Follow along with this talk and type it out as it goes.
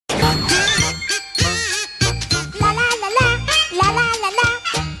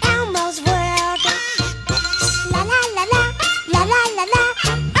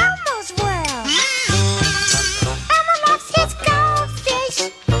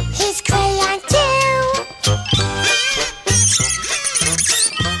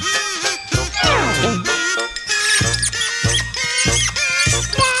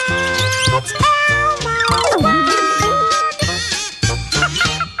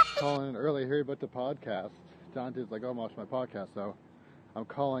early here about the podcast. Dante's like, oh, I'm watching my podcast, so I'm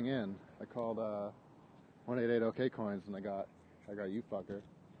calling in. I called 188 OK Coins, and I got you fucker.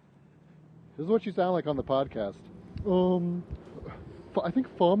 This is what you sound like on the podcast. I think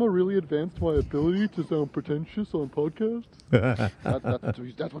pharma really advanced my ability to sound pretentious on podcasts.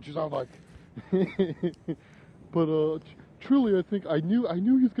 That's what you sound like. But truly, I think I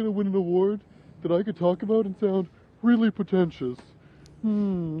knew he's going to win an award that I could talk about and sound really pretentious.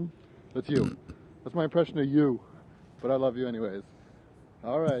 That's you. That's my impression of you. But I love you anyways.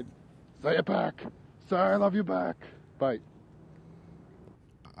 All right. Say it back. Say I love you back. Bye.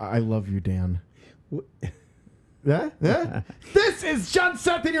 I love you, Dan. This is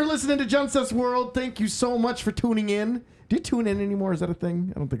Junseth, and you're listening to Junseth's World. Thank you so much for tuning in. Do you tune in anymore? Is that a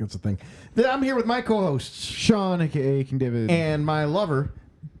thing? I don't think it's a thing. I'm here with my co-hosts, Sean, a.k.a. King David. And my lover,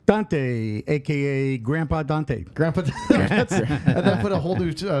 Dante, a.k.a. Grandpa Dante. Grandpa Dante. That put a whole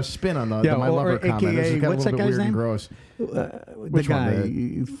new spin on the my lover comment. It's got what's a little that bit guy's weird name? and gross. The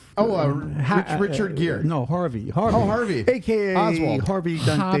guy. Richard Gere. No, Harvey. Oh, Harvey. A.k.a. Oswald. Harvey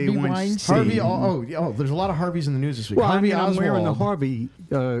Dante Harvey Weinstein. Harvey, there's a lot of Harveys in the news this week. Well, Harvey I'm Oswald. wearing the Harvey.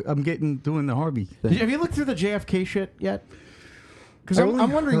 I'm doing the Harvey thing. Have you looked through the JFK shit yet? Because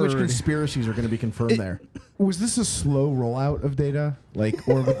I'm wondering which conspiracies are going to be confirmed there. Was this a slow rollout of data?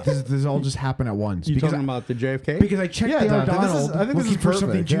 Or does this all just happen at once? You talking about the JFK? Because I checked the O'Donnell I think this is for something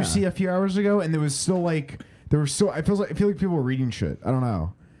perfect, juicy a few hours ago, and there was still I feel like people were reading shit. I don't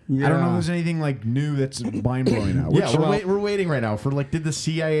know. Yeah. I don't know if there's anything new that's mind blowing now. We're waiting right now for did the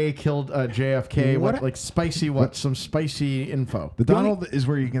CIA killed JFK? Some spicy info. The Donald is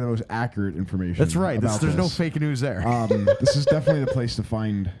where you get the most accurate information. That's right. There's no fake news there. This is definitely the place to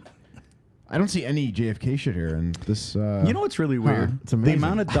find. I don't see any JFK shit here, and this. You know what's really weird? It's amazing. The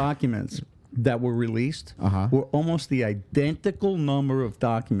amount of documents that were released were almost the identical number of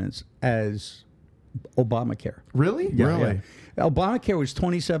documents as Obamacare. Really? Yeah, really? Yeah. Obamacare was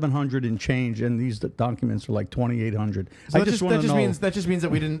 2,700 and change, and these documents are like 2,800. So that just means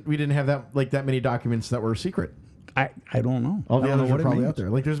that we didn't have that many documents that were secret. I don't know. All the I don't others know are what probably it out there.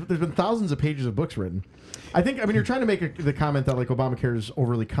 There's been thousands of pages of books written. You're trying to make the comment that Obamacare is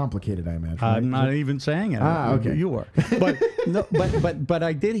overly complicated. I imagine. I'm not even saying it. Okay. You are. But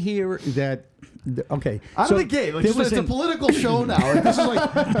I did hear that. Okay, out of the gate. It's a political show now. This is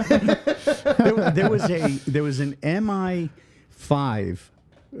there was an MI5,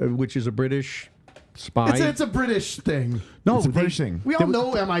 which is a British spy. It's a British thing. No, it's a British thing. We all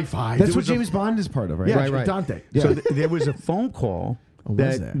know MI5. That's what James Bond is part of, right? Yeah, right. Dante. Yeah. So there was a phone call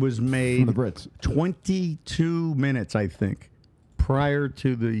that was made from the Brits. 22 minutes, I think, prior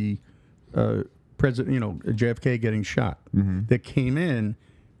to the president, JFK getting shot. That came in.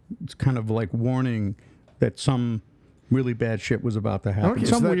 It's kind of like warning that some really bad shit was about to happen. Okay,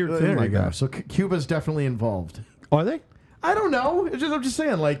 some weird thing like that. So Cuba's definitely involved. Are they? I don't know. I'm just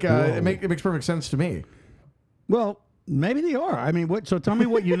saying. It makes perfect sense to me. Well, maybe they are. I mean, what? So tell me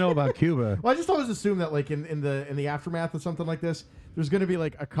what you know about Cuba. Well, I just always assume that in the aftermath of something like this, there's going to be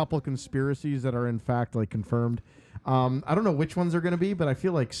a couple conspiracies that are in fact confirmed. I don't know which ones are going to be, but I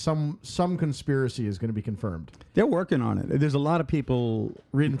feel like some conspiracy is going to be confirmed. They're working on it. There's a lot of people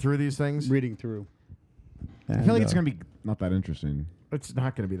reading through these things. I feel like it's going to be not that interesting. It's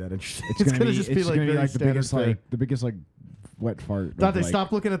not going to be that interesting. It's going to just be the biggest wet fart. Dante,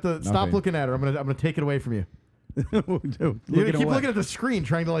 stop looking at stop looking at her. I'm gonna take it away from you. You're gonna keep looking at the screen,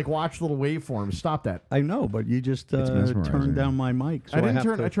 trying to watch little waveforms. Stop that. I know, but you just turned down my mic. So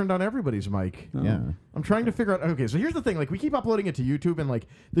I turned down everybody's mic. Oh. Yeah, I'm trying to figure out. Okay, so here's the thing: we keep uploading it to YouTube, and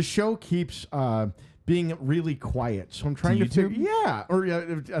the show keeps being really quiet. So I'm trying to figure. Yeah, or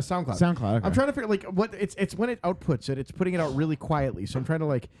SoundCloud. SoundCloud. Okay. I'm trying to figure what it's when it outputs it. It's putting it out really quietly. So I'm trying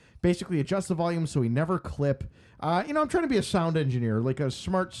to basically adjust the volume so we never clip. I'm trying to be a sound engineer, a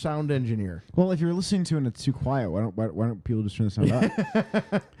smart sound engineer. Well, if you're listening to it and it's too quiet, why don't people just turn the sound up?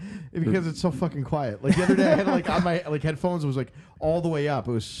 Because it's so fucking quiet. The other day I had on my headphones, it was all the way up.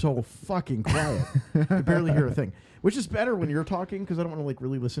 It was so fucking quiet. I could barely hear a thing. Which is better when you're talking because I don't want to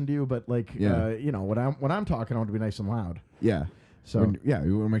really listen to you, but when I'm talking I want to be nice and loud. Yeah. So you want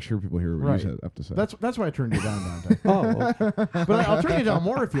to make sure people hear what you have to say. That's why I turned you down, Dante. But I'll turn you down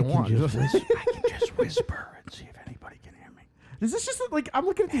more if you want. I can just whisper and see if anybody can hear me. Is this just I'm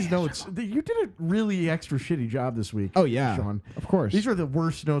looking at these notes. You did a really extra shitty job this week. Oh yeah, Sean. Of course. These are the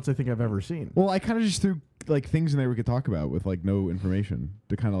worst notes I think I've ever seen. Well, I kind of just threw things in there we could talk about with no information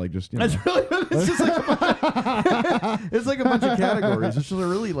to kind of just. That's really. It's just it's a bunch of categories. It's just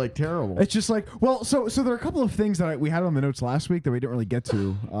really terrible. It's just so there are a couple of things that we had on the notes last week that we didn't really get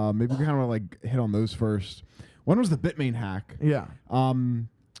to. Maybe we kind of hit on those first. One was the Bitmain hack. Yeah.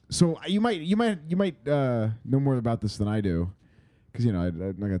 So you might know more about this than I do, because I'm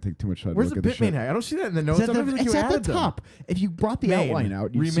not gonna take too much time. Where's to the look at Bitmain shit. hack? I don't see that in the notes. It's I don't think you at the added them. top. If you brought the outline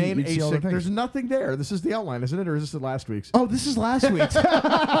out, you'd remain see all the async. things. There's nothing there. This is the outline, isn't it, or is this the last week's? Oh, this is last week's.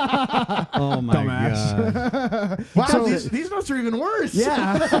 Oh my Dumbass. god! Wow, these notes are even worse.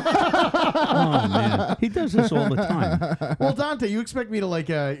 Yeah. Oh man, he does this all the time. Well, Dante, you expect me to like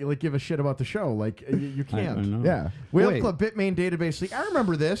give a shit about the show? Like you I can't. know. Yeah. Whale Wait. Club Bitmain database leak. I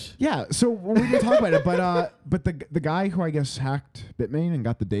remember this. Yeah, so we didn't talk about it, but the guy who I guess hacked Bitmain and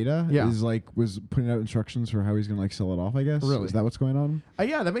got the data was putting out instructions for how he's gonna sell it off. I guess. Really? Is that what's going on?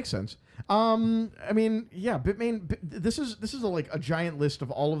 Yeah, that makes sense. I mean, yeah, Bitmain. This is a giant list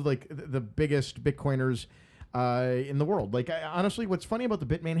of all of the biggest Bitcoiners in the world. Like, honestly, what's funny about the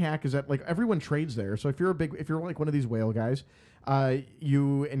Bitmain hack is that everyone trades there. So if you're one of these whale guys,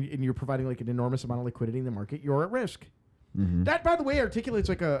 you're providing an enormous amount of liquidity in the market, you're at risk. Mm-hmm. That, by the way, articulates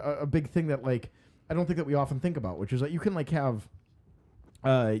a big thing that I don't think that we often think about, which is that you can have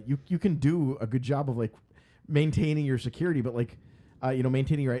you can do a good job of maintaining your security, but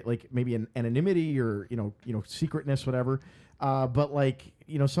maintaining your maybe an anonymity or secretness, whatever. But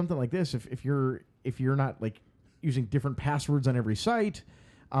something like this, if you're not using different passwords on every site,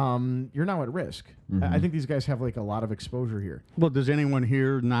 you're now at risk. Mm-hmm. I think these guys have a lot of exposure here. Well, does anyone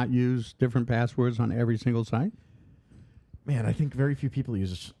here not use different passwords on every single site? Man, I think very few people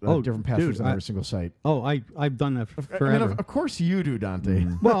use different dude, passwords on every single site. Oh, I've done that forever. I mean, of course you do, Dante.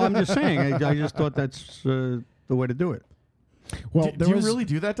 Mm-hmm. Well, I'm just saying. I just thought that's the way to do it. Well, do you really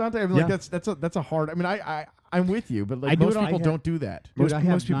do that, Dante? I mean, Yeah. that's a hard. I mean, I'm with you, but I do most it on- people don't do that. Dude,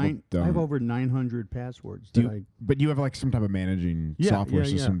 Most people I don't. have over 900 passwords. But you have some type of managing Yeah, software yeah,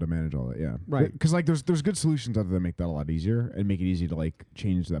 system yeah. to manage all that, yeah. Right. Because there's good solutions out there that make that a lot easier and make it easy to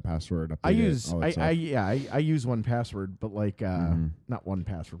change that password. Update I it, use all that stuff. I use 1Password, but not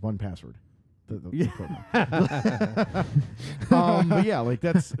 1Password, 1Password. But yeah,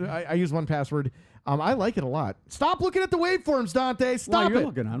 that's I use 1Password. I like it a lot. Stop looking at the waveforms, Dante. Stop you're it.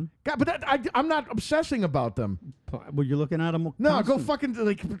 looking at them. God, but I'm not obsessing about them. Well, you're looking at them. No, go fucking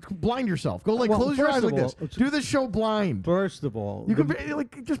blind yourself. Go Well, close your eyes first of like all, this. Do this show blind. First of all, You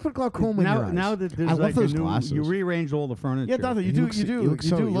can just put glaucoma in your eyes. now that there's I love a those new, glasses. you rearrange all the furniture. Yeah, Dante, you He looks- he looks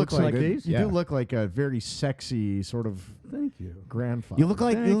so- he looks so like good. these? You Yeah. do look like a very sexy sort of Thank you. grandfather. You look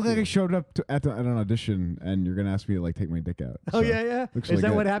like Thank I you. showed up at an audition and you're gonna ask me to take my dick out. Oh So, yeah. looks Is really that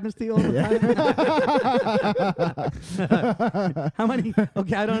good. what happens to you all the time? How many?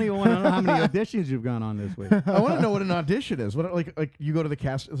 Okay, I don't even want to know how many auditions you've gone on this week. I want to know what an audition is. What like you go to the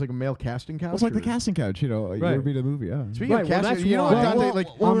cast? It's like a male casting couch. It's like the or- casting couch, you Right. ever be the movie, yeah. Speaking Right, of well, casting, that's you know why- what, Dante? well, Like,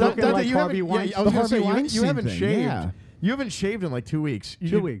 well, Dante, looking like you Harvey haven't. Yeah, Weinstein. I was The gonna say Harvey you Weinstein haven't thing, shaved. yeah. You haven't shaved in 2 weeks.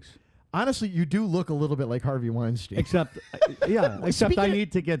 2 weeks. Honestly, you do look a little bit like Harvey Weinstein. Except I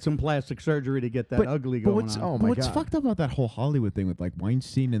need to get some plastic surgery to get that ugly going on. oh But my what's God. fucked up about that whole Hollywood thing with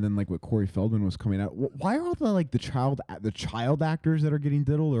Weinstein and then what Corey Feldman was coming out? Why are all the child actors that are getting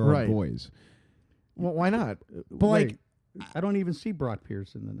diddled or Right. boys? Well, why not? But Wait, I don't even see Brock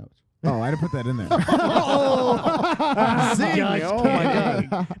Pierce in the notes. Oh, I didn't put that in there. Zing! Oh my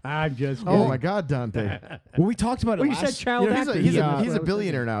God! I'm just Oh my God, Dante! Well, we talked about it Well, you last. said child You know, actor. he's Yeah. a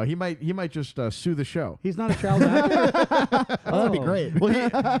billionaire now. He might just sue the show. He's not a child actor. That'd be great. Well,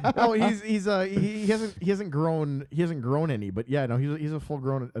 he hasn't grown any. But yeah, no, he's a full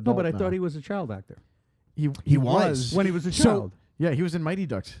grown adult. No, but I now. thought he was a child actor He was. when he was a So- child. Yeah, he was in Mighty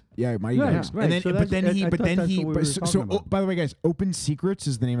Ducks. Yeah, my Right, Ducks. right. And then, So but then that's- he, I but thought then that's he. what we But were so, talking about. by the way, guys, Open Secrets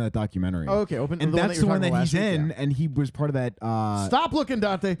is the name of that documentary. Oh, okay, open. And the that's the one one that you were that he's talking about in, last week, and he was part of that. Stop looking,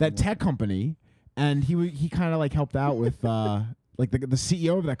 Dante. That tech company, and he kind of helped out with the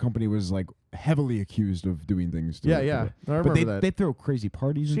CEO of that company was heavily accused of doing things. To Yeah, it. yeah. I But remember that. they throw crazy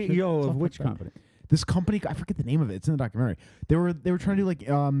parties. And shit, CEO stuff of like which that. company? This company, I forget the name of it. It's in the documentary. They were trying to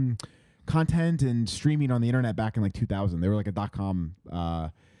do content and streaming on the internet back in 2000. They were a .com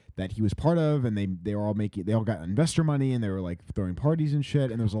that he was part of, and they all got investor money, and they were throwing parties and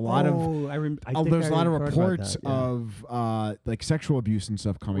shit. And there's a lot of there's a lot of reports of sexual abuse and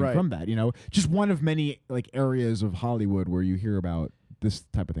stuff coming Right. from that. Just one of many areas of Hollywood where you hear about this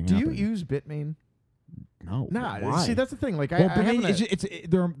type of thing. Do you happening. use Bitmain? No? Nah. Why? See, that's the thing. Well, I Bitmain,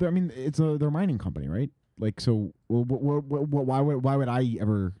 haven't. they're a mining company, right? So, why would I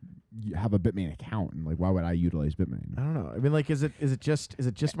ever have a Bitmain account, and why would I utilize Bitmain? I don't know. I mean, is it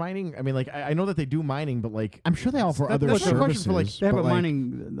just mining? I mean, I know that they do mining, but I'm sure they offer That- other that's my question services. for, They have but, a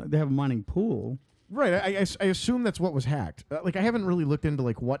mining. They have a mining pool. right. I assume that's what was hacked. I haven't really looked into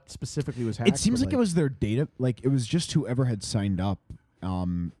what specifically was hacked. It seems but, like it was their data. It was just whoever had signed up,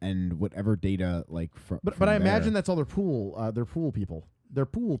 and whatever data But I imagine that's all their pool people. they're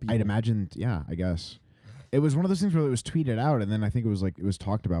pool people. I'd imagine, yeah, I guess. It was one of those things where it was tweeted out, and then I think it was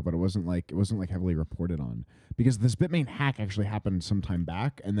talked about, but it wasn't heavily reported on, because this Bitmain hack actually happened some time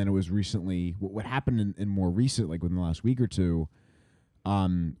back, and then it was recently what happened in more recent, like within the last week or two,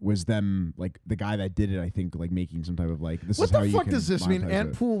 was them, like the guy that did it, I think, like making some type of like, this What is how the you fuck can does this mean?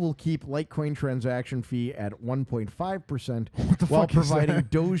 monetize it. Antpool will keep Litecoin transaction fee at 1.5% the while fuck is providing that?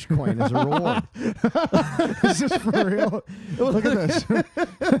 Dogecoin as a reward. Is this for real? Look at this.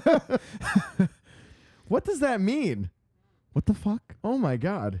 What does that mean? What the fuck? Oh my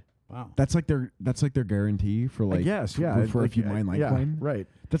god. Wow. That's like their guarantee for like Yes, for, yeah. for if you mine Litecoin. Yeah, right.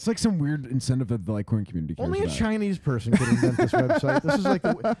 That's like some weird incentive that the Litecoin community cares Only a about. Chinese person could invent this website. This is like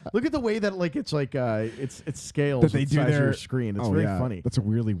look at the way that like it's like it's scales That they the do size of their your screen. It's very funny. That's a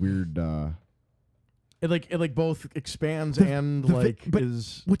really weird. It like both expands The- and the thi- like but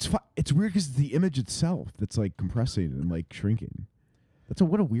is it's weird because the image itself that's like compressing and like shrinking.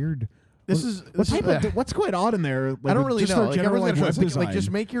 What a weird. this is this is, What's going on in there? Like, I don't really just know. their Like, general, everyone's like, gonna web try, like just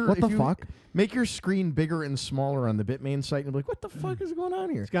design. make your What if the you fuck? make your screen bigger and smaller on the Bitmain site and be like, what the fuck is going on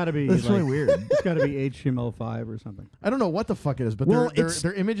here? It's got to be. That's really like, weird. It's got to be HTML5 or something. I don't know what the fuck it is, but Well,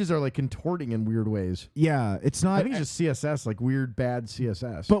 their images are like contorting in weird ways. Yeah, it's not. I think it's just CSS, like weird bad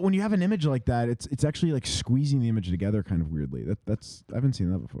CSS. But when you have an image like that, it's actually like squeezing the image together kind of weirdly. That's I haven't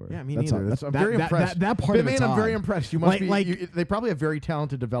seen that before. yeah, me That's neither. that's- I'm that- very that- impressed. That part of Bitmain, it's I'm very odd. impressed. You must Like- be. They probably have very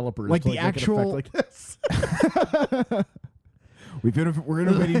talented developers. Like to, the make an effect actual- like this. We're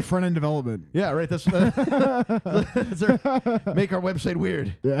innovating front end development. Yeah, right. That's make our website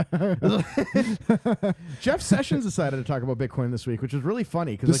weird. Yeah. Jeff Sessions decided to talk about Bitcoin this week, which is really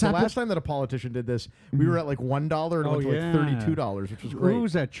funny because This like the happened- last time that a politician did this, we were at like $1 and Oh, went to like yeah. $32, which was great. Who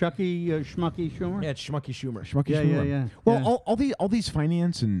was that? Chucky Schmucky Schumer? Yeah, it's Schmucky Schumer. Schmucky Yeah, Schumer. yeah. Well, Yeah. all these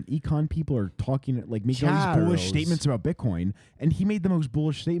finance and econ people are talking like making all these bullish Charles. statements about Bitcoin, and he made the most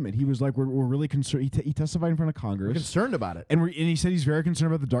bullish statement. He was like, "We're really concerned." He testified in front of We're Congress, concerned about it. and he said he's very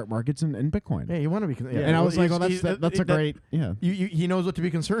concerned about the dark markets and Bitcoin. Yeah, you want to be. Yeah, And I was like, he's- "Oh, he's- that's a great, yeah, He knows what to be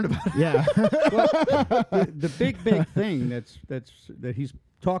concerned about. yeah." The big thing that he's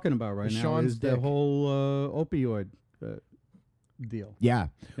talking about right Is now Sean's is the dick. whole opioid deal. Yeah.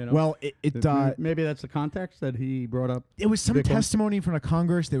 You know? Well, maybe that's the context that he brought up. it was some Bitcoin. testimony in front of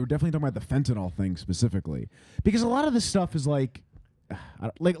Congress. They were definitely talking about the fentanyl thing specifically, because a lot of this stuff is like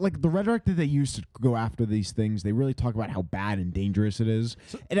the rhetoric that they use to go after these things. They really talk about how bad and dangerous it is.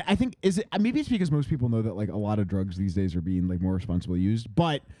 And I think maybe it's because most people know that like a lot of drugs these days are being like more responsibly used,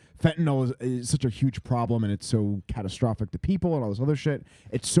 but fentanyl is such a huge problem and it's so catastrophic to people and all this other shit.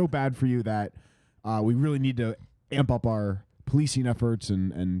 It's so bad for you that we really need to amp up our policing efforts,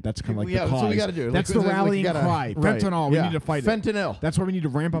 and that's kind of like Yeah, the that's cause. what we gotta do. That's Like, the like, rallying you gotta- cry. right, Fentanyl. yeah. We need to fight it. Fentanyl. That's why we need to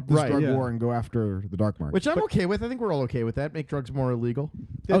ramp up this Right, drug yeah. war and go after the dark market. Which I'm okay with. I think we're all okay with that. Make drugs more illegal.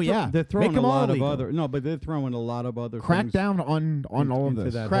 They're throwing Make a them all lot of illegal. other but they're throwing a lot of other Crack things down on all of into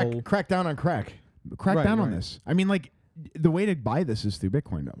this. that whole- Crack down on crack. Crack Right, down on right. this. I mean, like the way to buy this is through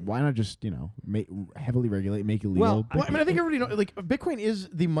Bitcoin. Why not just heavily regulate, make it legal? Well, Well, I mean, I think everybody knows. Like, Bitcoin is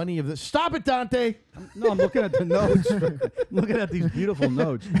the money of the. Stop it, Dante! No, I'm looking at the notes. Looking at these beautiful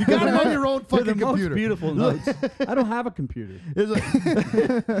notes. You got it on your own They're fucking the computer. Most beautiful notes. I don't have a computer. It's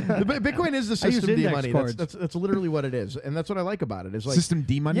like- Bitcoin is the I use system D index money. cards. That's literally what it is, and that's what I like about it. Is like System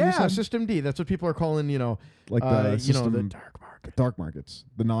D money. you yeah, said? system D. That's what people are calling. Like the the system, dark market. dark markets,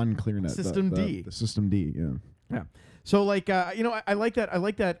 the non-clear net, System the, D. the system D. Yeah. Yeah. So like I like that. I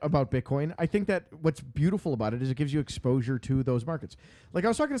like that about Bitcoin. I think that what's beautiful about it is it gives you exposure to those markets. Like I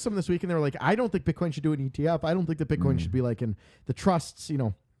was talking to someone this week and they were like, I don't think Bitcoin should do an ETF. I don't think that Bitcoin should be like in the trusts.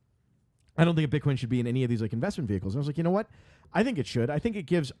 I don't think Bitcoin should be in any of these like investment vehicles. And I was like, you know what? I think it should. I think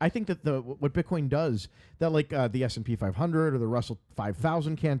that what Bitcoin does that like the S&P 500 or the Russell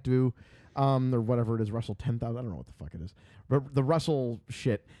 5000 can't do, or whatever it is, Russell 10,000. I don't know what the fuck it is. But the Russell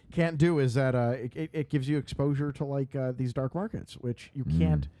shit can't do is that it gives you exposure to like these dark markets, which you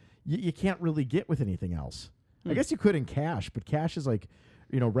can't you can't really get with anything else. I guess you could in cash, but cash is like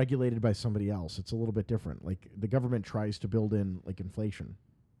regulated by somebody else. It's a little bit different. Like the government tries to build in like inflation.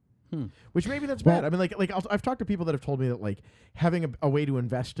 Which maybe that's bad. I mean, I've talked to people that have told me that like having a way to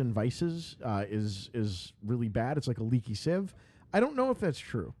invest in vices is really bad. It's like a leaky sieve. I don't know if that's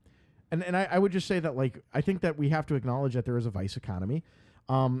true, and I would just say that like I think that we have to acknowledge that there is a vice economy.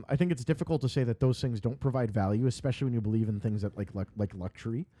 I think it's difficult to say that those things don't provide value, especially when you believe in things that like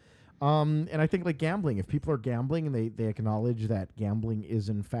luxury. And I think like gambling, if people are gambling and they acknowledge that gambling is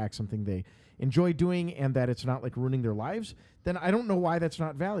in fact something they enjoy doing and that it's not like ruining their lives, then I don't know why that's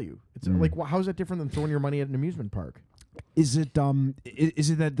not value. It's like, how's that different than throwing your money at an amusement park? Is it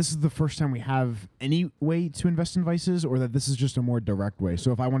that this is the first time we have any way to invest in vices, or that this is just a more direct way?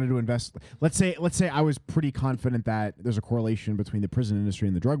 So if I wanted to invest, let's say I was pretty confident that there's a correlation between the prison industry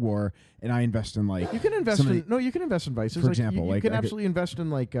and the drug war, and I invest in like you can invest you can invest in vices. For example, you like can I absolutely invest in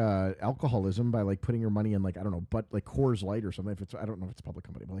like alcoholism by like putting your money in like I don't know, but like Coors Light or something. If it's I don't know if it's a public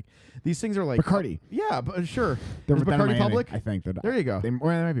company, but like these things are like Bacardi. Yeah, but sure. They're Is Bacardi Miami, public? I think that There you go. They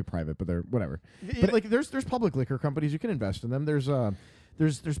might be private, but they're whatever. But like there's public liquor companies you can invest in them. There's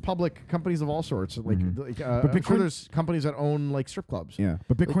public companies of all sorts. Like, But I'm sure Bitcoin- there's companies that own like strip clubs. Yeah,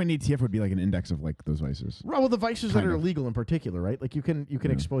 but Bitcoin ETF would be like an index of like those vices. Well, the vices that Kind are of. illegal in particular, right? Like you can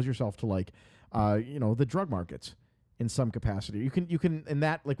expose yourself to like, the drug markets in some capacity. You can in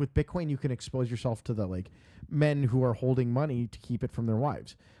that like with Bitcoin, you can expose yourself to the like men who are holding money to keep it from their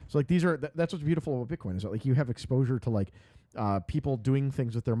wives. So like these are that's what's beautiful about Bitcoin is that like you have exposure to like people doing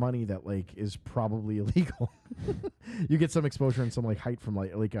things with their money that like is probably illegal. You get some exposure and some like height from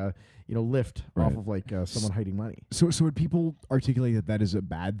like lift Right. off of like someone hiding money. So would people articulate that that is a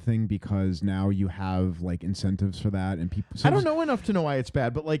bad thing because now you have like incentives for that and people? So I don't know enough to know why it's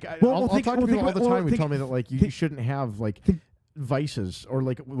bad, but like Well, I'll think- talk to well, people all think- the well, time who think- tell me that like you shouldn't have like vices or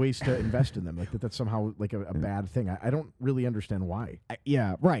like ways to invest in them. Like that's somehow like a bad thing. I don't really understand why.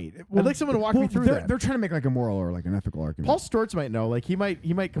 Yeah, right. I'd like someone to walk me through that. They're trying to make like a moral or like an ethical argument. Paul Stortz might know. Like he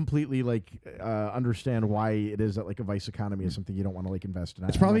might completely like understand why it is that like a vice economy is something you don't want to like invest in.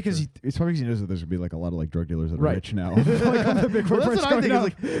 It's probably because he knows that there's gonna be like a lot of like drug dealers that are Right. rich now. Like, the Bitcoin Well, price that's what I'm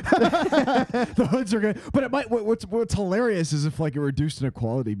going thinking. up. Like, The hoods are good, but it might. What's hilarious is if like it reduced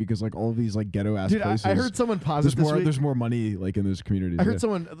inequality because like all of these like ghetto ass dude, places. I heard someone posit this week. There's more money like in those communities. I heard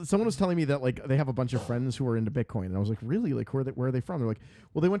someone was telling me that like they have a bunch of friends who are into Bitcoin, and I was like, really? Like where are they from? They're like,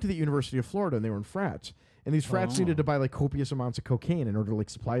 well, they went to the University of Florida and they were in frats, and these frats needed to buy like copious amounts of cocaine in order to like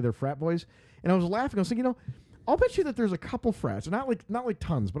supply their frat boys. And I was laughing. I was thinking, I'll bet you that there's a couple frats, not like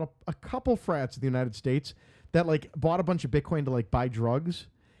tons, but a couple frats in the United States that like bought a bunch of Bitcoin to like buy drugs.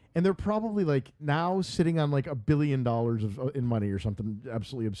 And they're probably like now sitting on like $1 billion in money or something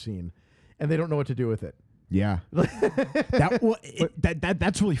absolutely obscene, and they don't know what to do with it. Yeah,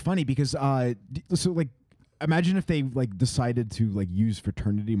 that's really funny because so like imagine if they like decided to like use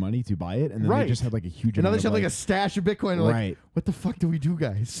fraternity money to buy it, and then Right. they just had like a huge. And now they amount just have of, like a stash of Bitcoin. And Right. like, what the fuck do we do,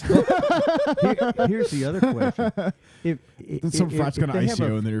 guys? Here's the other question: if Some frat's gonna they have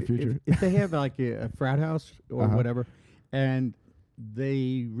ICO in the near future. if they have like a frat house or Uh-huh. whatever, and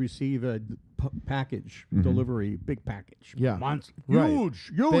they receive a package Mm-hmm. delivery, big package, Yeah.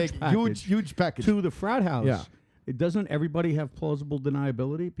 huge, Big, package huge package. to the frat house. Yeah. It doesn't everybody have plausible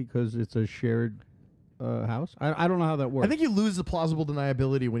deniability because it's a shared house? I don't know how that works. I think you lose the plausible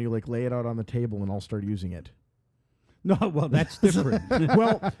deniability when you like lay it out on the table and all start using it. no. Well, that's different.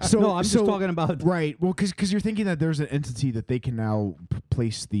 Well, so no, I'm just talking about right. Well, because you're thinking that there's an entity that they can now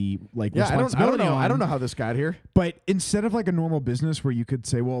place the like Yeah, I don't responsibility know. on. I don't know how this got here. But instead of like a normal business where you could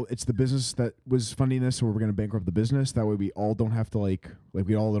say, well, it's the business that was funding this, so we're going to bankrupt the business. That way, we all don't have to like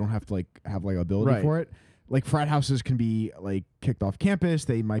we all don't have to like have liability Right. for it. Like frat houses can be like kicked off campus.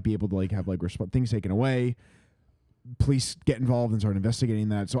 They might be able to like have like things taken away. Police get involved and start investigating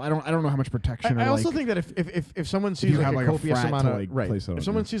that. So I don't know how much protection. I or, also like, think that if someone sees you like have, a like, a copious frat amount to, of like, right, place it on, if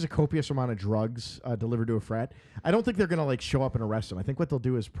someone yeah. sees a copious amount of drugs delivered to a frat, I don't think they're gonna like show up and arrest them. I think what they'll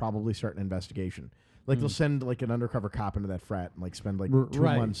do is probably start an investigation. Like they'll send like an undercover cop into that frat and like spend like 2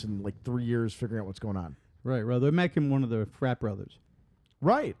 Right. months and like 3 years figuring out what's going on. right. Well, they're making one of the frat brothers.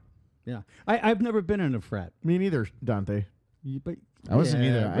 Right. Yeah, I've never been in a frat. Me neither, Dante. But I wasn't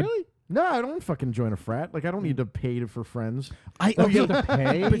either. Really? No, I don't fucking join a frat. Like I don't need to pay for friends. Oh, you have to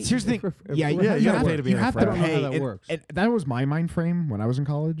pay. But here's the thing. Yeah, you gotta pay to be you in a have frat. to I don't know pay. how that and- works. and that was my mind frame when I was in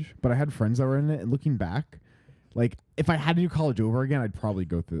college. But I had friends that were in it, and looking back, like if I had to do college over again, I'd probably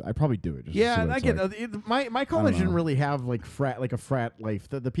go through. I'd probably do it. Just to Yeah, see and what I it's get like. my college didn't know. really have like a frat life.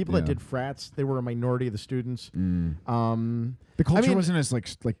 The people that Yeah. did frats, they were a minority of the students. The culture mean- wasn't as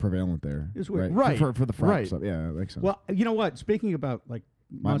like prevalent there. It's weird. Right. For the frat Right. stuff. Yeah, that makes sense. Well, you know what? Speaking about like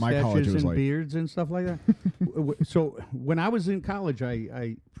My college mustaches was and like- beards and stuff like that. So when I was in college,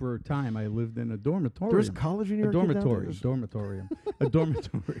 I for a time I lived in a dormitory. There was a college in New a York. dormitory, dormitorium, a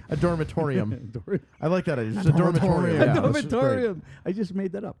dormitorium, A dormitorium. Dor- I like that. It's a dormitorium. Yeah, a that's just dormitorium. I just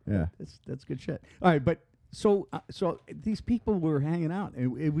made that up. Yeah. That's good shit. All right, but so these people were hanging out,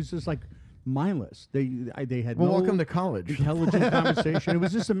 and it was just like mindless. They had Well, no welcome to college. intelligent conversation. It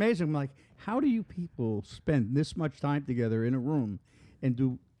was just amazing. I'm like, how do you people spend this much time together in a room and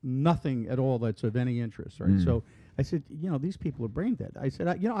do nothing at all that's of any interest, right? So I said, these people are brain dead. I said,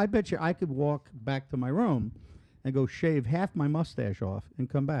 I bet you I could walk back to my room and go shave half my mustache off and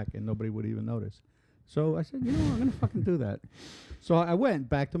come back, and nobody would even notice. So I said, I'm going to fucking do that. So I went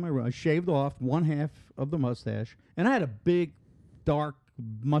back to my room. I shaved off one half of the mustache, and I had a big, dark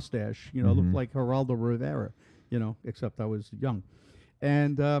mustache. Looked like Geraldo Rivera. Except I was young,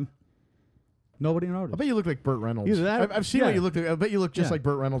 and nobody noticed. I bet you look like Burt Reynolds. Either that, I've seen what you look like. I bet you look just like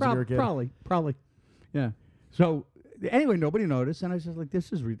Burt Reynolds when you were a kid. Probably, yeah. So anyway, nobody noticed, and I was just like,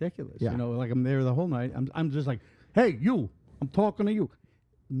 "This is ridiculous." Yeah. Like I'm there the whole night. I'm just like, "Hey, you! I'm talking to you."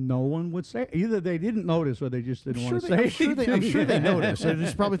 No one would say. Either they didn't notice or they just didn't want to say. I'm sure they noticed. They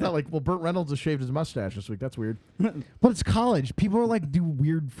just probably thought like, well, Burt Reynolds has shaved his mustache this week. That's weird. But it's college. People are like do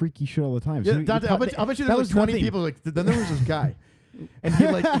weird, freaky shit all the time. Yeah, So Dante, I'll bet you there was 20 people. Like, then there was this guy, and he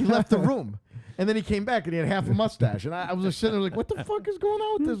left the room, and then he came back and he had half a mustache, and I was just sitting there like, what the fuck is going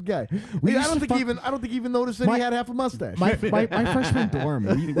on with this guy? I don't think he even noticed that he had half a mustache. My freshman dorm,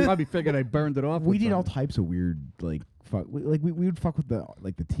 we probably figured I burned it off. we did all types of weird like. Fuck, we would fuck with the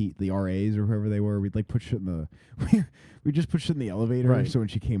RAs or whoever they were. We'd like put shit in the we'd just put shit in the elevator. Right. So when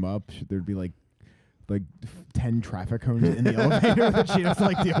she came up, there'd be like 10 traffic cones in the elevator that she'd have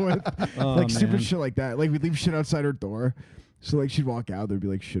to deal with. Stupid shit like that. Like we'd leave shit outside her door. So she'd walk out, there'd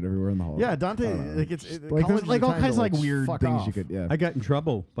be shit everywhere in the hall. Yeah, Dante, there's all kinds of weird things you could. Yeah, I got in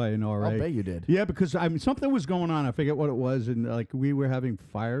trouble by an RA. I'll bet you did. Yeah, because something was going on. I forget what it was, and we were having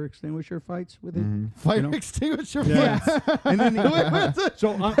fire extinguisher fights with it. Fire extinguisher fights. And then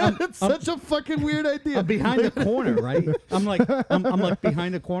so it's such a fucking weird idea. I'm behind the corner, right? I'm like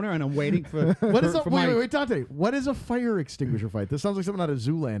behind the corner, and I'm waiting for. What is wait, Dante? What is a fire extinguisher fight? This sounds like something out of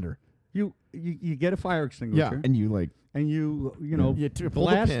Zoolander. You get a fire extinguisher. and you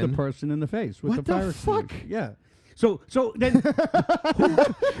blast the person in the face with the fire extinguisher. Yeah. So then who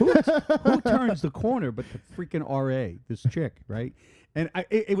turns the corner but the freaking RA, this chick, right? And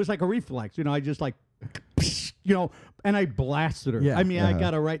it was like a reflex, I just and I blasted her. Yeah. I mean, I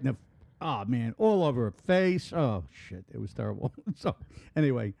got her right in the all over her face. Oh shit, it was terrible. So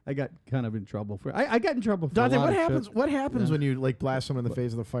anyway, I got kind of in trouble for I got in trouble for Dante, a lot what of happens? shit. What happens when you blast someone in the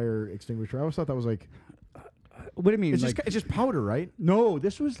face with a fire extinguisher? I always thought that was what do you mean? It's just powder, right? No,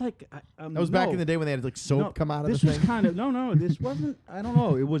 this was that was back in the day when they had soap come out of this the was thing. kind of no. This wasn't. I don't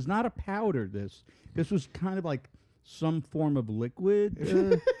know. It was not a powder. This was kind of like some form of liquid.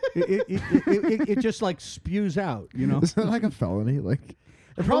 It just spews out. Isn't that like a felony?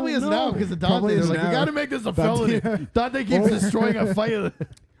 It probably is now because of Dante. They're like, we got to make this a felony. Dante keeps destroying a fire.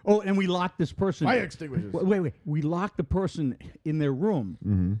 Oh, and we locked this person. Fire extinguishers. Wait. We locked the person in their room.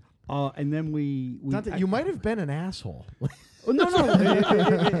 Mm-hmm. And then we Dante, you might have been an asshole. Oh, no.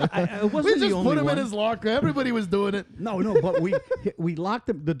 It wasn't we just the only put him one. in his locker. Everybody was doing it. No, but we locked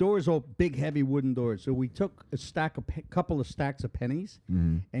them. The doors are big, heavy wooden doors. So we took a couple of stacks of pennies,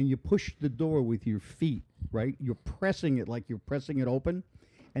 and you push the door with your feet. Right, you're pressing it like you're pressing it open,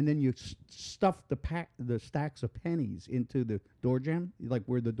 and then you stuff the stacks of pennies into the door jamb, like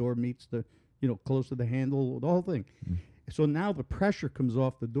where the door meets the close to the handle, the whole thing. So now the pressure comes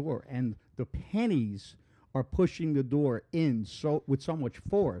off the door, and the pennies are pushing the door in with so much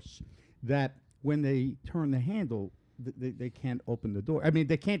force that when they turn the handle, they can't open the door. I mean,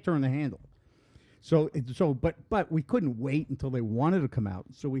 they can't turn the handle. But we couldn't wait until they wanted to come out.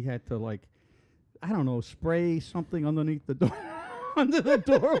 So we had to I don't know, spray something underneath the door, under the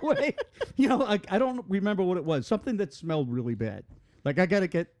doorway. I don't remember what it was. Something that smelled really bad. I got to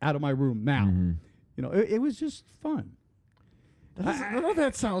get out of my room now. Mm-hmm. It was just fun. None of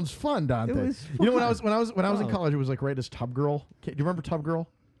that sounds fun, Dante. It was fun. When I was in college, it was right as Tub Girl. Do you remember Tub Girl?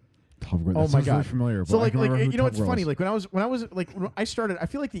 Tub Girl. Oh my god, really familiar. So but it's funny. When I started, I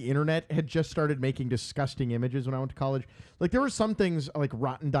feel like the internet had just started making disgusting images when I went to college. There were some things like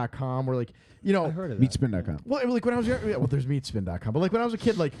Rotten.com where I heard of that. Meatspin.com. Well, when I was there's Meatspin.com, but when I was a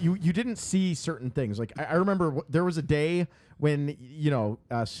kid, you didn't see certain things. I remember there was a day when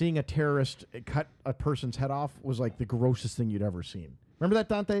seeing a terrorist cut a person's head off was the grossest thing you'd ever seen. Remember that,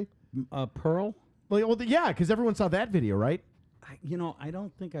 Dante? Pearl? Yeah, because everyone saw that video, right? I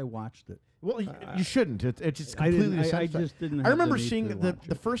don't think I watched it. Well, you shouldn't. It's just completely I just didn't. I remember have the seeing need to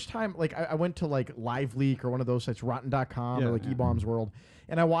the first time, I went to LiveLeak or one of those sites, Rotten.com or eBombs World,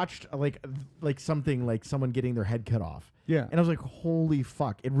 and I watched something like someone getting their head cut off. Yeah, and I was like, holy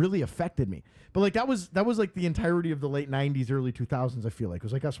fuck! It really affected me. But that was the entirety of the late '90s, early 2000s. I feel like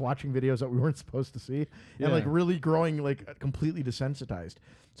it was us watching videos that we weren't supposed to see, and really growing completely desensitized.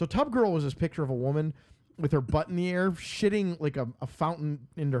 So Tub Girl was this picture of a woman with her butt in the air, shitting a fountain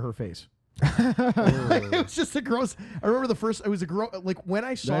into her face. It was just a gross. I remember the first. It was a gross. when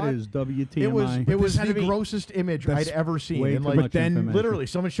I saw that is WTMI. It was the grossest image I'd ever seen. Way And too much then information. literally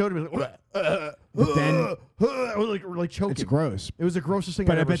someone showed me But then or like choking. it's gross. It was the grossest thing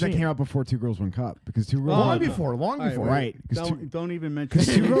But I'd I ever bet seen. that came out before Two Girls One Cup because Two Girls long One before, long All right, before. right. Because Don't even mention.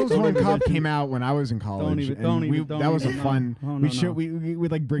 Because Two Girls don't One even Cup mention- came out when I was in college. don't and even- that was a no. fun. Oh, no, we should no. we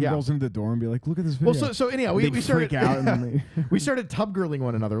would like bring Yeah. girls into the door and be like, look at this video. Well, so anyhow, They'd we started freak out and then we started tub girling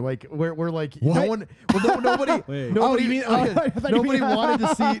one another. Like we're like What? no one, well, nobody, Wait. nobody, Oh, you mean- okay, I thought you nobody mean- wanted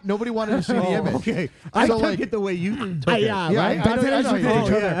to see. Nobody wanted to see the image. Okay, I So, took like- it the way you took it. yeah, Yeah, right. I Dante know- and I I looked know. at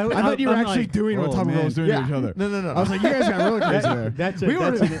each Oh, other. yeah, I thought you were I'm actually like, doing what oh, Tub man. Girls doing to each other. No. I was like, you guys got really crazy there. That's We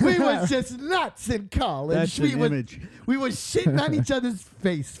were an- we were just nuts in college. That's we an were image. we were shitting on each other's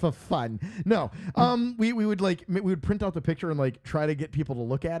face for fun. No, we would like we would print out the picture and like try to get people to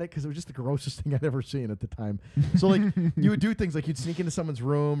look at it because it was just the grossest thing I'd ever seen at the time. So like you would do things like you'd sneak into someone's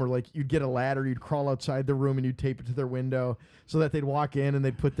room or like you'd get a ladder, you'd crawl outside the room and you'd tape it to their window so that they'd walk in and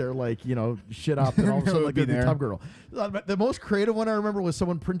they'd put their like shit up and all of a sudden like Be they'd be there. tub girl. The most creative one I remember was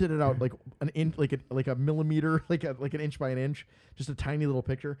someone printed it out like an inch, like a millimeter, like an inch by an inch, just a tiny little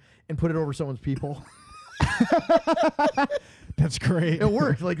picture, and put it over someone's people. That's great. It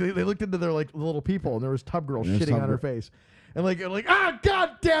worked. Like they looked into their like little people, and there was tub girl There's shitting tub on her girl. face, and like god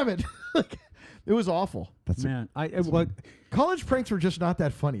damn it, like it was awful. That's Man, what? College pranks were just not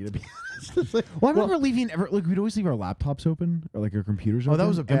that funny to be honest. It's like, Well, I remember we'd always leave our laptops open or like our computers open. Oh, that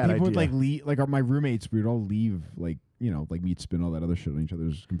was a bad and people would idea. like leave, like my roommates, we would all leave like, like meat spin, all that other shit on each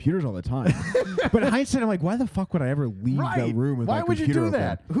other's computers all the time. But in hindsight, I'm like, why the fuck would I ever leave that room with Why my would you computer do open?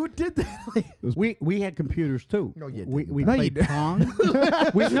 that? Who did that? We had computers too. No, you we didn't. No, played you Pong.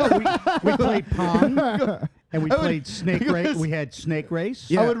 we played Pong, and we played Snake Race. We had Snake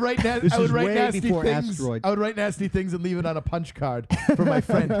Race. I would write This I would is write way nasty before things. Asteroid. I would write nasty things and leave it on a punch card for my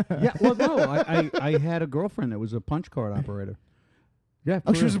friend. Yeah, well, no, I had a girlfriend that was a punch card operator. Yeah,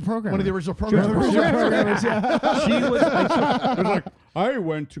 Oh, for she was a real. programmer. One of the original She was a programmers. programmer. She was. I was like, I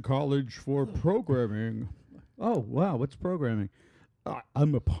went to college for programming. Oh wow, what's programming?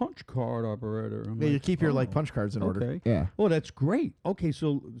 I'm a punch card operator. I'm Yeah, you like, keep your "Oh, like punch cards in order. Okay. Yeah. Oh, that's great. Okay,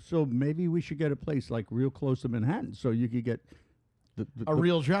 so maybe we should get a place like real close to Manhattan, so you could get A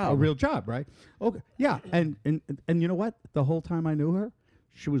real job. a real job, right? Okay, yeah, and you know what? The whole time I knew her,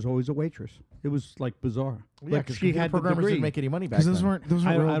 she was always a waitress. It was like bizarre. Yeah, Like because she had the programmers degree. didn't make any money back Because those then. weren't those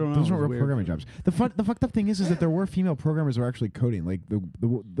I weren't don't real, know, those it weren't was real weird. programming jobs. The fucked up thing is that there were female programmers who were actually coding. Like there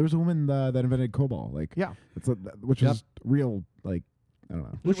was a woman that invented COBOL. Like Yeah. which Yep. is real. Like I don't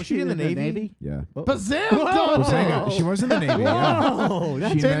know. Was she in the Navy? Yeah. Bazam! She was in the Navy. Yeah. Whoa,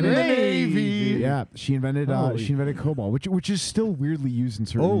 that's She in the invented Navy. Yeah, she invented COBOL, which is still weirdly used in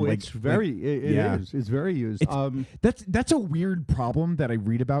certain. Oh, like, it's very. It yeah. is. It's very used. That's a weird problem that I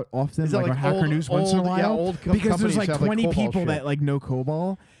read about often, Is that like on like Hacker old- News once in a old- while. yeah, old because companies there's like have, like, 20 COBOL people shit. that like know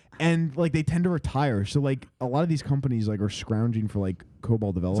COBOL, and like they tend to retire. So like a lot of these companies like are scrounging for like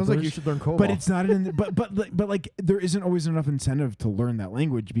COBOL developers. Sounds like you should learn COBOL. But it's not in. But like there isn't always enough incentive to learn that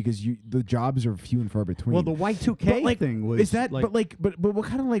language because the jobs are few and far between. well, the Y2K But, like, thing was. is that like, but what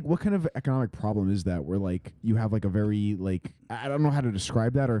kind of economic problem is that where like you have like a very like I don't know how to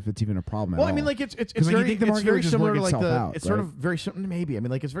describe that or if it's even a problem Well, at I mean, all. like it's 'Cause, like, you very think the it's market very would just similar work to like itself the out, it's sort right? of very maybe I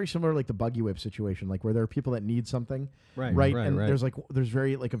mean like it's very similar to like the buggy whip situation, like where there are people that need something, Right, right, right, and right. there's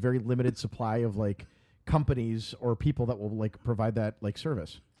very like a very limited supply of like companies or people that will like provide that like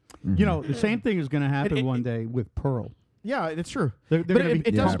service. you know, the same thing is going to happen it- one day with Pearl. Yeah, it's true. They're But gonna it, be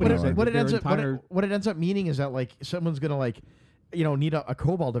it does. companies What it their ends up entire- what it ends up meaning is that like someone's gonna like. Need a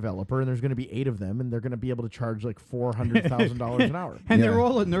COBOL developer, and there's going to be 8 of them, and they're going to be able to charge like $400,000 an hour. And Yeah. they're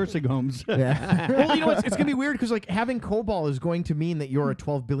all in nursing homes. yeah. Well, it's going to be weird because like having COBOL is going to mean that you're a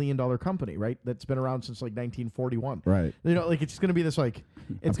 $12 billion company, right? That's been around since like 1941. Right. Like it's going to be this like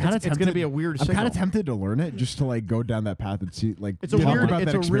it's kinda going to tempted- be a weird. I'm kind signal. of tempted to learn it just to like go down that path and see like It's a talk weird. about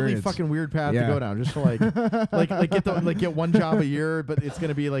It's that a really experience. fucking weird path Yeah. to go down. Just to get one job a year, but it's going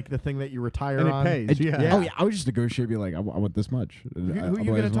to be like the thing that you retire And it on. pays. Yeah. Oh yeah, I would just negotiate, be like, I want this much. Who are you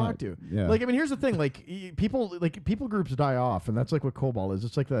going to talk to? Yeah. Like I mean, here's the thing: like people groups die off, and that's like what COBOL is.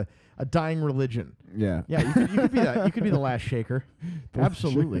 It's like a dying religion. yeah. Yeah, you could be that. You could be the last shaker.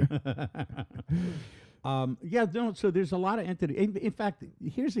 Absolutely. Yeah, no, so there's a lot of entity. In fact,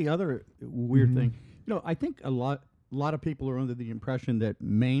 here's the other weird thing. You know, I think a lot of people are under the impression that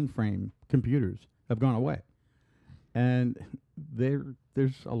mainframe computers have gone away. And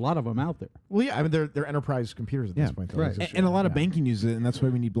there's a lot of them out there. Well, yeah, I mean they're enterprise computers at this Yeah. point. though. Right. It's just- And a lot of yeah. banking uses it, and that's why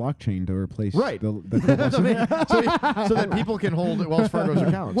we need blockchain to replace Right. the COBOL. so that people can hold Wells Fargo's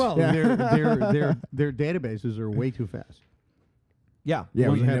accounts. Well, Yeah. their databases are way too fast. Yeah, The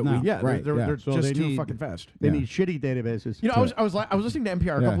ones we- that have now. yeah, Right, they're, yeah. they're So just they too need- fucking fast. They Yeah. need shitty databases. You know, I was listening to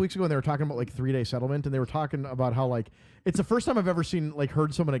NPR a Yeah. couple weeks ago, and they were talking about like 3-day settlement, and they were talking about how like it's the first time I've ever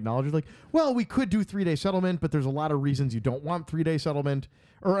heard someone acknowledge it, like, well, we could do 3-day settlement, but there's a lot of reasons you don't want 3-day settlement,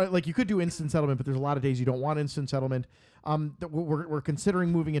 or like you could do instant settlement, but there's a lot of days you don't want instant settlement. We're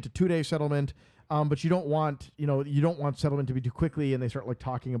considering moving into 2-day settlement, but you don't want settlement to be too quickly, and they start like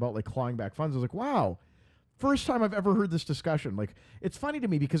talking about like clawing back funds. I was like, wow. First time I've ever heard this discussion. Like, it's funny to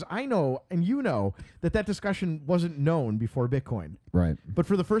me because I know, and you know, that discussion wasn't known before Bitcoin. Right. But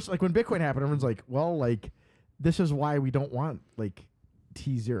for the first, like when Bitcoin happened, everyone's like, well, like, this is why we don't want like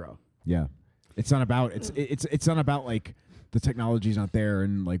T0. Yeah. Mm. It's not about like the technology's not there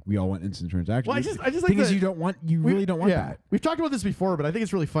and like we all want instant transactions. Well, I just like thing is the- you really don't want that. We've talked about this before, but I think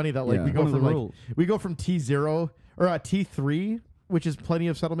it's really funny that like Yeah. we go One of from the like rules. we go from T0 or T3, which is plenty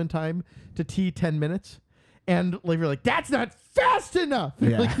of settlement time, to T10 minutes. And like you're like, that's not fast enough.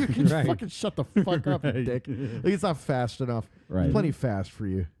 Yeah. Like you can Right. fucking shut the fuck up, you dick. Like it's not fast enough. Right. It's plenty fast for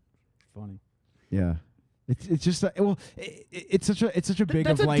you. Funny. Yeah. It's just it's such a big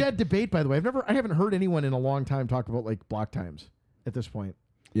That's of a like dead debate, by the way. I haven't heard anyone in a long time talk about like block times at this point.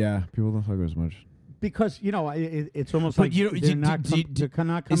 yeah, people don't talk about it as much. Because it's almost But like you know, they're not do- they're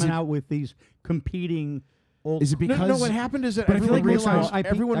not is coming it- out with these competing. Old Is it because No, what happened is that but I feel everyone like most of realized, all IP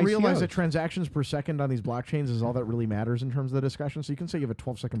everyone realized ICOs. that transactions per second on these blockchains is all that really matters in terms of the discussion. So you can say you have a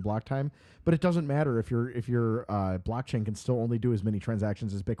 12-second block time, but it doesn't matter if your blockchain can still only do as many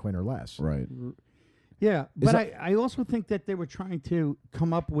transactions as Bitcoin or less. right. Yeah, but that- I also think that they were trying to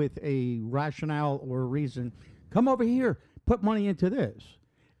come up with a rationale or a reason. Come over here, put money into this.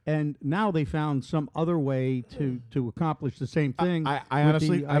 And now they found some other way to accomplish the same thing. I with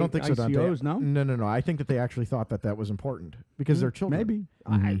honestly, the I don't think so, Dante. ICOs, no? No. I think that they actually thought that was important because they're children. Maybe.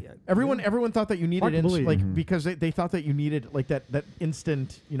 Everyone thought that you needed Hard to believe. like because they thought that you needed like that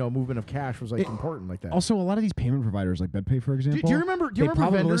instant movement of cash was like important like that. Also, a lot of these payment providers, like BedPay, for example, do you remember they vendors?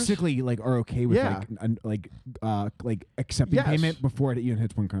 probabilistically like are okay with Yeah. like accepting Yes. payment before it even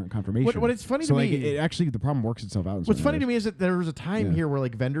hits one confirmation. What it's funny so to like me- it actually the problem works itself out. What's funny to me is that there was a time Yeah. here where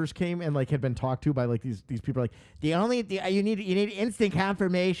like vendors came and like had been talked to by like these people like you need instant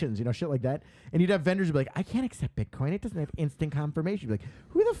confirmations, shit like that. And you'd have vendors who'd be like, I can't accept Bitcoin. It doesn't have instant confirmation. You'd be like,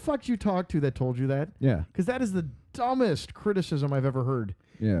 who the fuck you talk to that told you that? Yeah. Because that is the dumbest criticism I've ever heard.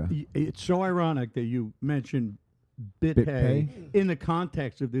 Yeah. It's so ironic that you mentioned BitPay BitPay? in the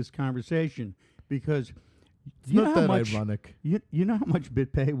context of this conversation because It's you know not how that much ironic. you know how much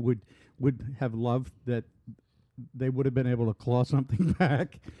BitPay would have loved that they would have been able to claw something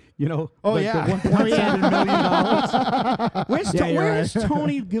back. Oh, like yeah. the $1.7 million. Where's right.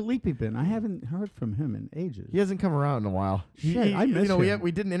 Tony Gillespie been? I haven't heard from him in ages. He hasn't come around in a while. Shit, I miss him.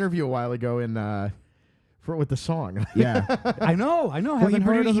 We did an interview a while ago with the song. Yeah. I know. Well, Haven't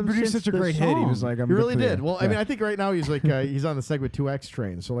heard of he him produced since such a the great hit. He was song. like, I'm He good really for did. you. Well, I mean, I think right now he's like he's on the Segwit 2X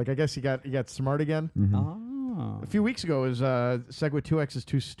train. So like I guess he got smart again. Ah. A few weeks ago, his Segwit 2X is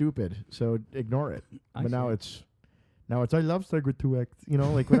too stupid, so ignore it. I But now see. it's I love Segwit 2X,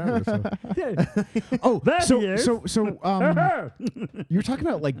 like whatever. So. Oh, There he is. you're talking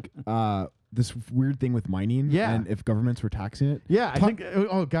about like this weird thing with mining, Yeah. and if governments were taxing it. Yeah, I Talk- think.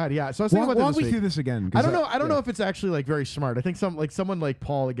 Oh God, yeah. So I was thinking Walk about that me this through week. this again. 'cause I don't know. I don't yeah. know if it's actually like very smart. I think someone like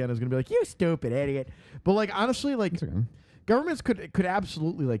Paul again is gonna be like, you stupid idiot. But like honestly, like It's okay. governments could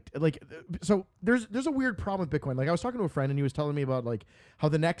absolutely like so there's a weird problem with Bitcoin. Like I was talking to a friend and he was telling me about like how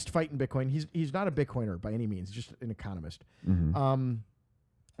the next fight in Bitcoin. He's not a Bitcoiner by any means. He's just an economist.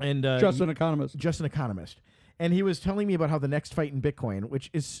 And Just an economist. just an economist. And he was telling me about how the next fight in Bitcoin,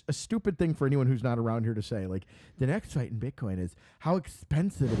 which is a stupid thing for anyone who's not around here to say, like, the next fight in Bitcoin is how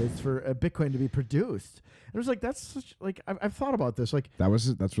expensive it is for a Bitcoin to be produced. And I was like, that's such, like, I've thought about this. Like,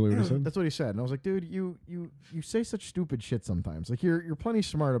 That's really what he said. that's what he said. And I was like, dude, you say such stupid shit sometimes. Like, you're plenty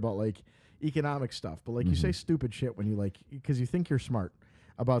smart about, like, economic stuff, but, like, you say stupid shit when you, like, because you think you're smart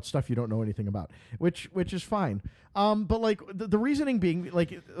about stuff you don't know anything about, which is fine. But like the reasoning being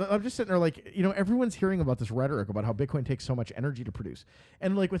like, I'm just sitting there like, everyone's hearing about this rhetoric about how Bitcoin takes so much energy to produce.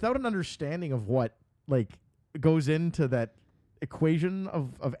 And like, without an understanding of what like goes into that equation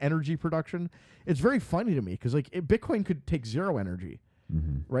of energy production, it's very funny to me because like Bitcoin could take zero energy.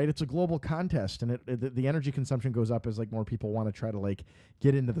 Right, it's a global contest, and the energy consumption goes up as like more people want to try to like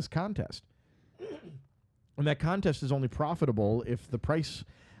get into this contest. And that contest is only profitable if the price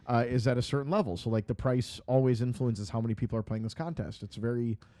is at a certain level. So, like, the price always influences how many people are playing this contest. It's a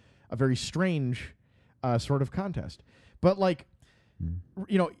very strange sort of contest. But, like,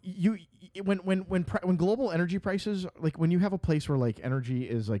 you know, when global energy prices, like when you have a place where like energy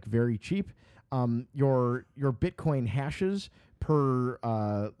is like very cheap, your Bitcoin hashes per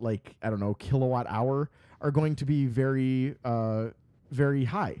like I don't know kilowatt hour are going to be very very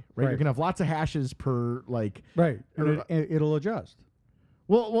high, right? You're gonna have lots of hashes per like and it'll adjust.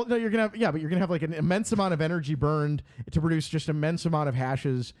 Well, no, you're gonna have, but you're gonna have like an immense amount of energy burned to produce just immense amount of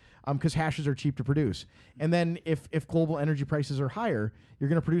hashes, because hashes are cheap to produce. And then if global energy prices are higher, you're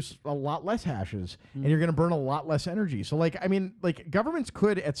gonna produce a lot less hashes, and you're gonna burn a lot less energy. So, like, I mean, like governments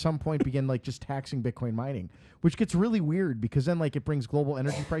could at some point begin like just taxing Bitcoin mining, which gets really weird because then like it brings global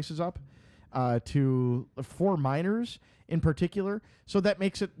energy prices up for miners in particular. So that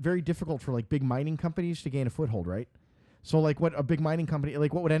makes it very difficult for like big mining companies to gain a foothold, right? So, like, what a big mining company,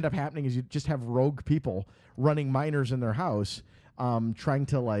 like, what would end up happening is you just have rogue people running miners in their house, trying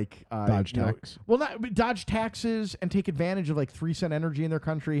to, like... dodge tax. Dodge taxes and take advantage of, like, 3-cent energy in their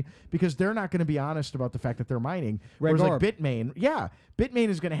country because they're not going to be honest about the fact that they're mining. Whereas, like, Bitmain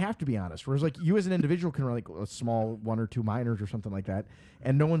is going to have to be honest. Whereas, like, you as an individual can run, like, a small 1 or 2 miners or something like that,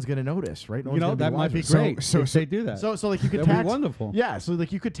 and no one's going to notice, right? No one's gonna that might be watching. great if they do that. So like, you could That'd tax... be wonderful. Yeah, so,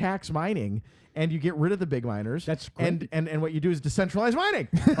 like, you could tax mining... And you get rid of the big miners. That's great. And what you do is decentralize mining.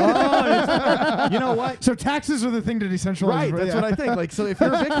 You know what? So taxes are the thing to decentralize. Right, that's what I think. Like, so if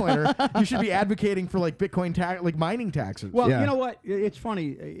you're a Bitcoiner, you should be advocating for like Bitcoin like mining taxes. Well, you know what? It's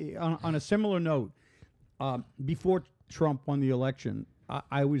funny. On a similar note, before Trump won the election,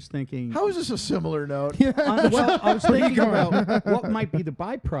 I was thinking. How is this a similar note? Well, I was thinking about what might be the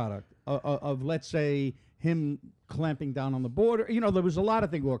byproduct of let's say, him clamping down on the border. You know, there was a lot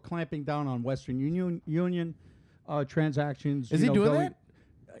of things. Or clamping down on Western Union transactions. Is he doing that?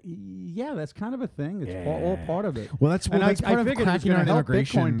 Yeah, that's kind of a thing. It's all part of it. Well, that's part of cracking down on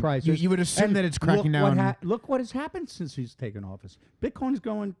immigration. Bitcoin prices. You would assume that it's cracking down. Look what has happened since he's taken office. Bitcoin's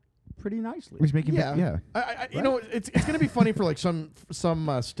going pretty nicely. He's making You know, it's going to be funny for like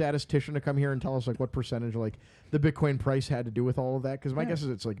some statistician to come here and tell us like what percentage like the Bitcoin price had to do with all of that, because my guess is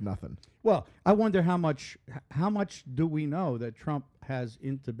it's like nothing. Well, I wonder how much do we know that Trump has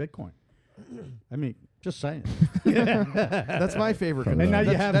into Bitcoin? I mean, just saying. That's my favorite. And now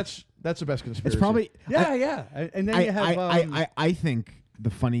you have that's the best conspiracy. It's probably yeah. And then you have. I think the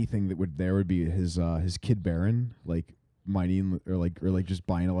funny thing that would be his kid Baron like mining or like just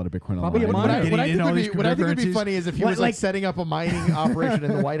buying a lot of Bitcoin Probably online. What I think would be funny is if he was like setting up a mining operation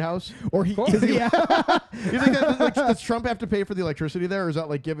in the White House, or he. You think that like, does Trump have to pay for the electricity there, or is that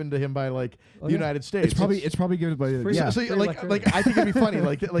like given to him by like the United States? It's probably given by free, So like I think it'd be funny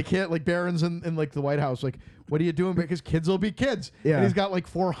like Barron's in like the White House, like, what are you doing? Because kids will be kids. Yeah. And he's got like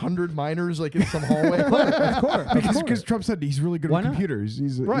 400 miners like in some hallway. Of course. Because Trump said he's really good at computers.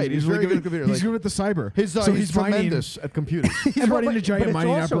 He's really good at computers. He's good at the cyber. So he's tremendous at computers. He's running a giant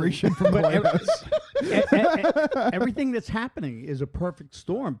mining operation from the White House. Everything that's happening is a perfect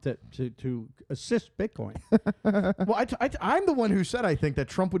storm to assist Bitcoin. Well, I'm the one who said I think that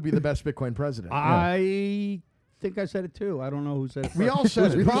Trump would be the best Bitcoin president. I think I said it too. I don't know who said it. We all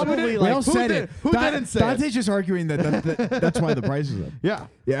said it. Probably we all said it. Who didn't say Dante's it? just arguing that's why the price is up.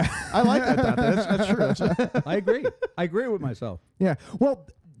 Yeah. I like that, Dante. That's true. I agree. I agree with myself. Yeah. Well,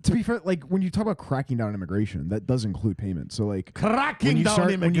 to be fair, like when you talk about cracking down on immigration, that does include payments. So like when you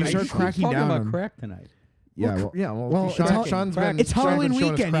start cracking down about on crack tonight. Well, Sean's been it's Halloween showing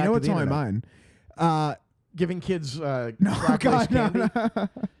us weekend. crack You know to what's the on my mind? Giving kids No, candy.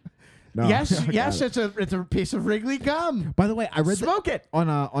 No. Yes, it's a piece of Wrigley gum. By the way, I read Smoke it on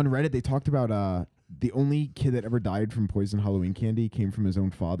Reddit. They talked about the only kid that ever died from poisoned Halloween candy came from his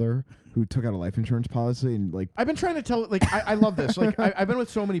own father, who took out a life insurance policy and like. I've been trying to tell I love this. Like I've been with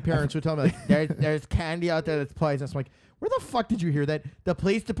so many parents who tell me like there's candy out there that's poisonous. I'm like, where the fuck did you hear that? The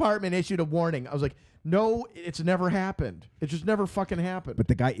police department issued a warning. I was like, no, it's never happened. It just never fucking happened. But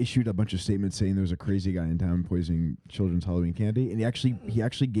the guy issued a bunch of statements saying there was a crazy guy in town poisoning children's Halloween candy, and he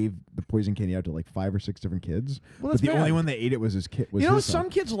actually gave the poison candy out to like 5 or 6 different kids. Well, but the bad. only one that ate it was his kid.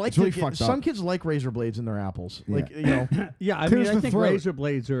 Some kids like some kids like razor blades in their apples. Yeah. Like yeah, I mean, I think razor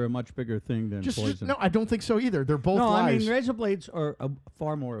blades are a much bigger thing than poison. No, I don't think so either. They're both lies. I mean, razor blades are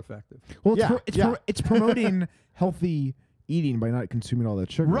far more effective. Well, it's promoting healthy eating by not consuming all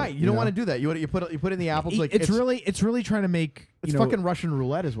that sugar. Right. You don't want to do that. You put in the apples like it's really trying to make fucking Russian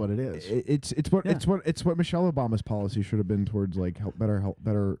roulette is what it is. It's what Michelle Obama's policy should have been towards like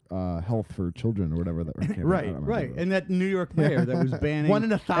better health for children or whatever that. Right. And that New York mayor that was banning 1 in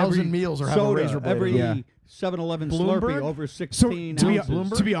 1,000 meals or having a razor blade. Every 7-Eleven Slurpee over 16 ounces.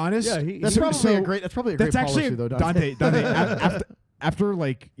 ounces. To be honest, that's probably a great policy though, Dante. After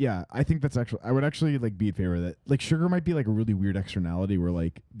I think that's actually I would actually like be in favor of that. Like sugar might be like a really weird externality where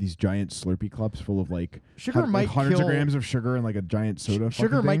like these giant Slurpee cups full of like Sugar might hundreds kill- of grams of sugar and like a giant soda.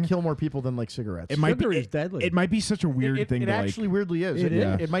 Sugar fucking might thing. kill more people than like cigarettes. It might Sugar be is deadly. It might be such a weird thing. It to, actually weirdly is. It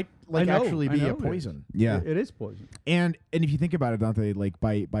is. It might I know, actually I be know a it is. poison. Yeah. It is poison. And if you think about it, Dante, like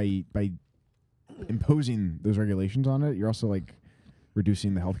by imposing those regulations on it, you're also like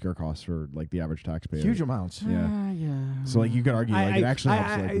reducing the healthcare costs for like the average taxpayer. Huge amounts. Yeah. Yeah. So like you could argue like it actually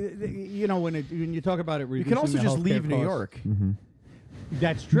helps. Like, you know, when you talk about it, You can also reducing the just healthcare leave New costs- York.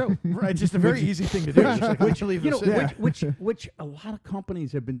 That's true. Right, it's just a very easy thing to do. It's just like, leave You the know, city. which a lot of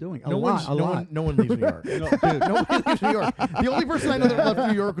companies have been doing. no one leaves New York. Nobody leaves New York. The only person I know that left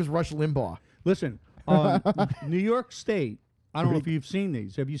New York was Rush Limbaugh. Listen, New York State. I don't know if you've seen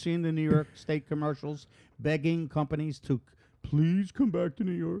these. Have you seen the New York State commercials begging companies to please come back to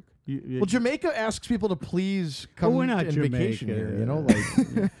New York? Well, Jamaica asks people to please come we're not on Jamaica. vacation here. You know,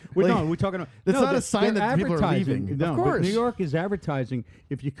 like we're talking about. That's no, not a sign they're that people are advertising. leaving. No, Of but course. New York is advertising.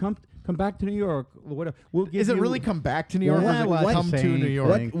 If you come back to New York, whatever, we'll give is it you- really come back to New York? Yeah, or well, is it that's come to saying New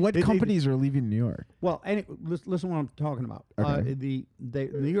York? thing. what companies are leaving New York? Well, listen what I'm talking about. Okay. The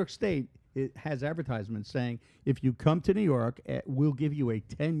New York State has advertisements saying if you come to New York, we'll give you a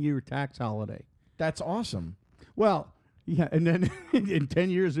 10-year tax holiday. That's awesome. Well, yeah, and then in 10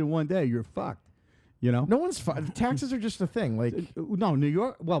 years in one day, you're fucked. You know? No one's taxes are just a thing. Like No, New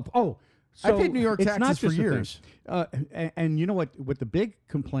York. Well, I so paid New York it's taxes not for just a thing. years. And you know what? With the big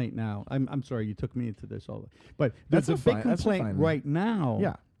complaint now, I'm sorry you took me into this all, but That's the a big fine- that's a complaint fine- right now,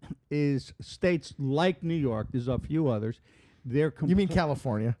 Yeah. is states like New York. There's a few others. They're You mean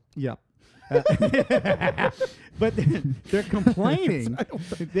California? Yeah. But they're complaining.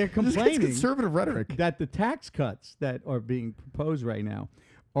 They're This guy's complaining conservative rhetoric. that the tax cuts that are being proposed right now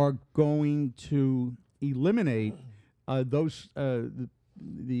are going to eliminate those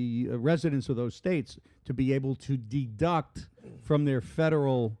the residents of those states to be able to deduct from their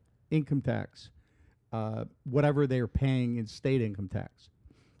federal income tax whatever they're paying in state income tax.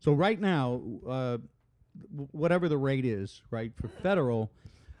 So right now, whatever the rate is, right, for federal,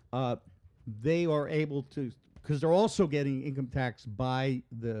 they are able to, because they're also getting income tax by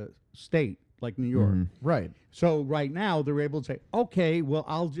the state, like New York. Right. So right now, they're able to say, okay, well,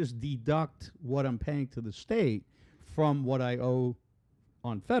 I'll just deduct what I'm paying to the state from what I owe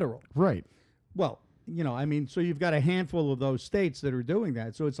on federal. Right. Well, you know, I mean, so you've got a handful of those states that are doing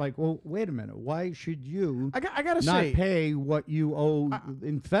that. So it's like, well, wait a minute. Why should you I gotta not say, pay what you owe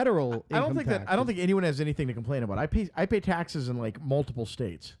in federal I don't income think that I don't think anyone has anything to complain about. I pay taxes in like multiple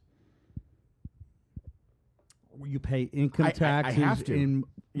states. you pay income I taxes have to. in.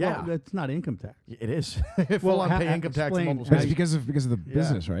 Yeah. Well, that's not income tax. It is. Well, Full on ha- pay income tax in explain multiple But it's states. because of the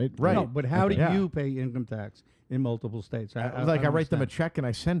business, right? Right. No, but how do Yeah. you pay income tax in multiple states? I write them a understand. check and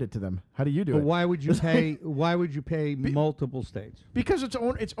I send it to them. How do you do But it? why would you pay? Why would you pay multiple states? Because it's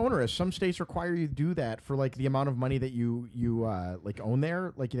onerous. Some states require you to do that for like the amount of money that you like own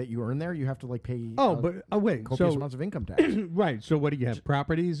there, like that you earn there. You have to like pay. Oh, but wait. copious So amounts of income tax. right. So what do you have?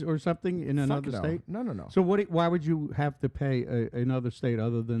 Properties or something in another no. state? No. So why would you have to pay another state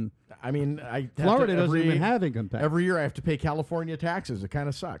other than I mean, I have to Florida? Doesn't even have income tax. Every year I have to pay California taxes. It kind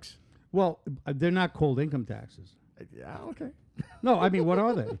of sucks. Well, they're not called income taxes. Yeah. Okay. No, I mean, what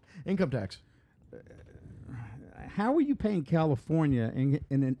are they? Income tax. How are you paying California in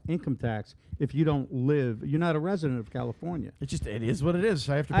an income tax if you don't live? You're not a resident of California. It is what it is.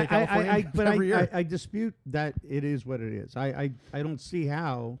 I have to pay California every year. I dispute that it is what it is. I don't see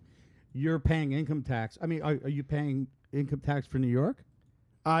how you're paying income tax. I mean, are you paying income tax for New York?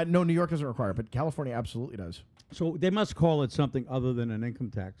 No, New York doesn't require it, but California absolutely does. So they must call it something other than an income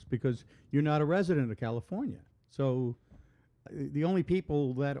tax because you're not a resident of California. So the only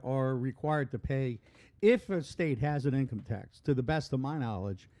people that are required to pay, if a state has an income tax, to the best of my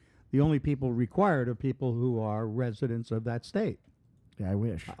knowledge, the only people required are people who are residents of that state. Yeah, I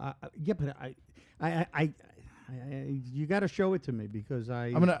wish. Yeah, but I you got to show it to me because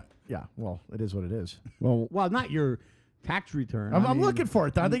I'm gonna. Yeah. Well, it is what it is. Well, not your tax return. I'm I mean, looking for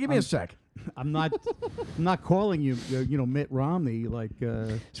it, Don. Give me a sec. I'm not calling you, Mitt Romney like.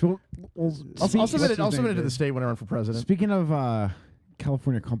 so I'll submit it. I'll submit it to the state when I run for president. Speaking of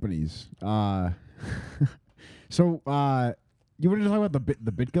California companies, so you want to talk about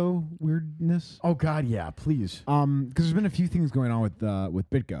the BitGo weirdness? Oh God, yeah, please. Because there's been a few things going on with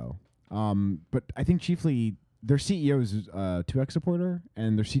BitGo, but I think chiefly their CEO is 2X supporter,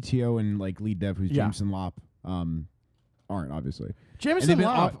 and their CTO and like lead dev, who's Yeah. Jameson Lopp, aren't obviously. Jameson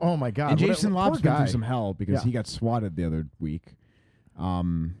Lopp. Oh my God. And Jameson poor Lopp's been guy. through some hell because Yeah. he got swatted the other week.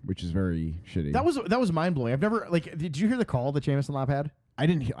 which is very shitty. That was mind blowing. I've never Did you hear the call that Jameson Lop had? I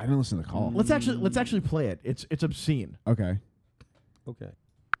didn't listen to the call. Let's actually play it. It's obscene. Okay. Okay.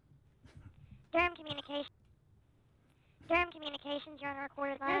 Durham Communications, you're on a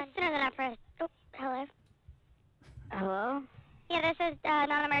recorded line. Sooner than I pressed. Oh, hello. Hello? Yeah, this is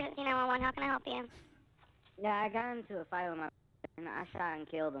non-emergency 911. How can I help you? Yeah, I got into a fight with my and I shot and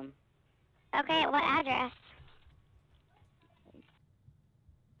killed him. Okay, what address?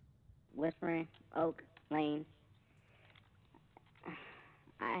 Whispering Oak Lane.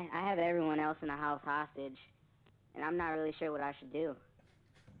 I have everyone else in the house hostage, and I'm not really sure what I should do.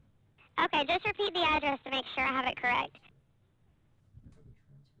 Okay, just repeat the address to make sure I have it correct.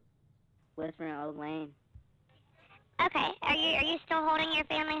 Whispering Oak Lane. Okay, are you still holding your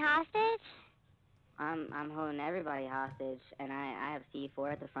family hostage? I'm holding everybody hostage, and I have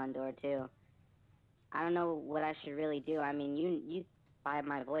C4 at the front door too. I don't know what I should really do. I mean, you by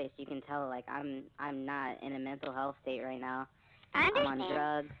my voice, you can tell like I'm not in a mental health state right now. I understand. I'm on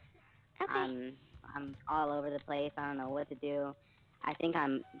drugs. Okay. I'm all over the place. I don't know what to do. I think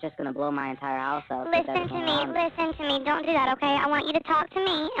I'm just gonna blow my entire house up. Listen to me. Don't do that, okay? I want you to talk to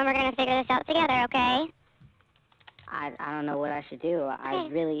me, and we're gonna figure this out together, okay? I don't know what I should do. I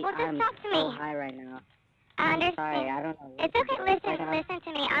really, well, just I'm talk to so me. high right now. I I'm understand. sorry, I don't know. It's okay. Listen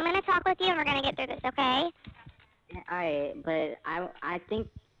to me. I'm gonna talk with you, and we're gonna get through this, okay? Alright, but I think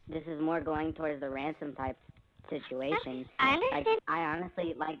this is more going towards the ransom type situation. I understand. Like, I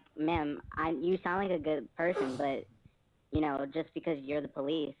honestly, like, ma'am, you sound like a good person, but, you know, just because you're the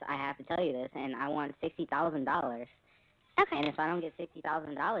police, I have to tell you this, and I want $60,000. Okay. And if I don't get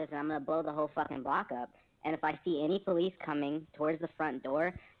 $60,000, then I'm gonna blow the whole fucking block up. And if I see any police coming towards the front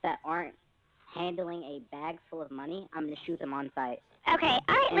door that aren't handling a bag full of money, I'm gonna shoot them on sight. Okay.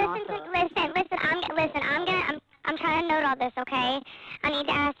 All right. And Listen. I'm trying to note all this, okay? I need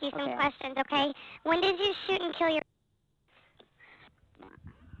to ask you some questions, okay? When did you shoot and kill your?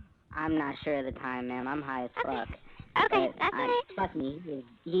 I'm not sure of the time, ma'am. I'm high as fuck. Okay, But that's all right. trust me,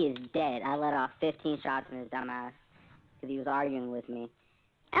 he is dead. I let off 15 shots in his dumb ass because he was arguing with me.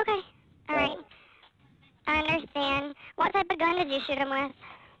 Okay. All right. I understand. What type of gun did you shoot him with?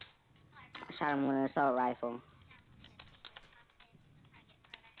 I shot him with an assault rifle.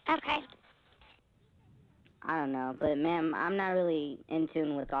 Okay. I don't know, but ma'am, I'm not really in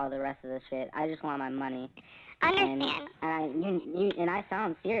tune with all the rest of the shit. I just want my money. Understand. And I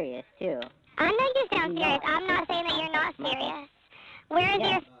sound serious too. I know you sound serious. I'm not saying that you're not serious. Where is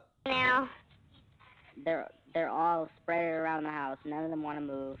your now? They're all spread around the house. None of them want to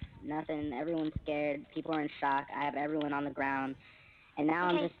move. Nothing. Everyone's scared. People are in shock. I have everyone on the ground, and now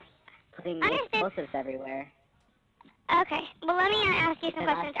I'm just putting explosives everywhere. Okay. Well, let me ask you some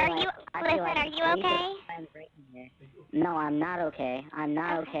questions. Are you okay? No, I'm not okay. I'm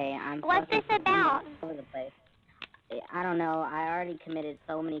not okay. What's this about? All over the place. I don't know. I already committed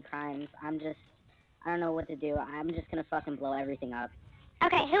so many crimes. I don't know what to do. I'm just gonna fucking blow everything up.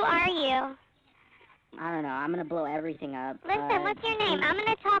 Okay, who are you? I don't know. I'm gonna blow everything up. Listen, what's your name? I'm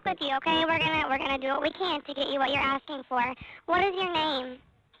gonna talk with you, okay? We're gonna do what we can to get you what you're asking for. What is your name?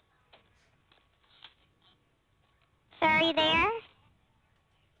 Sir, are you there?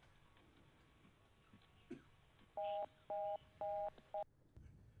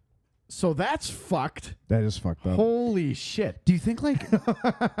 So that's fucked. That is fucked up. Holy shit. Do you think like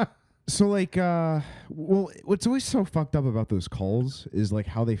so like well what's always so fucked up about those calls is like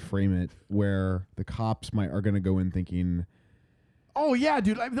how they frame it where the cops are going to go in thinking Oh yeah,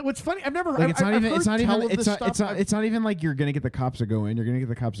 dude. What's funny? I've never. Like it's not even. It's not even like you're gonna get the cops to go in. You're gonna get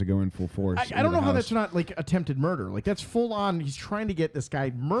the cops to go in full force. I don't know how that's not like attempted murder. Like that's full on. He's trying to get this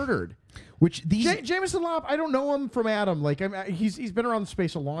guy murdered. Which these Jameson Lop, I don't know him from Adam. Like he's been around the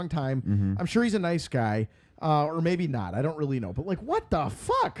space a long time. Mm-hmm. I'm sure he's a nice guy, or maybe not. I don't really know. But like, what the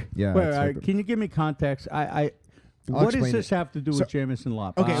fuck? Yeah. Wait, can you give me context? What does this have to do with Jameson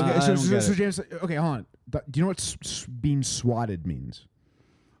Lop? Okay. So Jameson. Okay, hold on. Do you know what being swatted means?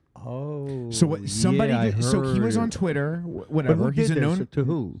 Oh. So what somebody did, so he was on Twitter, whatever. But who He's did a this known to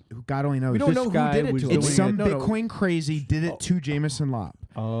who? God only knows. We don't know who did it to him. It's some Bitcoin crazy did it to Jameson Lop.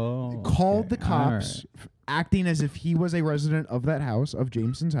 Oh. Called the cops, acting as if he was a resident of that house, of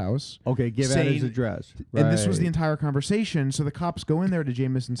Jameson's house. Okay, give out his address. And this was the entire conversation. So the cops go in there to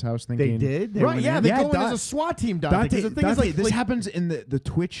Jameson's house thinking... They did? Right, yeah, they go in as a SWAT team, Dante. The thing is, like, this happens in the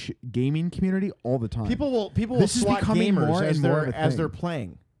Twitch gaming community all the time. People will this is SWAT becoming gamers more and more as they're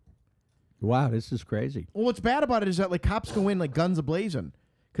playing. Wow, this is crazy. Well, what's bad about it is that like cops go in like guns a-blazing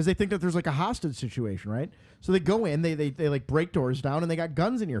because they think that there's like a hostage situation, right? So they go in, they like break doors down, and they got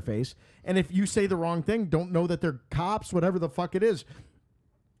guns in your face. And if you say the wrong thing, don't know that they're cops, whatever the fuck it is,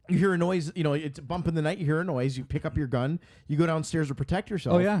 You hear a noise, it's a bump in the night, you hear a noise, you pick up your gun, you go downstairs to protect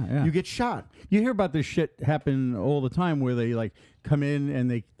yourself. Oh, yeah. You get shot. You hear about this shit happen all the time where they like come in and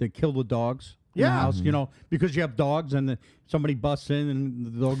they kill the dogs in the Yeah. house, because you have dogs and somebody busts in and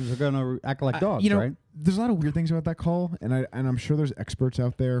the dogs are going to act like dogs, right? There's a lot of weird things about that call, and I'm sure there's experts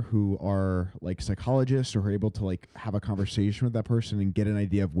out there who are like psychologists or who are able to like have a conversation with that person and get an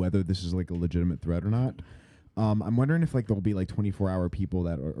idea of whether this is like a legitimate threat or not. I'm wondering if like there'll be like 24-hour people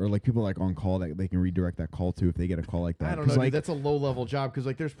that or like people like on call that they can redirect that call to if they get a call like that. I don't know, like, dude, that's a low-level job because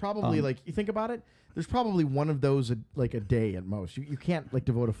like there's probably like you think about it, there's probably one of those a day at most. You can't like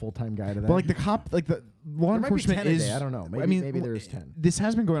devote a full-time guy to that. But like the cop, like the law there might be enforcement 10 a is. day, I don't know. Maybe, I mean, maybe there's 10. This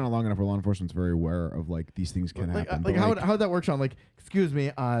has been going on long enough where law enforcement's very aware of like these things can happen. Like but, how that works on like, excuse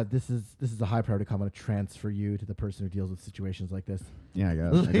me, this is a high priority call. I'm going to transfer you to the person who deals with situations like this. Yeah, I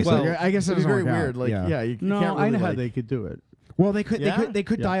guess. Well, I guess it'd it's be very weird. Like, yeah, you No, can't I really, know how like, they could do it. Well, they could Yeah? they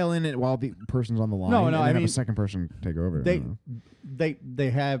could Yeah. dial in it while the person's on the line. No, and I then have mean, a second person take over. They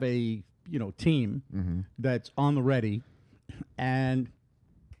have a team that's on the ready, and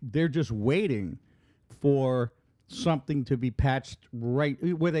they're just waiting for something to be patched right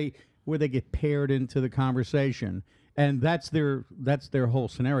where they get paired into the conversation, and that's their whole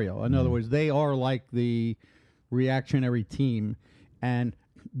scenario. In other words, they are like the reactionary team, and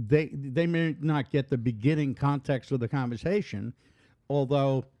they may not get the beginning context of the conversation,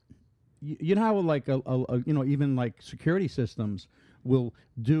 although you know how like even like security systems will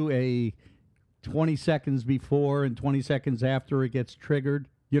do a 20 seconds before and 20 seconds after it gets triggered.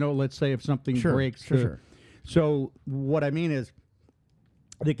 Let's say if something breaks. Sure. So what I mean is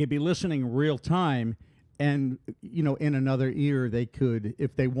they could be listening real time, and in another ear they could,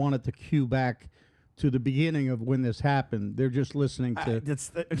 if they wanted to cue back to the beginning of when this happened, they're just listening to.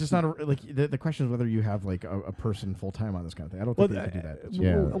 It's just not the question is whether you have like a person full time on this kind of thing. I don't think they could do that.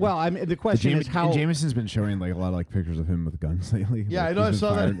 Yeah. Well, I mean, the question is how. Jameson's been showing like a lot of like pictures of him with guns lately. Yeah, Like, I know. I he's been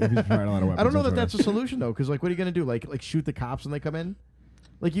saw fired- that. he's been firing a lot of I don't know weapons that on that's a solution though, because like, what are you gonna do? Like shoot the cops when they come in?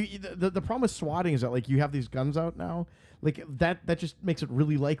 Like the problem with swatting is that like you have these guns out now. Like that just makes it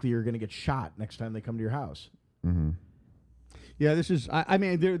really likely you're gonna get shot next time they come to your house. Mm-hmm. Yeah, this is. I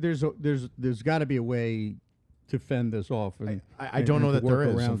mean, there's got to be a way to fend this off. And, I don't know that there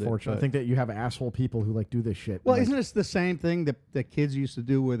is. around Unfortunately, I think that you have asshole people who like do this shit. Well, like, isn't this the same thing that kids used to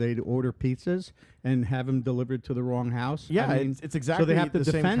do where they'd order pizzas and have them delivered to the wrong house? Yeah, I mean, it's exactly so they have to the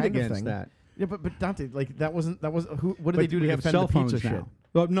same defend kind of against thing. that. Yeah, but Dante, like that was who? What did But they do to we have defend cell the phones pizza now. shit?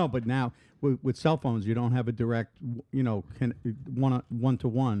 Well, no, but now with cell phones, you don't have a direct,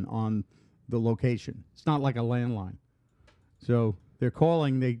 one-to-one on the location. It's not like a landline. So they're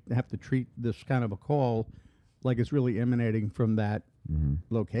calling. They have to treat this kind of a call like it's really emanating from that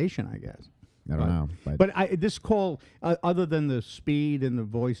location, I guess. I don't know. But this call, other than the speed and the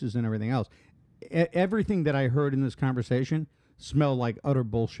voices and everything else, everything that I heard in this conversation smelled like utter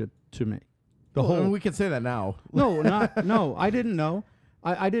bullshit to me. The Well, I whole mean, we can say that now. no, I didn't know.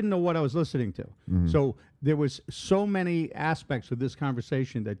 I didn't know what I was listening to. So there was so many aspects of this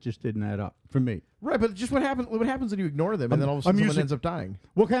conversation that just didn't add up for me. Right, but just what happens when you ignore them and then all of a sudden someone ends up dying?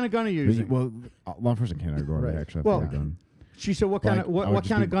 What kind of gun are you using? Well, law enforcement can't ignore Right. They actually have Well, to have a gun. She said, "What kind of I would what just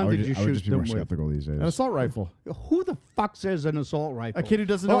kind of be- gun I would did you I would shoot just be them more with?" skeptical these days. An assault rifle. Who the fuck says an assault rifle? A kid who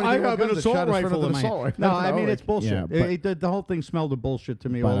doesn't know I anything about have an guns that assault shot his friend rifle with in an my assault hand. rifle. No, I I don't mean know, it's like- bullshit. Yeah, but- The whole thing smelled of bullshit to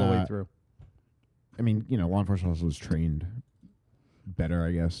me But, all the way uh, through. I mean, law enforcement also is trained better,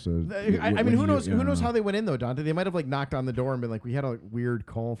 I guess. So I mean, who knows? Who knows how they went in though, Dante? They might have like knocked on the door and been like, "We had a weird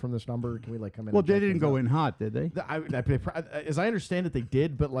call from this number. Can we like come in?" Well, and they check didn't things go out?" in hot, did they? As I understand it, they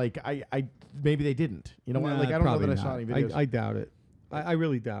did, but like I maybe they didn't. You know, Nah, like I don't know that probably I saw not. any videos. I doubt it. I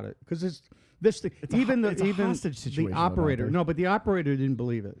really doubt it because it's this thing. It's a Even it's a even hostage situation, the though, operator. Dante. No, but the operator didn't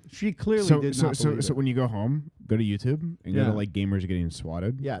believe it. She clearly So did not believe so it. when you go home, go to YouTube and go Yeah. to like gamers getting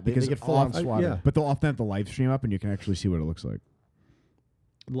swatted. Yeah, they because get full on off- swatted. yeah. But they'll often have the live stream up and you can actually see what it looks like.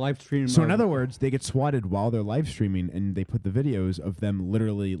 Live stream. So in other words, they get swatted while they're live streaming, and they put the videos of them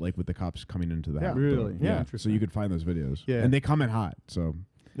literally like with the cops coming into the Yeah. house. Really? Yeah. So Interesting. you could find those videos. Yeah. And they come in hot. So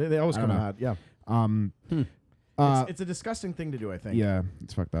They always I come don't in know. hot. Yeah, uh, it's a disgusting thing to do. I think. yeah,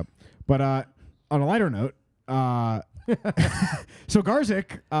 it's fucked up. But on a lighter note, so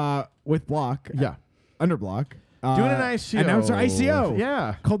Garzik with Block, Yeah. under Block, Doing an ICO. announcer ICO,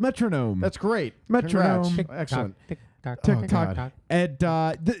 Yeah. called Metronome. That's great. Metronome. Congrats. Excellent. TikTok. God. And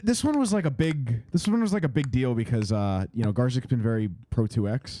this one was like a big deal because Garzik's been very pro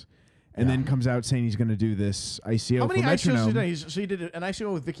 2X, and then comes out saying he's going to do this ICO How for many ICOs has he Metronome. done? So he did an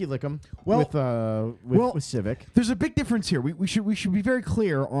ICO with Vicky Lickham Well- with Civic. There's a big difference here. We should be very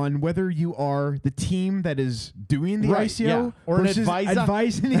clear on whether you are the team that is doing the Right, ICO yeah. Or an versus advisor.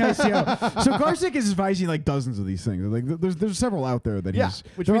 advising the ICO. So Garzik is advising like dozens of these things. Like there's several out there that he's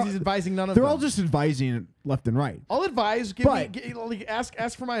which they're means all- he's advising none of They're them. all just advising it left and right. I'll advise.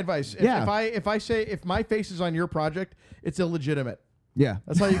 Ask for my advice. If my face is on your project, it's illegitimate. Yeah,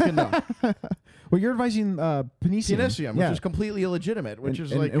 That's how you can know. well, you're advising Panisium, Pianisium, which is completely illegitimate, which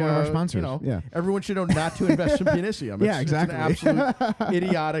is and like one of our sponsors. Yeah. everyone should know not to invest in Pianisium. Yeah, exactly. It's an absolute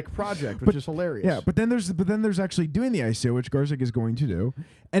idiotic project, which is hilarious. Yeah, but then there's actually doing the ICO, which Garzik is going to do,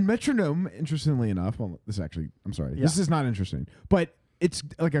 and Metronome. Interestingly enough, this is not interesting, but it's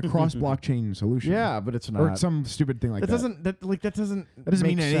like a cross blockchain solution. yeah, but it's not. or some stupid thing like that that. doesn't doesn't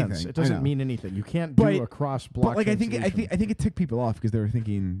make mean sense. anything. It doesn't I know. mean anything. You can't But- do a cross blockchain. But like I think solution. it ticked people off because they were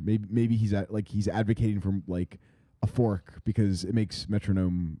thinking maybe he's advocating for like a fork because it makes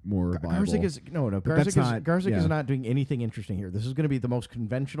Metronome more viable. Garzik is Garzik is not doing anything interesting here. This is going to be the most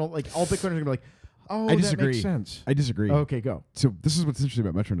conventional. Like all Bitcoiners are going to be like, oh, I disagree. that makes sense. I disagree. Okay, go. So this is what's interesting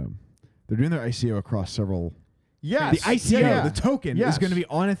about Metronome. They're doing their ICO across several. Yes, The ICO, yeah. the token, Yes. is going to be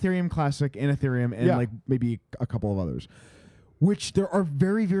on Ethereum Classic and Ethereum and Yeah. like maybe a couple of others. Which there are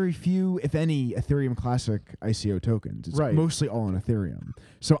very, very few, if any, Ethereum Classic ICO tokens. It's Right. mostly all on Ethereum.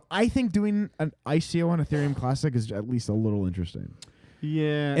 So I think doing an ICO on Ethereum Classic is at least a little interesting.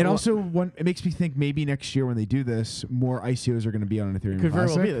 Yeah. And also, it makes me think maybe next year when they do this, more ICOs are going to be on Ethereum Could very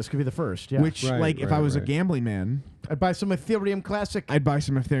Classic. well be. This could be the first. Yeah. Which, Right, if I was a right. gambling man, I'd buy some Ethereum Classic. I'd buy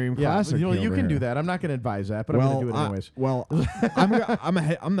some Ethereum yeah, Classic. you over can do here. that. I'm not going to advise that, but I'm going to do it anyways.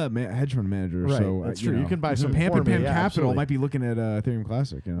 I'm the hedge fund manager, Right, so that's true. You can buy so some Pamp for and me, Pam yeah, Capital absolutely. might be looking at Ethereum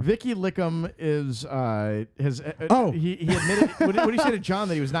Classic. You know? Vicky Lickham is has Oh. he admitted what did he say to John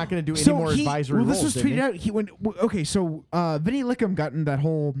that he was not going to do any more advisory well, this roles, was didn't tweeted he? out. He went okay. So Vinny Lickham got in that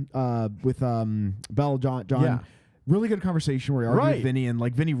whole with Bell John. Yeah. Really good conversation where he argued Right. with Vinny, and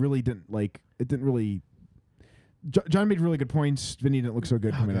like Vinny really didn't like it. Didn't really. John made really good points. Vinny didn't look so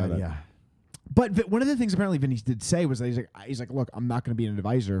good coming out of that. Yeah. But one of the things apparently Vinny did say was that he's like, look, I'm not going to be an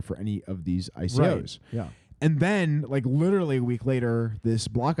advisor for any of these ICOs. Right. Yeah. And then, like literally a week later, this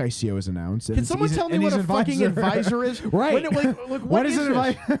block ICO is announced. Can someone tell me what a fucking advisor is? Right. What is an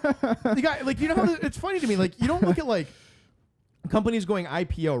this? advisor? You got, you know how it's funny to me. Like you don't look at like companies going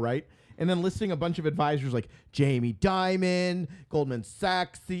IPO, right? And then listing a bunch of advisors like Jamie Dimon, Goldman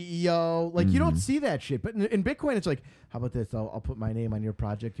Sachs CEO. Like you don't see that shit. But in Bitcoin, it's like, how about this? I'll put my name on your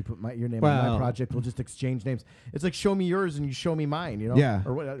project. You put your name on my project. We'll just exchange names. It's like show me yours and you show me mine. You know? Yeah.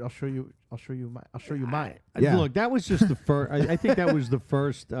 Or what? I'll show you mine. Yeah. Look, that was just the first. I think that was the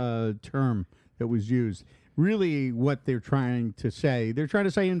first term that was used. Really, what they're trying to say, they're trying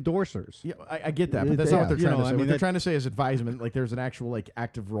to say endorsers. Yeah, I get that, but that's Yeah. not what they're You trying know, to I say. mean, What they're that- trying to say is advisement. Like there's an actual like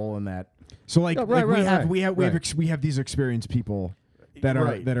active role in that. So like, Oh, right, right, we have right. we have these experienced people that are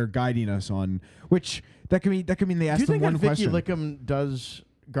Right. that are guiding us on which that can mean they Do ask you them think one that Vicky question. Lickham does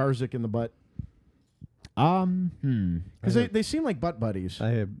Garzik in the butt? Hmm. Because they seem like butt buddies. I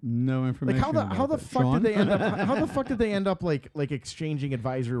have no Like information. how the about that. fuck Sean? did they end up? How the fuck did they end up like exchanging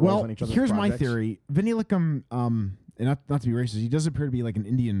advisory roles Well, on each other's here's my projects? theory. Vinny Lickham, and not to be racist, he does appear to be like an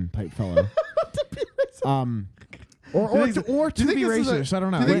Indian type fellow. Or Do to you think be this is a- racist. I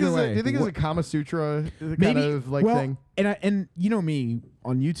don't know. Do you think, Either this is a, way. do you think it's a Kama Sutra kind Maybe of like well, thing? And you know me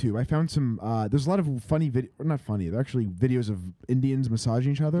on YouTube, I found some. There's a lot of funny not funny. They're actually videos of Indians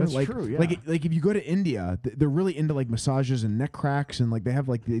massaging each other. That's like, true, yeah. Like if you go to India, they're really into like massages and neck cracks and like they have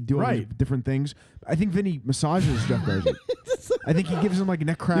like they do all these Right. different things. I think Vinny massages Jeff Garzik. I think he gives him like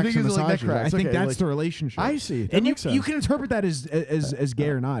neck cracks think and he's like neck massages. cracks, I think okay, that's like- the relationship. I see. That and makes you sense. can interpret that as gay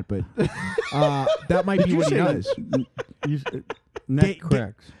or not, but that might be what he does. Neck Ga-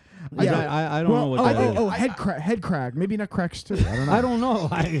 cracks. Yeah. I don't know what that is. head crack, maybe not cracks too. I don't know. I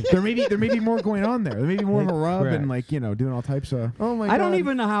don't know. There may be more going on there. There may be more of a rub Correct. and like doing all types of. Oh my god! I don't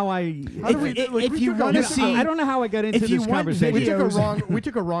even know how I. How do we- like, if we you took a- want to we took a- see, I don't know how I got into if you this want conversation. we took a videos- wrong. We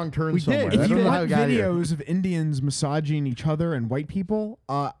took a wrong turn We somewhere. did. I if don't you know how want we got here. videos of Indians massaging each other and white people,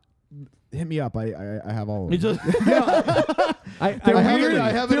 hit me up. I have all of them. They're I have weird- it-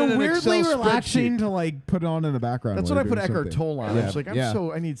 I have it they're in an weirdly Excel relaxing spreadsheet. to like put on in the background. That's while what I you're put doing Eckhart something. Tolle on. Yeah. I was like,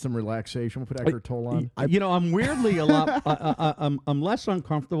 I need some relaxation. We'll put Eckhart Tolle on. I'm weirdly a lot. I'm less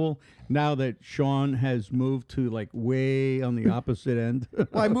uncomfortable now that Sean has moved to like way on the opposite end.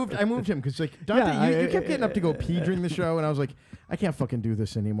 Well, I moved him because like Dante, Yeah, you kept getting up to go pee during the show, and I was like, I can't fucking do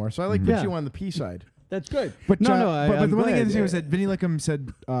this anymore. So I like put Yeah. you on the pee side. That's good. But but but the one thing I glad. did say was that Vinny Lickham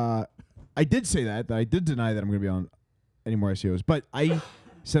said I did say that I did deny that I'm going to be on any more ICOs, but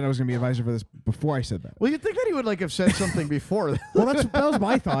said I was going to be advisor for this before I said that. Well, you'd think that he would like have said something before. Well, that was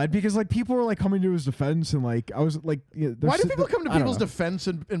my thought because like people were like coming to his defense and like I was like, Why do people come to people's defense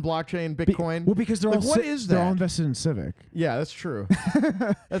in blockchain, Bitcoin? Well, because they're like, all what is that? They're all invested in Civic. Yeah, that's true.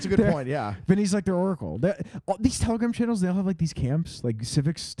 That's a good point. Yeah, Vinny's like their oracle. These Telegram channels, they all have like these camps. Like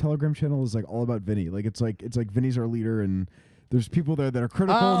Civic's Telegram channel is like all about Vinny. Like it's like Vinny's our leader and. There's people there that are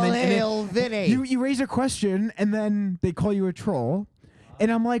critical. Oh, and hail Vinny! You raise a question and then they call you a troll.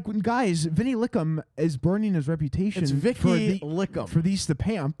 And I'm like, guys, Vinny Lickum is burning his reputation. It's Vicky Lickum. For these to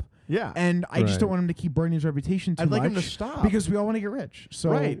pamp. Yeah. And I just don't want him to keep burning his reputation too much. I'd like him to stop. Because we all want to get rich. So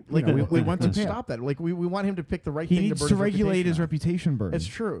right. Like we want to stop that. Like we want him to pick the right he thing needs to burn to his regulate his reputation reputation burn. It's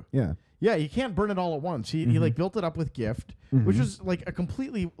true. Yeah. Yeah, you can't burn it all at once. He like built it up with Gift, which was like a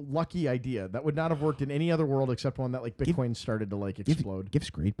completely lucky idea that would not have worked in any other world except one that like Bitcoin started to like explode.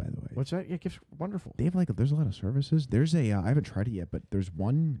 Gift's great, by the way. What's that? Yeah, Gift's wonderful. They have like there's a lot of services. There's a I haven't tried it yet, but there's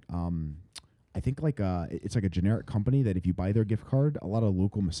one I think like it's like a generic company that if you buy their gift card, a lot of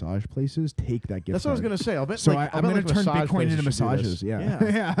local massage places take that gift. That's what I was gonna say. I'll bet. So like, I'm gonna turn Bitcoin into massages. Yeah,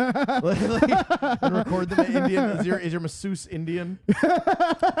 yeah. And record them in Indian. Is your masseuse Indian?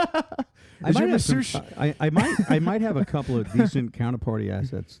 I might have a couple of decent counterparty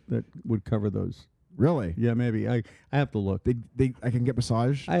assets that would cover those. Really? Yeah, maybe. I have to look. I can get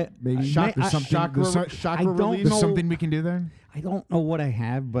massage. Maybe chakra release. There's something we can do there. I don't know what I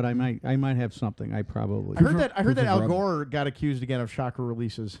have, but I might have something. I probably. I heard that Al Gore got accused again of chakra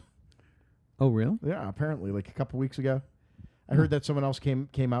releases. Oh, really? Yeah, apparently, like a couple weeks ago. I heard that someone else came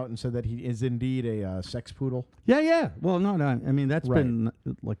out and said that he is indeed a sex poodle. Yeah. Well, no. I mean, that's been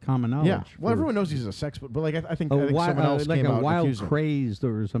like common knowledge. Yeah. Well, everyone knows he's a sex poodle, but like I think someone else like came a out wild crazed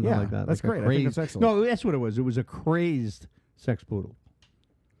or something like that. That's like great. I think that's excellent. No, that's what it was. It was a crazed sex poodle.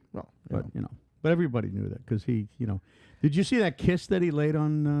 Well, but everybody knew that because he, Did you see that kiss that he laid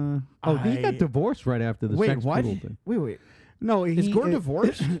on? He got divorced right after the sex poodle thing. Wait. No, is Gore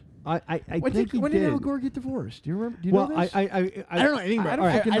divorced? I think when did Al Gore get divorced? Do you remember? Do you know this? I don't know anything about.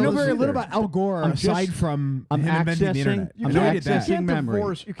 I know very little about Al Gore aside from him inventing the internet. You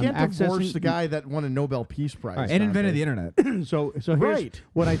can't divorce the guy that won a Nobel Peace Prize and invented the internet. So here's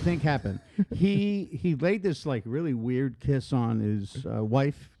what I think happened. He laid this like really weird kiss on his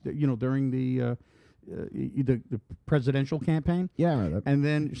wife, during the presidential campaign. Yeah, I remember that. And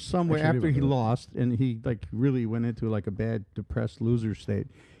then somewhere after he lost, and he like really went into like a bad, depressed loser state.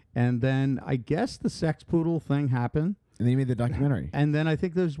 And then I guess the sex poodle thing happened. And then he made the documentary. And then I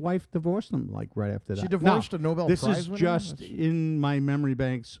think his wife divorced him like right after that. She divorced a Nobel Prize winner? This is just in my memory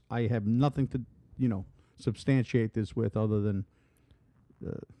banks. I have nothing to, substantiate this with other than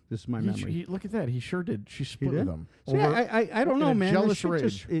this is my memory. Look at that. He sure did. She split with him. See, I don't know, man. Jealous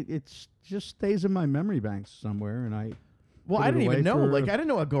rage. It just stays in my memory banks somewhere, and I. Well, I didn't even know. Like, I didn't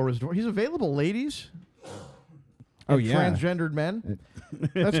know Al Gore was divorced. He's available, ladies. Oh yeah, transgendered men.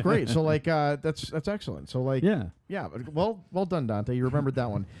 That's great. So like, that's excellent. So like, yeah. Well done, Dante. You remembered that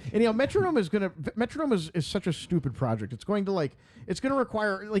one. And Metronome is such a stupid project. It's going to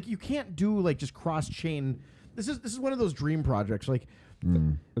require like you can't do like just cross chain. This is one of those dream projects. Like,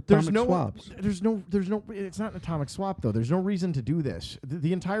 there's no swaps. There's no. It's not an atomic swap though. There's no reason to do this.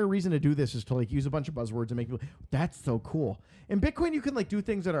 The entire reason to do this is to like use a bunch of buzzwords and make people. That's so cool. In Bitcoin, you can like do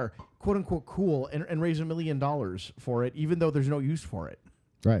things that are quote unquote cool and raise $1 million for it, even though there's no use for it.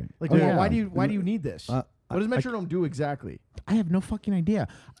 Right. Like, why do you need this? What does Metronome do exactly? I have no fucking idea.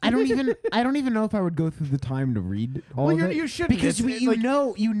 I don't even know if I would go through the time to read all of it. You shouldn't, because you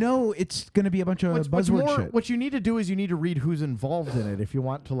know it's going to be a bunch of buzzword shit. What you need to do is you need to read who's involved in it if you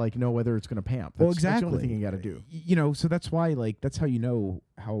want to like know whether it's going to pamp. That's the only thing you got to do. So that's why that's how you know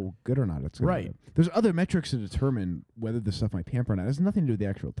how good or not it's going right. to be. There's other metrics to determine whether the stuff might pamp or not. It has nothing to do with the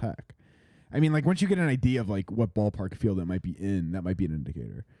actual tech. I mean, like once you get an idea of like what ballpark field it might be in, that might be an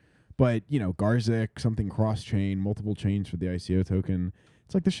indicator. But, Garzik, something cross-chain, multiple chains for the ICO token.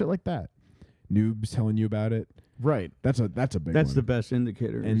 It's like the shit like that. Noobs telling you about it. Right. That's a big one. That's the best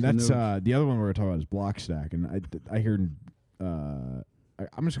indicator. And that's the other one we were talking about is Blockstack. And I hear...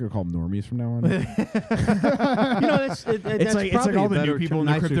 I'm just going to call them normies from now on. It's like all the new people in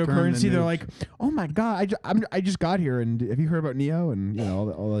the cryptocurrency. They're like, oh my God, I just got here. And have you heard about Neo? And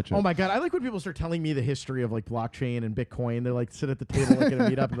all that shit. Oh my God. I like when people start telling me the history of like blockchain and Bitcoin. They like sit at the table like at a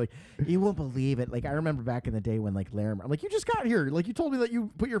meetup and like, you won't believe it. Like I remember back in the day when like Larimer, I'm like, you just got here. Like you told me that you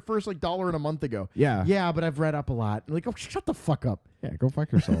put your first like $1 in a month ago. Yeah. Yeah, but I've read up a lot. I'm like, oh, shut the fuck up. Yeah, go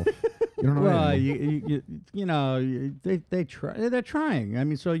fuck yourself. You don't know. Well, they try. They're trying. I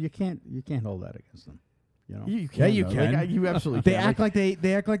mean, so you can't hold that against them. You can. You can. Like, you absolutely. They act like they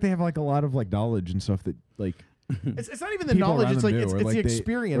have like a lot of like knowledge and stuff that like. It's not even the People knowledge. around It's them like do, or it's like the they-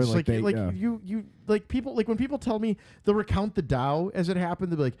 experience. or like they- yeah. You like people like when people tell me they'll recount the DAO as it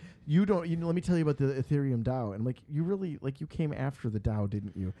happened. They'll be like, let me tell you about the Ethereum DAO. And I'm like, you really you came after the DAO,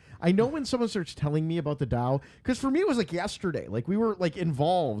 didn't you? I know when someone starts telling me about the DAO, because for me it was like yesterday. Like we were like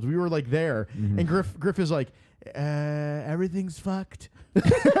involved. We were like there, and Griff is like, everything's fucked.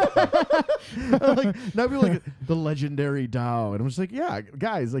 Like, now people like the legendary DAO, and I'm just like, yeah,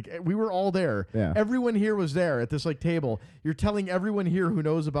 guys, like we were all there. Yeah. Everyone here was there at this like table. You're telling everyone here who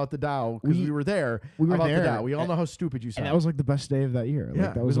knows about the DAO because we were there. We were about there. the DAO. We all know how stupid you sound. And that was like the best day of that year. yeah,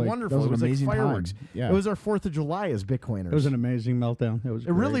 Like, that it was like, wonderful. That It was an like amazing fireworks. Time. Yeah. It was our 4th of July as Bitcoiners. It was an amazing meltdown. It was.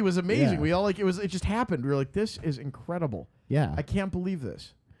 It really great. was amazing. Yeah. We all it just happened. We were like, this is incredible. Yeah. I can't believe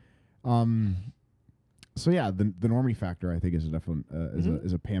this. So yeah, the normie factor I think is a definite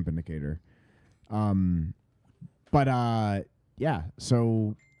is a PAMP indicator. But yeah,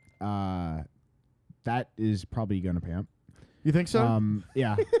 so that is probably gonna PAMP. You think so?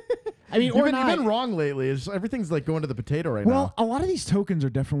 Yeah. I mean, you've been wrong lately. Everything's like going to the potato right now. Well, a lot of these tokens are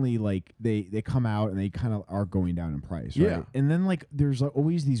definitely like they come out and they kind of are going down in price, right? Yeah. And then like there's like,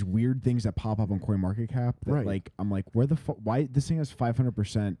 always these weird things that pop up on CoinMarketCap that Right. like I'm like, where the fuck? Why this thing has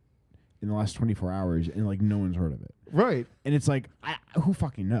 500% in the last 24 hours and like no one's heard of it? Right. And it's like, who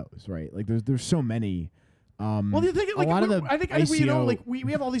fucking knows, right? Like there's so many. Well, the thing, like, a lot of the I think we, ICO like we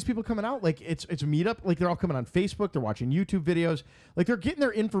have all these people coming out. Like it's a meetup. Like they're all coming on Facebook. They're watching YouTube videos. Like they're getting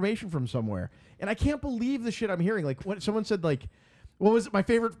their information from somewhere. And I can't believe the shit I'm hearing. Like when someone said like, what was it? My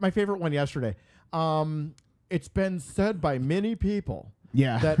favorite one yesterday. It's been said by many people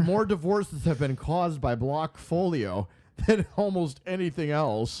Yeah. that more divorces have been caused by Blockfolio than almost anything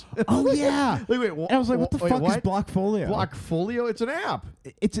else. Oh yeah. Wait, And I was like, what the fuck is Blockfolio? Blockfolio? It's an app.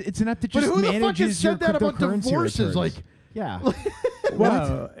 It's an app that But just who the fuck has manages your said that about cryptocurrency divorces? returns. Like, yeah.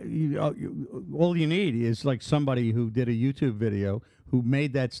 Well, all you need is like somebody who did a YouTube video who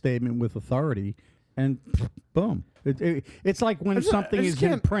made that statement with authority, and boom. It's like when something I just is in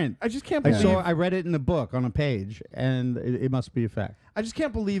can't- print. I just can't I believe. I read it in the book on a page, and it must be a fact. I just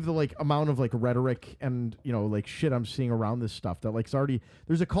can't believe the like amount of like rhetoric and like shit I'm seeing around this stuff. That like it's already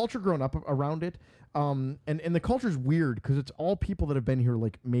there's a culture grown up around it, and the culture's weird because it's all people that have been here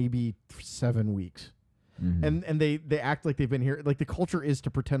like maybe 7 weeks, and they act like they've been here. Like the culture is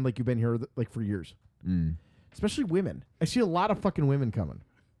to pretend like you've been here like for years, especially women. I see a lot of fucking women coming.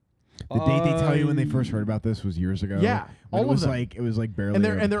 The date they tell you when they first heard about this was years ago. Yeah, when all it was of them. like it was like barely.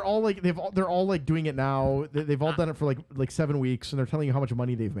 And they're all like they're all like doing it now. They've all done it for like 7 weeks, and they're telling you how much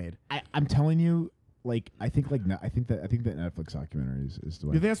money they've made. I'm telling you, like I think that Netflix documentary is the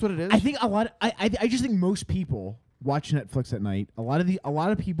way. You think that's what it is? I think a lot. I just think most people watch Netflix at night. A lot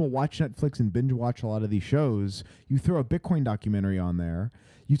of people watch Netflix and binge watch a lot of these shows. You throw a Bitcoin documentary on there.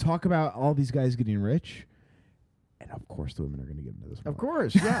 You talk about all these guys getting rich. And of course, the women are going to get into this. Of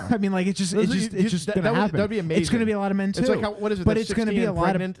course, yeah. I mean, like it's just going to happen. That'd be amazing. It's going to be a lot of men too. It's like what is it? But the it's going to be a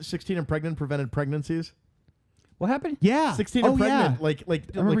lot of 16 and pregnant prevented pregnancies. What happened? yeah. 16 and pregnant, Yeah. like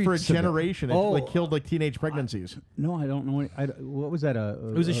remember for a you said that. generation, it like killed like teenage pregnancies. No, I don't know. What was that? It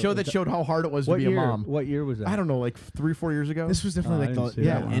was a show that showed how hard it was to what be year? a mom. What year was that? I don't know, like 3-4 years ago. This was definitely I like didn't see the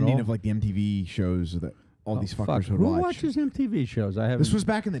that one at ending all. of like the MTV shows that all these fuck. fuckers would Who watch. watches MTV shows? I haven't. This was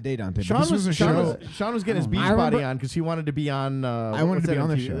back in the day, Dante. but Sean this was a show. Sean was getting his beach I body remember- on because he wanted to be on. I wanted what's to be that on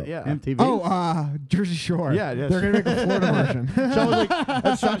the MTV? show. Yeah. MTV. Oh, Jersey Shore. Yeah, yeah. They're gonna make a Florida version. Sean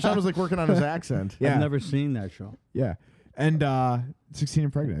was like, Sean was like working on his accent. Yeah. I've never seen that show. Yeah, and 16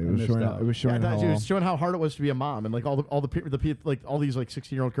 and pregnant. It was missed showing. out. It was Yeah, showing it how. was showing how hard it was to be a mom, and like all the people like all these like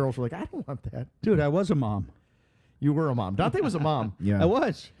 16-year-old girls were like, I don't want that. Dude, I was a mom. You were a mom. Dante was a mom. Yeah. I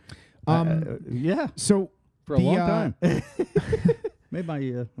was. Yeah, So for a the, long time. Made my.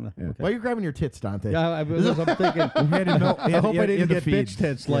 Okay. Why are you grabbing your tits, Dante? Yeah, I'm thinking. I hope I didn't get bitch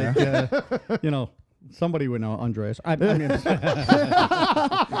tits like, somebody would know, Andreas. I mean,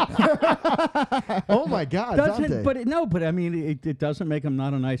 Oh my God, Dante. but I mean, it doesn't make him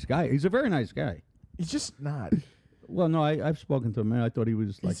not a nice guy. He's a very nice guy. He's just not. Well, no, I've spoken to him, and I thought he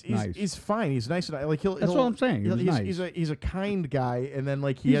was like nice. He's fine. He's nice. And, like That's all I'm saying. He was nice. He's a kind guy, and then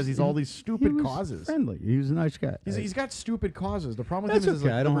like he has all these stupid he was causes. Friendly. He was a nice guy. He's got stupid causes. The problem with That's him is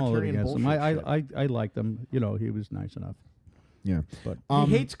okay. like I don't hold it libertarian against him. bullshit shit. I liked him. You know, he was nice enough. Yeah. But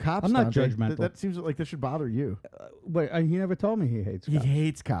He hates cops. I'm not Dante. judgmental. That seems like that should bother you. but he never told me he hates He cops.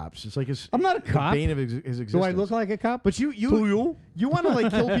 hates cops. It's like his. I'm not a the cop. bane of his existence. Do I look like a cop? But you want to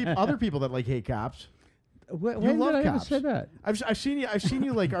like kill other people that like hate cops. When love did I ever cops. say that? I've seen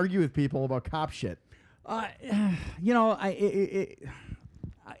you like argue with people about cop shit. You know,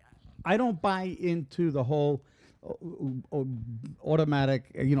 I don't buy into the whole automatic,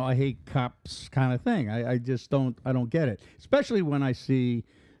 I hate cops kind of thing. I just don't get it, especially when I see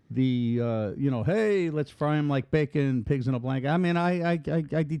the hey, let's fry them like bacon, pigs in a blanket. I mean, I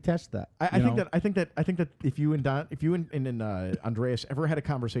detest that. I think that if you and Andreas ever had a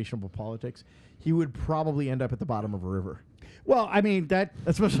conversation about politics, he would probably end up at the bottom of a river. Well, I mean that's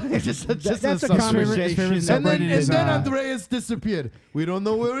That's a conversation. And then Andreas disappeared. We don't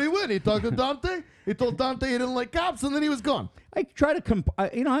know where he went. He talked to Dante. He told Dante he didn't like cops, and then he was gone. I try to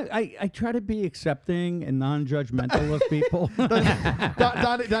I try to be accepting and non-judgmental of people.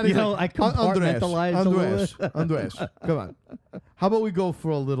 Donnie's I compartmentalize a little. Andreas, come on. How about we go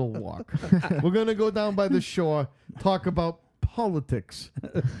for a little walk? We're gonna go down by the shore, talk about politics.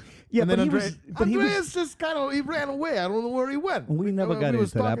 Yeah, and but then Andreas just he ran away. I don't know where he went. We never got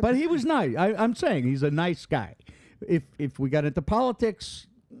into that, but he was nice. I'm saying he's a nice guy. If we got into politics,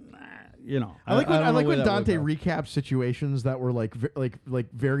 I like when Dante recaps situations that were like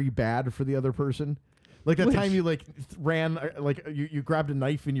very bad for the other person. Like that time you ran you grabbed a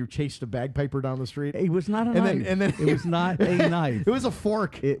knife and you chased a bagpiper down the street. It was not a knife. And then it was not a knife. It was a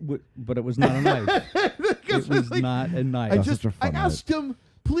fork. But it was not a knife. It was not a knife. I asked him,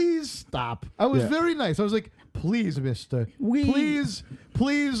 please stop. I was very nice. I was like, please, Mister. Please,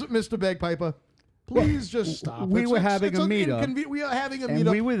 Mr. Bagpiper. Please just stop. We were having a meetup. We are having a meetup. And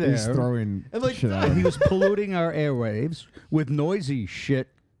we were there. He's throwing shit out. And he was polluting our airwaves with noisy shit.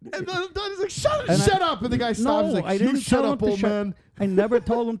 And Donnie's like, shut up. And the guy stops. No, He's like, I didn't shut up, old man. I never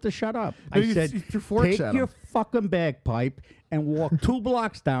told him to shut up. No, I said, you threw forks take at your him. fucking bagpipe and walk 2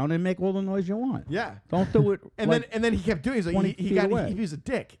 blocks down and make all the noise you want. Yeah. Don't do it. And then he kept doing it. He's like, he was a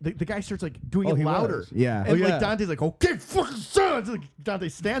dick. The guy starts like doing it he louder. was. Yeah. And like Dante's like, okay, fucking son. Like, Dante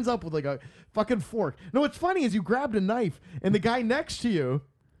stands up with like a fucking fork. No, what's funny is you grabbed a knife and the guy next to you,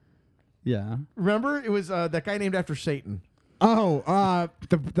 Yeah. remember? It was that guy named after Satan. Oh,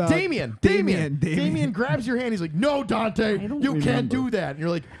 the Damien grabs your hand. He's like, "No, Dante, you can't do that." And you're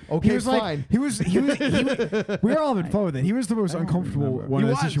like, "Okay, he was fine." We were all having fun with it. He was the most uncomfortable one in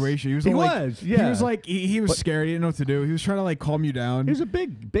the situation. He was He he was like he was scared. He didn't know what to do. He was trying to like calm you down. He was a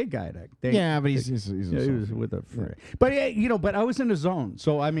big guy. Yeah, but he's he was with a friend. But but I was in the zone.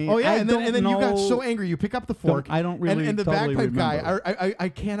 So I mean, Oh yeah, I and then you got so angry. You pick up the fork. I don't really. And the totally bagpipe remember. guy, I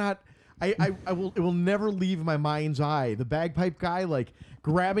cannot. I will. It will never leave my mind's eye. The bagpipe guy, like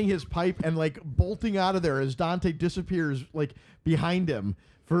grabbing his pipe and like bolting out of there as Dante disappears, like behind him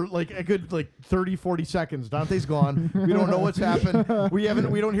for like a good 30, 40 seconds. Dante's gone. We don't know what's happened. We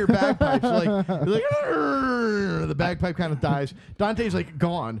don't hear bagpipes. The bagpipe kind of dies. Dante's like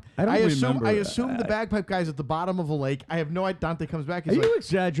gone. I assume remember. the bagpipe guy's at the bottom of a lake. I have no idea. Dante comes back. He's Are like, you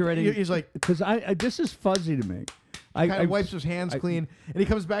exaggerating? He's like, because this is fuzzy to me. kind of wipes his hands clean, and he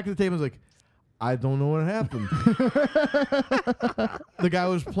comes back to the table and is like, I don't know what happened. The guy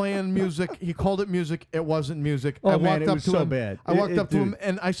was playing music. He called it music. It wasn't music. Oh, I man, walked it up was to so him. bad. I walked up to dude. him,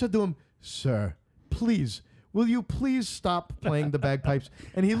 and I said to him, "Sir, please, will you please stop playing the bagpipes?"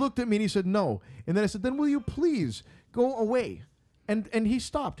 And he looked at me and he said, "No." And then I said, "Then will you please go away?" And he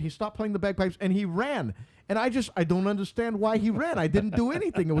stopped. He stopped playing the bagpipes, and he ran. And I don't understand why he ran. I didn't do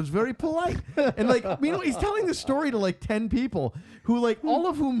anything. It was very polite. And he's telling the story to like 10 people who all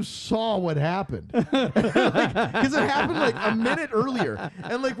of whom saw what happened. Because it happened like a minute earlier.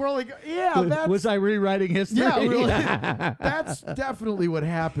 And we're all like, yeah, that's... Was I rewriting history? Yeah, we're like, that's definitely what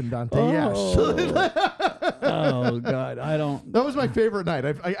happened, Dante. Oh. Yes. Oh God, I don't. That was my favorite night.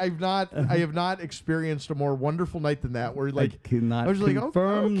 I have not experienced a more wonderful night than that. Where I cannot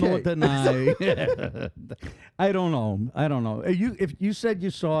confirm nor deny. I don't know. If you said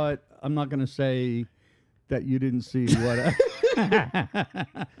you saw it, I'm not going to say that you didn't see what.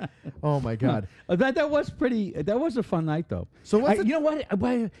 Oh my God, that was pretty. That was a fun night though. So you know what?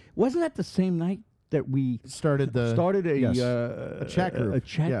 Wasn't that the same night that we started a chat group? A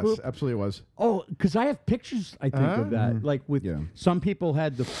chat group? Yes, absolutely it was. Oh, because I have pictures. I think of that. Like with some people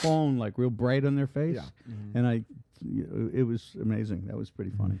had the phone real bright on their face, and it was amazing. That was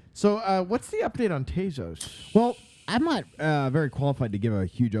pretty funny. So, what's the update on Tezos? Well, I'm not very qualified to give a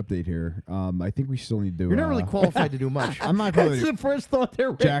huge update here. I think we still need to do. You're not really qualified to do much. I'm not That's really. the first thought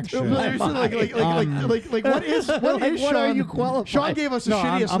there. Jack shit. What is what Sean? are you qualified? Sean gave us the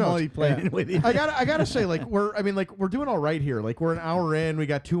shittiest I'm notes. only playing with you. I gotta say, we're doing all right here. We're an hour in. We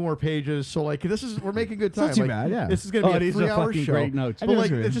got 2 more pages. So we're making good time. It's not too bad. Yeah. This is gonna be a these are 3-hour fucking show. great notes. But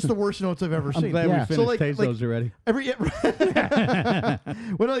it's just the worst notes I've ever seen. I'm glad we finished Tezos already.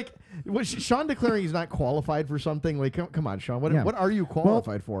 When Sean declaring he's not qualified for something, come on, Sean. What are you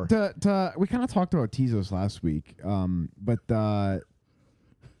qualified for? We kind of talked about Tezos last week, but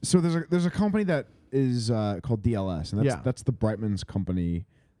so there's a company that is called DLS, and that's the Brightman's company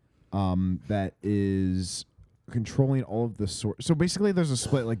that is controlling all of the So basically, there's a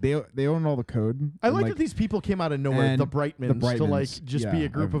split. Like they own all the code. I like that these people came out of nowhere, the Brightmans, to like just be a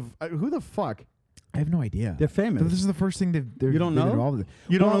group of who the fuck? I have no idea. They're famous. This is the first thing you don't know. Involved with.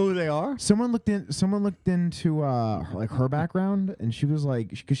 You don't know who they are. Someone looked into her background, and she was like,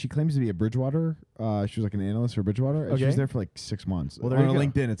 because she claims to be a Bridgewater. She was like an analyst for Bridgewater. And she was there for like 6 months. Well, there on you go.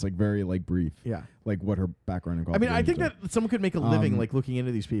 LinkedIn, it's like very like brief. Yeah, like what her background and I mean, I think that someone could make a living like looking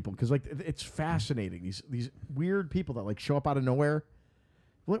into these people because like it's fascinating. These weird people that like show up out of nowhere.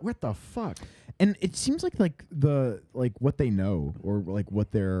 What the fuck? And it seems like what they know or like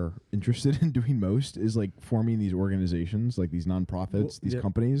what they're interested in doing most is like forming these organizations, like these nonprofits, these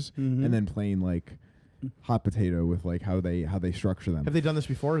companies, and then playing like hot potato with like how they structure them. Have they done this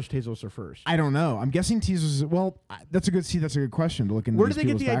before? Or is Tezos their first? I don't know. I'm guessing Tezos. Well, that's a good question to look into. Where did they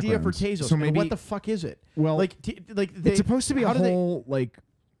get the idea for Tezos? So maybe what the fuck is it? Well, it's supposed to be a whole like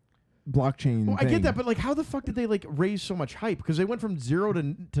blockchain. Well, I get that, but like, how the fuck did they like raise so much hype? Because they went from zero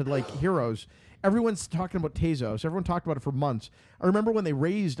to like heroes. Everyone's talking about Tezos. Everyone talked about it for months. I remember when they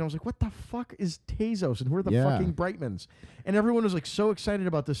raised, and I was like, "What the fuck is Tezos?" And who are the fucking Brightmans? And everyone was like so excited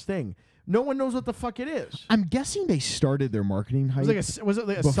about this thing. No one knows what the fuck it is. I'm guessing they started their marketing hype. Was it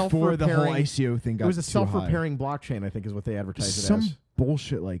like a before self-repairing? The whole ICO thing got It was a too self-repairing blockchain, I think, is what they advertised it Some as.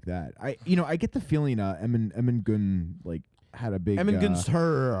 bullshit like that. I get the feeling Emin Gun like had a big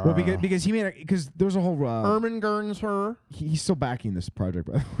her. well, because he made because there's a whole Ermengern's her. He's still backing this project,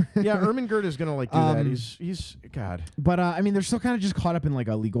 by the way. Yeah, Ermengerd is gonna like do that. He's God. But I mean, they're still kind of just caught up in like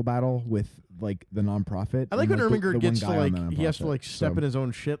a legal battle with like the nonprofit. I like when Ermengerd gets to like he has to like step so. in his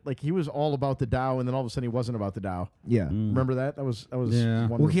own shit. Like he was all about the DAO, and then all of a sudden he wasn't about the DAO. Yeah, remember that? That was yeah.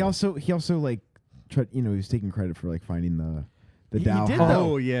 wonderful. Well, he also like tried, he was taking credit for like finding the DAO. He did,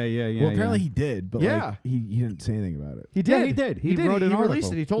 oh yeah. Well, apparently he did, but Yeah. like, he didn't say anything about it. He did. Yeah, he did. He wrote an He article.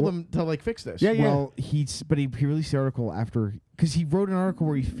 released it. He told them to like fix this. Yeah, yeah. Well, he released the article after because he wrote an article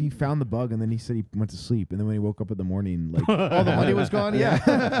where he found the bug and then he said he went to sleep and then when he woke up in the morning like all the money was gone. Yeah,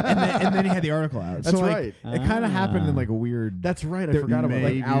 and then he had the article out. That's so, like, right. It kind of happened in like a weird. That's right. I forgot about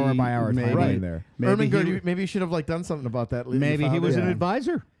like that. hour by hour maybe. timeline Right. there. Ermengerd, maybe you should have like done something about that. Maybe he was an Yeah.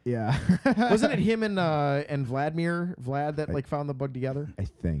 advisor. Yeah, Wasn't it him and Vlad that like found the bug together? I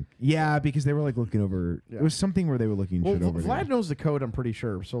think. Yeah, because they were like looking over. Yeah. It was something where they were looking Well, shit over. Vlad together. knows the code. I'm pretty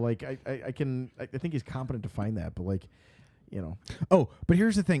sure. So like I think he's competent to find that. But like, you know. Oh, but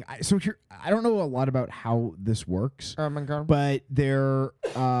here's the thing. I don't know a lot about how this works. Ermengerd. But there,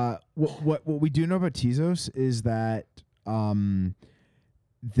 what we do know about Tezos is that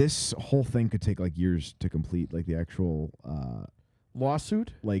this whole thing could take like years to complete, like the actual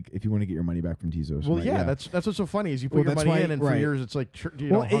Lawsuit. like if you want to get your money back from Tezos. Well, right? yeah, that's what's so funny is you put Well, your that's money why- in, and for right. years it's like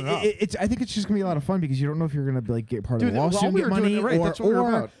Well, hung up. it's. I think it's just gonna be a lot of fun because you don't know if you're gonna like get part of Dude, the well, lawsuit, and we get were doing money, it right. or That's what we were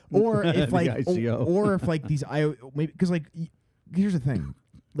about. or if The like ICO. or if like these maybe because like here's the thing,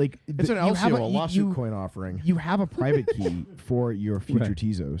 like It's an you have LCO, a you- lawsuit you- coin offering. You have a private key for your future Right.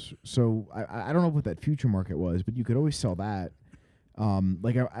 Tezos. So I don't know what that future market was, but you could always sell that.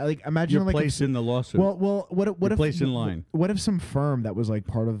 Like I like imagine Your like place if, in the lawsuit. well what Your if place in line. What if some firm that was like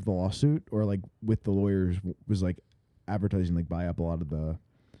part of the lawsuit or like with the lawyers was like advertising like buy up a lot of the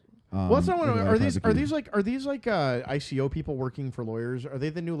Well, that's not what like, a lot are of these private are keys. these like ICO people working for lawyers? Are they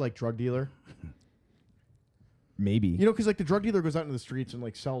the new like drug dealer? Maybe. You know, because like the drug dealer goes out into the streets and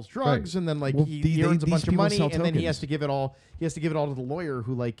like sells drugs, and then like Well, he earns a these bunch of people money, sell and then he tokens. has to give it all. He has to give it all to the lawyer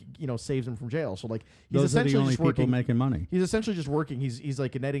who like saves him from jail. So like he's Those are the essentially only just people working. making money. He's essentially just working. He's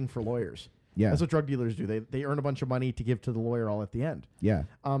like netting for lawyers. Yeah. That's what drug dealers do. They earn a bunch of money to give to the lawyer all at the end. Yeah.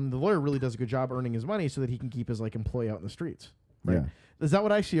 The lawyer really does a good job earning his money so that he can keep his like employee out in the streets. Right? Yeah. Is that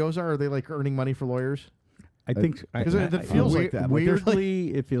what ICOs are? Are they like earning money for lawyers? I think 'Cause it feels like that. Like, they're like-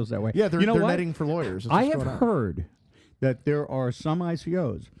 Weirdly, it feels that way. Yeah, they're you know what? netting for lawyers. That's I what's have going on. heard that there are some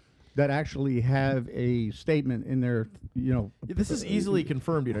ICOs that actually have a statement in their, This is easily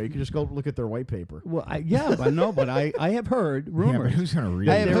confirmed. You can just go look at their white paper. Well, I know, but I have heard Yeah, rumors. but who's gonna read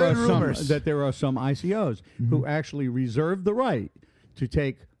I it? have heard rumors. that there are some ICOs who actually reserve the right to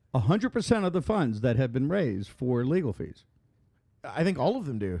take 100% of the funds that have been raised for legal fees. I think all of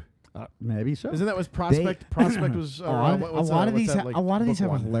them do. Maybe so. Isn't that what Prospect? Prospect was A lot of these like, have book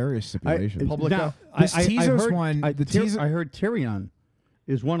one? hilarious stipulations. Public- Now, This I Tezos heard, one, I, the Tyr- Tezos- I heard Tyrion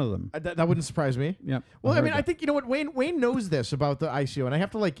is one of them. That wouldn't surprise me. Yeah. Well, I heard mean, I that. think you know what Wayne knows this about the ICO, and I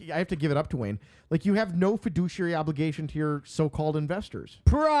have to give it up to Wayne. Like, you have no fiduciary obligation to your so-called investors.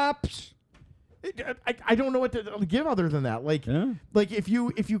 props. I don't know what to give other than that. Like, Yeah. like if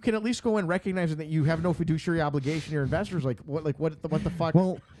you can at least go and recognize that you have no fiduciary obligation to your investors, like what the fuck?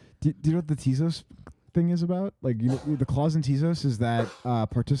 Well, Do you know what the Tezos thing is about? Like, the clause in Tezos is that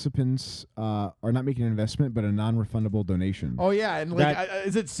participants are not making an investment, but a non-refundable donation. Oh yeah, and like,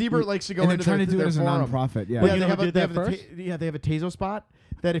 is it Siebert likes to go and into they're trying to do their it as a forum. nonprofit. Yeah, Yeah, you they know have who a, did they that have a first? they have a Tezos spot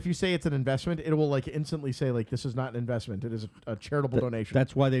that if you say it's an investment, it will like instantly say like this is not an investment. It is a charitable donation.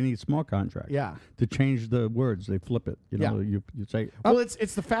 That's why they need smart contracts. Yeah. To change the words, they flip it. You know, you say. Well, it's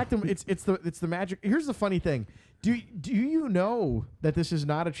the fact that it's the magic. Here's the funny thing. Do you know that this is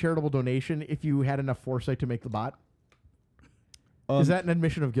not a charitable donation if you had enough foresight to make the bot? Is that an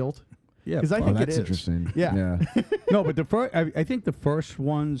admission of guilt? Yeah, because I think that's it is interesting. Yeah. No, but the first, I think the first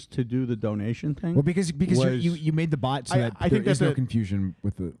ones to do the donation thing. Well, because was- you made the bot so that I think there's that's no a- confusion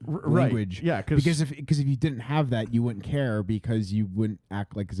with the right. language. Yeah, because if you didn't have that, you wouldn't care because you wouldn't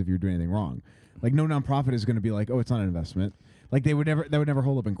act like as if you were doing anything wrong. Like no nonprofit is going to be like, oh, it's not an investment. Like that would never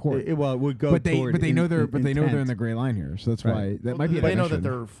hold up in court. it would go. but they toward know they're intent. in the gray line here, so that's Right. why that might be. they know that admission.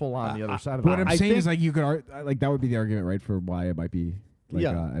 they're full on the other side of But what it. I'm I saying is think- like you could like that would be the argument, right, for why it might be like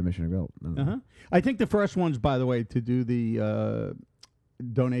Yeah. admission of guilt. I don't know. Uh-huh. I think the first ones, by the way, to do the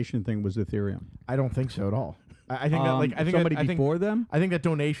donation thing was Ethereum. I don't think so at all. I think that like I think somebody that, I think, before them. I think that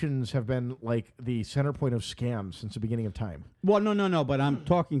donations have been like the center point of scams since the beginning of time. Well, no. But I'm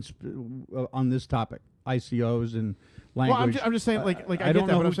talking on this topic, ICOs and language. Well, I'm just saying like I I get don't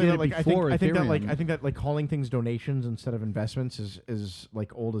that, know but I'm who saying did that it like I before think that Ethereum. I think that like calling things donations instead of investments is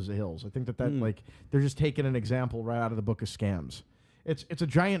like old as the hills. I think that like they're just taking an example right out of the book of scams. It's a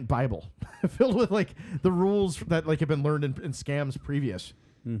giant Bible filled with like the rules that like have been learned in scams previous.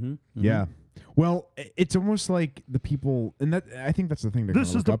 Mm-hmm. Yeah. Well, it's almost like the people, and that I think that's the thing to kind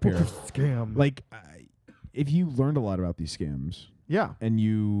of look up here. scam. Like, if you learned a lot about these scams, Yeah. and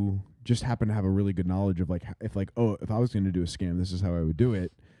you just happen to have a really good knowledge of like if I was going to do a scam, this is how I would do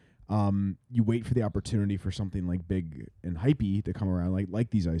it. You wait for the opportunity for something like big and hypey to come around, like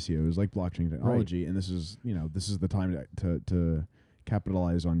these ICOs, like blockchain technology, and this is the time to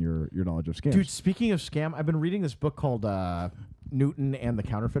capitalize on your knowledge of scams. Dude, speaking of scam, I've been reading this book called Newton and the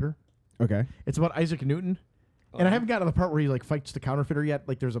Counterfeiter. Okay. It's about Isaac Newton. And I haven't gotten to the part where he like fights the counterfeiter yet.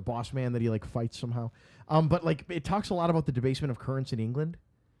 Like there's a boss man that he like fights somehow. But like it talks a lot about the debasement of currency in England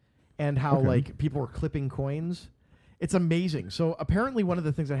and how like people were clipping coins. It's amazing. So apparently one of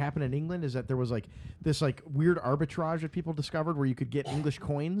the things that happened in England is that there was like this like weird arbitrage that people discovered where you could get English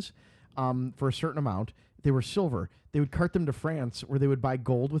coins for a certain amount. They were silver. They would cart them to France where they would buy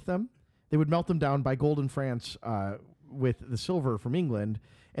gold with them. They would melt them down, buy gold in France with the silver from England,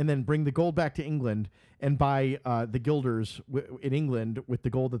 and then bring the gold back to England and buy the guilders in England with the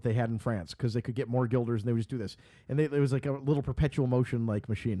gold that they had in France because they could get more guilders and they would just do this. And it was like a little perpetual motion like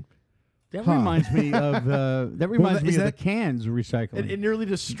machine. That reminds me of the cans recycling. It nearly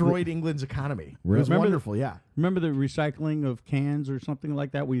destroyed England's economy. Really? It was Remember wonderful, yeah. Remember the recycling of cans or something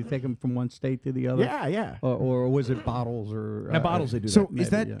like that, where you take them from one state to the other? Yeah. Or was it bottles or Bottles they do So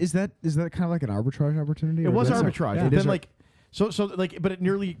that. is that kind of like an arbitrage opportunity? It or was that's arbitrage. Yeah. But It is then like but it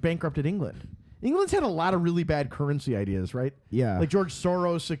nearly bankrupted England. England's had a lot of really bad currency ideas, right? Yeah. Like George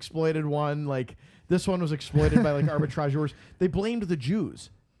Soros exploited one. Like this one was exploited by like arbitrageurs. They blamed the Jews.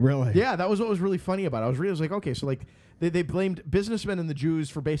 Really? Yeah, that was what was really funny about it. I was like, okay, so like they blamed businessmen and the Jews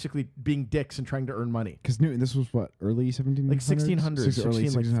for basically being dicks and trying to earn money. Because Newton, this was what, early 1700s? Like 1600s, early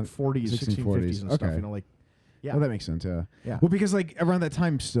 1640s, 1650s and stuff. Okay. You know, like yeah. Well, that makes sense, yeah. Yeah. Well, because like around that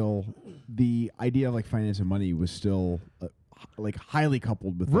time still, the idea of like finance and money was still like highly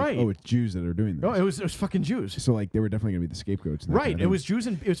coupled with like, Right. oh, it's Jews that are doing this. No, it was fucking Jews. So like they were definitely going to be the scapegoats. and that Right. kind of It thing. was Jews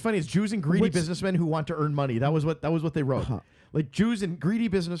and it was funny. It's Jews and greedy What's- businessmen who want to earn money. That was what they wrote. Huh. Like Jews and greedy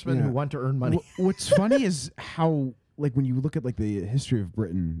businessmen Yeah. who want to earn money. What's funny is how like when you look at like the history of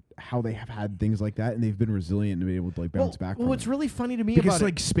Britain, how they have had things like that and they've been resilient and been able to like bounce back. Well, from what's it. really funny to me Because about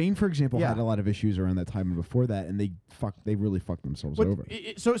like Spain, for example, Yeah. had a lot of issues around that time and before that, and they really fucked themselves over.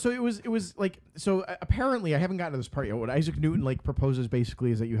 So it was like apparently I haven't gotten to this part yet. What Isaac Newton like proposes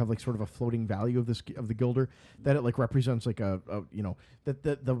basically is that you have like sort of a floating value of the guilder, that it like represents like a that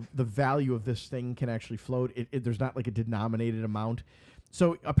the value of this thing can actually float. There's not like a denominated amount.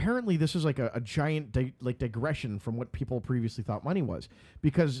 So apparently this is like a giant digression from what people previously thought money was,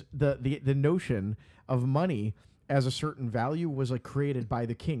 because the notion of money as a certain value was like created by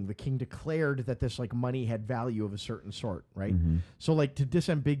the king. The king declared that this like money had value of a certain sort, right? So like to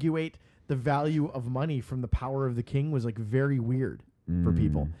disambiguate the value of money from the power of the king was like very weird for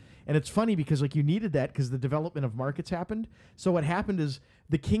people. And it's funny because like you needed that because the development of markets happened. So what happened is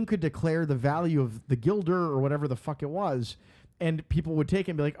the king could declare the value of the guilder or whatever the fuck it was, and people would take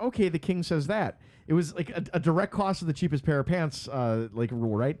it and be like, okay, the king says that. It was like a direct cost of the cheapest pair of pants, like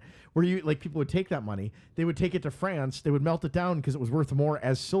rule, right? Where you like people would take that money, they would take it to France, they would melt it down because it was worth more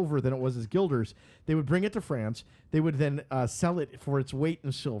as silver than it was as guilders. They would bring it to France, they would then sell it for its weight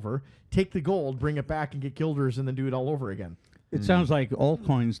in silver, take the gold, bring it back, and get guilders, and then do it all over again. It sounds like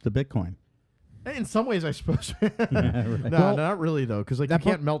altcoins to Bitcoin. In some ways, I suppose. Right. No, Well, not really though, because like you that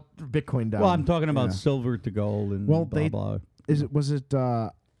can't melt Bitcoin down. Well, I'm talking about Yeah. silver to gold and Well, blah, blah. Was it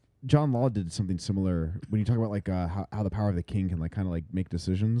John Law did something similar when you talk about like how the power of the king can like kind of like make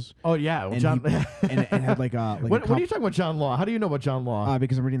decisions. Oh yeah, well, And John. and had like like what are you talking about, John Law? How do you know about John Law?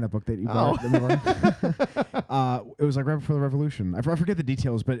 because I'm reading that book that you Oh. bought. It was like right before the revolution. I forget the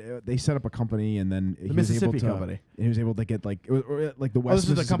details, but they set up a company, and then he Mississippi was able to, Company. And he was able to get like it was, or, like the Oh, West. this is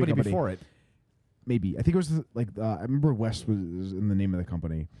the Mississippi company before it. Maybe I think it was I remember West was in the name of the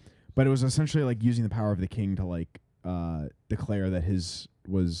company, but it was essentially like using the power of the king to like declare that his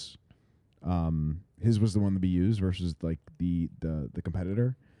was the one to be used versus like the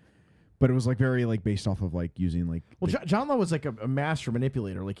competitor. But it was like very like based off of like using like Well, John Law was like a master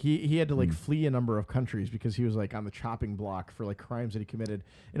manipulator. Like he had to like flee a number of countries because he was like on the chopping block for like crimes that he committed.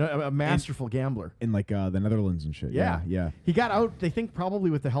 You know, a masterful gambler. in like the Netherlands and shit. Yeah. Yeah. He got out, they think probably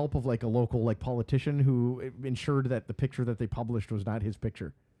with the help of like a local like politician who ensured that the picture that they published was not his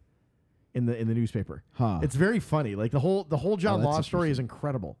picture in the newspaper. Huh. It's very funny. Like the whole John that's Law story is interesting.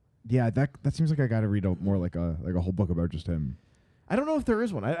 incredible. Yeah, that seems like I got to read more like a whole book about just him. I don't know if there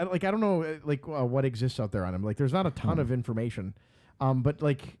is one. I don't know what exists out there on him. Like there's not a ton of information. But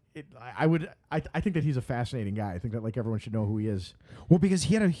like I think that he's a fascinating guy. I think that like everyone should know who he is. Well, because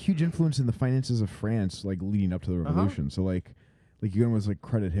he had a huge influence in the finances of France, like leading up to the revolution. So like you can almost like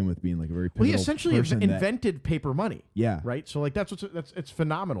credit him with being like a very pivotal Well, he essentially person that- invented paper money. Yeah. Right. So like that's it's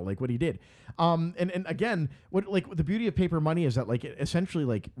phenomenal. Like what he did. And again, what like the beauty of paper money is that like it essentially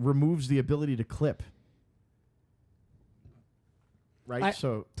like removes the ability to clip. Right.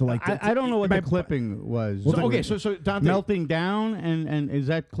 I don't know what the clipping was. So Dante, melting down and is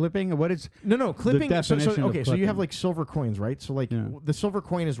that clipping? What is No, clipping. definition of So you have clipping? like silver coins, right? So like Yeah. the silver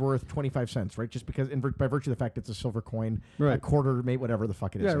coin is worth 25 cents, right? Just because by virtue of the fact it's a silver coin, a Right. quarter, mate, whatever the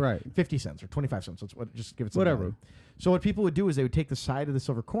fuck it is. Yeah, like right. 50 cents or 25 cents. Let's just give it some Whatever. value. So what people would do is they would take the side of the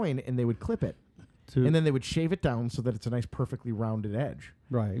silver coin and they would clip it. And then they would shave it down so that it's a nice perfectly rounded edge.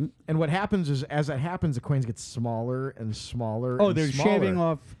 right. And what happens is as that happens, the coins get smaller and smaller. Oh, and they're smaller. shaving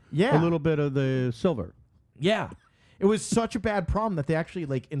off Yeah. a little bit of the silver. Yeah. It was such a bad problem that they actually,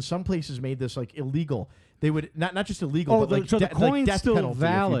 like, in some places made this, like, illegal. They would, not just illegal, but, like, so the like coin's death still penalty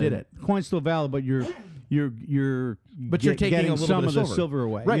valid. if you did it. The coin's still valid, but you're But you're taking getting a little some bit of the silver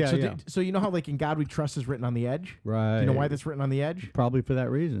away. Right. Yeah, so, yeah. so you know how, like, in God We Trust is written on the edge? Right. Do you know why that's written on the edge? Probably for that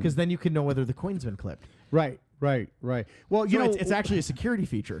reason. Because then you can know whether the coin's been clipped. Right. Well, you So know, it's actually a security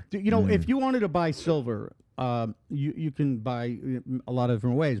feature. you know, if you wanted to buy silver, you can buy a lot of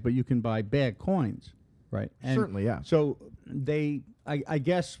different ways, but you can buy bad coins, right? And Certainly, yeah. So I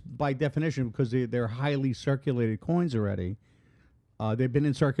guess by definition, because they're highly circulated coins already, they've been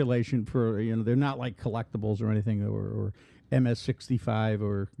in circulation for, they're not like collectibles or anything or MS-65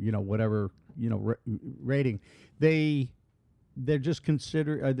 or whatever rating. They're just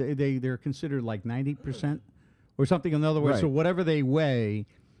considered they're considered like 90% or something. In other words, Right. so whatever they weigh.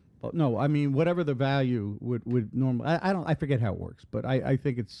 No, I mean whatever the value would normally. I forget how it works, but I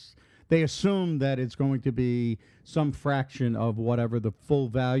think they assume that it's going to be some fraction of whatever the full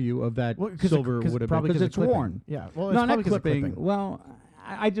value of that silver would have been, probably because of it's clipping. worn. Yeah. Well, it's No, probably not 'cause of clipping. Well,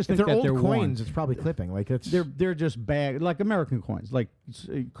 I just If think they're that old they're coins, worn. it's probably clipping. Like it's They're just bad, like American coins, like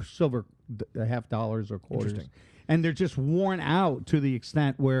silver $50 or quarters. Interesting. And they're just worn out to the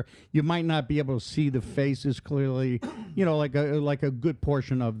extent where you might not be able to see the faces clearly. Like a good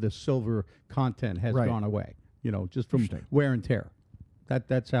portion of the silver content has Right. gone away. Just from Interesting. wear and tear.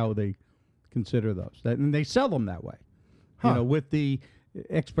 That's how they consider those. And they sell them that way. Huh. With the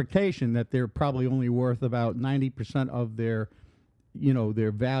expectation that they're probably only worth about 90% of their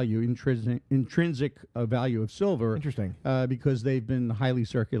value, intrinsic value of silver. Interesting. Because they've been highly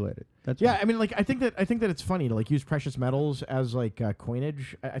circulated. That's Yeah, all. I mean, like I think that it's funny to like use precious metals as like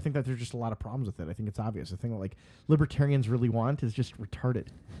coinage. I think that there's just a lot of problems with it. I think it's obvious. The thing that like libertarians really want is just retarded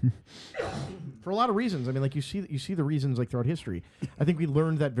for a lot of reasons. I mean, like you see the reasons like throughout history. I think we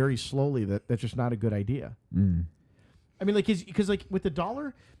learned that very slowly that that's just not a good idea. I mean, like because like with the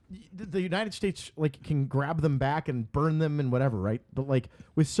dollar, the United States like can grab them back and burn them and whatever, right? But like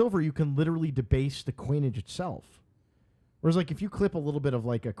with silver, you can literally debase the coinage itself. Whereas, like, if you clip a little bit of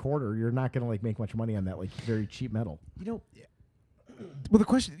like a quarter, you're not going to like make much money on that like very cheap metal. Well, the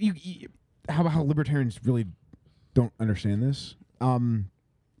question how libertarians really don't understand this. And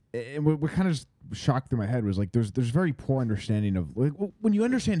what kind of just shocked through my head was like there's very poor understanding of like when you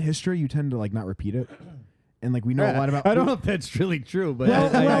understand history, you tend to like not repeat it. And like we know a lot about. I don't know if that's really true, but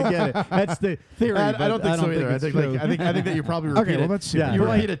I get it. That's the theory. I don't think so either. I it's think true. like I think that you probably repeat Okay, it. well, let's see. You Yeah.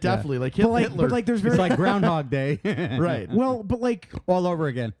 repeat it definitely. Like Hitler. But like there's very It's like Groundhog Day, right. well, but like all over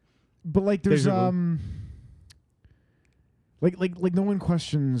again. But like there's Deja vu. like no one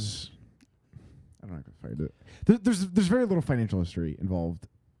questions. I don't know if I can find it. There's very little financial history involved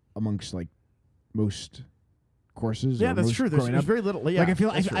amongst like most courses. Yeah, or that's most true. There's growing up. very little. Yeah, Like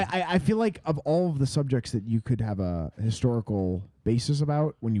that's true. I feel like of all of the subjects that you could have a historical basis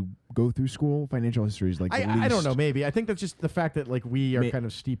about when you go through school, financial history is like the I don't least- know. Maybe I think that's just the fact that like we are May- kind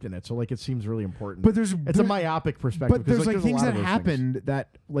of steeped in it, so like it seems really important. But there's it's a myopic perspective. But there's like a things lot that of those happened that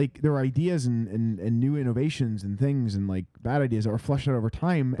like there are ideas and new innovations and things and like bad ideas that were fleshed out over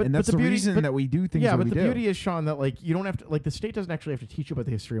time, But- and but that's the the beauty- reason but- that we do things. Yeah, that but we the do. beauty is, Sean, that like you don't have to like the state doesn't actually have to teach you about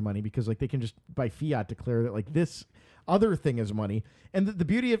the history of money because like they can just by fiat declare that like this other thing is money. And the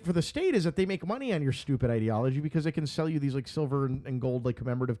beauty for the state is that they make money on your stupid ideology because they can sell you these like silver and gold like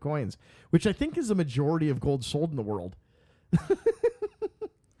commemorative coins, which I think is the majority of gold sold in the world.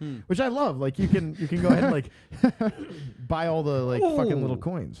 Which I love. Like you can go ahead and like buy all the like fucking little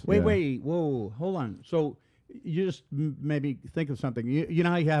coins. Wait, whoa, hold on. So you just made me think of something. You know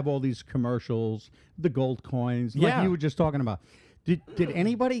how you have all these commercials, the gold coins, like Yeah. you were just talking about. Did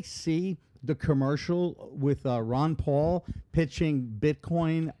anybody see the commercial with Ron Paul pitching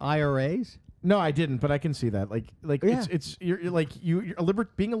Bitcoin IRAs? No, I didn't, but I can see that. Like Yeah. it's you're like you're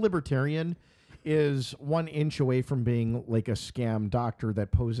being a libertarian is 1 inch away from being like a scam doctor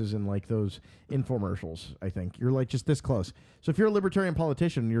that poses in like those infomercials. I think you're like just this close. So if you're a libertarian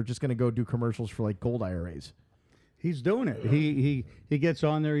politician, you're just going to go do commercials for like gold IRAs. He's doing it. He gets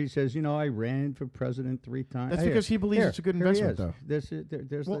on there. He says, you know, I ran for president 3 times. That's because he believes it's a good here he investment, is. though.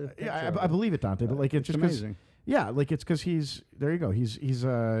 There's Well, the yeah, picture I of it. believe it, Dante. But like it's just 'cause- amazing. yeah, like it's because he's there. You go. He's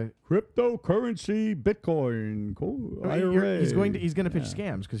Cryptocurrency, Bitcoin, IRA. he's going to pitch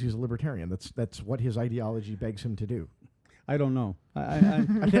scams because he's a libertarian. That's what his ideology begs him to do. I don't know.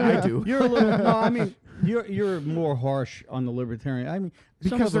 I do. You're a little. No, I mean, you're more harsh on the libertarian. I mean,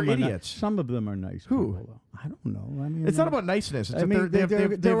 some Because of them they're are ni- idiots. some of them are nice. Who? people, though. I don't know. I mean, It's not about niceness. It's I that mean, they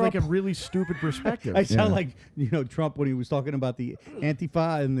have they're like a up- really stupid perspective. I sound like Trump when he was talking about the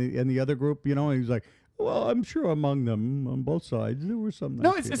Antifa and the other group. You know, and he was like, "Well, I'm sure among them, on both sides, there were some."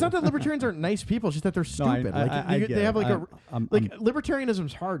 No, nice it's not people." that libertarians aren't nice people. It's just that they're No, stupid. I get they have it. like I'm-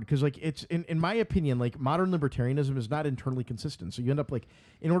 libertarianism's hard because like it's in my opinion like modern libertarianism is not internally consistent. So you end up like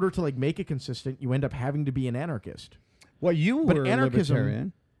in order to like make it consistent, you end up having to be an anarchist. Well, you But were anarchism- a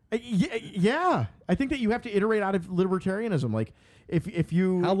libertarian. Yeah, I think that you have to iterate out of libertarianism. Like if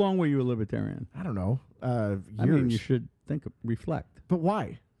you How long were you a libertarian? I don't know years. I mean, you should reflect. But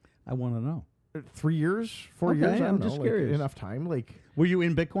why? I want to know. 3 years, 4 Okay, years? I I'm don't just know. Like, curious. enough time. Like Were you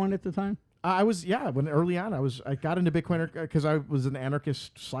in Bitcoin at the time? I was, when early on I got into Bitcoin because I was an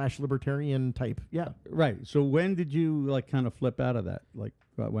anarchist / libertarian type. Yeah, Right. So when did you like kind of flip out of that? Like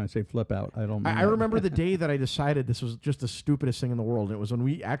when I say flip out, I don't. Mean I that. remember the day that I decided this was just the stupidest thing in the world. And it was when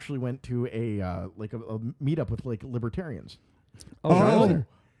we actually went to a meetup with like libertarians. Oh, really?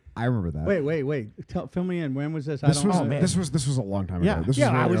 I remember that. Wait. Fill me in. When was this? This was Oh, man. this was a long time Yeah. ago. This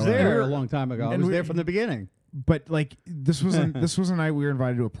Yeah, was I very was early. there a long time ago. I And was we- there from the beginning. But like this was a night we were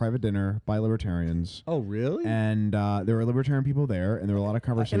invited to a private dinner by libertarians, Oh, really? and there were libertarian people there, and there were a lot of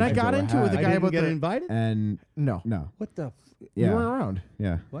conversations. And I got that were into it with the had. guy I about didn't get the invited. And no, What the? yeah, you weren't around.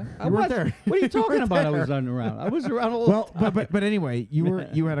 yeah. What? You weren't there. What are you You talking weren't about? I there. was around. I was around all Well, the time. but anyway,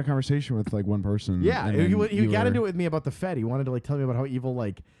 you had a conversation with like one person. Yeah, and he then got were- into it with me about the Fed. He wanted to like tell me about how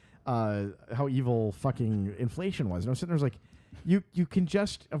evil fucking inflation was. And I was sitting there, I was like, you can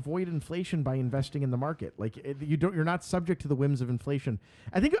just avoid inflation by investing in the market. Like you're not subject to the whims of inflation.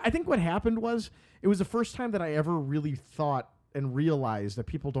 I think what happened was it was the first time that I ever really thought and realized that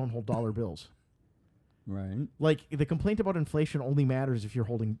people don't hold dollar bills. Right. Like the complaint about inflation only matters if you're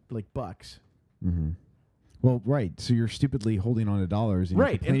holding like bucks. Mhm. Well, right. So you're stupidly holding on to dollars, and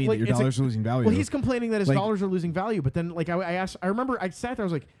Right, you're and, complaining like, that your it's like- dollars are losing value. Well, he's complaining that his Like- dollars are losing value, but then like I asked, I remember I sat there, I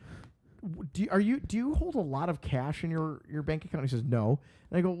was like, do you hold a lot of cash in your bank account? He says no,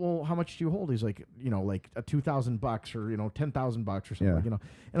 and I go, well, how much do you hold? He's like, like a $2,000 or $10,000 or something, Yeah. like, and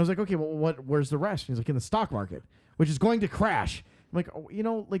I was like, okay, well, where's the rest? And he's like, in the stock market, which is going to crash. I'm like,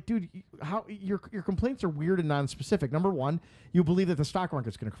 like, dude, how your complaints are weird and non-specific. Number one, you believe that the stock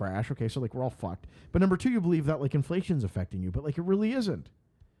market's going to crash. Okay, so like we're all fucked. But number two, you believe that like inflation's affecting you, but like it really isn't.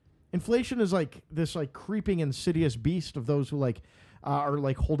 Inflation is like this like creeping insidious beast of those who like are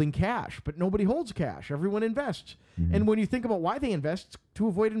like holding cash, but nobody holds cash. Everyone invests. And when you think about why they invest, it's to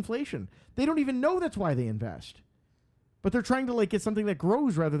avoid inflation. They don't even know that's why they invest. But they're trying to like get something that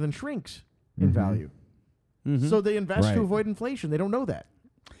grows rather than shrinks in value. So they invest to avoid inflation. They don't know that.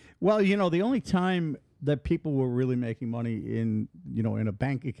 Well, the only time that people were really making money in a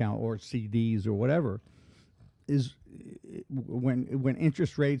bank account or CDs or whatever is when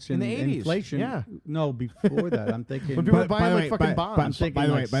interest rates and In the 80s, inflation. yeah. No, before that, I'm thinking. When people were buying like fucking bonds. I'm thinking by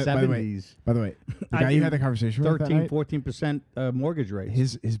the way, like by the way, 70s. by the way, the guy you had the conversation with that 13, night, 14% mortgage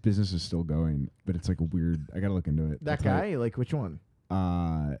rates. his business is still going, but it's like a weird. I gotta look into it. That It's guy, like which one?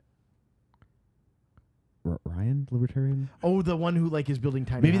 Ryan, libertarian. Oh, the one who like is building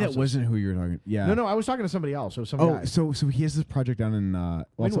tiny Maybe houses. that wasn't who you were talking. Yeah. No, I was talking to somebody else. So some guy. So he has this project down in well,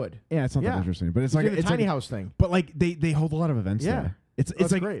 it's Winwood. not- yeah, it's not that interesting, but it's He's like doing the it's tiny like, house thing. But like they hold a lot of events Yeah. there. It's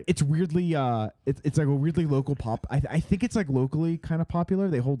That's like great. it's weirdly it's like a weirdly local pop. I think it's like locally kind of popular.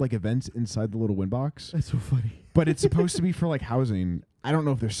 They hold like events inside the little wind box, That's so funny. but it's supposed to be for like housing. I don't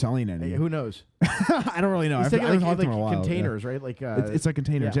know if they're selling any. Hey, who knows? I don't really know. He's I've taking talked like to him a while, yeah. containers, right? Like It's like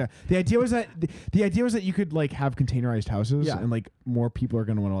containers, yeah. The idea was that you could like have containerized houses, Yeah. and like more people are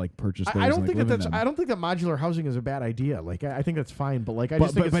going to want to like purchase those. I don't and, think like, that live that's. in them. I don't think that modular housing is a bad idea. Like I think that's fine, but like I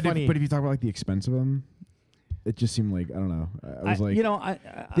just think it's funny. But if you talk about like the expense of them, it just seemed like I don't know. I was like,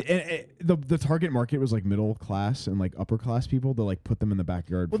 the target market was like middle class and like upper class people to like put them in the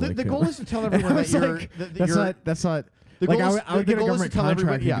backyard. Well, for, the like, goal is to tell everyone that you're. That's not. The Like goal is- I would the get a goal is to government tell contract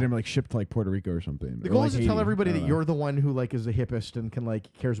everybody- and get yeah. him like shipped to like Puerto Rico or something. The or, goal like, is to tell Haiti. everybody I that don't know. you're the one who like is the hippest and can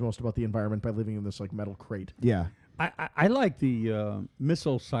like cares most about the environment by living in this like metal crate. Yeah. I like the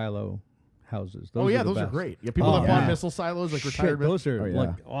missile silo houses. Those Those the are best. great. Yeah, people that yeah. bought missile silos like Shit, retired. those are Oh, yeah.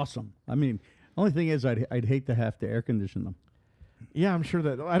 like awesome. I mean, only thing is I'd hate to have to air condition them. Yeah, I'm sure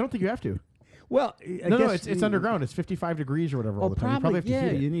that. I don't think you have to. Well, I No, guess it's underground. It's 55 degrees or whatever all the time. You probably, probably have to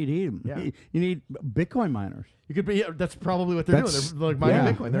heat it. you need heat. Yeah. You need Bitcoin miners. You could be. Yeah, that's probably what they're doing. That's- They're like mining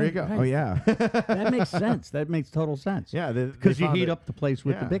yeah. Bitcoin. There you go. Oh yeah. That makes sense. That makes total sense. Yeah, because you heat up the place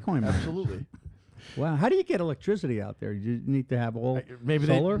with Yeah, the Bitcoin miners. Absolutely. Wow, how do you get electricity out there? You need to have all Maybe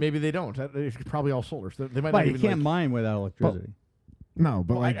solar. maybe they don't. It's probably all solar. So they might But not you even. can't like, mine without electricity. No,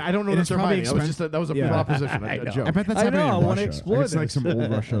 but well, like I don't know and that it's they're probably mining. That was a Yeah. proposition, I a know. joke. I bet that's I happening know, I in wanna Russia. explore It's like this. some old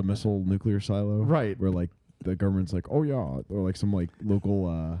Russia missile nuclear silo, Right. Where like the government's like, oh yeah, or like some like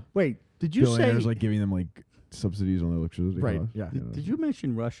local Wait, did you say? billionaires like giving them like subsidies on their electricity. Right, costs, yeah. you know. Did you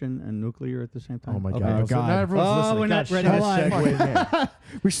mention Russian and nuclear at the same time? Oh my Okay. God! So God. now everyone's Oh, listening. we're not God, ready shut to up. segue. Fucking man.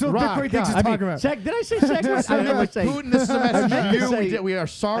 We still have Rock, Bitcoin things God. to I talk mean, about. did I say segue? I meant to say. Putin, this is a message I meant to to you. say- We are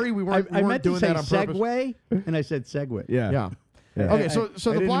sorry. We weren't, I we weren't meant to doing say that on purpose. segue, and I said segue. Yeah. Yeah. Yeah. Okay, I- so I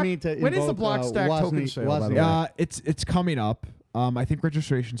the didn't block. mean to When is the invoke, block stack token Wozniak- sale? By the way? Wozniak. It's coming up. I think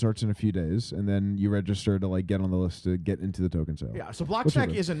registration starts in a few days, and then you register to like get on the list to get into the token sale. Yeah. So block Whichever.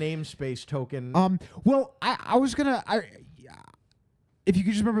 stack is a namespace token. Well, I was gonna. If you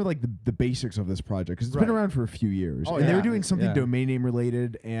could just remember like the basics of this project, because it's been Right. around for a few years, Oh, and they were yeah. doing something Yeah. domain name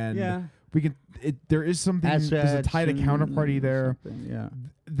related, and Yeah. we can. There is something. There's a Assets tied a and counterparty there. something, Yeah.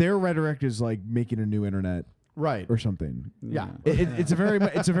 Their rhetoric is like making a new internet right. or something. Yeah. It's a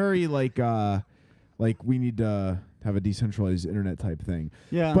very like we need to have a decentralized internet type thing.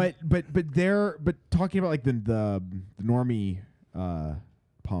 Yeah. But talking about like the normie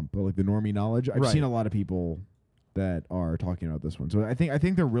pump, or like the normie knowledge, I've Right. seen a lot of people that are talking about this one. So I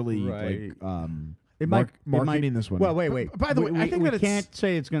think they're really Right. like It might- it marketing might- this one. Well, wait. By the way, I think we that it's- can't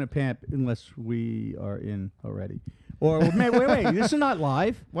say it's going to pamp unless we are in already. Or wait. This is not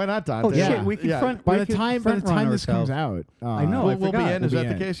live. Why not, Dante? Oh shit, we can front. by we the can time front run this comes ourselves. out, I know, I We'll be forgot. in. Is We'll that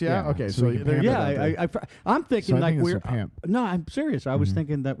be the in. case? Yeah. Yeah. Okay. So So we can there you pamp go, it. Dante. I'm thinking So I like think it's we're. a pamp. No, I'm serious. I was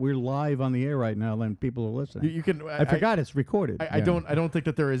thinking that we're live on the air right now, and people are listening. You can. I forgot it's recorded. I don't think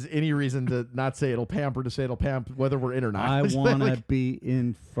that there is any reason to not say it'll pamp or to say it'll pamp whether we're in or not. I It's want to like- be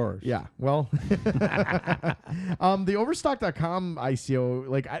in first. Yeah. Well, the Overstock.com ICO,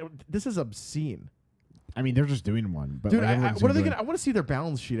 like, this is obscene. I mean, they're just doing one. But Dude, like, everyone's what are they doing- gonna? I want to see their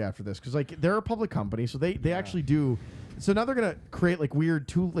balance sheet after this because like they're a public company, so they actually do. So now they're gonna create like weird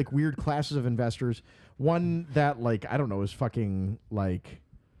classes of investors. One that like I don't know is fucking like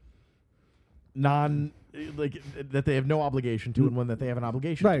that they have no obligation to, and one that they have an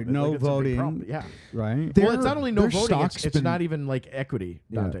obligation Right, to. no Like, it's a big voting. problem. Yeah. Right. Well, it's not only no their voting; stock's it's been- not even like equity,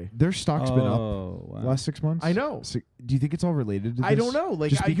 Yeah. Dante. Their stock's been up Oh, wow. last 6 months. I know. So, do you think it's all related to this? I don't know.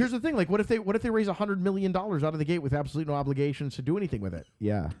 Like, Just here's the thing: like, what if they raise $100 million out of the gate with absolutely no obligations to do anything with it?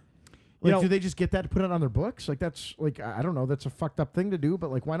 Yeah. Like, know- do they just get that to put it on their books? Like, that's like I don't know. That's a fucked up thing to do,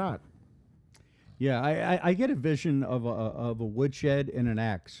 but like, why not? Yeah, I get a vision of a woodshed and an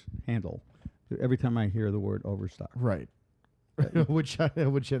axe handle every time I hear the word Overstock. Right. Woodshed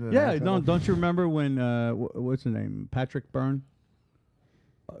and the Yeah, knife handle. don't you remember when what's his name, Patrick Byrne,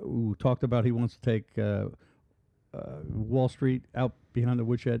 who talked about he wants to take Wall Street out behind the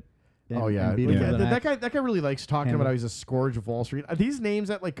woodshed? Oh yeah, and beat him with an that axe? guy really likes talking Handle. about how he's a scourge of Wall Street. These names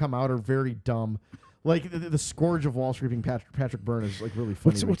that like come out are very dumb. Like the scourge of Wall Street being Patrick Byrne is like really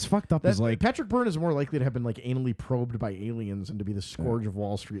funny. What's fucked up is like Patrick Byrne is more likely to have been like anally probed by aliens and to be the scourge of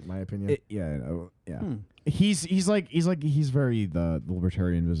Wall Street, in my opinion. He's very the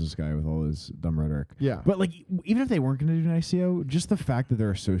libertarian business guy with all his dumb rhetoric. Yeah. But like even if they weren't going to do an ICO, just the fact that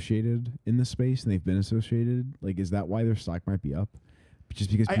they're associated in the space and they've been associated, like is that why their stock might be up?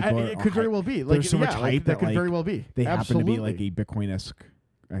 Just because people it could very well be. Like there's so much hype that could like, very well be. They happen to be Absolutely. like a Bitcoin-esque.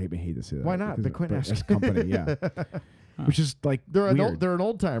 I hate to say that. Why not? because- Bitcoin-esque. as a company, yeah. Which is like They're weird. an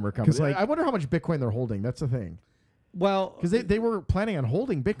old timer company. like- I wonder how much Bitcoin they're holding. That's the thing. Well, Because they were planning on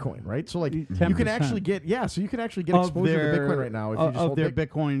holding Bitcoin, right? So like you 10%. can actually get so you can actually get of exposure to Bitcoin right now if you just of hold their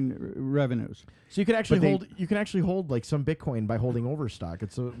Bitcoin. Bitcoin revenues. So you can actually But you can actually hold like some Bitcoin by holding overstock.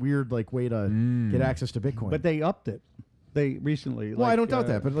 It's a weird like way to get access to Bitcoin. But they upped it. They recently. well, I don't doubt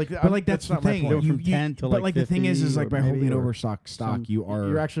that, but like that's the not my thing. point. Go from 10 to but like like the thing 50 is like or by holding maybe, an or overstock stock, some- you are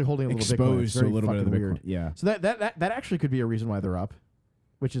You're actually holding a little Bitcoin. It's exposed to a very little bit of the fucking Bitcoin. weird. Yeah. So that actually could be a reason why they're up,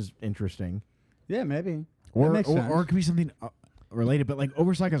 which is interesting. Yeah, maybe. Or That makes sense. or it could be something related, but like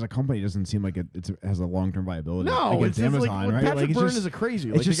Overstock as a company doesn't seem like it has a long term viability. against it's Amazon, like, right? Patrick like, Byrne just, is a crazy.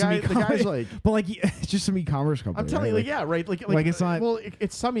 it's Like just the guy's like. but like it's just some e-commerce company. I'm telling you, right? like, yeah, right. like, it's not- Well,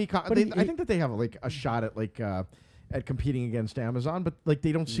 it's some econ. But I think that they have like a shot at like at competing against Amazon, but like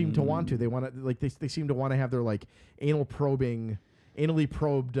they don't seem to want to. They want to like they seem to want to have their like anally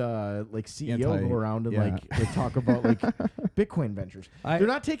probed like CEO go around and like talk about like Bitcoin ventures. They're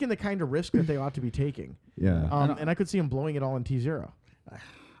not taking the kind of risk that they ought to be taking. Yeah. And I could see them blowing it all in T0.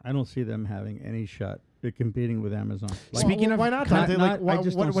 I don't see them having any shot at competing with Amazon. Like, Speaking of why not? not- Dante? not- Like, I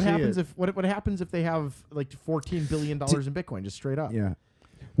just what don't see happens it. if what happens if they have like $14 billion in Bitcoin just straight up? Yeah.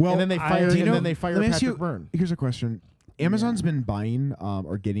 Well, and then they I- fire do you know- then they fire let me ask Patrick you- Byrne. Here's a question. Amazon's been buying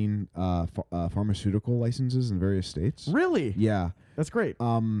or getting pharmaceutical licenses in various states. Really? Yeah. That's great.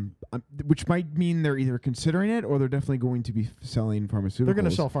 Which might mean they're either considering it or they're definitely going to be selling pharmaceuticals. They're going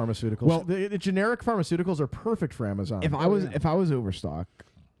to sell pharmaceuticals. Well- the generic pharmaceuticals are perfect for Amazon. If I was Overstock,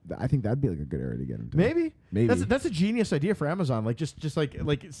 I think that'd be like a good area to get into. Maybe. Maybe. That's a genius idea for Amazon. Like just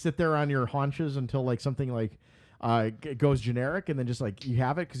like sit there on your haunches until like something like goes generic, and then just like you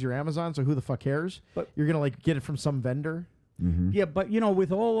have it because you're Amazon. So who the fuck cares? But- you're gonna like get it from some vendor. Yeah, but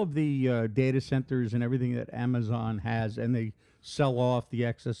with all of the data centers and everything that Amazon has, and they sell off the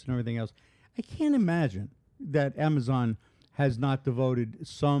excess and everything else, I can't imagine that Amazon has not devoted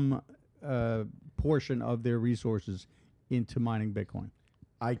some portion of their resources into mining Bitcoin.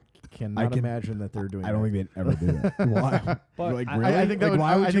 I cannot imagine that they're doing. I don't that. think they'd ever do that. Why? But like I- really? I think that Like, would.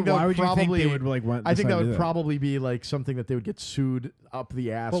 why would I you? think that Why would you think probably, they would like want? I think decide that to do would probably be like something that they would get sued up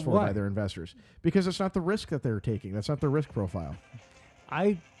the ass But for why? by their investors because it's not the risk that they're taking. That's not their risk profile.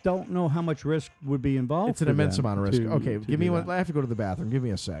 I don't know how much risk would be involved. It's an for immense them amount of risk. to- Okay, to give me do one. that. I have to go to the bathroom. Give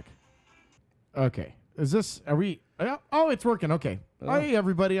me a sec. Okay, is this? Are we? Oh, it's working. Okay. Hi,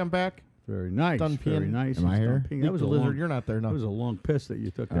 everybody. I'm back. Very nice. Done Very peeing. nice. Am I It's done here? peeing. That That was a lizard. long. You're not there. That No. was a long piss that you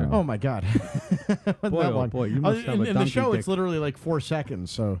took there. Oh my god. Boy, that oh long. boy, you must have a in the donkey show, dick. it's literally like 4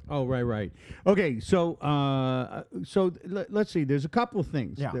 seconds. So Oh, right. Okay, so let's see. There's a couple of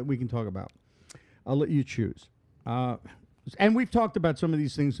things Yeah. that we can talk about. I'll let you choose. And we've talked about some of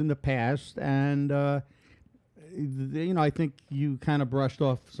these things in the past, and I think you kind of brushed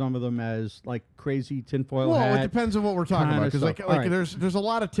off some of them as like crazy tinfoil hat. it depends on what we're talking kinda about because like stuff. All right. there's a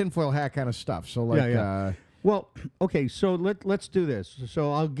lot of tinfoil hat kind of stuff. So like Yeah. Well, okay, so let's do this.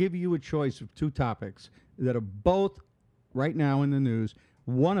 So I'll give you a choice of two topics that are both right now in the news.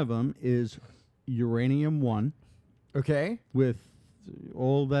 One of them is uranium-1 okay, with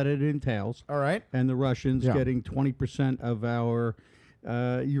all that it entails, all right, and the Russians Yeah. getting 20% of our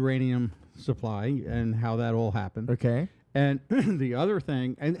uranium supply and how that all happened. okay. And the other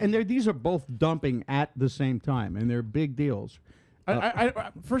thing, and these are both dumping at the same time, and they're big deals.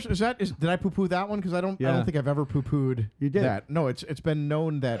 First, did I poo-poo that one? Because I don't Yeah. think I've ever poo-pooed You did. that. No, it's been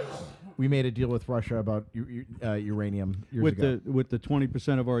known that we made a deal with Russia about uranium years With ago. the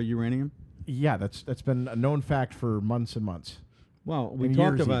 20% of our uranium. Yeah, that's been a known fact for months and months. Well, we And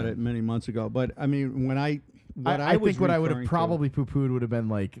talked years about even. it many months ago, but I mean, when I I was think what I would have referring to- probably poo-pooed would have been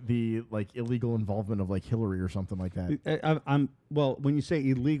like the illegal involvement of like Hillary or something like that. well, when you say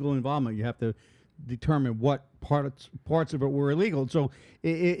illegal involvement, you have to determine what parts of it were illegal. So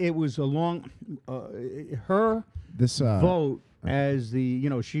it was along her This vote as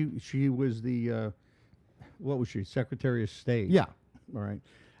the she was the what was she? Secretary of State. Yeah. All right.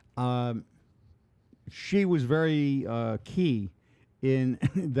 She was very key in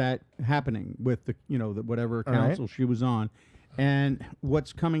that happening with the whatever All right. council she was on, and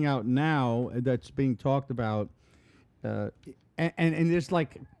what's coming out now that's being talked about, and there's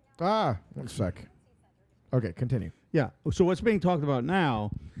like 1 sec. Okay, continue. yeah. So what's being talked about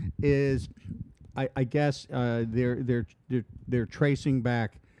now is, I guess they're tracing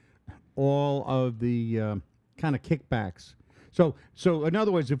back all of the kind of kickbacks. So in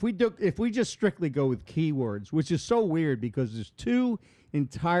other words, if we just strictly go with keywords, which is so weird because there's two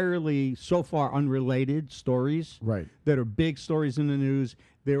entirely so far unrelated stories Right. that are big stories in the news.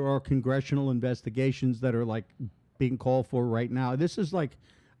 There are congressional investigations that are like being called for right now. This is like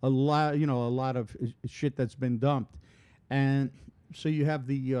a lot of shit that's been dumped. And so you have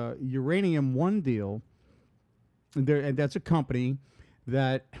the Uranium One deal, and that's a company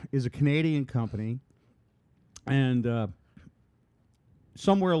that is a Canadian company, and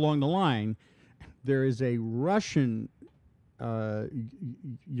somewhere along the line, there is a Russian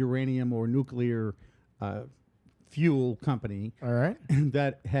uranium or nuclear fuel company All right.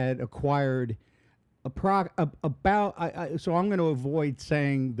 that had acquired about. So I'm going to avoid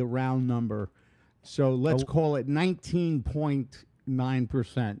saying the round number. So let's call it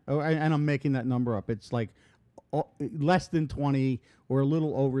 19.9%. And I'm making that number up. It's like less than 20 or a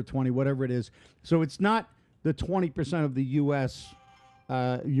little over 20, whatever it is. So it's not the 20% of the U.S.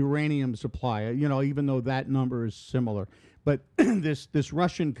 Uranium supply, even though that number is similar. But this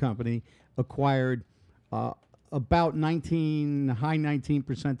Russian company acquired about high 19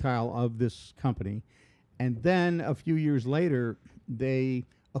 percentile of this company. And then a few years later, they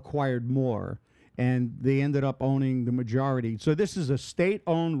acquired more. And they ended up owning the majority. So this is a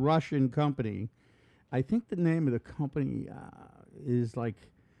state-owned Russian company. I think the name of the company is like,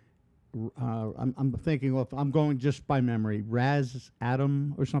 I'm thinking of, I'm going just by memory, Ras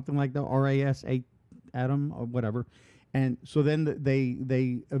Atom or something like that, RAS Atom or whatever. And so then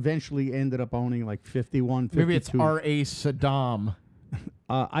they eventually ended up owning like 51, 52. Maybe it's R.A. Saddam.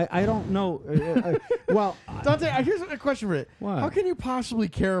 I don't know. Well, Dante, here's a question for you. What? How can you possibly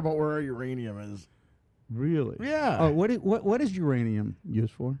care about where our uranium is? Really? Yeah. Oh, what is uranium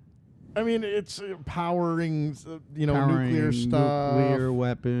used for? I mean, it's powering, Powering nuclear stuff. nuclear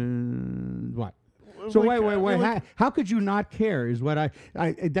weapons. What? So wait. How could you not care? Is what I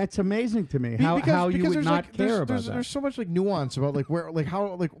that's amazing to me. How you would not care about that? There's so much like nuance about like where like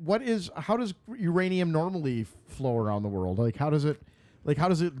how like how does uranium normally flow around the world? Like how does it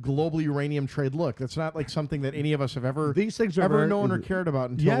global uranium trade look? That's not like something that any of us have ever These things are ever known or cared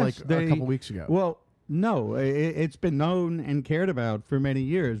about until a couple weeks ago. Well, no, it's been known and cared about for many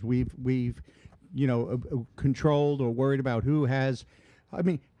years. We've controlled or worried about who has. I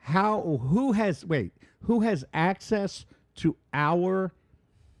mean, who has access to our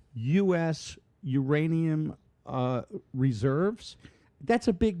U.S. uranium reserves? That's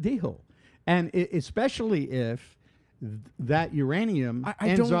a big deal, and especially if that uranium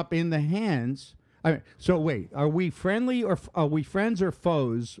ends up in the hands. So wait, are we friendly or are we friends or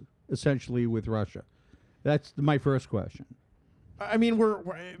foes essentially with Russia? That's my first question. I mean,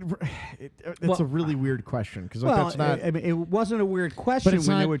 it's a really weird question because that's not. I mean, it wasn't a weird question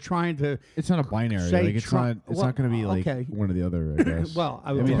when they were trying to. It's not a binary. Say Like it's not going to be like one or the other. I guess. Well,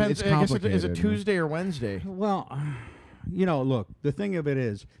 I mean, Depends, it's I guess complicated. is it Tuesday or Wednesday? Well, look, the thing of it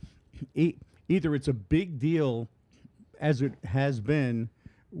is, either it's a big deal, as it has been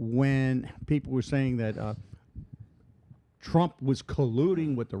when people were saying that Trump was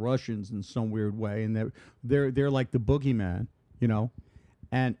colluding with the Russians in some weird way, and they're like the boogeyman,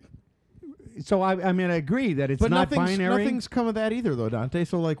 and so I mean I agree that it's not binary. Nothing's come of that either, though, Dante.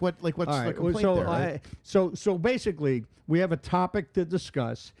 So what's the complaint there? Right? So basically, we have a topic to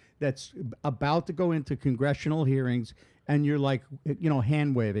discuss that's about to go into congressional hearings, and you're like,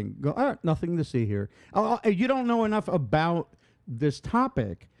 hand waving, go, nothing to see here. You don't know enough about this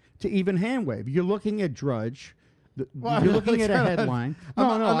topic to even hand wave. You're looking at Drudge. You're looking at a headline.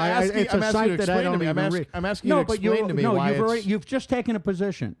 It's a site that I don't even read. I'm asking you to explain to me why you've just taken a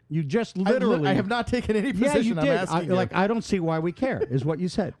position. You just literally. I have not taken any position. Yeah, you did. I'm asking you. I don't see why we care, is what you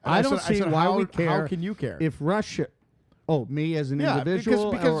said. I don't see why we care. How can you care? If Russia... Oh, me as an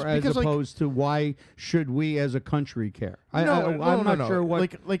individual, or as opposed to why should we as a country care? I'm not sure what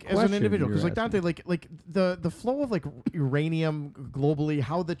like as an individual, because like Dante, like the flow of like uranium globally,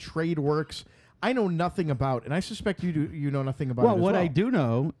 how the trade works, I know nothing about, and I suspect you do. You know nothing about. Well, what I do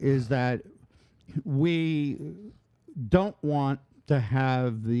know is that we don't want to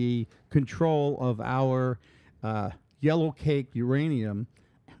have the control of our yellow cake uranium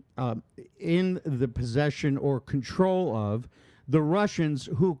in the possession or control of the Russians,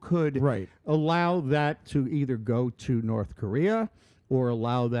 who could allow that to either go to North Korea or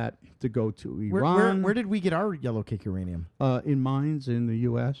allow that to go to Iran. Where did we get our yellow cake uranium? In mines in the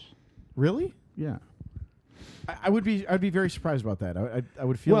U.S. Really? Yeah. I'd be very surprised about that. I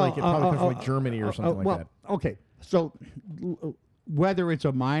would feel like it probably comes from like Germany or something like that. Okay, so whether it's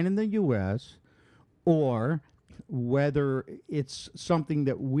a mine in the U.S. or whether it's something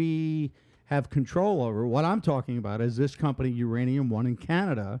that we have control over, what I'm talking about is this company, Uranium One in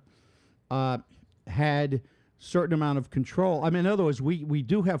Canada, had certain amount of control. I mean, in other words, we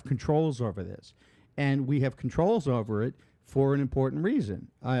do have controls over this, and we have controls over it for an important reason.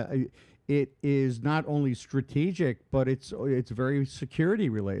 It is not only strategic, but it's very security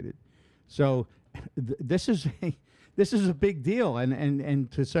related. So this is a big deal, and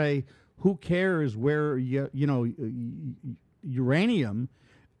to say who cares where uranium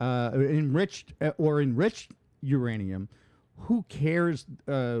enriched uranium, who cares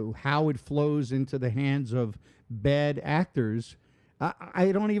how it flows into the hands of bad actors?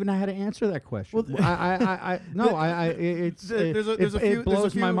 I don't even know how to answer that question. Well, it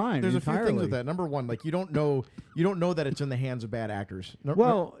blows my mind. There's entirely. a few things with that. Number one, like you don't know that it's in the hands of bad actors.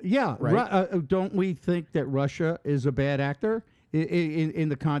 Yeah, right? Don't we think that Russia is a bad actor in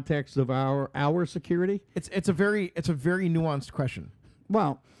the context of our security? It's a very nuanced question.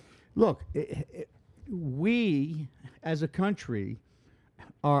 Well, look, we as a country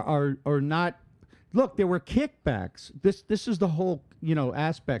are not. Look, there were kickbacks. This is the whole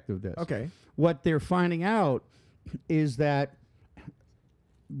aspect of this. Okay. What they're finding out is that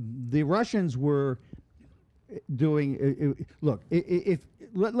the Russians were doing. Look,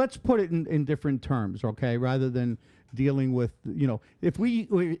 let's put it in different terms, okay? Rather than dealing with if we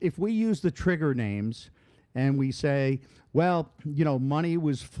use the trigger names and we say, well, money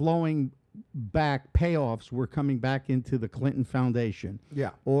was flowing back, payoffs were coming back into the Clinton Foundation,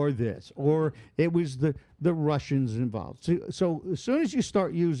 or this, or it was the Russians involved. So as soon as you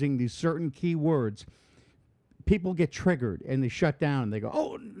start using these certain key words, people get triggered and they shut down. And they go,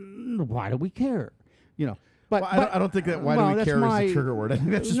 "Oh, why do we care?" But, I don't think that "why do we care" is the trigger word. I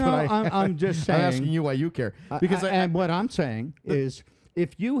think that's just I'm just saying. I'm asking you why you care because and what I'm saying is,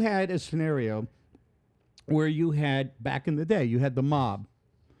 if you had a scenario where you had back in the day, you had the mob.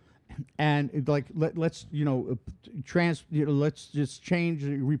 And let's just find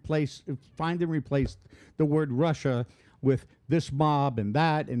and replace the word Russia with this mob and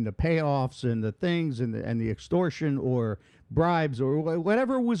that and the payoffs and the things and the extortion or bribes or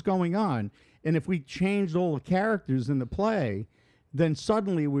whatever was going on. And if we changed all the characters in the play, then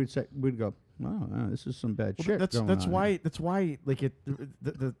suddenly we'd go, "Oh, this is some bad shit." That's why like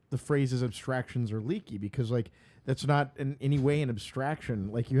the phrases abstractions are leaky, because like that's not in any way an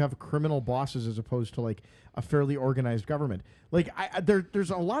abstraction. Like you have criminal bosses as opposed to like a fairly organized government. Like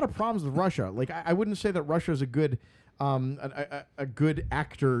there's a lot of problems with Russia. Like I wouldn't say that Russia is a good good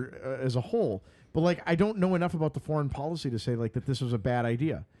actor as a whole, but like I don't know enough about the foreign policy to say like that this was a bad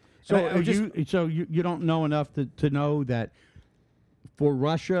idea. So you don't know enough to know that for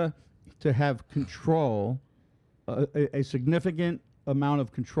Russia to have control, a significant amount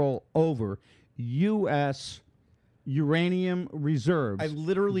of control over U.S. uranium reserves. I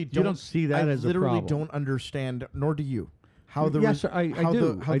literally you don't see that as a problem. I literally don't understand, nor do you, how the I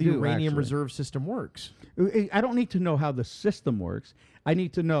do, uranium actually. reserve system works. I don't need to know how the system works. I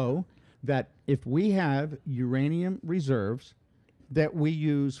need to know that if we have uranium reserves that we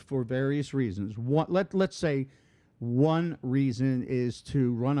use for various reasons, let's say one reason is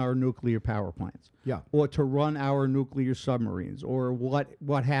to run our nuclear power plants, or to run our nuclear submarines, or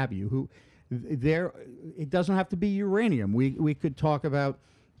what have you. It doesn't have to be uranium. We could talk about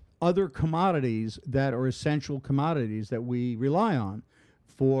other commodities that are essential commodities that we rely on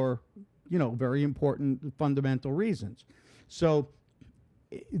for very important fundamental reasons. So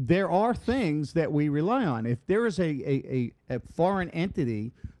there are things that we rely on. If there is a foreign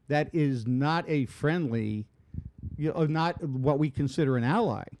entity that is not a friendly, not what we consider an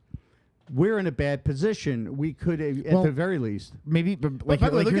ally, we're in a bad position. We could, at the very least, maybe. But by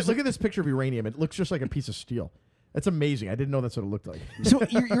the way, look at this picture of uranium. It looks just like a piece of steel. That's amazing. I didn't know that's what it looked like. So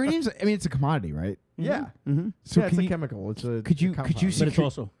uranium's, I mean, it's a commodity, right? Yeah. Mm-hmm. So it's a chemical. It's a. Could you compound. see? But it's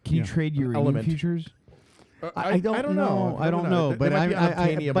also Can you trade uranium element. futures? I don't know. I don't know. But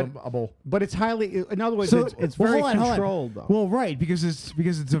but it's highly. In other words, it's very controlled, though. Well, right, because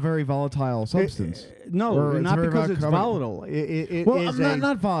it's a very volatile substance. No, not because it's volatile.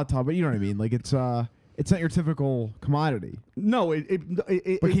 Not volatile, but you know what I mean. Like it's not your typical commodity. No,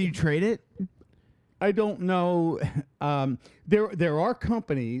 but can you trade it? I don't know. There are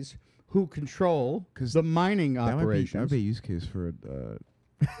companies who control the mining operations. That would be a use case for a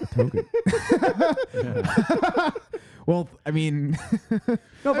token. Well, I mean,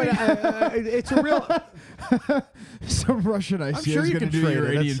 No, but it's a real. some Russian ICO sure is you going to can do trade it.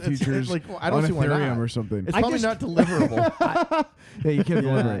 uranium It's futures like, well, I don't on see why Ethereum not. or something. It's probably not deliverable. Yeah, you can't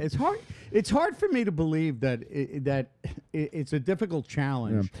deliver it. It's hard. It's hard for me to believe that it's a difficult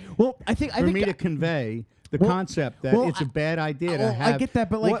challenge. Well, I think for me to convey the concept that it's a bad idea to I have. get that,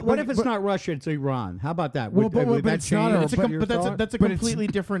 but like, what if it's not Russia? It's Iran. How about that? Well, Would but that it's not change a- It's a But com- your but thought? that's a But it's- completely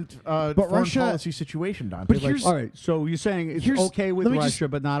different foreign Russia- policy situation, Dante. But Like, here's- All right. So you're saying it's Here's- okay with let me just- Russia,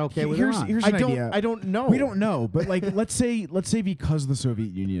 but not okay with here's Iran. here's I an don't. idea. I don't know. We don't know, but like, let's say because the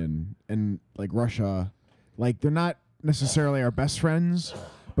Soviet Union and like Russia, like they're not necessarily our best friends,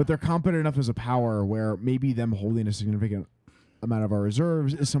 but they're competent enough as a power where maybe them holding a significant amount of our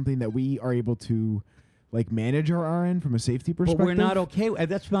reserves is something that we are able to like manage our RN from a safety But perspective. we're not okay.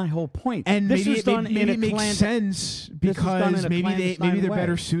 That's my whole point. And this maybe is done maybe in a it makes sense This is done because in a maybe clandestine they're way.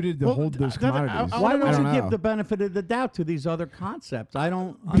 better suited to Well, hold those Dante, commodities. I Why don't would you know. give the benefit of the doubt to these other concepts? I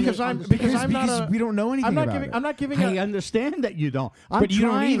don't. Because understand. I'm not a- we don't know anything I'm not about giving. it. I'm not giving. I a, understand that you don't. I'm But you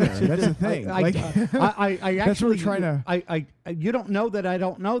don't trying either. to- That's the thing. I Like- actually. That's what we're trying to- I you don't know that I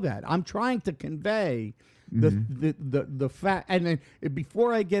don't know that. I'm trying to convey the fact, and then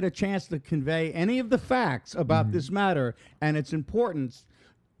before I get a chance to convey any of the facts about this matter and its importance.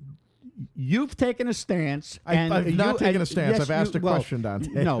 You've taken a stance. And I've not taken a stance. yes, I've asked a question,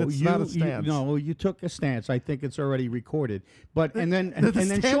 Dante. No, It's you, not a stance. no, you took a stance. I think it's already recorded. But and then The and then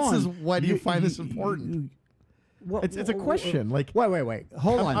stance Sean, is, why do you find this important? Well, It's a question. Like, Wait.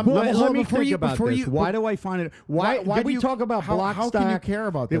 Hold on. I'm- let well, me before think you- about before this. you- Why do I find it? Why did do we you- talk about how Blockstack? can you care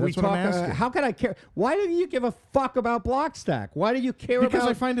about that? Did we That's what I'm talk, asking. how can I care? Why do you give a fuck about Blockstack? Why do you care because about?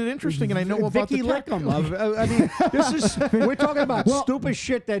 I find it interesting and I know about Vicky the tech. Lickham. I mean, this is we're talking about stupid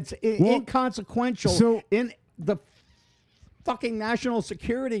shit that's inconsequential so- in the fucking national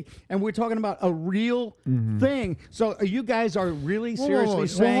security, and we're talking about a real thing. So you guys are really seriously whoa.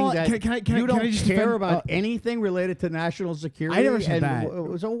 saying Well, that can I you don't just care defend- about anything related to national security? I never said and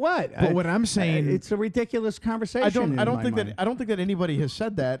that. So what? But what I'm saying- it's a ridiculous conversation. I don't in my think mind. that. I don't think that anybody has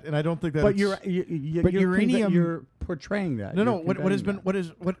said that, and I don't think that. But it's- But you're uranium- you're portraying that. No, You're what is conveying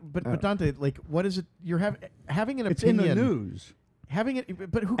been that. but Dante, like, what is it? You're having an It's in opinion. the news Having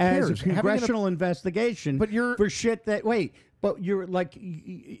it, but who as cares? a congressional investigation. But you're- for shit that But you're like,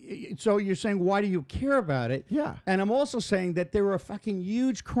 so you're saying, why do you care about it? Yeah. And I'm also saying that there are fucking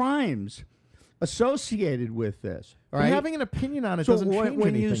huge crimes associated with this. All But right. having an opinion on it So doesn't change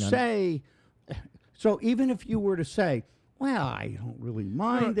when you anything. say, so even if you were to say, well, I don't really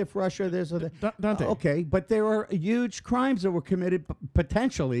mind if Russia this or that. Dante. Okay, but there are huge crimes that were committed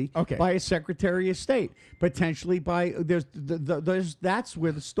potentially by a Secretary of State, potentially by there's that's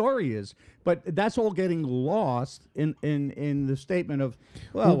where the story is. But that's all getting lost in the statement of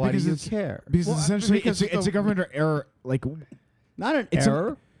why do you care? Because Well, essentially because it's a government error. Like Not an it's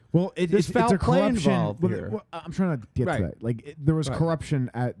error. Well, There's it's foul a play corruption. involved here. Well, I'm trying to get Right. to that. Like there was Right.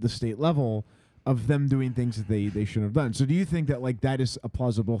 corruption at the state level of them doing things that they shouldn't have done. So do you think that like that is a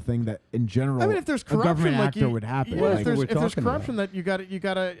plausible thing that in general I mean, if there's a corruption, government like actor would happen? Yeah, Well, if there's we're talking about. corruption, that you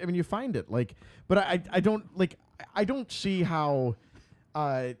gotta. I mean, you find it. Like, but I don't like. I don't see how.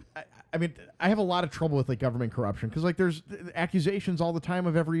 I mean, I have a lot of trouble with like government corruption because like there's accusations all the time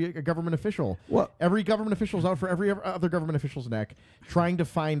of every government official. Well- every government official's out for every other government official's neck, trying to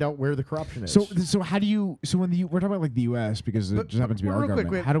find out where the corruption is. So how do you? So when we're talking about like the U.S. because it just happens to be our real quick,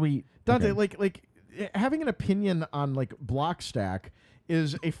 government. wait. How do we? Dante, okay. like having an opinion on like Blockstack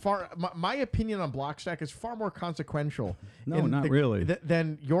is my opinion on Blockstack is far more consequential. No, not really.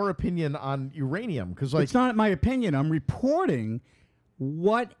 Than your opinion on uranium, because like It's not my opinion. I'm reporting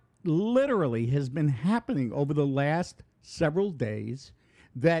what literally has been happening over the last several days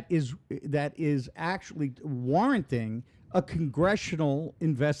that is actually warranting a congressional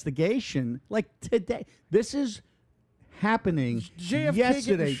investigation like today. This is happening JFK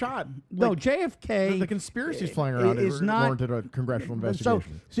yesterday. getting shot. No, Like, JFK. the conspiracies flying around is not warranted a congressional So,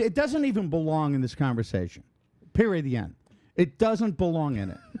 investigation. so it doesn't even belong in this conversation. Period. The end. It doesn't belong in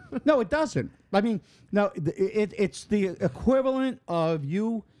it. No, it doesn't. I mean, no, it's the equivalent of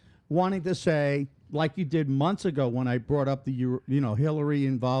you wanting to say, like you did months ago when I brought up the Hillary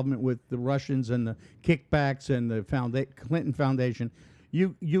involvement with the Russians and the kickbacks and the Clinton Foundation.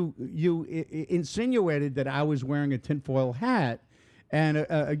 You insinuated that I was wearing a tinfoil hat. And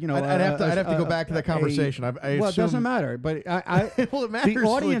I'd have to go back to that conversation. I well, it assume- doesn't matter. But Well, it matters, the like-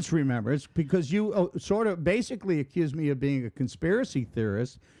 audience remembers because you sort of basically accused me of being a conspiracy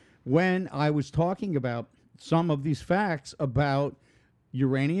theorist when I was talking about some of these facts about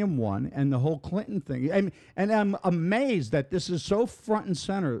Uranium One and the whole Clinton thing. And I'm amazed that this is so front and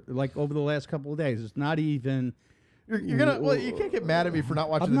center, like over the last couple of days. It's not even. You're gonna. Well, you can't get mad at me for not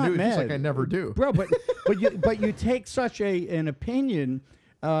watching I'm the not news, mad. just like I never do, bro. But you take such an opinion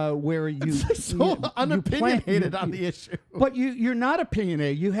where you so unopinionated on the issue. But you're not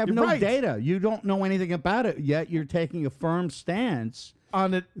opinionated. You have You're no right. data. You don't know anything about it yet. You're taking a firm stance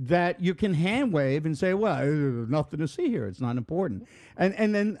On it. that you can hand wave and say, well, there's nothing to see here. It's not important.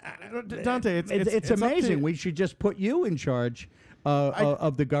 And then Dante, it's up to amazing. you. We should just put you in charge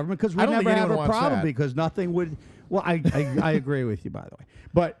of the government because we I don't think never have anyone a wants problem that. because nothing would. Well, I agree with you, by the way.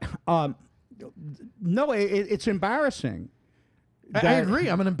 But no, it's embarrassing. I that- agree.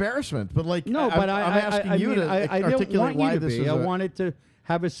 I'm an embarrassment, but like No, but I'm asking you to I don't articulate want why you to this be. is. I wanted to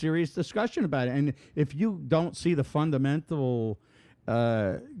have a serious discussion about it. And if you don't see the fundamental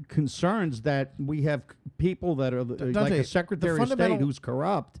concerns that we have people that are like Dante, a Secretary the of State fundamental- who's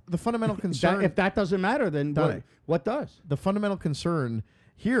corrupt, the fundamental concern. if that doesn't matter, then Dante. what does? The fundamental concern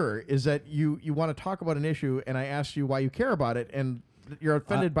here is that you want to talk about an issue, and I asked you why you care about it, and you're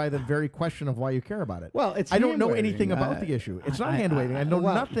offended by the very question of why you care about it. Well, it's I don't know hand-waving. anything about the issue. It's not hand waving. I know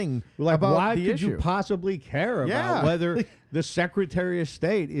well, nothing Like, about why the could issue. you possibly care Yeah. about whether the Secretary of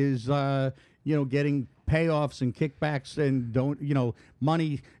State is, getting payoffs and kickbacks and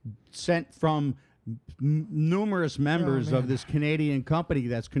money sent from numerous members of this Canadian company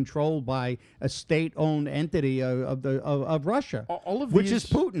that's controlled by a state-owned entity of Russia, All of which is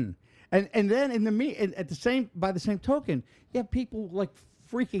these- Putin. And then by the same token, you have people like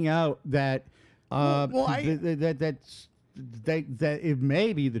freaking out that that it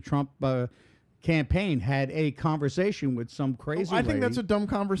maybe the Trump campaign had a conversation with some crazy. I think that's a lady. dumb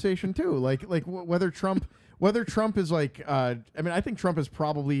conversation too. Whether Trump is like. I think Trump is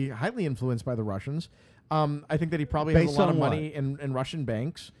probably highly influenced by the Russians. I think that he probably has Based a lot on of what? money in Russian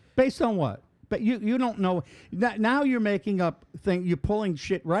banks. Based on what? But you don't know. Now you're making up thing. You're pulling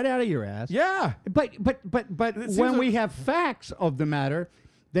shit right out of your ass. Yeah. But seems when like- we have facts of the matter,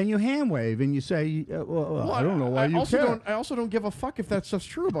 then you hand wave and you say, I don't know why you care. I also don't give a fuck if that stuff's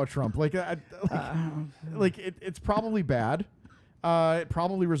true about Trump. It's probably bad. It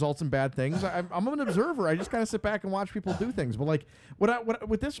probably results in bad things. I'm an observer. I just kind of sit back and watch people do things. But like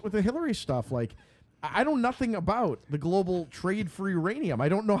with the Hillary stuff, like I know nothing about the global trade for uranium. I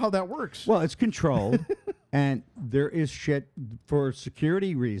don't know how that works. Well, it's controlled, and there is shit for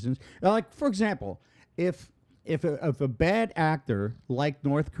security reasons. Like, for example, if a bad actor like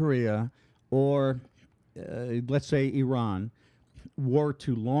North Korea or let's say Iran were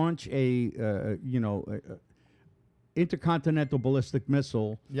to launch a intercontinental ballistic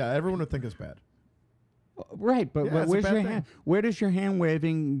missile, Yeah, everyone would think it's bad. right? But Yeah, it's a where's bad your thing. where does your hand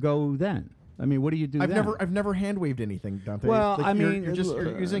waving go then? I mean, what do you do? then? I've never hand waved anything, Dante. Well, Like, I mean, you're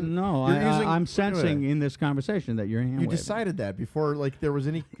using. No, you're using- I'm wait a sensing minute. in this conversation that you're hand You waving. decided that before, like there was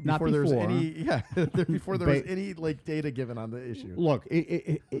any Not before there was before. any before there was Ba- any like data given on the issue. Look,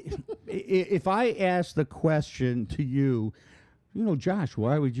 if I ask the question to you, Josh,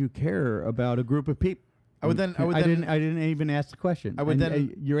 why would you care about a group of people? I didn't even ask the question. I would And,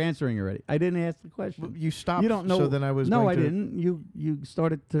 then- you're answering already. I didn't ask the question. You stopped. You don't know. So then I was. No, going I to, didn't. You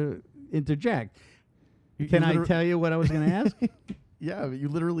started to interject. You Can I liter- tell you what I was going to ask? Yeah, you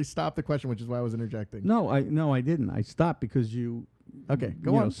literally stopped the question, which is why I was interjecting. No, I didn't. I stopped because you. Okay,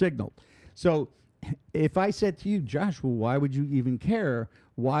 go on. Signaled. So, if I said to you, Josh, well, why would you even care?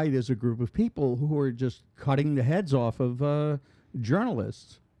 Why there's a group of people who are just cutting the heads off of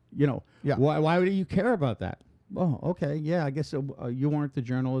journalists? Yeah. Why would you care about that? Oh, okay. Yeah, I guess you weren't the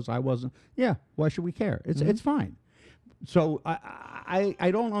journalist. I wasn't. Yeah. Why should we care? It's fine. So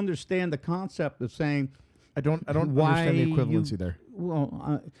I don't understand the concept of saying. I don't Why understand the you- equivalency there.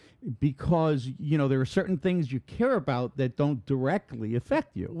 Well, because there are certain things you care about that don't directly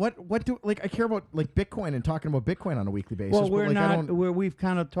affect you. What do I care about like Bitcoin and talking about Bitcoin on a weekly basis? Well, but, we're like, I not. don't- We've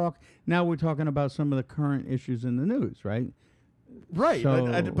kind of talked. Now we're talking about some of the current issues in the news, right? right.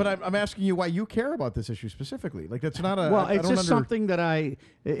 So- But I'm asking you why you care about this issue specifically. Like that's not a. Well, I it's don't just something that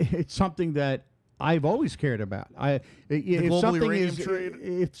it's something that I've always cared about. If global something uranium is trade?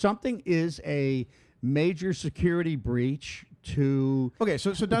 if something is a major security breach to Okay,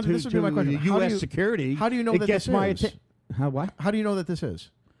 so Dante, this would be my question. How do U.S. you- security, how do you know it that gets this my is? attention? How what? How do you know that this is?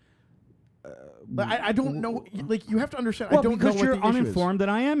 I don't know. Like you have to understand. Well, I don't know because what you're the issue is. uninformed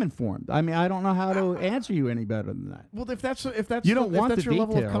and I am informed. I mean, I don't know how to answer you any better than that. Well, if that's You don't if want that's the your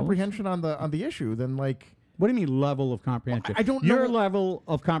level of details. comprehension on the issue, then like What do you mean level of comprehension? I don't Your know- level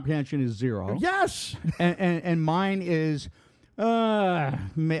of comprehension is 0. yes, And mine is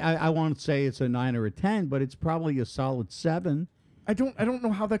I won't say it's a 9 or a 10, but it's probably a solid 7. I don't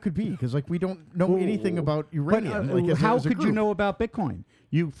know how that could be because like we don't know anything about uranium. But, like, how as a could you group. know about Bitcoin?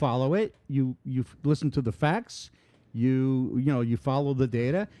 You follow it. You listen to the facts. You follow the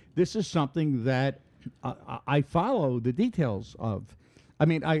data. This is something that I follow the details of. I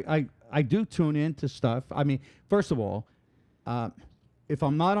mean, I do tune into stuff. I mean, first of all, if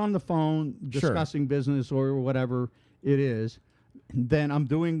I'm not on the phone discussing business or whatever it is, then I'm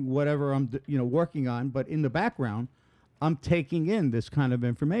doing whatever I'm working on. But in the background, I'm taking in this kind of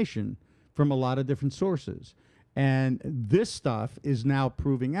information from a lot of different sources. And this stuff is now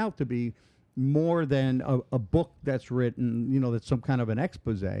proving out to be more than a book that's written, that's some kind of an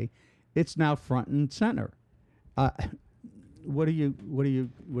expose. It's now front and center. What are you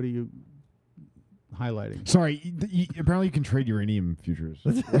highlighting? Sorry, apparently you can trade uranium futures.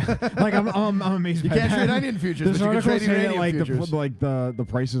 Like I'm amazed. You by can't that. trade onion futures. There's but an you can article trade saying uranium that, like futures. the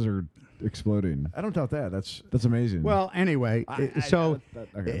prices are exploding. I don't doubt that. That's amazing. Well, anyway, okay.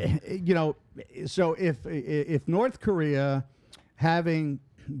 So if North Korea having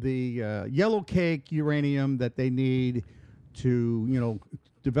the yellow cake uranium that they need to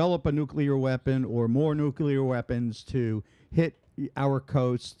develop a nuclear weapon or more nuclear weapons to hit our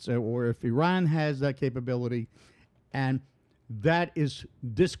coasts, or if Iran has that capability, and that is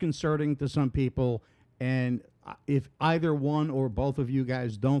disconcerting to some people, and if either one or both of you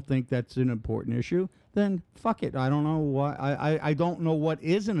guys don't think that's an important issue, then fuck it. I don't know why. I don't know what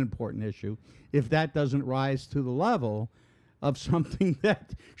is an important issue if that doesn't rise to the level of something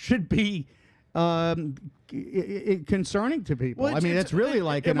that should be concerning to people. Well, I mean, it's really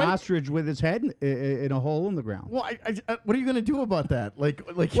like an might- ostrich with its head in a hole in the ground. Well, what are you going to do about that? Like,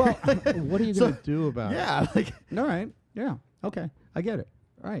 Well, what are you going to do about it? yeah, like, All right. Yeah. Okay. I get it.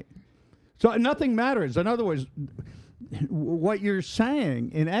 All right. So nothing matters. In other words, what you're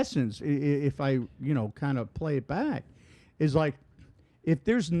saying, in essence, if I, kind of play it back, is like, if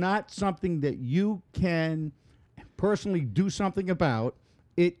there's not something that you can personally do something about,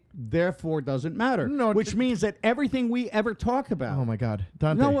 it therefore doesn't matter. No, which means that everything we ever talk about. oh my God,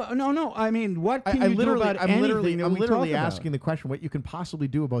 Dante. No. I mean, what can you do about I'm anything that I'm we literally talk about? asking the question what you can possibly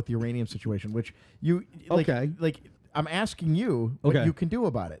do about the uranium situation, which you Okay. like I'm asking you what Okay. you can do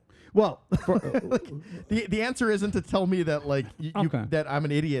about it. Well, The answer isn't to tell me that Okay. that I'm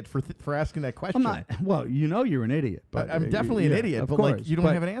an idiot for asking that I'm question. not. Well, you're an idiot. But I'm definitely an idiot, of but course. like you don't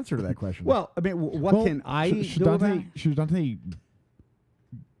But- have an answer to that question. Well, I mean, what Well, can I should do about Dante, it? should Dante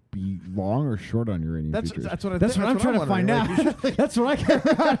be long or short on uranium That's futures? what I That's think- what I'm that's trying what to I'm find wondering. out. That's what I care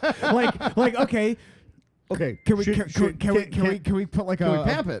about. like okay. Okay, Can we should- can we put like can a we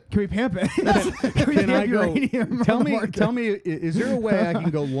pamp it? Can we pamp it? Can we can I pamp go? uranium Tell on the me, market? tell me, is there a way I can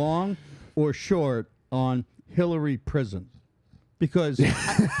go long or short on Hillary prison? Because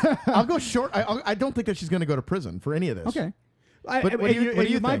I'll go short. I don't think that she's going to go to prison for any of this. okay, But what do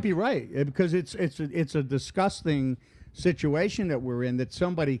you might think? be right because it's a disgusting situation that we're in that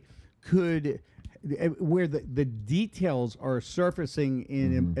somebody could. Where the details are surfacing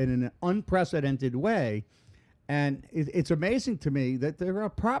in an unprecedented way. And it's amazing to me that there are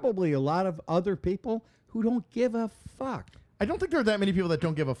probably a lot of other people who don't give a fuck. I don't think there are that many people that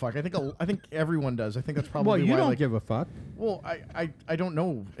don't give a fuck. I think everyone does. I think that's probably Well, you why, don't like, give a fuck. Well, I don't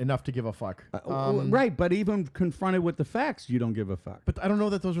know enough to give a fuck. Right, but even confronted with the facts, you don't give a fuck. But I don't know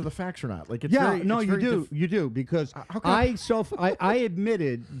that those are the facts or not. Like, it's Yeah, very, no, it's you very do. You do, because how come- I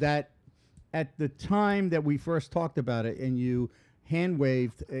admitted that at the time that we first talked about it and you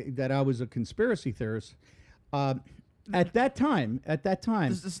hand-waved that I was a conspiracy theorist, at that time,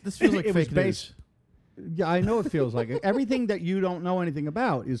 This feels like it was fake based. news. Yeah, I know it feels like it. Everything that you don't know anything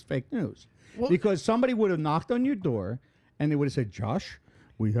about is fake news. Well- Because somebody would have knocked on your door and they would have said, Josh,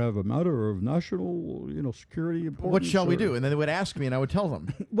 we have a matter of national, security importance. What shall we or- do? And then they would ask me, and I would tell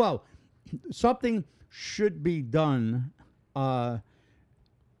them. Well, something should be done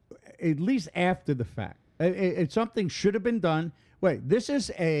at least after the fact. Something should have been done. Wait, this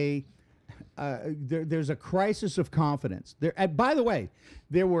is there's a crisis of confidence. And by the way,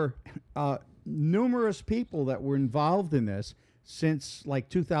 there were numerous people that were involved in this since like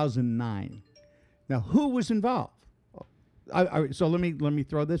 2009. Now, who was involved? So let me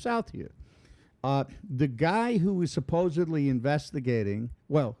throw this out to you. The guy who was supposedly investigating,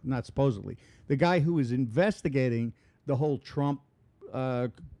 well, not supposedly, the guy who was investigating the whole Trump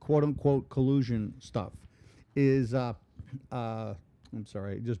quote-unquote collusion stuff is, I'm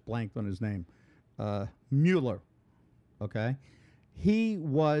sorry, I just blanked on his name, Mueller, okay? He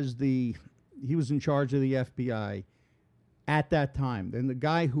was in charge of the FBI at that time. And the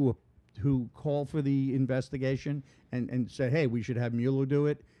guy who who called for the investigation and said, hey, we should have Mueller do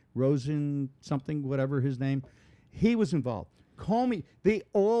it. Rosen something, whatever his name. He was involved. Comey, they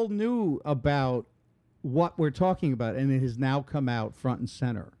all knew about what we're talking about, and it has now come out front and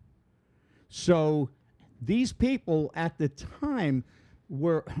center. So these people at the time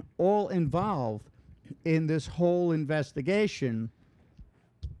were all involved in this whole investigation.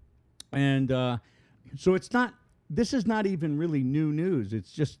 And so this is not even really new news.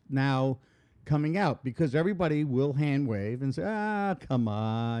 It's just now coming out because everybody will hand wave and say, come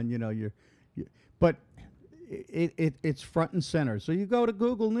on, but it's front and center. So you go to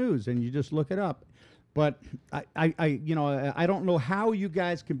Google News and you just look it up. But I don't know how you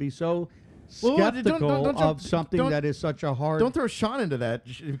guys can be so skeptical of something that is such a hard. Don't throw Sean into that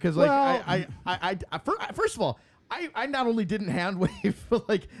because, first of all, I not only didn't hand wave,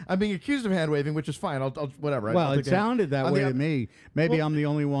 but I'm being accused of hand waving, which is fine. I'll whatever. Well, it sounded that way to me. Maybe I'm the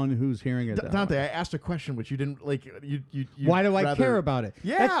only one who's hearing it. Dante, I asked a question which you didn't like. You why do I care about it?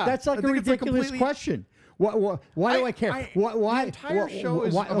 Yeah, that's like a ridiculous question. Why do I care? The entire show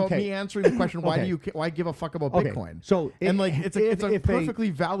is about me answering the question. Why give a fuck about Bitcoin? So it's a perfectly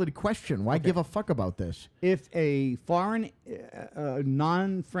valid question. Why give a fuck about this? If a foreign,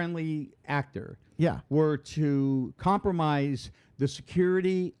 non-friendly actor were to compromise the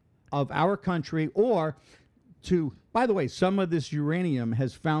security of our country, or to, by the way, some of this uranium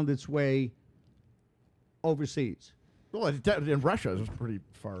has found its way overseas. Well, in Russia is pretty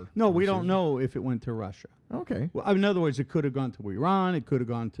far. No, we don't know if it went to Russia. Okay. Well, in other words, it could have gone to Iran. It could have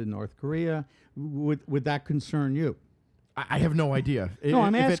gone to North Korea. Would that concern you? I have no idea. No,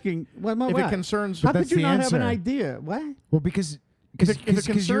 I'm asking. If it concerns, how could you not have an idea? What? Well, because if it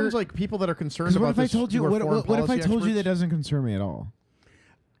concerns people that are concerned about this. What if I told you that experts? doesn't concern me at all?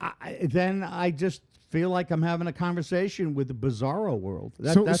 Then I just feel like I'm having a conversation with the bizarro world.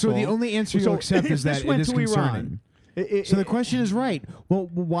 So the only answer you'll accept is that it is concerning. So the question is right. Well,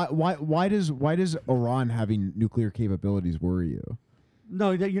 why does Iran having nuclear capabilities worry you?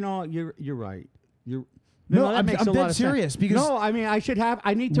 No, you're right. I'm dead serious because I mean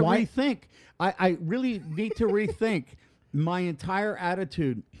I need to rethink. I really need to rethink my entire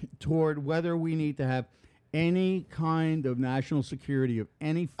attitude toward whether we need to have any kind of national security of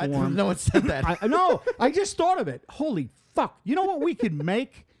any form. No one said that. No, I just thought of it. Holy fuck! You know what we could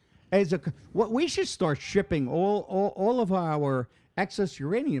make? What we should start shipping all of our excess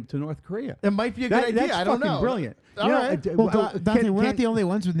uranium to North Korea. It might be a good idea. I don't know. Brilliant. All right. Dante, we're not the only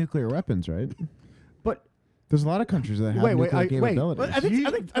ones with nuclear weapons, right? But there's a lot of countries that have nuclear capabilities. I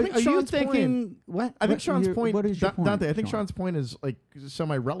think Sean's point. What? I think Sean's point. What is your point, Dante, I think Sean? Sean's point is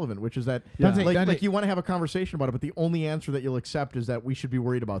semi-relevant, which is that Dante, you want to have a conversation about it, but the only answer that you'll accept is that we should be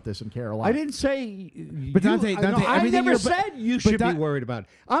worried about this and care a lot. I didn't say. But Dante, I never said you should be worried about it.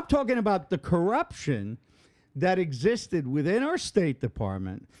 I'm talking about the corruption that existed within our State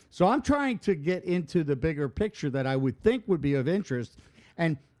Department. So I'm trying to get into the bigger picture that I would think would be of interest.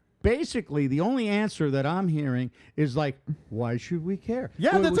 And basically, the only answer that I'm hearing is why should we care?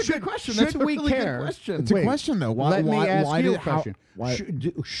 Yeah, that's a good question. That's a really good question. It's a question, though. Let me ask you a question.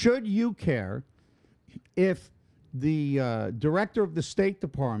 Should you care if the director of the State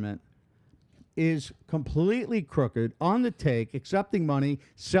Department is completely crooked, on the take, accepting money,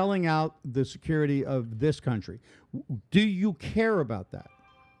 selling out the security of this country? Do you care about that?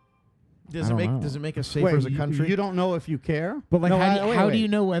 Does it make us safer as a country? You don't know if you care? But how do you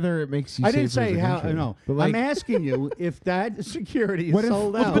know whether it makes you safer? I didn't say as a how. country? No, But I'm asking you if that security is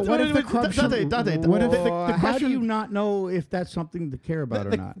sold out. What if the corruption? Dante, the how do you not know if that's something to care about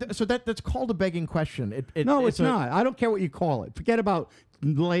or not? So that's called a begging question. No, it's not. I don't care what you call it. Forget about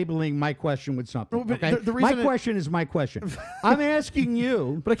labeling my question with something. No, okay? the question is my question. I'm asking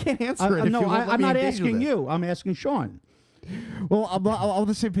you. But I can't answer it. No, I'm not asking you. I'm asking Sean. Well, I'm on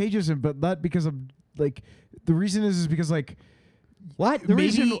the same page as him, but not because I'm the reason is because what the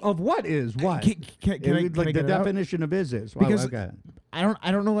reason of what is what? Can I the get definition of is because okay.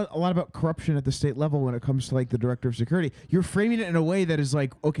 I don't know a lot about corruption at the state level when it comes to the director of security. You're framing it in a way that is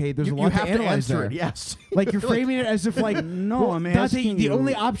okay. There's a lot to analyze there. It, yes, you're framing it as if no, I'm asking the you.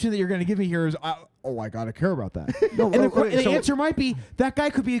 only option that you're going to give me here is I gotta care about that. No, and the answer might be that guy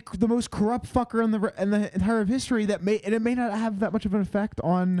could be the most corrupt fucker in the entire of history. It may not have that much of an effect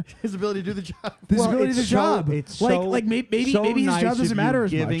on his ability to do the job. It's maybe his job doesn't matter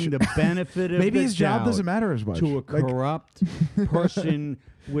as much. Giving the benefit of maybe the his job doubt doesn't matter as much to a corrupt person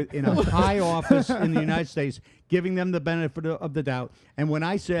in a high office in the United States, giving them the benefit of the doubt. And when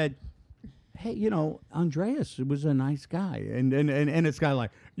I said, hey, Andreas was a nice guy, and it's kind of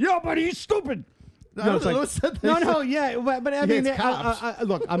yeah, but he's stupid. No, it's like, who said this? no, yeah, but I mean, it's cops.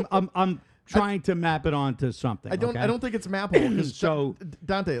 look, I'm trying to map it onto something. I don't. okay? I don't think it's mappable. 'Cause So-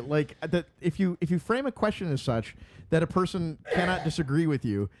 Dante, like that, if you frame a question as such that a person cannot disagree with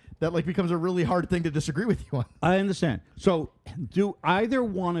you, that like becomes a really hard thing to disagree with you on. I understand. So, do either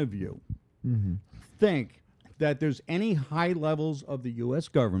one of you think that there's any high levels of the U.S.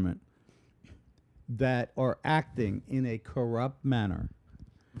 government that are acting in a corrupt manner?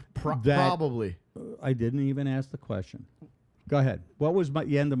 That- Probably. I didn't even ask the question. Go ahead. What was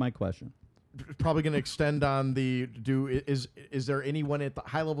the end of my question? Probably going to extend on the is there anyone at the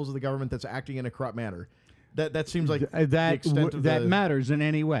high levels of the government that's acting in a corrupt manner? That seems like the extent of that the, matters in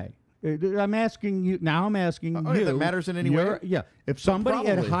any way. I'm asking you now. I'm asking you. that matters in any way? Yeah. If somebody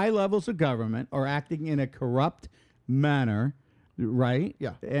at Probably. high levels of government are acting in a corrupt manner, right?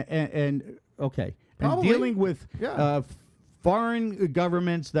 Yeah. And okay. Probably. And dealing with Yeah. foreign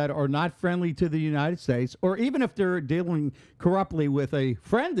governments that are not friendly to the United States, or even if they're dealing corruptly with a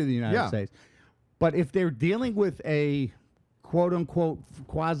friend of the United Yeah. States, but if they're dealing with a quote unquote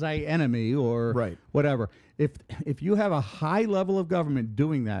quasi enemy or Right. whatever, if you have a high level of government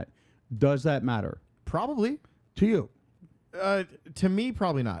doing that, does that matter Probably. to you? To me,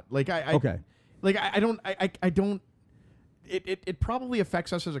 probably not. Like I Okay. Like I don't. It probably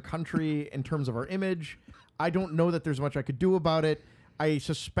affects us as a country in terms of our image. I don't know that there's much I could do about it. I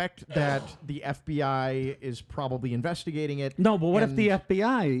suspect that the FBI is probably investigating it. No, but what if and- the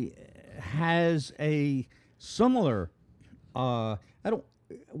FBI has a similar? I don't.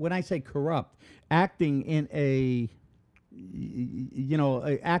 When I say corrupt, acting in a,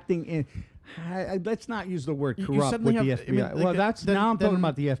 acting in. Let's not use the word You corrupt suddenly with the have- I FBI. mean, like, Well, that's now I'm talking then-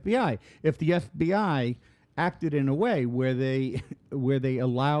 about the FBI. If the FBI acted in a way where they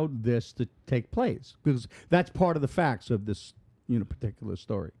allowed this to take place, because that's part of the facts of this particular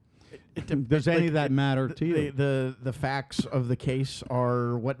story. Does any of that matter to you? The facts of the case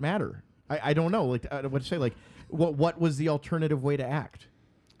are what matter. I don't know. Like what to say? Like what was the alternative way to act?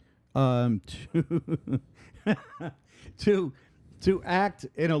 To act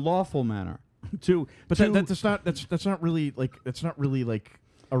in a lawful manner. But that's not really like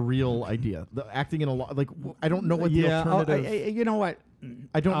a real idea. The acting in a law, like I don't know what the alternative. You know what?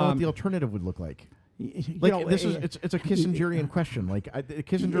 I don't know what the alternative would look like. Like this is it's a Kissingerian question. Like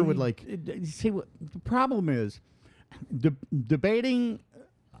Kissinger would like. See what the problem is. Debating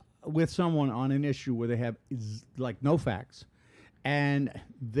with someone on an issue where they have like no facts, and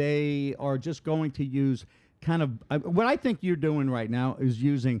they are just going to use kind of what I think you're doing right now is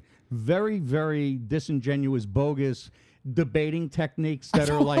using very, very disingenuous, bogus debating techniques that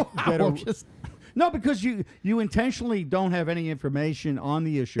are like no, because you intentionally don't have any information on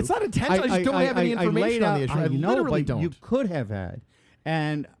the issue. It's not intentional. I just don't have any information on the issue. I know, literally but don't. You could have had,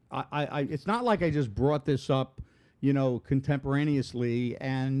 and I it's not like I just brought this up, contemporaneously,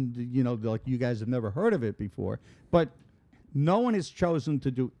 and like you guys have never heard of it before, but no one has chosen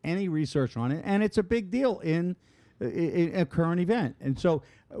to do any research on it, and it's a big deal in a current event. And so,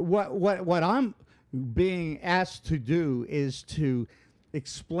 what I'm being asked to do is to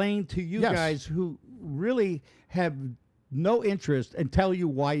explain to you Yes. guys who really have no interest and tell you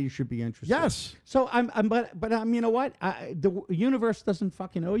why you should be interested. Yes. So but you know what? The universe doesn't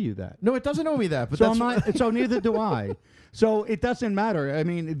fucking owe you that. No, it doesn't owe me that. But So that's I'm not. So neither do I. So it doesn't matter. I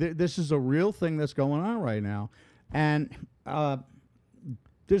mean, this is a real thing that's going on right now, and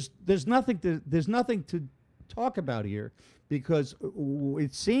there's nothing to talk about here, because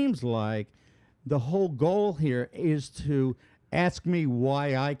it seems like the whole goal here is to ask me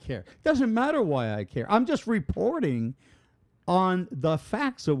why I care. Doesn't matter why I care. I'm just reporting on the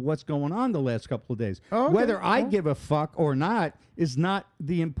facts of what's going on the last couple of days. Oh, okay. Whether I give a fuck or not is not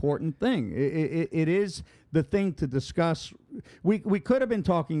the important thing. It is the thing to discuss. We could have been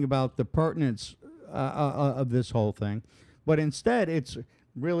talking about the pertinence of this whole thing, but instead it's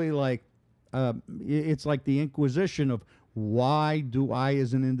really like it's like the Inquisition of why do I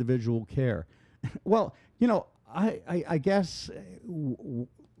as an individual care? Well, I guess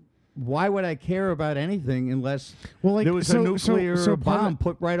why would I care about anything unless there was a nuclear bomb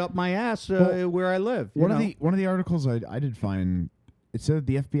put right up my ass where I live? One of the articles I did find, it said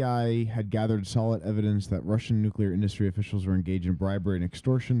the FBI had gathered solid evidence that Russian nuclear industry officials were engaged in bribery and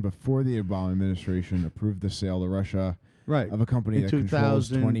extortion before the Obama administration approved the sale to Russia of a company In that controls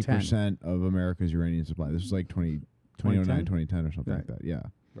 2010. 20% of America's uranium supply. This was like 2009, 2010 or something like that. Yeah.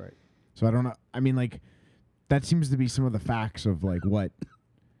 Right. So I don't know. I mean, like, that seems to be some of the facts of like what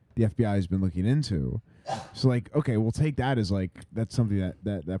the FBI has been looking into. So like, okay, we'll take that as like that's something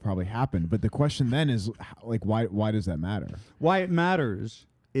that probably happened. But the question then is like, why does that matter? Why it matters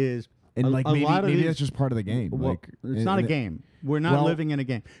is And like a lot of maybe these- that's just part of the game. Well, Like it's not a game. We're not well- living in a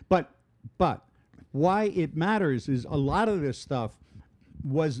game. But why it matters is a lot of this stuff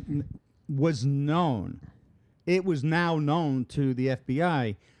was known. It was now known to the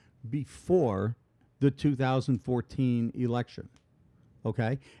FBI before the 2014 election.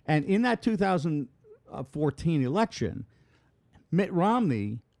 Okay? And in that 2014 election, Mitt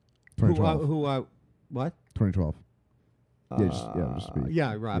Romney, 2012. what? 2012. Just be-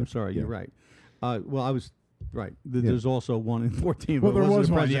 Yeah, right. I'm sorry. yeah. You're right. Well, I was right. There's also one in 14. Well, but there it wasn't was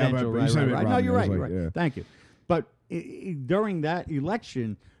a one, yeah, presidential. but you right, said right, Mitt right. No, Romney. you're I right. was You're like, right. yeah. Thank you. But during that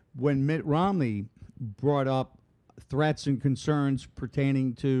election, when Mitt Romney brought up threats and concerns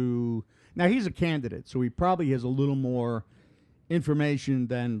pertaining to, now he's a candidate, so he probably has a little more information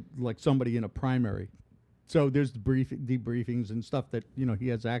than like somebody in a primary. So there's debriefings and stuff that he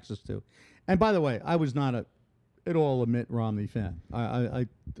has access to. And by the way, I was not at all a Mitt Romney fan. I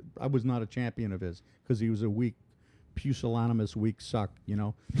was not a champion of his because he was a weak, pusillanimous, weak suck.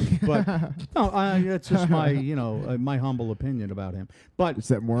 But no, that's just my my humble opinion about him. But It's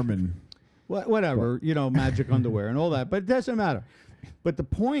that Mormon. whatever, magic underwear and all that. But it doesn't matter. But the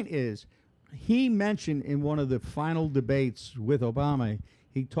point is, he mentioned in one of the final debates with Obama,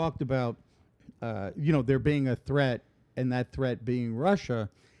 he talked about, there being a threat, and that threat being Russia,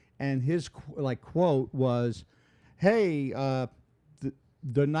 and his quote was, "Hey,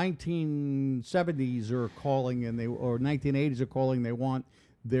 the 1970s are calling, or 1980s are calling. They want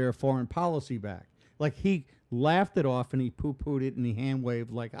their foreign policy back." Like he laughed it off and he poo-pooed it and he hand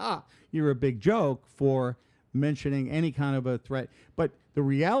waved like, you're a big joke for mentioning any kind of a threat. But the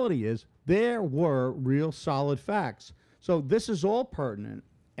reality is there were real solid facts. So this is all pertinent,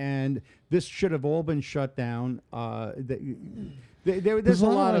 and this should have all been shut down. There's a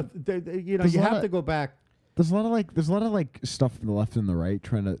lot of you have to go back. There's a lot of like stuff from the left and the right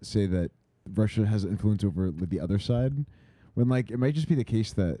trying to say that Russia has influence over the other side, when like it might just be the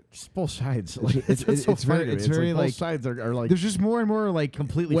case that Just both sides. it's very both like sides are like there's just more and more like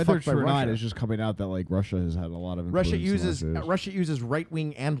completely whether fucked by true or not Russia. is just coming out that like Russia has had a lot of influence. Russia uses right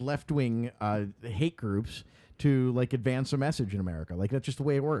wing and left wing hate groups to like advance a message in America. Like that's just the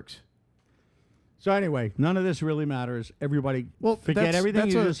way it works. So anyway, none of this really matters. Everybody, Well, forget that's- everything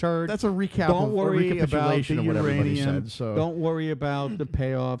that's you a- just heard. that's a recap Don't of- a worry about the recapitulation of what everybody uranium. said, so- Don't worry about the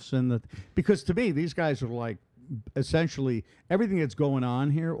payoffs because to me, these guys are like essentially everything that's going on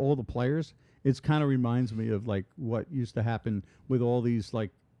here. All the players, it's kind of reminds me of like what used to happen with all these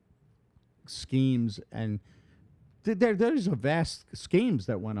like schemes, and there's a vast schemes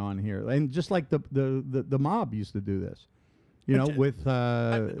that went on here, and just like the mob used to do this. With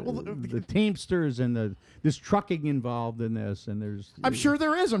the Teamsters and this trucking involved in this, and there's. I'm sure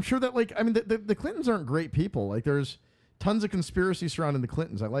there is. I'm sure that the Clintons aren't great people. Like there's tons of conspiracy surrounding the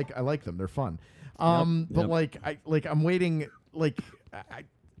Clintons. I like them. They're fun. But I'm waiting.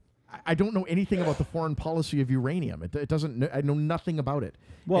 I don't know anything about the foreign policy of uranium. It doesn't. I know nothing about it.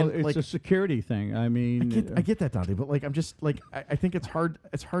 Well, And, it's a security thing. I mean, I get that, Dante. But I'm just I think it's hard.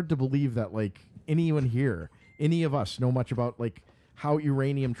 It's hard to believe that anyone here, any of us, know much about how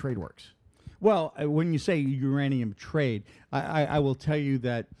uranium trade works. Well, when you say uranium trade, I will tell you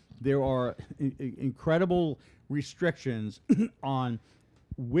that there are incredible restrictions on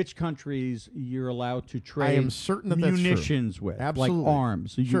which countries you're allowed to trade. I am certain that that's true. munitions with, Absolutely. like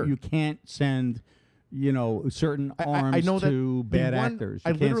arms. Sure. You can't send, certain arms I know that to bad actors. You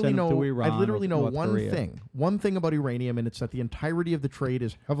I can't literally send them know. to Iran I literally or know North Korea. one thing about uranium, and it's that the entirety of the trade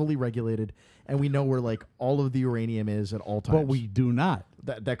is heavily regulated, and we know where all of the uranium is at all times. But we do not.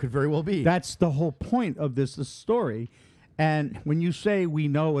 that could very well be. That's the whole point of this story. And when you say we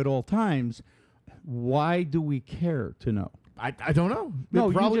know at all times, why do we care to know? I don't know. No,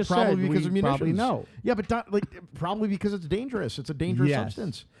 you probably just said because of we munitions. probably know. Yeah, but probably because it's dangerous. It's a dangerous Yes.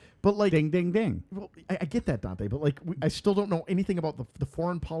 substance. But Ding, ding, ding. well, I get that, Dante. But I still don't know anything about the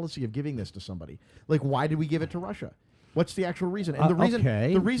foreign policy of giving this to somebody. Why did we give it to Russia? What's the actual reason? And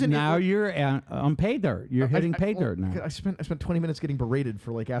Okay. the reason now you're on pay dirt. You're hitting pay dirt now. I spent 20 minutes getting berated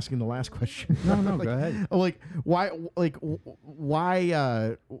for asking the last question. No, go ahead.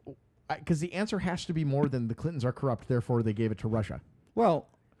 Why? Because the answer has to be more than the Clintons are corrupt, therefore they gave it to Russia. Well,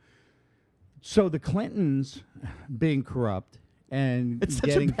 so the Clintons being corrupt and It's such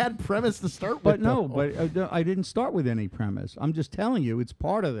getting, a bad premise to start with. but no, though. but I didn't start with any premise. I'm just telling you it's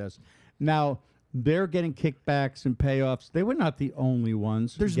part of this. Now they're getting kickbacks and payoffs. They were not the only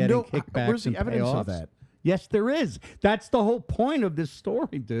ones There's getting no. kickbacks Where's the and evidence payoffs. of that? Yes, there is. That's the whole point of this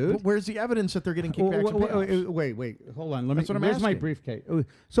story, dude. But where's the evidence that they're getting kickbacks? and payoffs? Wait. Hold on. That's what I'm where's my asking. briefcase?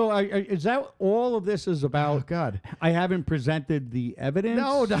 So is that all of this is about? Oh, God. I haven't presented the evidence.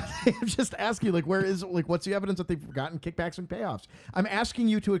 No, I'm just asking you, what's the evidence that they've gotten kickbacks and payoffs? I'm asking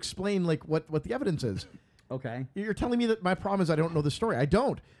you to explain, what the evidence is. Okay. You're telling me that my problem is I don't know the story. I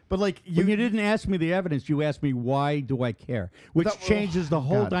don't. But you didn't ask me the evidence. You asked me why do I care, which changes the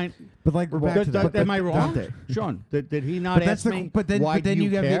whole dynamic. But like, We're back to that. Am I wrong, Dante. Sean? Did he not ask me? But then why do you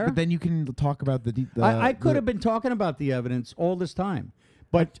care? But then you can talk about the. I could have been talking about the evidence all this time,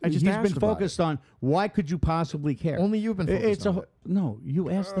 but I just he's asked been about focused on why could you possibly care? Only you've been focused on it. No, you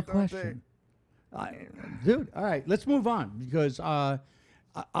asked the question. Dude, all right, let's move on because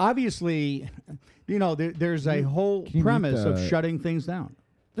obviously, there's a whole can you premise mute of the- shutting things down.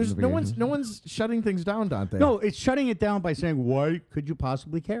 There's no one's shutting things down, Dante. No, it's shutting it down by saying, why could you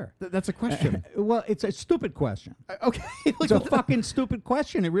possibly care? That's a question. Well, it's a stupid question. Okay. It's a fucking stupid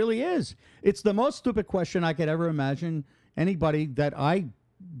question. It really is. It's the most stupid question I could ever imagine anybody that I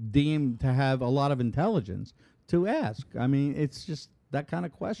deem to have a lot of intelligence to ask. I mean, it's just that kind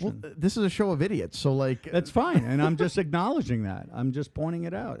of question. Well, this is a show of idiots, so That's fine, and I'm just acknowledging that. I'm just pointing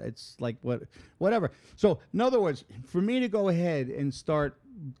it out. It's like whatever. So, in other words, for me to go ahead and start,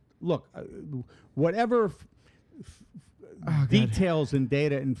 look, whatever details and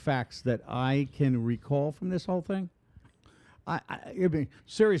data and facts that I can recall from this whole thing, I mean,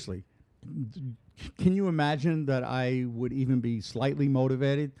 seriously, can you imagine that I would even be slightly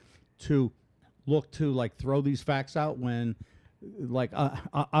motivated to look to throw these facts out when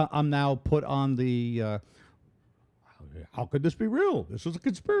I'm now put on the how could this be real? This was a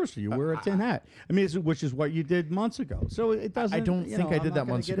conspiracy. You wear a tin hat. I mean, which is what you did months ago. So it doesn't. I don't think I did that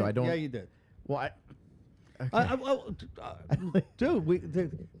months ago. I don't. Yeah, you did. Well,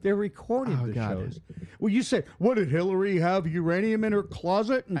 Dude, they're recorded Oh, the God. shows. Well, you said, what did Hillary have uranium in her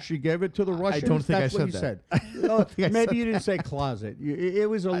closet and she gave it to the Russians? don't think That's I what said you that. said. Oh, maybe you didn't say closet. It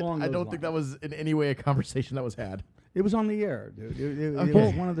was along. I those don't think that lines. was in any way a conversation that was had. It was on the air, dude. It Okay.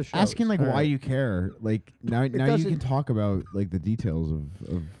 was one of the shows. asking All why right. you care. Like now you doesn't- can talk about the details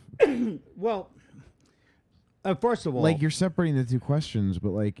of Well, first of all, you're separating the two questions,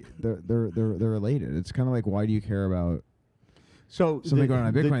 but they're related. It's kind of like why do you care about so something going on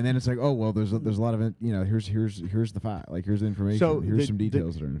in the- Bitcoin? And then it's like, oh well, there's a lot of it. Here's the fact. Here's the information. So here's the- some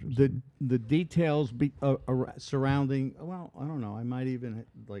details that are interesting. The details surrounding. Well, I don't know. I might even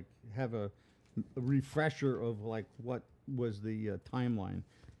have a refresher of what was the timeline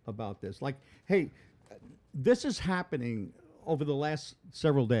about this. Hey, this is happening over the last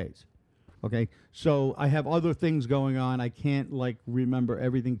several days. Okay, so I have other things going on. I can't remember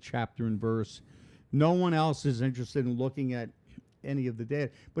everything chapter and verse. No one else is interested in looking at any of the data.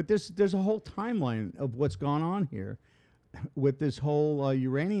 But there's a whole timeline of what's gone on here with this whole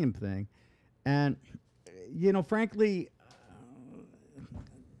uranium thing. And, frankly,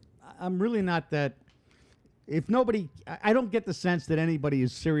 I'm really not that. If nobody, I don't get the sense that anybody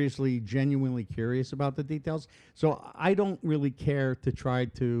is seriously, genuinely curious about the details. So I don't really care to try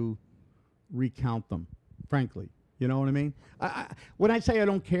to recount them, frankly. You know what I mean? When I say I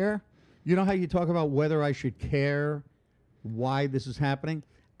don't care, you know how you talk about whether I should care why this is happening?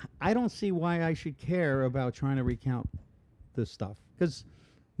 I don't see why I should care about trying to recount this stuff because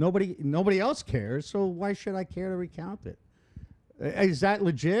nobody else cares. So why should I care to recount it? Is that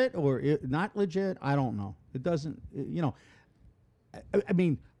legit or not legit? I don't know. It doesn't. I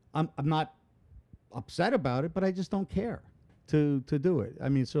mean, I'm not upset about it, but I just don't care to do it. I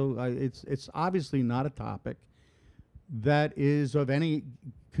mean, so it's obviously not a topic that is of any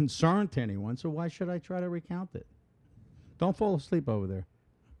concern to anyone. So why should I try to recount it? Don't fall asleep over there.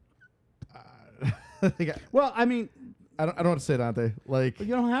 Well, I mean, I don't want to say Dante. you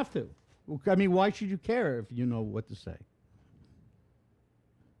don't have to. I mean, why should you care if you know what to say?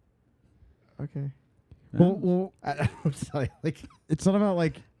 Okay. Well, I don't know what to tell you. it's not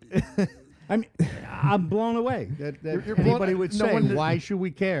about I mean, I'm blown away that You're anybody blown- would no say, one- why should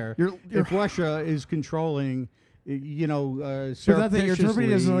we care You're- if Russia is controlling, so that thing you're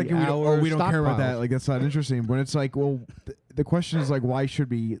interpreting is surreptitiously we don't care about that. stockpiles? That's not interesting. When it's the question is why should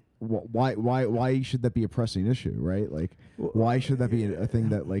be why should that be a pressing issue, right? Why should that be a thing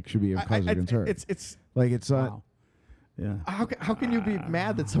that should be a cause of concern? It's it's Wow. Yeah. How can you be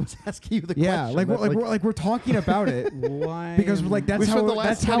mad that someone's asking you the Yeah, question? we're talking about it Why? because like We that's spent the how last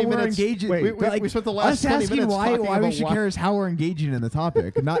that's how 20 we're minutes- engaging. wait, like, we spent the last us 20 asking minutes why talking we about should why- care is how we're engaging in the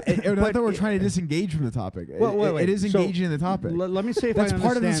topic. Not not that we're trying to disengage from the topic. Wait. It is So, engaging in the topic. Let me see if That's I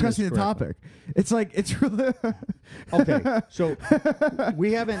part of understand discussing this the correctly. topic. It's like it's really Okay, so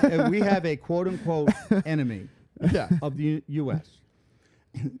we have a quote unquote enemy of the U.S.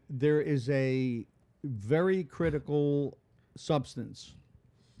 There is a very critical substance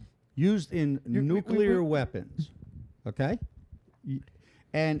used in nuclear weapons. Okay,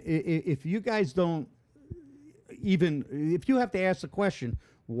 and if you guys don't if you have to ask the question,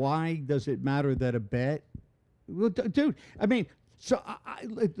 why does it matter that a bet? Well, dude, I mean. So,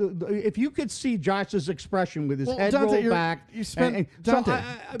 if you could see Josh's expression with his head Dante, rolled back, you spent Dante.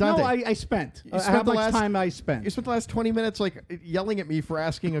 I spent. You spent how the much last- time I spent? You spent the last 20 minutes like yelling at me for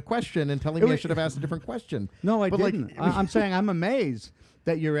asking a question and telling me I should have asked a different question. No, I But, like, didn't. I'm saying I'm amazed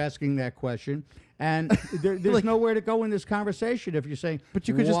that you're asking that question, and there's Like- nowhere to go in this conversation if you're saying. But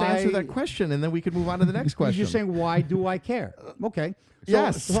you could just answer why- that question and then we could move on to the next question. You're saying, why do I care? Okay. So,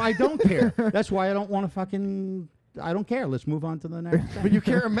 Yes. So I don't care. That's why I don't want to fucking. I don't care. Let's move on to the next. But you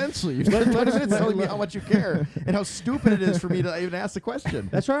care immensely. You spent 20 minutes telling me how much you care and how stupid it is for me to even ask the question.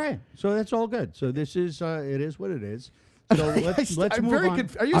 That's all right. So that's all good. So this is it is what it is. So let's I'm move very on.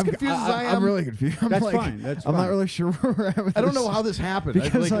 Are you as confused as I am? I'm really confused. That's like, fine. That's I'm fine. not really sure where we're at with I don't this. know how this happened.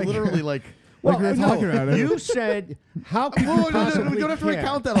 Because, like, like- literally, like. Like we were talking about it. You said, how could Whoa, you no, possibly we don't have to care?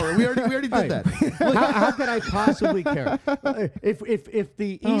 recount that already. We already did Right. that. How could I possibly care? If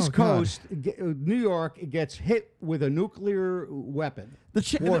the East God. Coast, New York, gets hit with a nuclear weapon,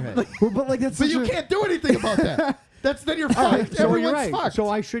 warhead. but like that's But such you a- can't do anything about that. Then you're All right, fucked. so Everyone's you're right. fucked. So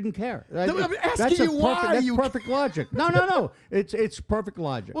I shouldn't care. I'm asking That's you why That's you perfect logic. No. It's perfect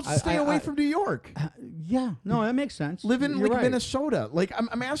logic. Well, stay away from New York. Yeah, no, that makes sense. Live in You're like right. Minnesota. Like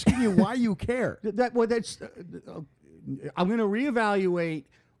I'm asking you why you care. That's. I'm going to reevaluate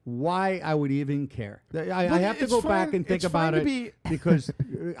why I would even care. I have to it's go back fine- and think it's about fine it to be- because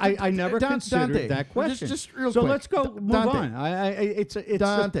I never considered Dante, that question. just real so quick. let's go move Dante. on. It's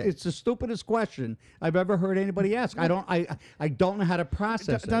Dante. the stupidest question I've ever heard anybody ask. I don't know how to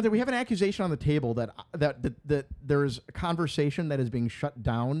process Dante, it. we have an accusation on the table that there is a conversation that is being shut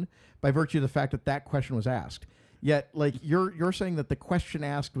down by virtue of the fact that question was asked. Yet, like you're saying that the question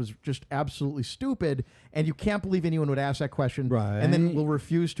asked was just absolutely stupid, and you can't believe anyone would ask that question, Right. and then will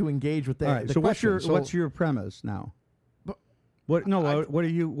refuse to engage with the. All right. the So question. what's your premise now?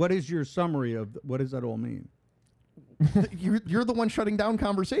 What is your summary of what does that all mean? you're the one shutting down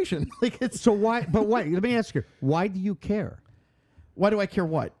conversation. Like it's So why? But why? Let me ask you. Why do you care? why do I care?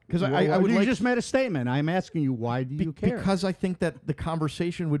 What? Because I would you like just made a statement. I'm asking you, why do you care? because I think that the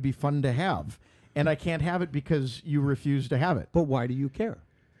conversation would be fun to have, and I can't have it because you refuse to have it. But why do you care?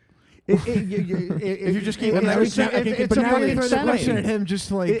 If you just keep- But now it's you're a- it's but a now fucking you're throwing the question centipede. at him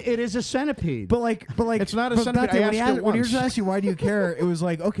just like. It is a centipede. But like, It's not a but centipede. Dante, I when, he asked asked, it when he once. just asked you why do you care, it was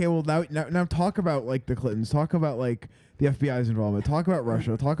like, okay, well now talk about like the Clintons, talk about like the FBI's involvement, talk about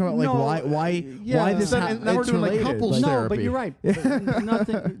Russia, talk about like No, why yeah. this And now we're it's doing, like, related. couples Like, therapy. no, but you're right.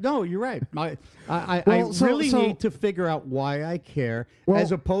 Nothing. No, you're right. I Well, so- really so- need to figure out why I care, Well-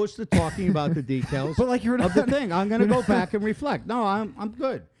 as opposed to talking about the details. But, like, you're of the not- thing. I'm going to go back and reflect. No, I'm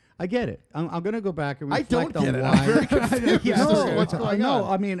good. I get it. I'm going to go back and I reflect don't get on it. why. I'm very confused Yeah, as to no, what's going on. No,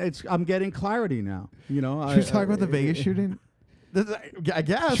 I mean I'm getting clarity now. You know, Should we talk about the Vegas shooting? I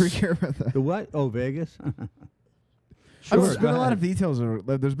guess. Should we care about that? the what? Oh, Vegas. There's go been a lot ahead. of details.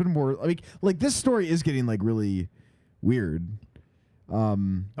 There's been more. I mean, like this story is getting like really weird. Oh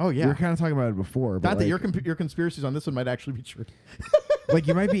yeah. We were kind of talking about it before. But Not that like, your conspiracies on this one might actually be true. like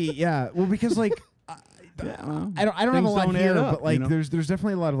you might be, yeah. Well, because like well, I don't have a things lot don't here, add up, but like you know? there's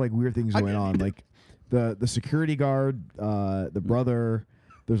definitely a lot of like weird things going on. Like the security guard, the brother.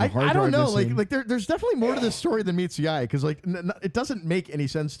 There's a hard I don't drive know. missing. Like there's definitely more to this story than meets the eye because like it doesn't make any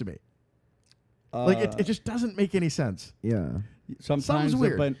sense to me. Like it just doesn't make any sense. yeah. Sometimes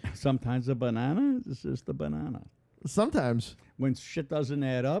weird. sometimes a banana is just a banana. Sometimes When shit doesn't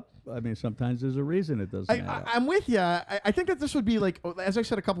add up, I mean, sometimes there's a reason it doesn't add up. I'm with you. I think that this would be like, as I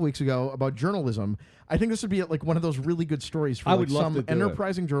said a couple weeks ago about journalism. I think this would be like one of those really good stories for I like would love some to do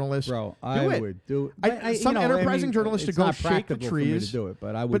enterprising journalist. Bro, do I it. would do it. Some enterprising journalist to it's go not shake the practical for me to trees. do it,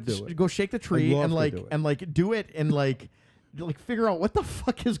 but I would But do it. go shake the tree love and to like do it. and like do it and like figure out what the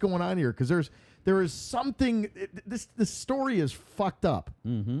fuck is going on here because there is something. This story is fucked up.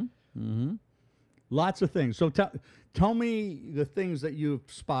 Lots of things. So tell me the things that you've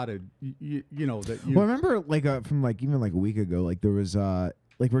spotted. You know that you. Well, I remember like from like even like a week ago, like there was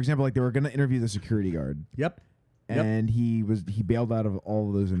like for example, like they were gonna interview the security guard. Yep. and he bailed out of all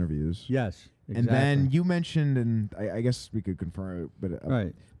of those interviews. Yes. Exactly. And then you mentioned, and I guess we could confirm it, but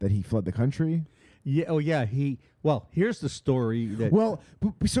right. that he fled the country. Yeah. Oh, yeah. Well, here's the story. That Well,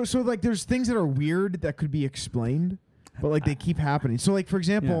 so like, there's things that are weird that could be explained, but like they keep happening. So like, for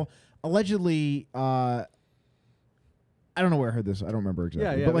example, allegedly, I don't know where I heard this. I don't remember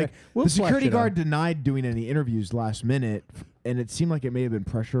exactly. Yeah, but like, we'll the flesh security it guard out. denied doing any interviews last minute, and it seemed like it may have been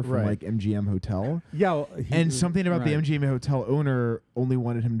pressure from Right. like MGM Hotel. yeah. Well, And something about the right. MGM Hotel owner only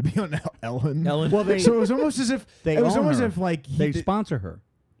wanted him to be on Ellen. Well, they So it was almost as if they it was own almost her. as if like they sponsor her.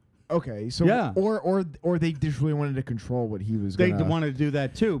 okay, so Yeah. or they just really wanted to control what he was. They gonna, wanted to do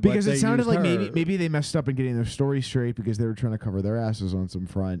that too, but because they it sounded used like her. maybe they messed up in getting their story straight because they were trying to cover their asses on some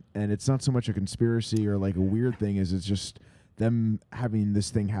front, and it's not so much a conspiracy or like a weird thing as it's just them having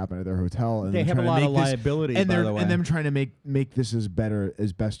this thing happen at their hotel, and They them have a trying to lot of make this- liability, and by they're the way. and them trying to make this as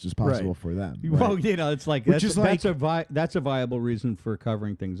best as possible for them. Well, right? you know, it's like Which that's, is that's a viable reason for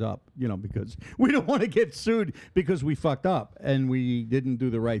covering things up. You know, because we don't want to get sued because we fucked up and we didn't do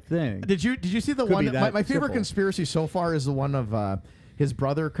the right thing. Did you see the Could one? be that My favorite simple. conspiracy so far is the one of his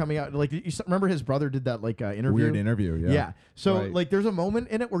brother coming out. Like, remember his brother did that like interview? Weird interview, yeah. Yeah. So Right. like, there's a moment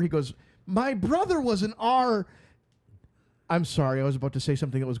in it where he goes, "My brother was an R." I'm sorry, I was about to say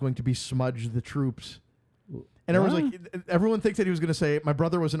something that was going to be smudge the troops. And everyone thinks that he was going to say, "My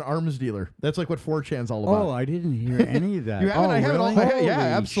brother was an arms dealer." That's like what 4chan's all about. Oh, I didn't hear any of that. You haven't? Oh, I have it all. really? Yeah, Holy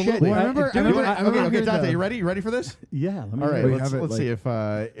absolutely. shit. Well, I remember- Dude, I remember- I remember Okay, hearing Dante, the- you ready? You ready for this? yeah. Let me All right, hear it. have it, let's like- see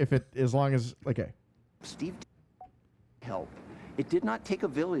if it as long as okay. Steve help. It did not take a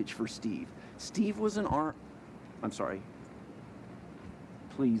village for Steve. Steve was an I'm sorry.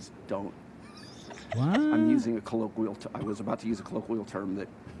 Please don't. What? I'm using a colloquial. I was about to use a colloquial term that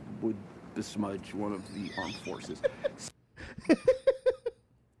would besmudge one of the armed forces.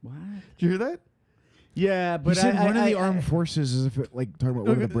 What? Did you hear that? Yeah, But but he said one of the I- armed forces is if it, like talking about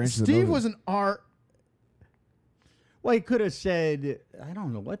one of the branches. of the Steve military. was an R. Well, he could have said. I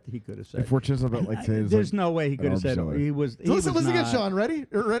don't know what he could have said. Unfortunately, about like say, it's There's like, no way he an could have arms said dealer. he was. He So listen was again, not- Sean. Ready?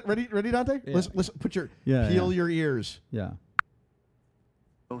 Ready, Dante? Yeah. Listen, put your Yeah, peel yeah. your ears. Yeah.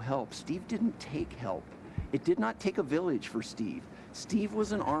 No help. Steve didn't take help. It did not take a village for Steve. Steve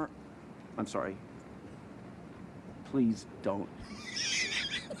was an I'm sorry. Please don't.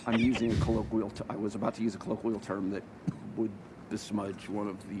 I'm using a colloquial. I was about to use a colloquial term that would besmudge one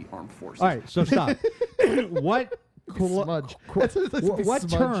of the armed forces. All right. So stop. What? Smudge. What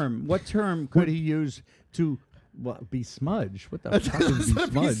Smudge. term? What term could he use to be smudge? What the fuck is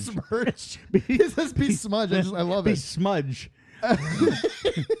be smudge? Smudge. It says be smudge. I love Be it. smudge. How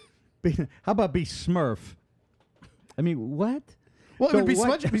about be smurf? I mean, what? Well, So I mean,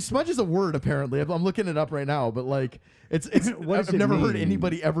 what- besmudge is a word apparently. I'm looking it up right now, but like it's What does I've it never heard mean?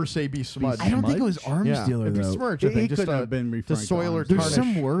 anybody ever say besmudge. I don't think it was arms yeah, dealer it'd be though. smirch. I He think just couldn't have been to referring to soil or arms. There's tarnish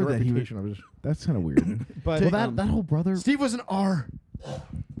some the word that he reputation of his. That's kind of weird. But Well, that whole brother Steve was an R.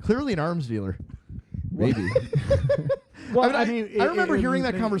 Clearly an arms dealer. maybe. well, I remember hearing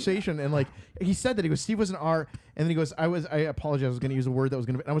that they- conversation, and like he said that Steve was an R, and then he goes, I apologize, I was going to use a word that was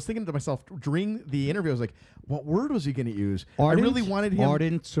going to. I was thinking to myself during the interview, I was like, what word was he going to use? Ardent, I really wanted him.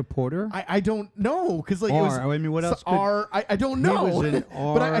 ardent supporter. I don't know because like it R. was. I mean, what else could- R. I don't He know. was an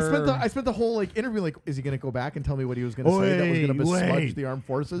But I R. spent the whole like interview like, is he going to go back and tell me what he was going to say that was going to besmudge wait. the armed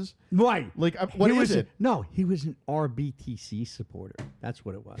forces? Right. Like what He is was it? No, he was an RBTC supporter. That's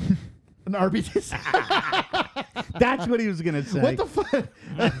what it was. An RBT? That's what he was gonna say. What the fuck?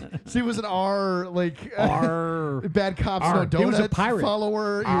 So he was an R like R. bad cops R. no donut He was a pirate.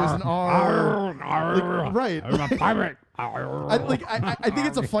 follower. He was an R. Like, right. I'm a pirate. I think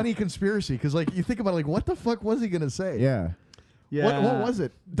it's a funny conspiracy because like you think about it, like what the fuck was he gonna say? Yeah. Yeah. What was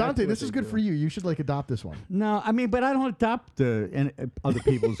it? Dante, what this is they good do. for you. You should like adopt this one. No, I mean, but I don't adopt other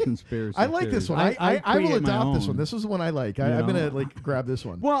people's conspiracy. I like this one. I will create my adopt this own. one. This is the one I like. You I'm gonna know? like grab this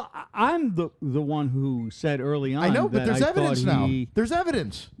one. Well, I'm the one who said early on. I know, but that there's I evidence thought now. he- There's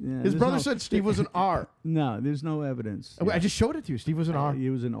evidence. Yeah, His there's brother no- said Steve was an R. No, there's no evidence. I just showed it to you. Steve was an R. He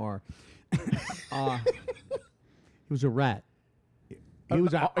was an R. He was a rat. He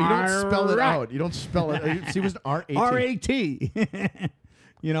was a You don't spell it rat. out. You don't spell it. Steve was an R-A-T. R-A-T.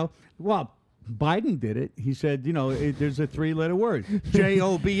 You know, well, Biden did it. He said, you know, there's a three-letter word,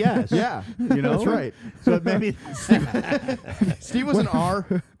 J-O-B-S. Yeah, You know? that's right. So maybe Steve was an R.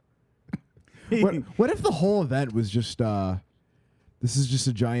 What if the whole event was just this is just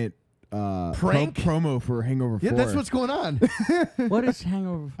a giant promo for Hangover 4. Yeah, that's what's going on. What is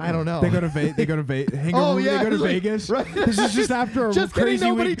Hangover? I don't know. They go to Hangover. Oh, yeah, They go to like- Vegas. right. This is just after a Just crazy kidding,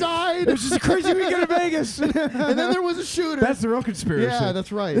 nobody week. died. It was just a crazy weekend in Vegas. And then there was a shooter. That's the real conspiracy. Yeah,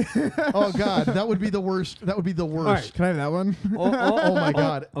 that's right. Oh God, that would be the worst. That would be the worst. right. Can I have that one? Oh my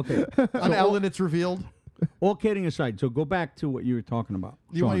God. Okay. On Ellen, it's revealed. All kidding aside, so go back to what you were talking about.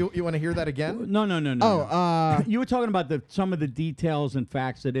 You want to hear that again? No. Oh, You were talking about some of the details and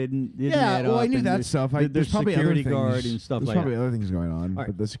facts that didn't yeah. add Well, up I knew and that the- stuff. the There's probably other security things. guard and stuff There's like probably that. other things going on, All right.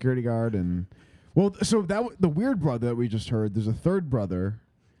 but the security guard and so the weird brother that we just heard. There's a third brother.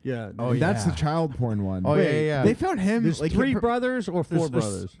 Yeah. Oh, and that's yeah. the child porn one. Oh, yeah. They found him. There's like 3 him- brothers or 4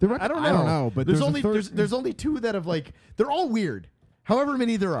 brothers. I don't know. But there's a only third- there's only 2 that have like they're all weird. However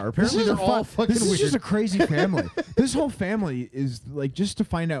many there are, This apparently is they're a all fucking This is weird. just a crazy family. This whole family is like just to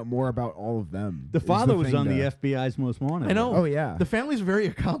find out more about all of them. The is father was thing on to- the FBI's Most Wanted. I know. Oh, yeah. The family's very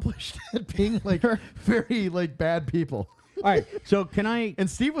accomplished at being like very like bad people. All right. So can I And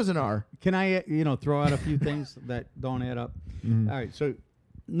Steve was an R. throw out a few things that don't add up? All right. So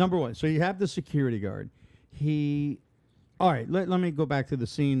number 1. So you have the security guard. All right. Let me go back to the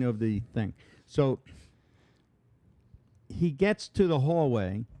scene of the thing. So he gets to the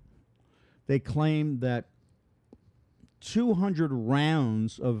hallway. They claim that 200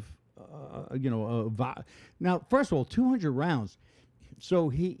 rounds of, now, first of all, 200 rounds. So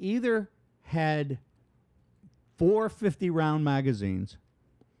he either had 4 50-round magazines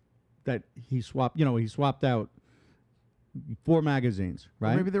that he swapped, he swapped out 4 magazines,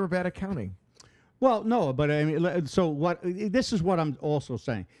 right? Or maybe they were bad at counting. Well, no, but I mean, so what? This is what I'm also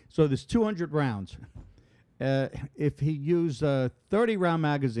saying. So there's 200 rounds. If he used 30-round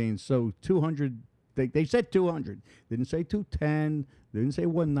magazines, so 200. They said 200. They didn't say 210. They didn't say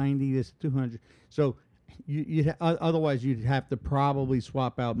 190. They said 200. So otherwise you'd have to probably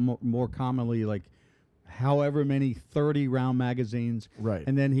swap out more commonly like however many 30-round magazines. Right.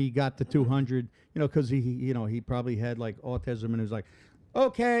 And then he got to 200. Because he probably had like autism and he was like,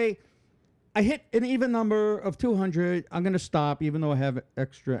 okay. I hit an even number of 200. I'm going to stop, even though I have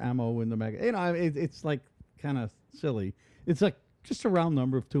extra ammo in the magazine. It's like kind of silly. It's like just a round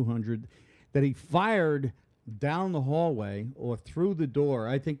number of 200 that he fired down the hallway or through the door.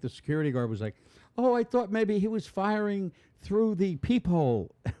 I think the security guard was like, oh, I thought maybe he was firing through the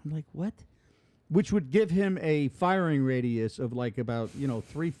peephole. I'm like, what? Which would give him a firing radius of like about,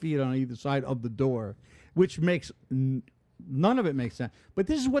 3 feet on either side of the door, which makes... None of it makes sense. But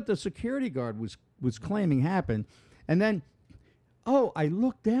this is what the security guard was claiming happened. And then, I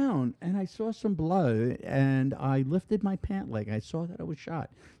looked down and I saw some blood and I lifted my pant leg. I saw that I was shot.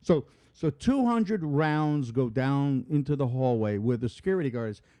 So 200 rounds go down into the hallway where the security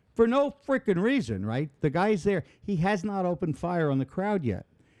guard is for no freaking reason, right? The guy's there. He has not opened fire on the crowd yet.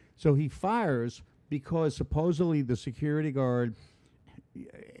 So he fires because supposedly the security guard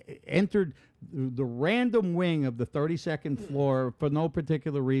entered the random wing of the 32nd floor for no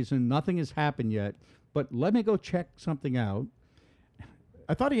particular reason. Nothing has happened yet, but let me go check something out.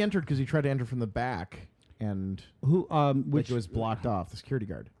 I thought he entered because he tried to enter from the back, and Which it was blocked off. The security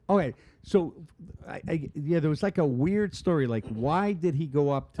guard. Okay, so there was like a weird story. Like, why did he go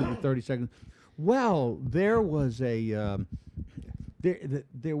up to the 32nd? Well, there was a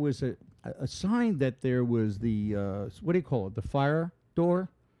there was a sign that there was the what do you call it? The fire door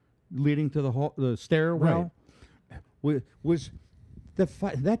leading to the stairwell. Was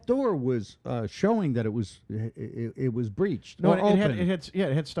that door was showing that it was breached. No, or open. it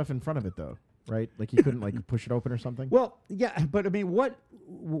had stuff in front of it though, right? Like you couldn't like push it open or something. Well, yeah, but I mean,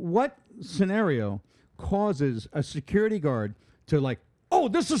 what scenario causes a security guard to like, oh,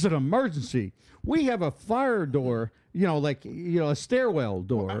 this is an emergency. We have a fire door, a stairwell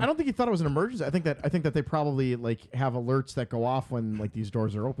door. I don't think he thought it was an emergency. I think that they probably like have alerts that go off when like these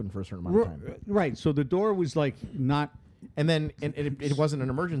doors are open for a certain amount of time. Right. So the door was like not. And then it wasn't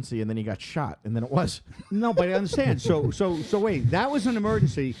an emergency, and then he got shot, and then it was. No, but I understand. So wait, that was an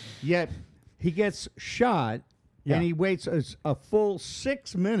emergency. Yet he gets shot, and he waits a full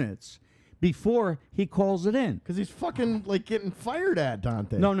 6 minutes before he calls it in. Because he's fucking like getting fired at,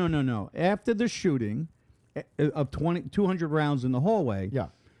 Dante. No. After the shooting of 200 rounds in the hallway,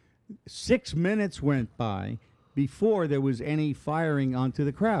 6 minutes went by before there was any firing onto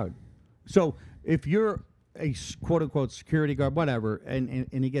the crowd. So if you're a quote-unquote security guard, whatever, and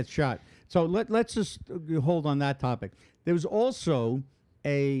he gets shot. So let's just hold on that topic. There was also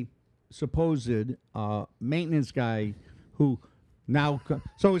a supposed maintenance guy who Now,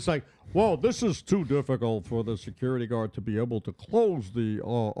 so it's like, well, this is too difficult for the security guard to be able to close the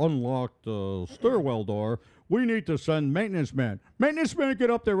unlocked stairwell door. We need to send maintenance man. Maintenance man, get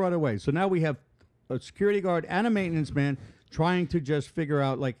up there right away. So now we have a security guard and a maintenance man trying to just figure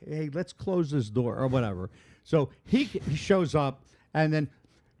out, like, hey, let's close this door or whatever. So he shows up, and then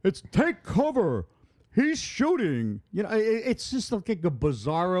it's take cover. He's shooting. You know, it's just like a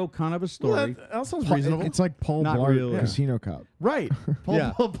bizarro kind of a story. Well, that sounds reasonable. It's like Paul Not Blart, really. Casino Cop. Right.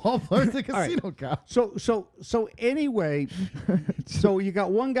 Yeah. Paul Blart's a All right. casino cop. So anyway, so you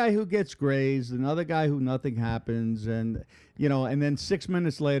got one guy who gets grazed, another guy who nothing happens, and and then 6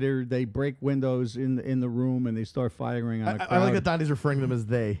 minutes later they break windows in the room and they start firing on a crowd. I like that Donnie's referring to them as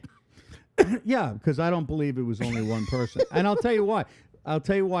they. Yeah, because I don't believe it was only one person, and I'll tell you why. I'll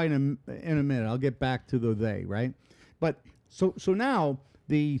tell you why in a minute. I'll get back to the they, right? But so now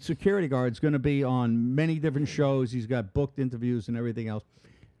the security guard's going to be on many different shows. He's got booked interviews and everything else.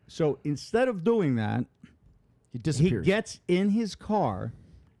 So instead of doing that, He disappears. he gets in his car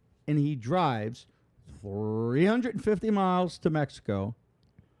and he drives 350 miles to Mexico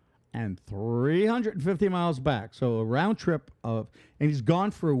and 350 miles back. So a round trip and he's gone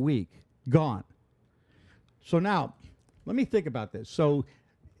for a week. Gone. So now, let me think about this. So,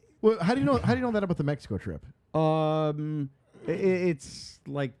 Well, how do you know that about the Mexico trip? it's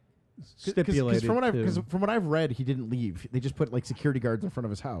like stipulated. Because from what I've read, he didn't leave. They just put like security guards in front of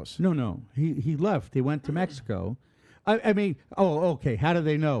his house. No. He left. He went to Mexico. I mean, okay. How do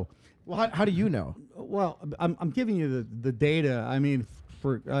they know? Well, how do you know? Well, I'm giving you the data. I mean,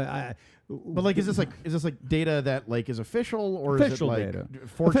 But like, is this like data that like is official or official is it like data?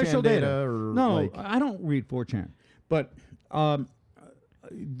 4chan Official data data. or No, like, I don't read 4chan. But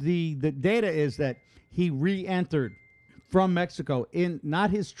the data is that he re-entered from Mexico in not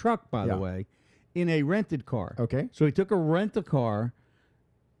his truck, by the way, in a rented car. Okay. So he took a rental car,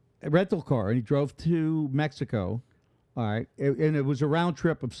 and he drove to Mexico. All right, and it was a round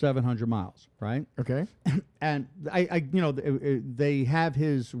trip of 700 miles, right? okay. And they have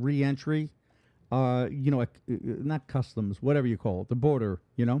his re-entry, not customs, whatever you call it, the border,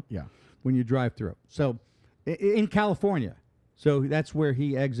 Yeah. when you drive through. So in California, so that's where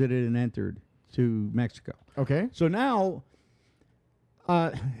he exited and entered to Mexico. Okay. So now,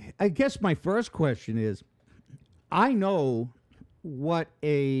 I guess my first question is, I know what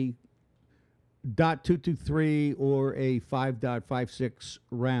a .223 or a 5.56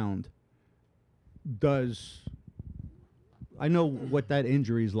 round does. I know what that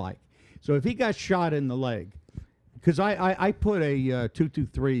injury is like. So if he got shot in the leg, because I put a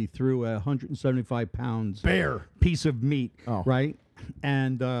 .223 through a 175 pounds Bear piece of meat, Oh. right?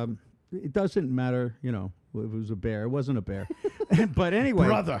 And it doesn't matter, if it was a bear. It wasn't a bear. But anyway,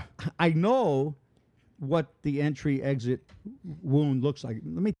 brother. I know what the entry-exit wound looks like.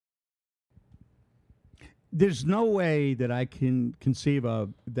 There's no way that I can conceive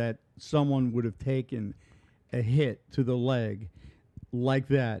of that someone would have taken a hit to the leg like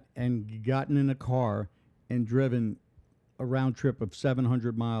that and gotten in a car and driven a round trip of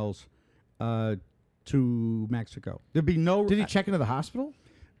 700 miles to Mexico. There'd be no... Did he check into the hospital?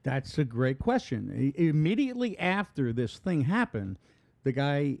 That's a great question. Immediately after this thing happened, the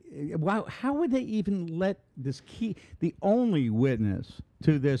guy... Wow, how would they even let the only witness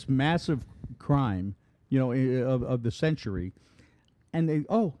to this massive crime, of the century, and they,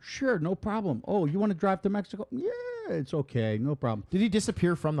 sure, no problem. Oh, you want to drive to Mexico? Yeah, it's okay, no problem. Did he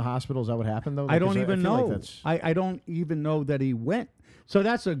disappear from the hospital? Is that what happened though? I don't Like, even feel know. like that's- I don't even know that he went. So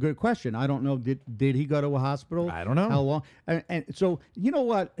that's a good question. I don't know. Did he go to a hospital? I don't know. How long? And so, you know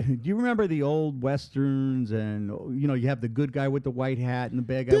what? Do you remember the old Westerns and, you have the good guy with the white hat and the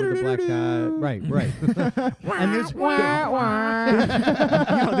bad guy with the black hat? Right. And there's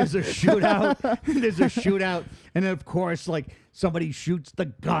a shootout. There's a shootout. And then, of course, like somebody shoots the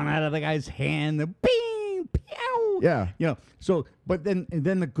gun out of the guy's hand. The bing, pew. Yeah. So, but then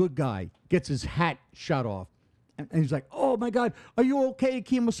the good guy gets his hat shot off. And he's like, "Oh my God, are you okay,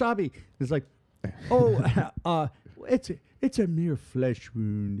 Kimosabi?" He's like, "Oh, it's a mere flesh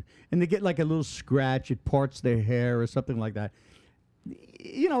wound," and they get like a little scratch. It parts their hair or something like that.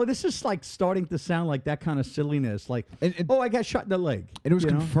 This is like starting to sound like that kind of silliness. Like, I got shot in the leg. And it was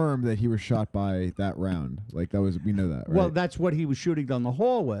confirmed that he was shot by that round. Like we know that, right? Well, that's what he was shooting down the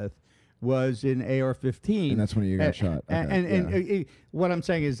hall with. Was in AR-15, And that's when he got shot. Okay, And what I'm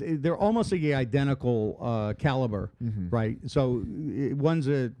saying is they're almost the identical caliber, right? So one's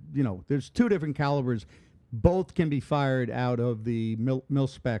there's two different calibers. Both can be fired out of the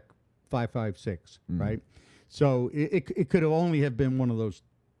mil-spec 5.56, right? So it could have only have been one of those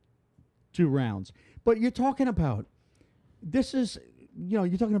two rounds. But you're talking about this is,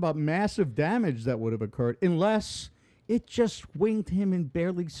 you're talking about massive damage that would have occurred unless it just winged him and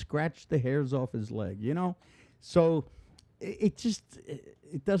barely scratched the hairs off his leg, So it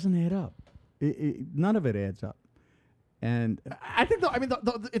doesn't add up. None of it adds up. And I think,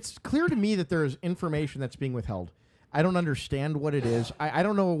 it's clear to me that there's information that's being withheld. I don't understand what it is. I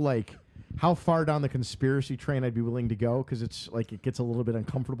don't know, like, how far down the conspiracy train I'd be willing to go, because it's like it gets a little bit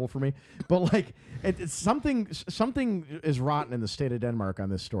uncomfortable for me. But like, it's something is rotten in the state of Denmark on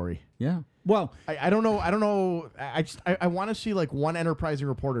this story. yeah, well, I don't know. I want to see like one enterprising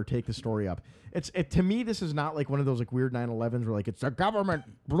reporter take the story up. To me, this is not like one of those like weird 9/11s where like it's the government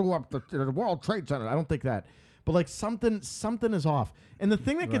blew up the World Trade Center. I don't think that. But like something is off. And the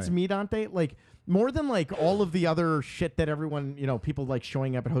thing that gets me, Dante, like more than like all of the other shit that everyone, people like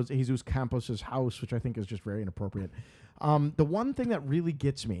showing up at Jesus Campos's house, which I think is just very inappropriate. The one thing that really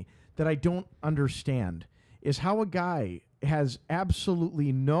gets me that I don't understand is how a guy has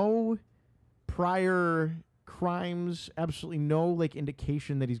absolutely no prior crimes, absolutely no like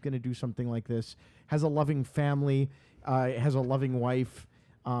indication that he's going to do something like this, has a loving family, has a loving wife,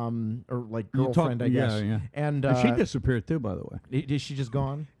 or like girlfriend, I guess. Yeah. And she disappeared too, by the way. Is she just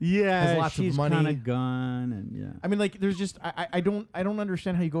gone? Yeah, has lots she's of money. kind of gone, and yeah. I mean, like, there's just I don't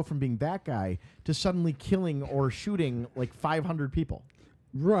understand how you go from being that guy to suddenly killing or shooting like 500 people.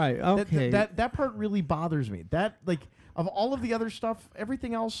 Right. Okay. That part really bothers me. That, like, of all of the other stuff,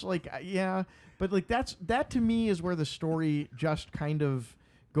 everything else, like, yeah, but like that to me is where the story just kind of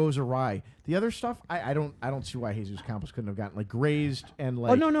goes awry. The other stuff, I don't see why Jesus Campos couldn't have gotten like grazed and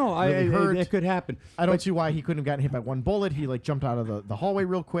like. Oh no, really hurt. It could happen. I don't see why he couldn't have gotten hit by one bullet. He like jumped out of the hallway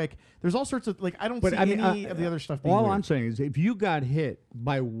real quick. There's all sorts of like I don't see any of the other stuff. Being all weird. I'm saying is, if you got hit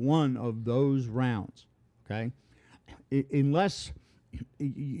by one of those rounds, okay, unless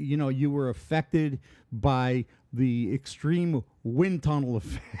you were affected by the extreme wind tunnel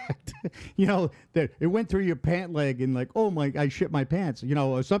effect, that it went through your pant leg and like, oh my, I shit my pants,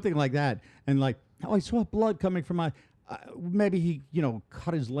 or something like that, and like, oh, I saw blood coming from my, maybe he,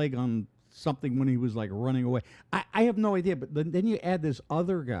 cut his leg on something when he was like running away. I have no idea, but then you add this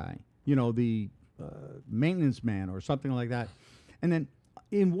other guy, the maintenance man or something like that, and then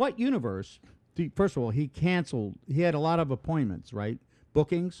in what universe? First of all, he had a lot of appointments, right?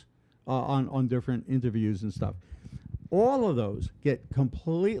 Bookings on different interviews and stuff. All of those get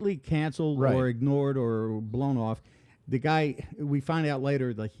completely canceled or ignored or blown off. The guy, we find out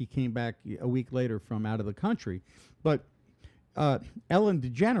later, like he came back a week later from out of the country. But Ellen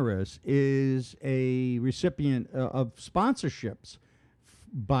DeGeneres is a recipient of sponsorships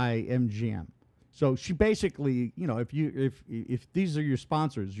by MGM. So she basically, if these are your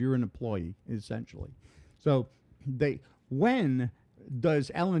sponsors, you're an employee essentially. So when does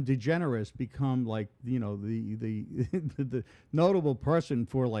Ellen DeGeneres become like the the notable person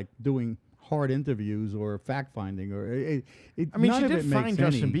for like doing hard interviews or fact finding or I mean, she did find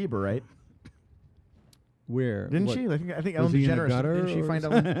Justin Bieber, right? Where didn't she? I think Ellen DeGeneres didn't she find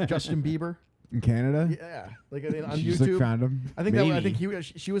out Justin Bieber? In Canada? Yeah, like on she YouTube. Just, like, found him. I think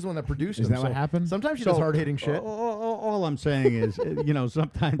she was the one that produced him. Is that what happened? Sometimes she does hard hitting shit. All I'm saying is,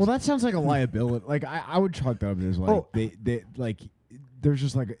 sometimes. Well, that sounds like a liability. Like I would chalk that up as like they like. There's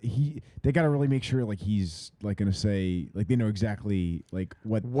just like they got to really make sure like he's like gonna say like they know exactly like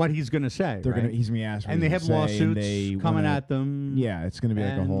what he's gonna say. He's gonna be asked. And they have lawsuits coming at them. Yeah, it's gonna be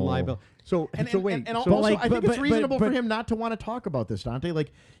like a whole liability. So and also, I think it's reasonable for him not to want to talk about this, Dante.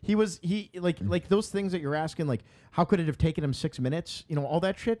 Like like those things that you're asking, like how could it have taken him 6 minutes? All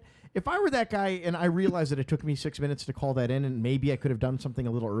that shit. If I were that guy and I realized that it took me 6 minutes to call that in, and maybe I could have done something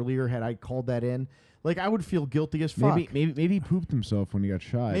a little earlier had I called that in, like I would feel guilty as fuck. Maybe he pooped himself when he got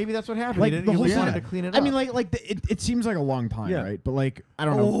shot. Maybe that's what happened. Like he the whole wanted to clean it up. I mean, it seems like a long time, right? But like I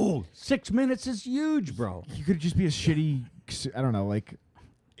don't know. 6 minutes is huge, bro. You could just be a shitty. I don't know, like.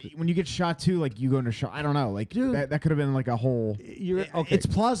 When you get shot too, like you go into shock. I don't know, like dude, that could have been like a whole. Okay. It's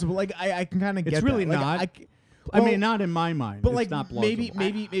plausible. Like I can kind of get. It's really that. not. Like, I mean, not in my mind. But it's like not plausible.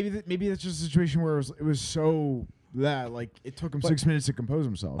 maybe that's just a situation where it was so that like it took him 6 minutes to compose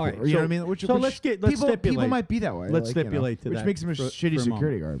himself. All right, or, you know what I mean? Let's stipulate. People might be that way. Let's stipulate to which that, makes him a shitty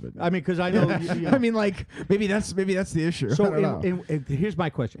security guard. But I mean, because I know. I mean, like maybe that's the issue. So I don't know. here's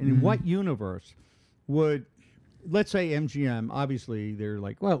my question: in what universe would, let's say MGM? Obviously, they're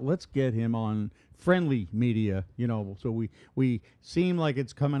like, well, let's get him on friendly media, so we seem like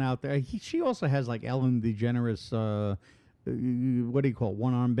it's coming out there. She also has like Ellen DeGeneres what do you call it?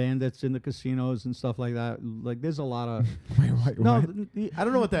 One-armed bandits in the casinos and stuff like that. Like there's a lot of Wait, what? I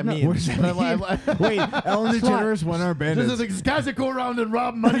don't know what that means. What does that but I- Wait, Ellen DeGeneres won our bandits. This is guys that go around and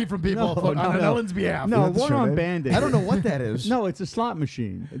rob money from people on Ellen's behalf. No, That's true, one-armed they- bandit. I don't know what that is. No, it's a slot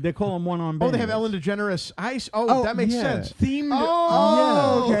machine. They call them one-armed Oh, bandits. they have Ellen DeGeneres ice. Oh, Oh, that makes yeah. sense. Themed.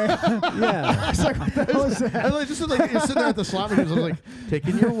 Oh, okay. Yeah. It's like, I was just like you're sitting there at the slot machines. I was like,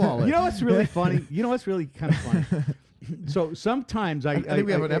 taking your wallet. You know what's really funny? You know what's really kind of funny? So sometimes I think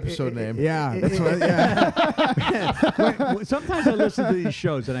we have an episode name. Yeah, that's what. Yeah. Sometimes I listen to these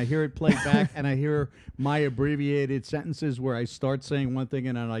shows and I hear it played back and I hear my abbreviated sentences where I start saying one thing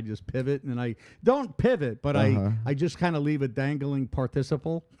and then I just pivot and I don't pivot, but I just kind of leave a dangling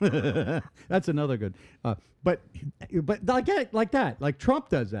participle. That's another good. But like that, like Trump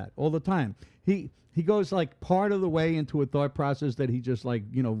does that all the time. He goes like part of the way into a thought process that he just like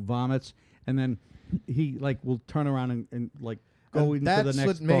vomits and then he like will turn around and like go into the next That's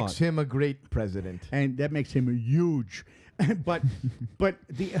what thought. makes him a great president. And that makes him a huge. but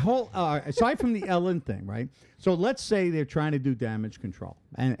the whole aside from the Ellen thing, right? So let's say they're trying to do damage control,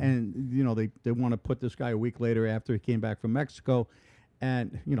 and they want to put this guy a week later after he came back from Mexico,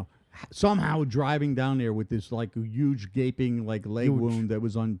 and somehow driving down there with this like huge gaping like leg wound that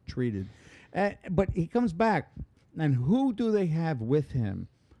was untreated, but he comes back, and who do they have with him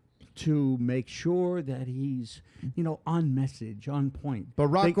to make sure that he's on message, on point?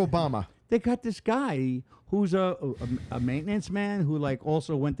 Barack Obama. They got this guy who's a maintenance man who like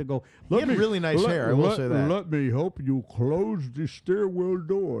also went to go. He had really nice hair. I will say that. Let me help you close the stairwell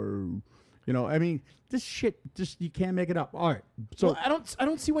door. I mean, this shit just you can't make it up. All right, so Well, I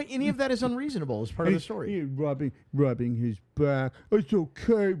don't see why any of that is unreasonable as part of the story. He's rubbing his back. It's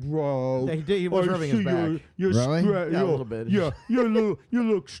okay, bro. He was I rubbing his see back. You're Really? Yeah, a little bit. Yeah, you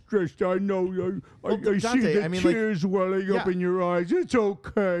look stressed. I know. I see Dante, the I mean, like- tears welling up Yeah. in your eyes. It's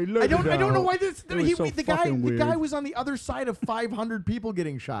okay. I don't know why this. It was He, so the guy fucking weird. was on the other side of 500 people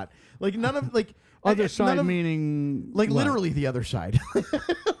getting shot. Like none of like Other none side of- meaning like what? literally the other side.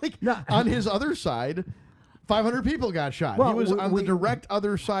 Like No. on his other side, 500 people got shot. Well, he was on the we- direct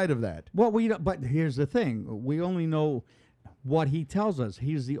other side of that. Well, but here's the thing: we only know what he tells us.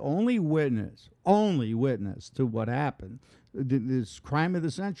 He's the only witness to what happened, this crime of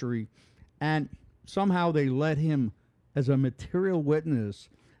the century, and somehow they let him, as a material witness,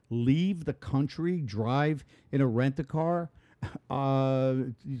 leave the country, drive in a rent-a-car,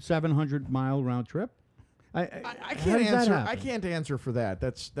 700-mile round trip. I how can't does that answer. happen? I can't answer for that.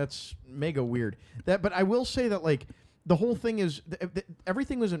 That's mega weird. But I will say that like the whole thing is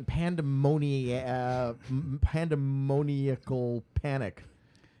everything was in pandemoniacal panic.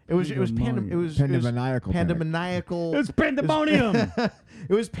 It was Pandemoniacal panic. pandemoniacal. It's pandemonium.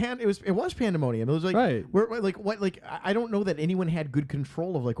 It was pandemonium. It was like Right. I don't know that anyone had good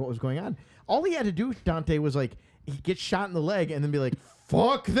control of like what was going on. All he had to do, Dante, was like he get shot in the leg and then be like,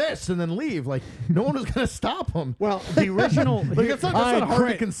 "Fuck this," and then leave. Like no one was gonna stop him. Well, the original. Like that's not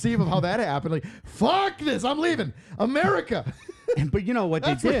hard to conceive of how that happened. Like fuck this, I'm leaving America. But you know what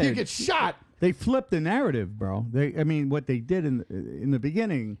That's they where did? you get shot. They flipped the narrative, bro. What they did in the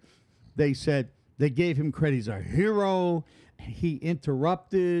beginning, they said they gave him credit. He's a hero. He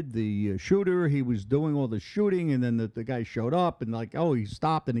interrupted the shooter. He was doing all the shooting, and then the guy showed up, and like, oh, he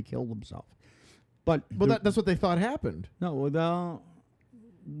stopped and he killed himself. But That's what they thought happened. no,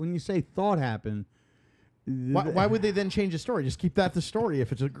 when you say thought happened, Why would they then change the story? Just keep that the story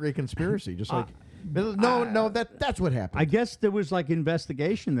if it's a great conspiracy. Just like that's what happened. I guess there was like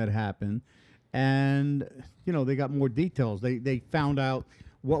investigation that happened, and they got more details. They found out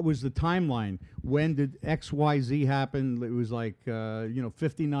what was the timeline. When did XYZ happen? It was like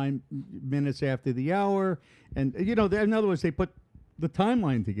 59 minutes after the hour, and in other words, they put the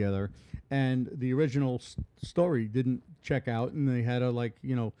timeline together, and the original story didn't check out, and they had to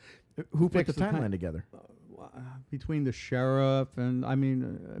Who put fix the timeline together? between the sheriff and I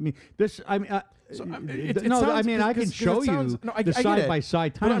mean this. I can sounds- show sounds- you no, I the get side it. by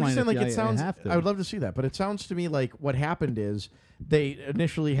side But I'm timeline. just saying, if like I it sounds. have to. I would love to see that, but it sounds to me like what happened is they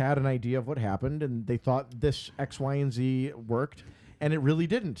initially had an idea of what happened, and they thought this X, Y, and Z worked, and it really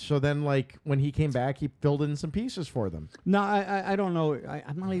didn't. So then, like when he came back, he filled in some pieces for them. No, I don't know.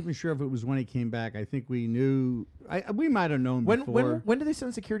 I'm not even sure if it was when he came back. I think we knew. We might have known before. When did they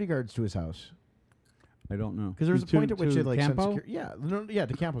send security guards to his house? I don't know. Because there was a point at which they like sent Campo?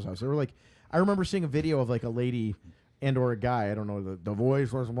 to Campo's house. They were like, I remember seeing a video of like a lady and or a guy. I don't know. The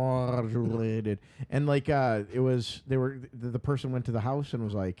voice was modulated, and like the person went to the house and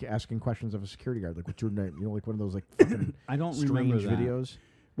was like asking questions of a security guard, like what's your name? Like one of those like fucking I don't remember strange that. videos.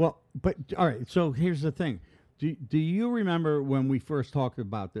 Well, but all right. So here's the thing. Do you remember when we first talked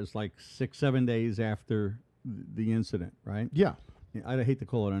about this, like 6-7 days after the incident, right? Yeah. I hate to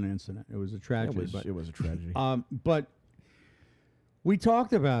call it an incident. It was a tragedy. It was a tragedy. But we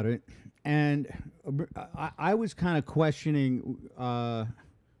talked about it, and I was kind of questioning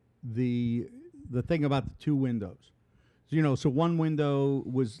the thing about the two windows. So one window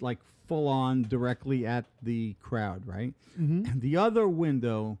was like full on directly at the crowd, right? Mm-hmm. And the other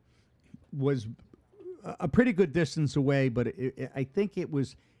window was a pretty good distance away, but I think it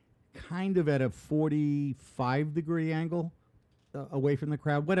was kind of at a 45-degree angle away from the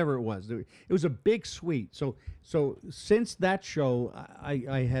crowd, whatever it was. It was a big suite. So since that show,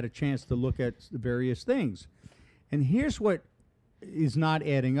 I had a chance to look at various things. And here's what is not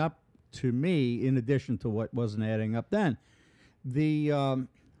adding up to me, in addition to what wasn't adding up then.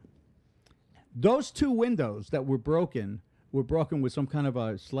 Those two windows that were broken with some kind of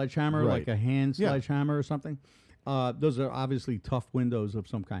a sledgehammer, Right. like a hand sledgehammer or something. Those are obviously tough windows of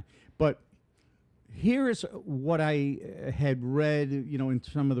some kind. But here's what I had read, in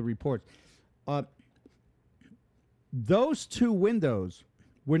some of the reports. Those two windows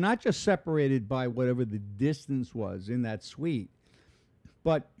were not just separated by whatever the distance was in that suite,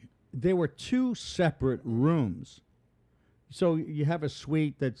 but they were two separate rooms. So you have a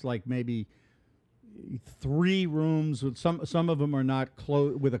suite that's like maybe 3 rooms. With some of them are not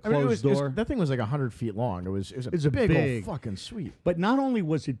with a closed door. That thing was like 100 feet long. It was a big old fucking suite. But not only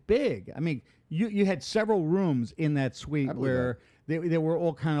was it big, I mean, you had several rooms in that suite where they were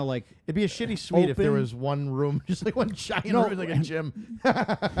all kind of like. It'd be a shitty suite if there was one room, just like one giant room, like a gym.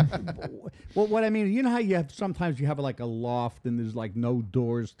 Well, what I mean, you know how sometimes you have like a loft and there's like no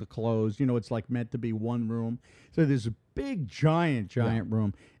doors to close. It's like meant to be one room. So there's a big, giant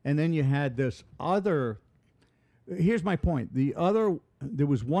room, and then you had this other. Here's my point. There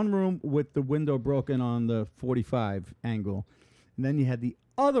was one room with the window broken on the 45 angle, and then you had the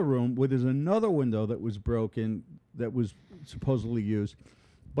other room where there's another window that was broken that was supposedly used,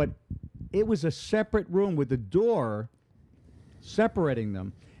 but it was a separate room with a door separating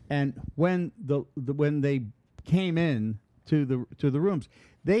them. And when when they came in to the rooms,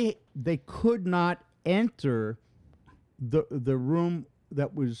 they could not enter the room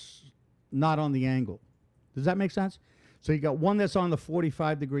that was not on the angle. Does that make sense? So you got one that's on the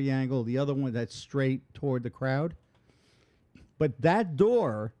 45-degree angle, the other one that's straight toward the crowd. But that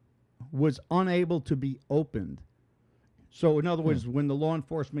door was unable to be opened. So in other words, when the law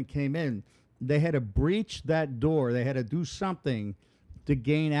enforcement came in, they had to breach that door. They had to do something to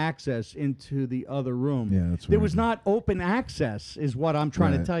gain access into the other room. Yeah, that's there weird. was not open access, is what I'm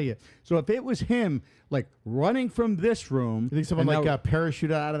trying to tell you. So if it was him, like, running from this room... You think someone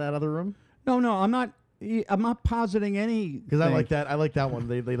parachuted out of that other room? No, I'm not positing any... Because I like that one.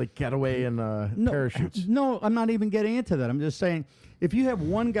 They like get away in parachutes. No, I'm not even getting into that. I'm just saying, if you have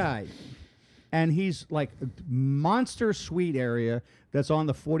one guy and he's like a monster suite area that's on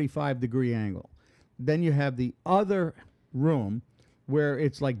the 45-degree angle, then you have the other room where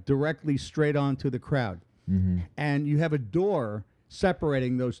it's like directly straight onto the crowd. Mm-hmm. And you have a door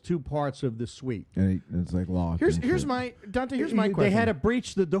separating those two parts of the suite. And it's like locked. Here's my question. They had to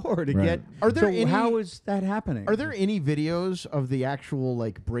breach the door to get. Are there how is that happening? Are there any videos of the actual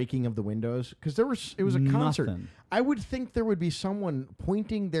like breaking of the windows? Because it was a concert. Nothing. I would think there would be someone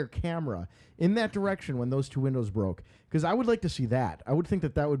pointing their camera in that direction when those two windows broke. Because I would like to see that. I would think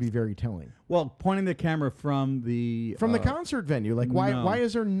that would be very telling. Well, pointing the camera from the concert venue. Like why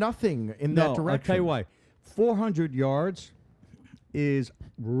is there nothing in that direction? I'll tell you why. 400 yards is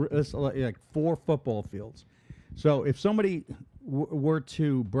like 4 football fields. So if somebody were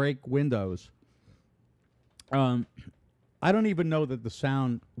to break windows, I don't even know that the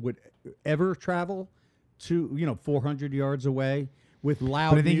sound would ever travel to 400 yards away with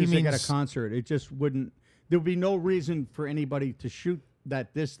loud music at a concert. It just wouldn't. There would be no reason for anybody to shoot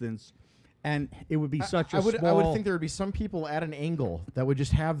that distance. And it would be such a small... I would think there would be some people at an angle that would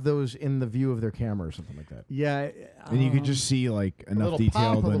just have those in the view of their camera or something like that. Yeah. And you could just see like enough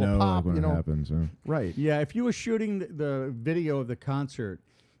detail to know like, when it happens. So. Right. Yeah, if you were shooting the video of the concert,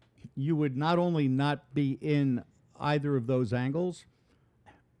 you would not only not be in either of those angles,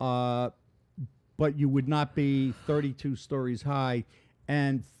 but you would not be 32 stories high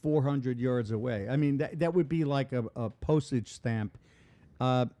and 400 yards away. I mean, that would be like a postage stamp.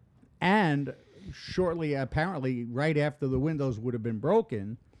 And shortly, apparently, right after the windows would have been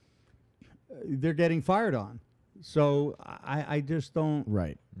broken, they're getting fired on. So I just don't...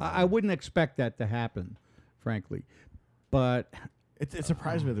 Right. I wouldn't expect that to happen, frankly. But It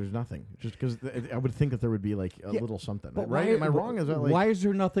surprised me there's nothing. Just because I would think that there would be like a little something. But Right? Am I wrong? Is that like why is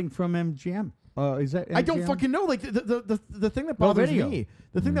there nothing from MGM? Is that MGM? I don't fucking know. Like the thing that bothers me.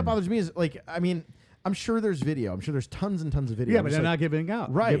 The thing that bothers me is like I mean. I'm sure there's video. I'm sure there's tons and tons of video. Yeah, but they're not giving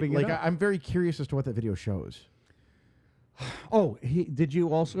out. Right. Giving like it up. I'm very curious as to what that video shows. Oh, did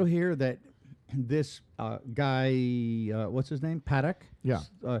you also hear that this guy, what's his name, Paddock? Yeah.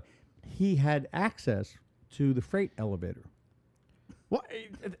 He had access to the freight elevator. Well,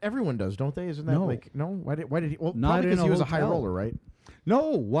 everyone does, don't they? Isn't that No. like no? Why did he? Well, Not probably in because a he was a high hotel. roller, right?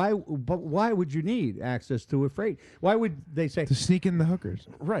 No, why? But why would you need access to a freight? Why would they say To sneak in the hookers.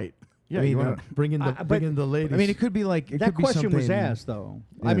 Right. Yeah. I mean, you want to bring in the but- the ladies. I mean, it could be like that question was something- asked though?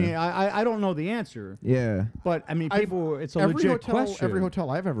 I Yeah. mean, I don't know the answer, Yeah. but I mean, people. It's a every legit hotel, question. every hotel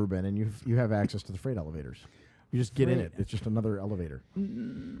I've ever been in, you have access to the freight elevators. You just get in it. It's just another elevator.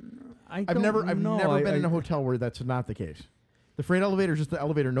 I've never been in a hotel where that's not the case. The freight elevator is just the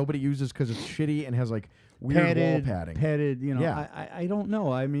elevator nobody uses because it's shitty and has like weird wall padding. Padded, you know. Yeah. I don't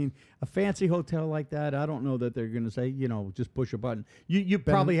know. I mean, a fancy hotel like that, I don't know that they're going to say, you know, just push a button. You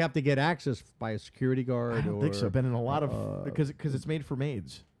probably have to get access by a security guard. I don't think so. or- I've been in a lot of because it's made for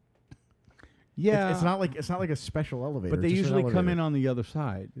maids. Yeah, It's not like a special elevator. but they it's just an usually come elevator. in on the other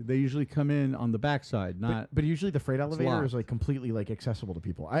side. They usually come in on the back side, not. But usually the freight elevator locked. is like completely like accessible to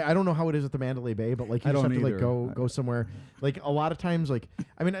people. I don't know how it is at the Mandalay Bay, but like you I just have don't to like either. go somewhere. Like a lot of times, like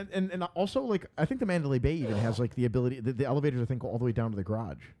I mean, and also like I think the Mandalay Bay even has like the ability. The elevators I think go all the way down to the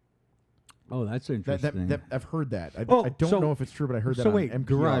garage. Oh, that's That, interesting. that I've heard that. I Oh, don't so- know if it's true, but I heard that. so on wait,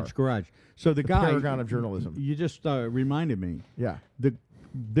 NPR. garage. So the guy, paragon of journalism. You just reminded me. Yeah.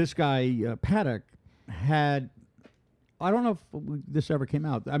 This guy Paddock had. I don't know if this ever came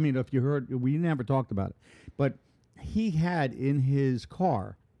out. I mean, if you heard, we never talked about it, but he had in his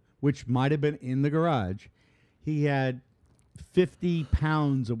car, which might have been in the garage, he had 50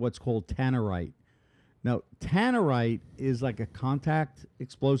 pounds of what's called tannerite. Now, tannerite is like a contact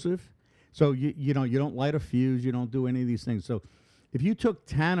explosive. So, you know, you don't light a fuse, you don't do any of these things. So if you took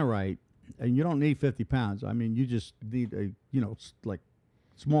tannerite, and you don't need 50 pounds, I mean, you just need a, you know, like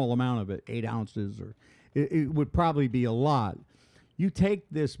small amount of it, 8 ounces, or it would probably be a lot. You take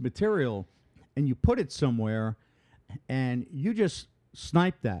this material and you put it somewhere and you just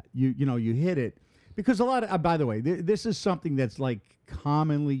snipe that. You know, you hit it. Because a lot of, by the way, this is something that's like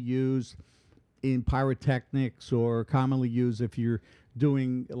commonly used in pyrotechnics or commonly used if you're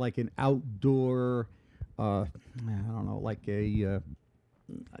doing like an outdoor, I don't know, like a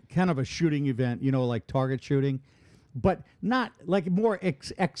kind of a shooting event, you know, like target shooting, but not like more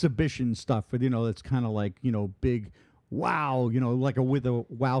exhibition stuff. But you know, it's kind of like, you know, big, wow, you know, like with a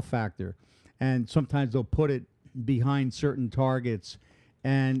wow factor. And sometimes they'll put it behind certain targets,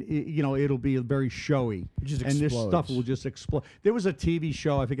 and you know, it'll be very showy. It just and this stuff explodes. will just explode. There was a TV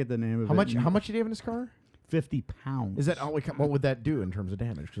show, I forget the name of How it. much did he have in his car? 50 pounds. Is that what would that do in terms of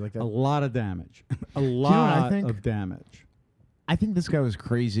damage? 'Cause like that. a lot of damage? A I lot think? of damage. I think this guy was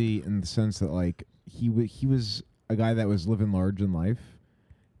crazy in the sense that like he was a guy that was living large in life,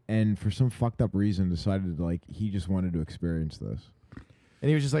 and for some fucked up reason decided like he just wanted to experience this. And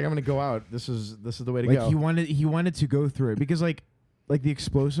he was just like, I'm gonna go out. This is the way to Like go. he wanted to go through it because like the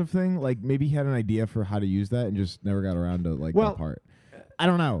explosive thing, like maybe he had an idea for how to use that and just never got around to like Well, that part. I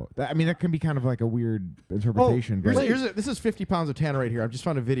don't know. I mean, that can be kind of like a weird interpretation. but This is 50 pounds of tannerite here. I've just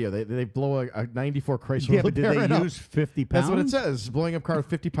found a video. They blow a 94 Chrysler. Yeah, but did LeBaron they up. use 50 pounds? That's what it says. Blowing up car with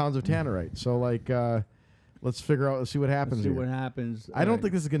 50 pounds of tannerite. So like, let's figure out. Let's see what happens. Let's see here. what happens. I don't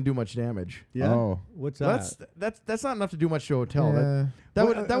think this is gonna do much damage. Yeah. Oh. What's that? That's not enough to do much to a hotel. Yeah.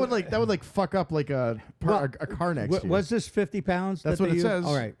 That would fuck up like a car next to you. Was this 50 pounds? That's that what they it used? says.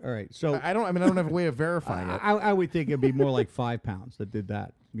 All right. So I don't have a way of verifying it. I would think it'd be more like 5 pounds that did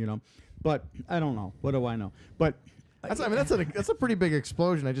that, you know. But I don't know. What do I know? But That's a pretty big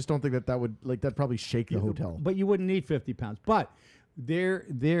explosion. I just don't think that would that'd probably shake the hotel. But you wouldn't need 50 pounds. But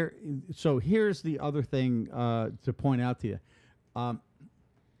so here's the other thing to point out to you.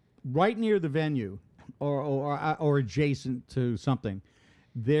 Right near the venue or adjacent to something,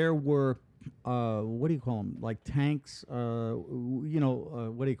 there were, what do you call them? Like tanks, what do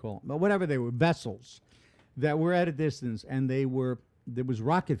you call them? Whatever they were, vessels that were at a distance, and there was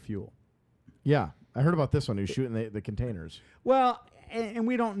rocket fuel. Yeah, I heard about this one. He was shooting the containers. Well, and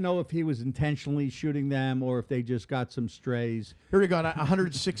we don't know if he was intentionally shooting them or if they just got some strays. Here we go.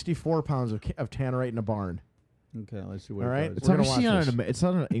 164 pounds of tannerite in a barn. Okay, let's see what All it right. does. It's We're gonna obviously watch not this. it's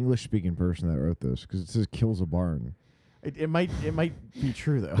not an English speaking person that wrote this because it says kills a barn. It might be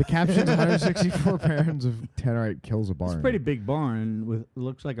true though. The caption's 164 pounds of tannerite kills a barn. It's a pretty big barn with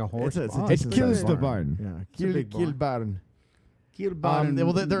looks like a horse It's a barn. It decent kills sized the barn. barn. Yeah, It's a big kill barn. barn. killed about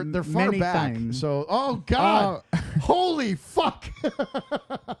well, they're far many back. times. So, oh God, holy fuck!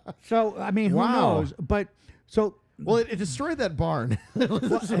 So I mean, who Wow. knows? But so Well, it destroyed that barn. No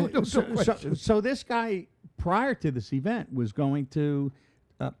question. so this guy prior to this event was going to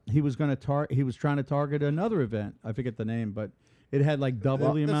he was trying to target another event. I forget the name, but it had like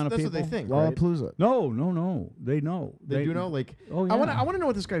double the amount of that's people. what they think, right? Lollapalooza. No, they know. They do know, like. Oh, yeah. I want to know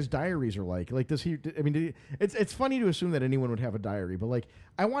what this guy's diaries are like. Like, does he? I mean, it's funny to assume that anyone would have a diary, but like,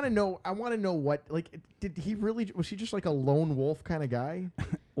 I want to know what, like, did he really? Was he just like a lone wolf kind of guy?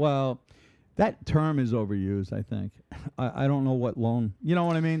 Well, that term is overused. I think. I don't know what lone. You know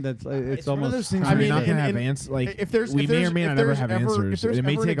what I mean? That's it's One almost. of those things I where mean, you're not going to have and answers. Like, if there's- we if may there's- or may if not never there's have ever- if answers. there's It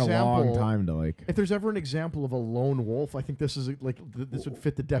may ever an take a long example- time to like. If there's ever an example of a lone wolf, I think this is like this would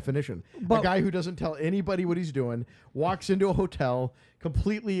fit the definition. A But- guy who doesn't tell anybody what he's doing, walks into a hotel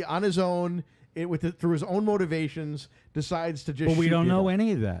completely on his own, through his own motivations, decides to just. But we shoot don't know people.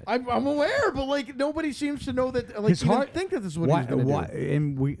 any of that. I'm aware, but like nobody seems to know that. Like, His even heart- think that this is what he's going to do.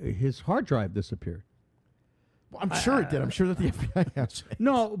 And his hard drive disappeared. I'm sure it did. I'm sure that the FBI has it.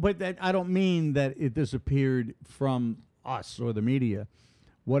 No, but that I don't mean that it disappeared from us or the media.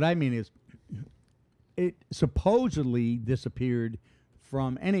 What I mean is, it supposedly disappeared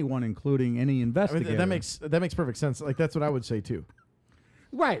from anyone, including any I mean, investigator. that makes perfect sense. Like that's what I would say too.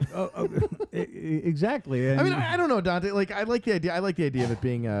 right. Exactly. I mean, And- I don't know, Dante. Like, I like the idea. I like the idea of it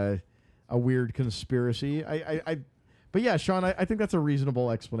being a weird conspiracy. But yeah, Sean, I think that's a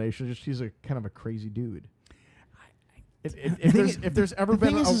reasonable explanation. Just he's a kind of a crazy dude. If there's ever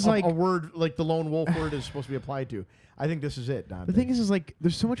been a word like the lone wolf word is supposed to be applied to, I think this is it, Dante. The thing is like,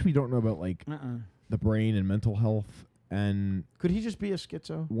 there's so much we don't know about like the brain and mental health, and could he just be a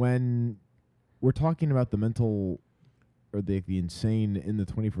schizo? when we're talking about the mental or the insane in the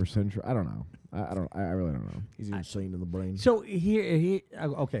 21st century, I don't know. I really don't know. He's insane in the brain. So here,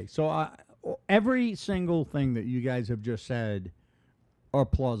 okay. So every single thing that you guys have just said are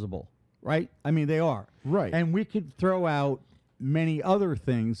plausible, right? I mean, they are. Right. And we could throw out many other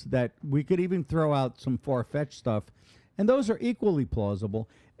things that we could even throw out some far-fetched stuff, and those are equally plausible.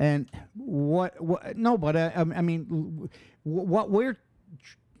 And what I mean, what we're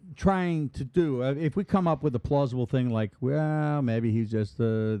trying to do, if we come up with a plausible thing like, well, maybe he's just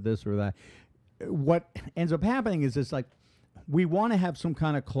this or that, what ends up happening is it's like we want to have some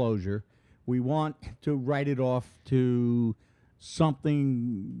kind of closure. We want to write it off to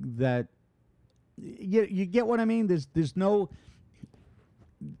something that you get what I mean. There's no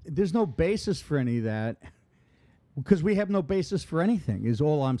basis for any of that because we have no basis for anything. Is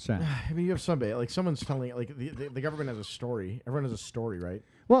all I'm saying. I mean, you have somebody like someone's telling like the government has a story. Everyone has a story, right?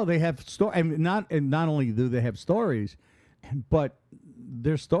 Well, they have and not only do they have stories, but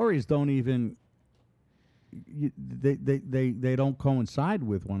their stories don't even they don't coincide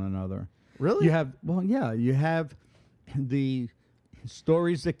with one another. Really? You have you have the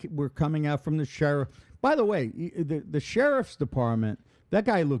stories that were coming out from the sheriff. By the way, the sheriff's department, that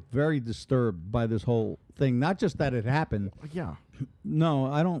guy looked very disturbed by this whole thing. Not just that it happened. Yeah. No,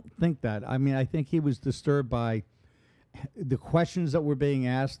 I don't think that. I mean, I think he was disturbed by the questions that were being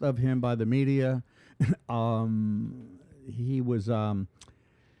asked of him by the media. He was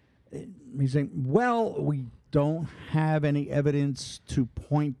he's saying, well, we don't have any evidence to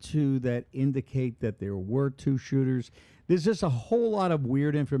point to that indicate that there were two shooters. There's just a whole lot of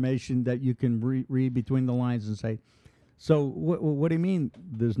weird information that you can read between the lines and say, so what do you mean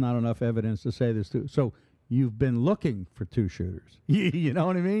there's not enough evidence to say there's two? So you've been looking for two shooters. You know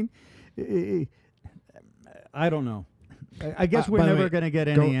what I mean? I don't know. I guess we're by the never way, going to get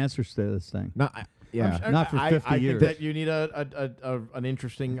any answers to this thing. Not for 50 years. think that you need an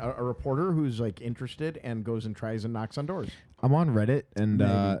interesting a reporter who's like interested and goes and tries and knocks on doors. I'm on Reddit, and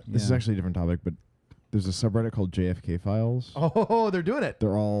Maybe, this is yeah. actually a different topic, but there's a subreddit called JFK Files. Oh, they're doing it.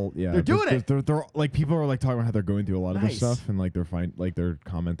 They're all They're doing it. They're like people are like talking about how they're going through a lot of this Nice. stuff, and like they're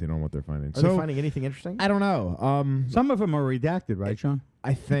commenting on what they're finding. Are they finding anything interesting? I don't know. Some of them are redacted, right, Sean?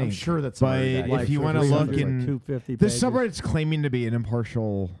 I think. I'm sure that's But redacted. if you want to 300, look in 250 the pages. subreddit's claiming to be an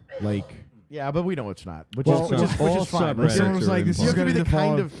impartial, like. Yeah, but we know it's not. Which Well, is all fine. subreddits Someone was are like, this You is have to going be to the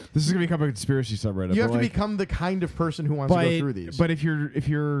kind of this is going to become a conspiracy subreddit. you have but to like, become the kind of person who wants to go through these. But if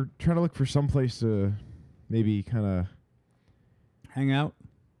you're trying to look for some place to maybe kind of Hang out.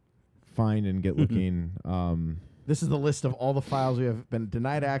 find and get looking, this is the list of all the files we have been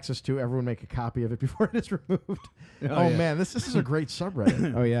denied access to. Everyone make a copy of it before it is removed. Oh, yeah. man, this is a great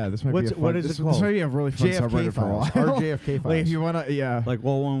subreddit. oh yeah, this might What's be a it- fun, what is it this called? might be a really fun JFK subreddit for a while. files. Our JFK Like files. if you want to, yeah, Like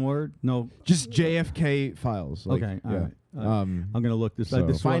all one word? No. just JFK files. Like, Okay, all yeah. right. I'm going to look this up. So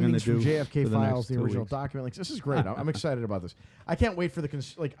This is what I'm gonna findings from do JFK for the files, next the 2 original weeks. document links. This is great. I'm excited about this. I can't wait for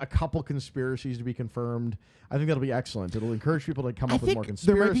the a couple conspiracies to be confirmed. I think that'll be excellent. It'll encourage people to come up with more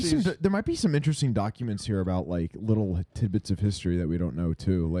conspiracies. There might be some interesting documents here about like little tidbits of history that we don't know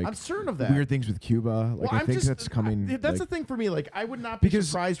too. Like I'm certain of that. weird things with Cuba. Like I think that's coming. That's the like, thing for me. Like I would not be because-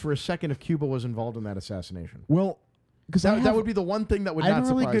 surprised for a second if Cuba was involved in that assassination. well, because That would be the one thing that would not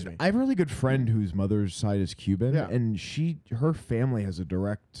surprise me. I have a really good friend whose mother's side is Cuban, Yeah. and her family has a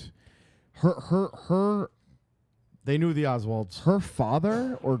direct. Her They knew the Oswalds. her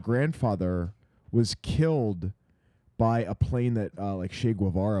father or grandfather was killed by a plane that like Che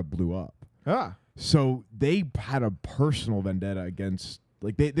Guevara blew up. Ah. So they had a personal vendetta against,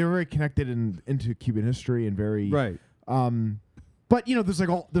 like they were very connected into Cuban history and very Right. But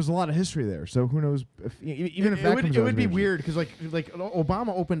there's a lot of history there. So who knows if even if that comes it out would be eventually. weird because like Obama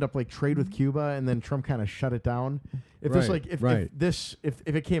opened up like trade with Cuba and then Trump kind of shut it down. If this Right, if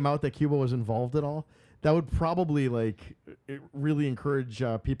it came out that Cuba was involved at all, that would probably really encourage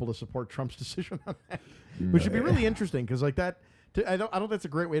people to support Trump's decision on that, which would be really interesting because like that. I don't. That's a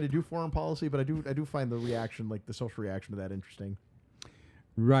great way to do foreign policy, but I do find the reaction, like the social reaction to that, interesting.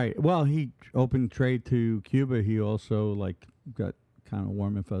 Right. Well, he opened trade to Cuba. He also got kind of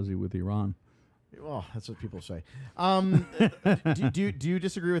warm and fuzzy with Iran. Well, that's what people say. Do you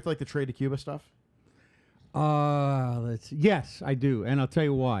disagree with like the trade to Cuba stuff? Yes, I do, and I'll tell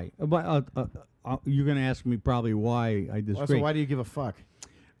you why. But you're going to ask me probably why I disagree. Well, so why do you give a fuck?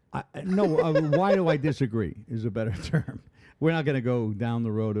 Why do I disagree is a better term. We're not going to go down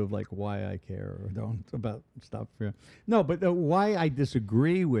the road of like why I care or don't about stuff. No, but why I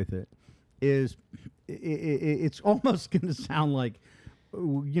disagree with it is it's almost going to sound like,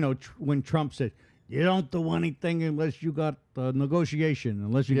 when Trump said, you don't do anything unless you got negotiation,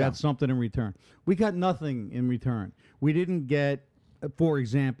 unless you got something in return. We got nothing in return. We didn't get, for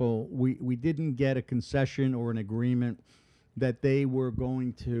example, we didn't get a concession or an agreement that they were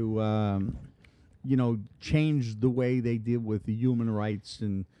going to, change the way they deal with the human rights.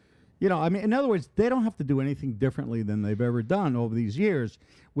 And, in other words, they don't have to do anything differently than they've ever done over these years,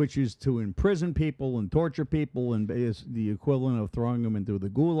 which is to imprison people and torture people and is the equivalent of throwing them into the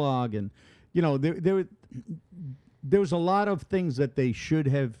gulag. And, there was a lot of things that they should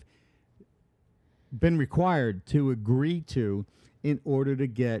have been required to agree to in order to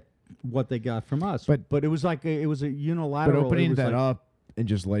get what they got from us. But it was like it was a unilateral. But opening that up and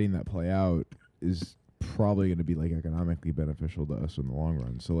just letting that play out is probably going to be like economically beneficial to us in the long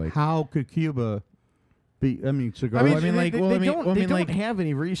run. So like, how could Cuba be? I mean, They don't have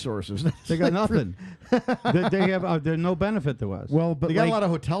any resources. they got nothing. they have there's no benefit to us. well, but They got like, a lot of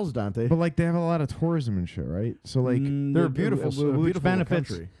hotels, Dante. but like they have a lot of tourism and shit, right? So like, they're a beautiful, which benefits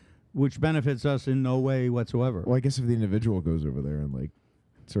country. which benefits us in no way whatsoever. well, I guess if the individual goes over there and like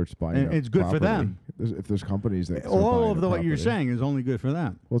starts buying, And up it's good for property, them. If there's companies that start All buying of up what you're property. saying is only good for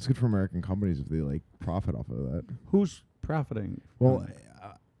them. Well, it's good for American companies if they like profit off of that. Who's profiting? Well,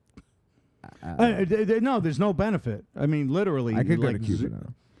 No, there's no benefit. I mean, literally. I could go like to Cuba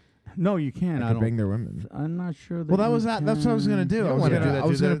now. No, you can't. I I could don't. bang their women. I'm not sure. Well, that's what I was gonna do. I was wanna do gonna, that, I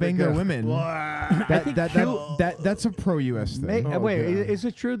was dude. gonna bang their women. think That's a pro-U.S. thing. Wait, God. is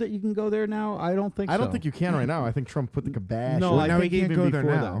it true that you can go there now? I don't think so. I don't think you can right now. I think Trump put the kibosh. No, on I it. now think we can't even go there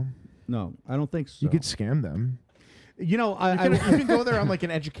before now. that. No, I don't think so. You could scam them. You know, You can go there on like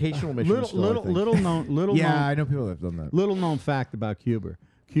an educational mission. little known Yeah, I know people that have done that. little known fact about Cuba.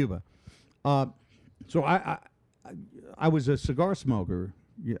 So I was a cigar smoker,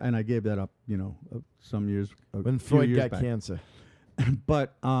 and I gave that up. Some years when few Freud years got back. cancer.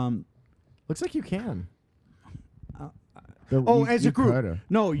 But Looks like you can. as a group.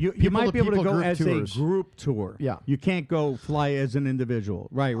 No, you might be able to people go group as tours. a group tour. Yeah. You can't go fly as an individual.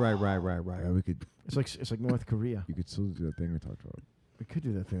 Right. Yeah, we could. It's like North Korea. You could still do that thing we talked about. We could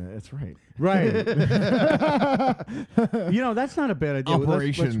do that thing. That's right. Right. That's not a bad idea.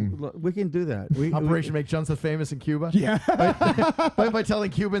 Operation. We can do that. Operation Make Junseth Famous in Cuba. Yeah. by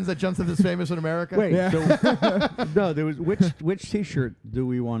telling Cubans that Junseth is famous in America. Wait. So, no, there was which T-shirt do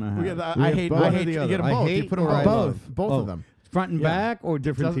we want to have? I hate. one I or hate. the You other. get them I both. hate You put them or right I love? both of them. Front and Yeah. back or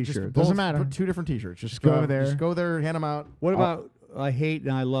different Just T-shirts? Doesn't matter. Put two different T-shirts. Just go over there. Just go there. Hand them out. What about I hate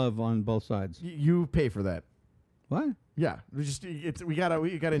and I love on both sides? You pay for that. What? Yeah. We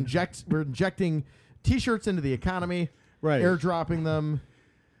gotta inject. We're injecting T-shirts into the economy. Right. Airdropping them.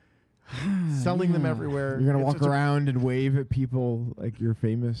 Selling them everywhere. You're gonna walk It's a- around and wave at people like you're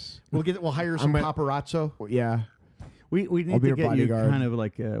famous. We'll hire some paparazzo. Yeah. We I'll need be to your get bodyguard. you kind of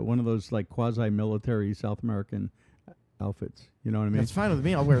like one of those like quasi-military South American outfits. You know what I mean? That's fine with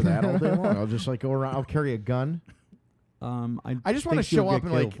me. I'll wear that all day long. I'll just like go around. I'll carry a gun. I just want to show up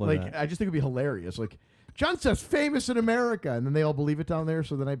and I just think it'd be hilarious. Like, Junseth's famous in America, and then they all believe it down there,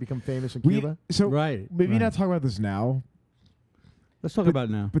 so then I become famous in Cuba. So Right. maybe not talk about this now. Let's talk about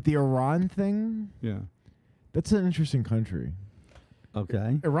it now. But the Iran thing, Yeah. that's an interesting country.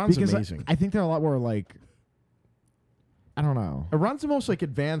 Okay. Iran's Because amazing. I think they're a lot more like, I don't know. Iran's the most like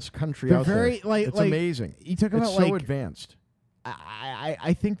advanced country They're out very there. like It's like, amazing. You talk It's about so like advanced.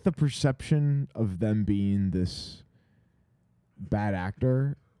 I think the perception of them being this bad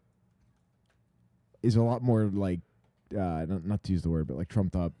actor is a lot more like not to use the word, but like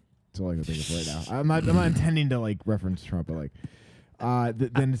trumped up. That's all I can think of right now. I'm not intending to like reference Trump, but like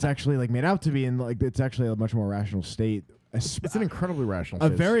then it's actually like made out to be, and like it's actually a much more rational state. It's an incredibly rational. A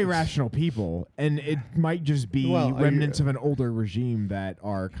state. very rational people, and it might just be Well, remnants of an older regime that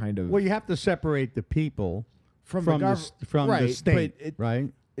are kind of Well, you have to separate the people from the right, state, but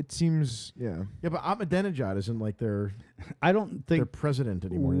right? it seems Yeah, but Ahmadinejad isn't like their I don't think president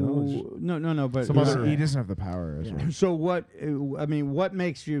anymore. You know? It's just- no, but Some other- he doesn't have the power. As well. So what? I mean, what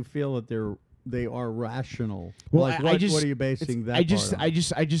makes you feel that they are rational? Well, like, I just, what are you basing that? I just, part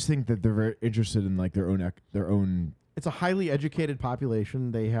on? I just think that they're very interested in like their own. It's a highly educated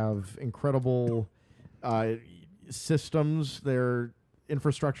population. They have incredible systems. Their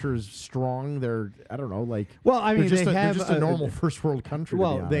infrastructure is strong. They're I don't know, like Well, I mean, they're they have just a normal first world country. to be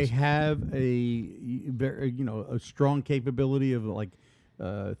Well, they honest. have a strong capability of like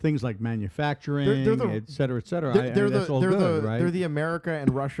things like manufacturing, They're the- et cetera, et cetera. They're that's all good, right? They're the America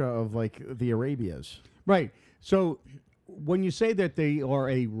and Russia of like the Arabias. Right. So when you say that they are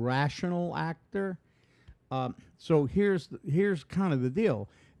a rational actor, so here's kind of the deal.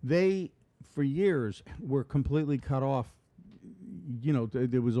 They, for years, were completely cut off. You know,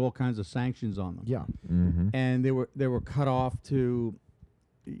 there was all kinds of sanctions on them. Yeah. And they were cut off to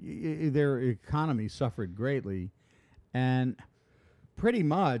their economy suffered greatly, and pretty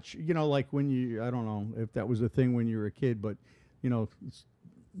much, you know, like when you, I don't know if that was a thing when you were a kid, but you know,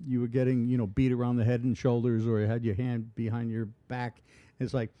 you were getting, you know, beat around the head and shoulders, or you had your hand behind your back.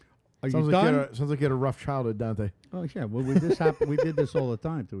 It's like, are Sounds you like done? sounds like you had a rough childhood, Dante. Oh yeah, well we did this all the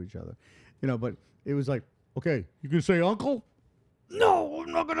time to each other, you know. But it was like, okay, you gonna say uncle? No,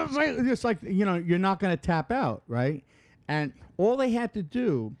 I'm not gonna say. It's like, you know, you're not gonna tap out, right? And all they had to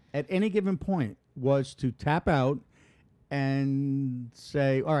do at any given point was to tap out and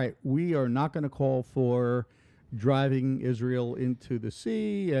say, all right, we are not going to call for driving Israel into the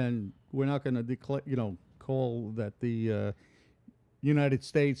sea, and we're not going to declare, you know, call that the United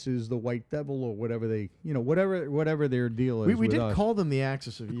States is the white devil or whatever they, you know, whatever their deal is. We did us. call them the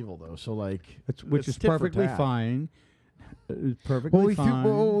axis of evil, though. So like, which it's is tit for perfectly tat. fine. Perfectly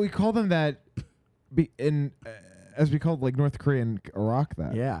fine. we call them that, as we called like North Korea and Iraq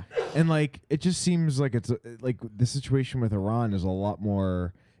that. Yeah. And like it just seems like it's like the situation with Iran is a lot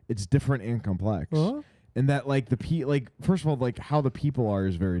more. It's different and complex. And that like first of all, like how the people are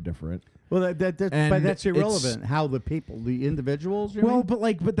is very different. Well, but And that's it's- irrelevant. How the people, the individuals. You mean?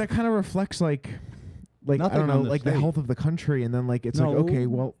 but that kind of reflects like I Nothing don't know, on the like the state. health of the country, and then like it's no, like okay,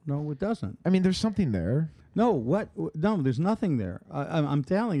 well, no, it doesn't. I mean, there's something there. No, what? No, there's nothing there. I'm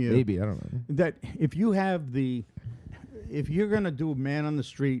telling you. Maybe I don't know. That if you have if you're going to do man on the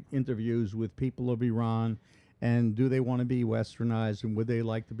street interviews with people of Iran, and do they want to be westernized, and would they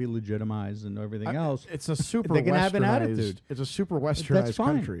like to be legitimized, and everything else, It's a super. They can have an westernized- attitude. It's a super that's westernized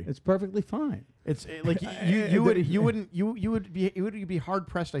fine. country. It's perfectly fine. It's like you would be hard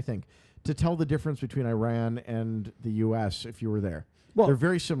pressed, I think, to tell the difference between Iran and the U.S. if you were there. Well, they're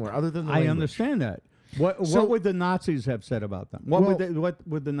very similar, other than the I language. understand that. What would the Nazis have said about them? What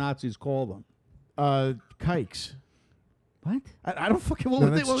would the Nazis call them? Kikes. What? I don't fucking. What No,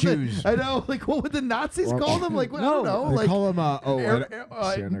 would they? that's What would Jews. I know. Like, what would the Nazis Well, call them? Like, I don't know. They Like, call them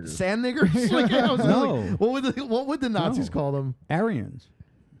sand sand niggers. Like, I was No. like, what would the Nazis No. call them? Aryans.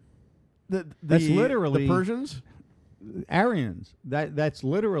 That's literally- the Persians. Aryans. That's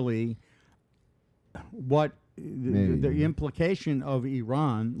literally what the implication of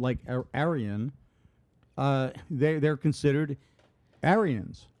Iran, like Aryan. They're considered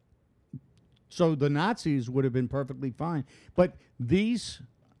Aryans. So the Nazis would have been perfectly fine, but this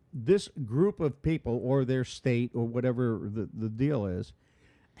group of people or their state or whatever the deal is,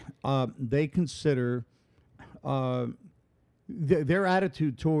 they consider their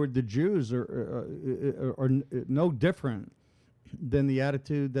attitude toward the Jews are no different than the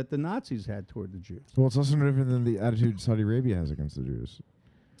attitude that the Nazis had toward the Jews. Well, it's also no different than the attitude Saudi Arabia has against the Jews.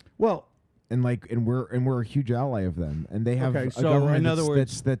 Well, And we're a huge ally of them, and they have Okay, a so government in other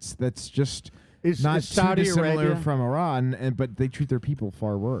words- that's just not is Saudi too dissimilar Arabia from Iran, but they treat their people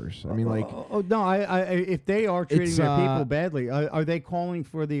far worse. I mean, like, no, if they are treating It's, their people badly, are they calling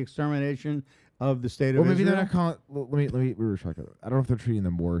for the extermination of the state of well, maybe Israel? they're not calling. Let me. We were talking. I don't know if they're treating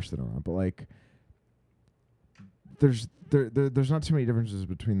them worse than Iran, but like, there's not too many differences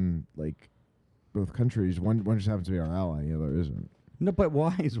between like both countries. One just happens to be our ally, the other isn't. No, but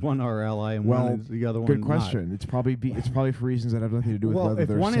why is one our ally and one is the other one good not? question. It's probably for reasons that have nothing to do with Well, whether if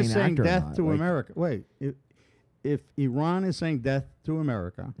they're one a is sane saying actor or death not. to Like, America, wait, if Iran is saying death to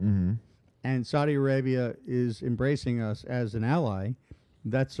America mhm. and Saudi Arabia is embracing us as an ally,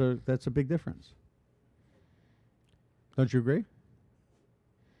 that's a big difference. Don't you agree?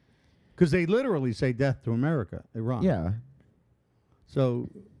 Because they literally say death to America, Iran. Yeah, So,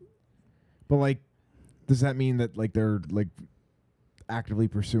 but like, does that mean that like they're like actively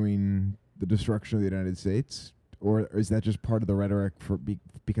pursuing the destruction of the United States, or is that just part of the rhetoric for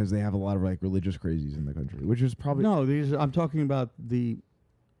because they have a lot of like religious crazies in the country, which is probably no, I'm talking about the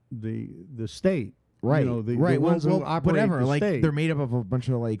state. right, You know, the right. ones who operate whatever. the Like state. they're made up of a bunch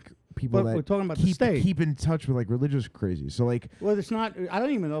of like people But that we're talking about the state. keep in touch with like religious crazies. So like, Well, it's not. I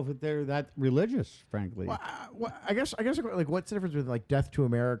don't even know if they're that religious, frankly. I guess like what's the difference with like death to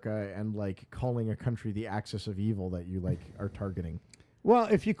America and like calling a country the axis of evil that you like are targeting? Well,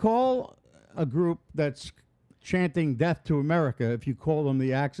 if you call a group that's chanting death to America, if you call them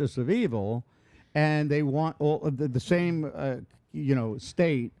the axis of evil, and they want all of the same,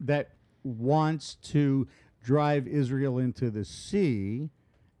 state that wants to drive Israel into the sea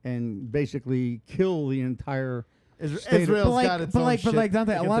and basically kill the entire state Israel's but like, got its but own like, shit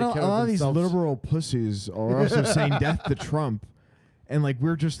Dante, a because lot they of killed these themselves. liberal pussies are also saying death to Trump. And like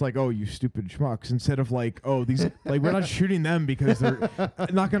we're just like, oh, you stupid schmucks, instead of like, oh, these like we're not shooting them because they're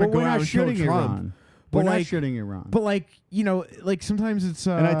not going to But go we're out not and kill shooting Trump. Iran. But We're not like, shooting Iran. But like like sometimes it's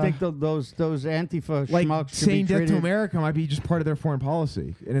and I think those Antifa like schmucks should saying be death to treated. America might be just part of their foreign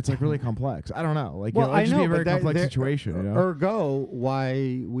policy, and it's like really complex. I don't know, like Well, it might just be a but very complex they're- situation. You know? Ergo,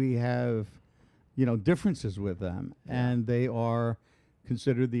 why we have, differences with them, and they are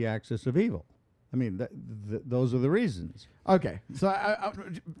considered the axis of evil. I mean, those are the reasons. Okay, so I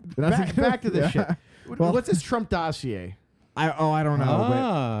That's back to this yeah. shit. Well- What's this Trump dossier? I don't know.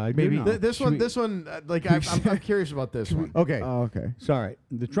 I do maybe know. This Should one, we- this one, like I'm curious about this one. Okay. Oh, okay. Sorry.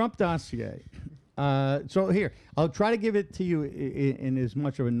 The Trump dossier. So here, I'll try to give it to you in as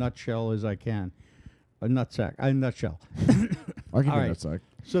much of a nutshell as I can. A nutsack. A nutshell. I'll give All you right. that sec.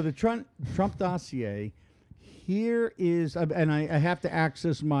 So the Trump dossier, here is, and I have to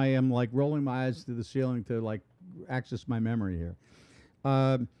access my, I'm like rolling my eyes to the ceiling to like access my memory here.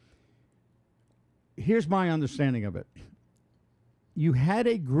 Here's my understanding of it. You had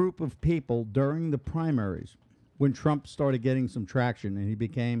a group of people during the primaries when Trump started getting some traction and he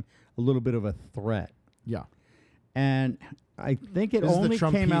became a little bit of a threat. Yeah, And I think it this is only the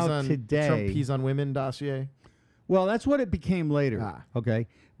Trump came peas out on, today. Trump peas on women dossier. Well, that's what it became later. Ah. Okay.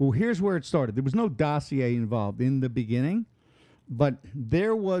 Well, here's where it started. There was no dossier involved in the beginning, but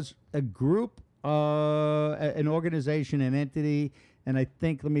there was a group, an organization, an entity, and I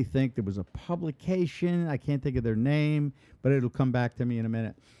think, let me think, there was a publication. I can't think of their name, but it'll come back to me in a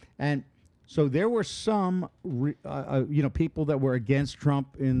minute. And so there were some, people that were against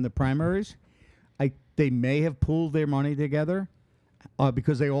Trump in the primaries. They may have pooled their money together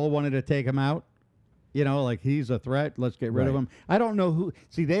because they all wanted to take him out. Like he's a threat. Let's get rid of Right. him. I don't know who.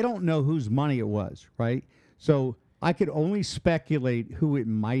 See, they don't know whose money it was, right? So I could only speculate who it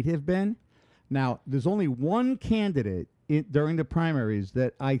might have been. Now, there's only one candidate during the primaries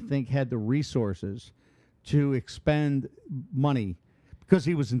that I think had the resources to expend money because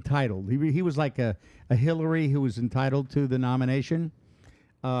he was entitled. He was like a Hillary who was entitled to the nomination.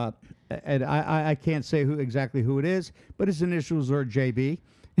 And I can't say exactly who it is, but his initials are JB.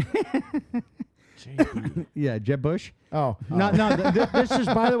 Yeah, Jeb Bush. Oh, No, this is,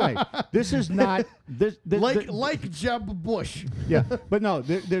 by the way, this is not this like Jeb Bush. yeah, but no,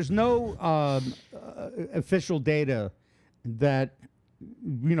 there's no official data that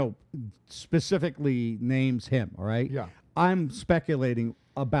specifically names him. All right. Yeah. I'm speculating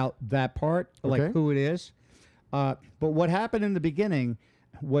about that part, like Okay. who it is. But what happened in the beginning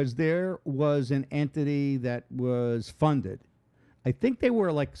was there was an entity that was funded. I think they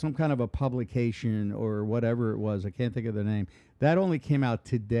were like some kind of a publication or whatever it was. I can't think of the name. That only came out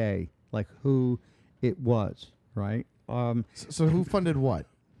today, like who it was, right? So who funded what?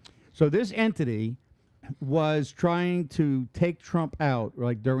 So this entity was trying to take Trump out,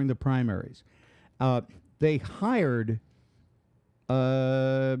 like during the primaries. They hired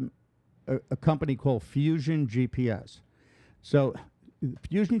a company called Fusion GPS. So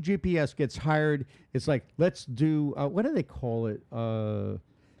Fusion GPS gets hired. It's like, let's do, what do they call it?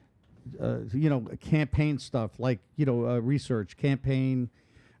 Campaign stuff, like, research, campaign,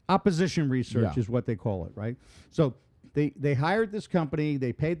 opposition research is what they call it, right? So they hired this company,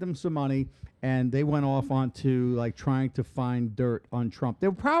 they paid them some money, and they went off onto, like, trying to find dirt on Trump. They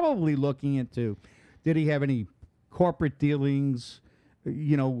were probably looking into, did he have any corporate dealings?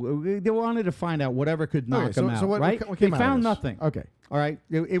 They wanted to find out whatever could knock him out, so what, right? What They came out of found this? nothing. Okay. All right?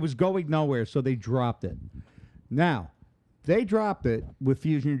 It was going nowhere, so they dropped it. Now, they dropped it with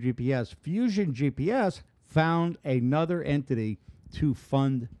Fusion GPS. Fusion GPS found another entity to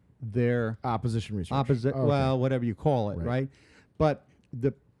fund their Opposition research. well, whatever you call it, right? But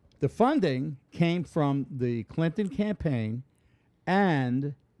the funding came from the Clinton campaign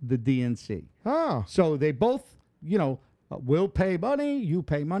and the DNC. Oh. So they both, will pay money, you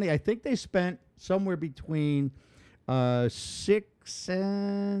pay money. I think they spent somewhere between 6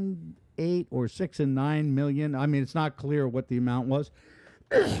 and 8 or 6 and 9 million. I mean, it's not clear what the amount was.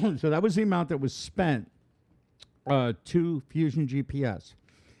 So that was the amount that was spent to Fusion GPS.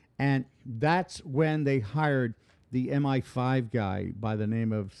 And that's when they hired the MI5 guy by the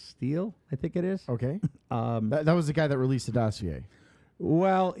name of Steele, I think it is. Okay. That was the guy that released the dossier.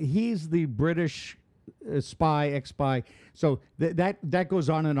 Well, he's the British ex-spy. So that goes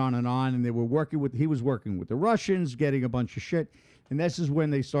on and on and on. And he was working with the Russians, getting a bunch of shit. And this is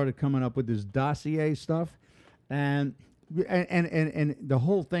when they started coming up with this dossier stuff. And the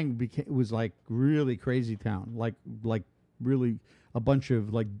whole thing was like really crazy town, like really a bunch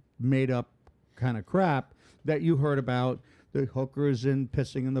of like made up kind of crap that you heard about, the hookers and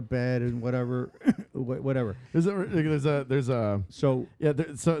pissing in the bed and whatever, whatever.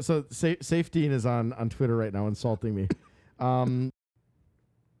 Safety is on Twitter right now insulting me.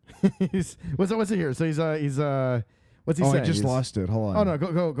 What's it here? So he's what's he saying? I just lost it. Hold on. Oh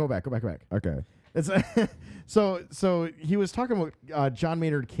no, go back. Okay. It's so he was talking about John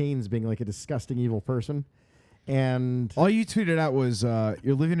Maynard Keynes being like a disgusting evil person. And all you tweeted out was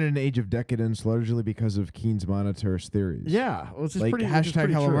you're living in an age of decadence largely because of Keynes' monetarist theories. Yeah, well, it's just like pretty,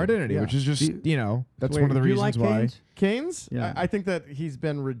 hashtag Hello Identity, yeah. which is just that's Wait, one of the do you reasons like why Keynes? Keynes. Yeah. I think that he's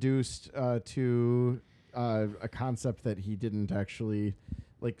been reduced to a concept that he didn't actually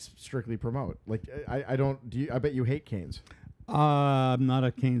like strictly promote. Like I don't. I bet you hate Keynes. I'm not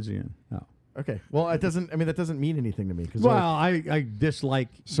a Keynesian. No. Okay. Well, that doesn't mean anything to me. Well, I dislike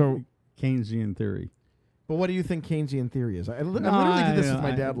Keynesian theory. But what do you think Keynesian theory is? I literally did this with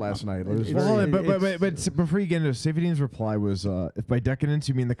my dad last night. It was but before you get into it, Safety's reply was, if by decadence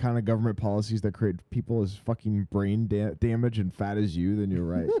you mean the kind of government policies that create people as fucking brain damage and fat as you, then you're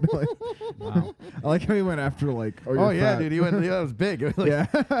right. Wow. I like how he went after like, oh yeah, dude, he went. Yeah, that was big. Yeah.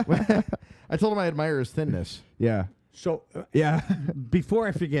 I told him I admire his thinness. Yeah. So before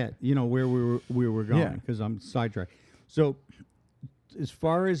I forget, where we were going, because I'm sidetracked. So as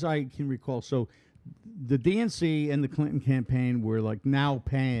far as I can recall, the DNC and the Clinton campaign were like now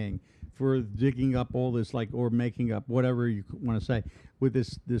paying for digging up all this, like, or making up whatever you want to say with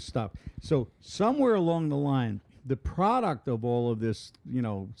this stuff. So somewhere along the line, the product of all of this,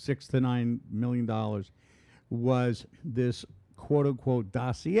 $6 to $9 million was this quote unquote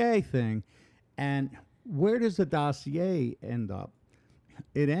dossier thing. And where does the dossier end up?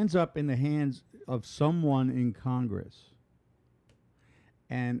 It ends up in the hands of someone in Congress.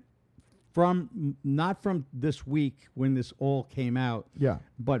 And not from this week when this all came out,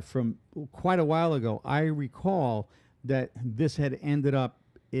 but from quite a while ago, I recall that this had ended up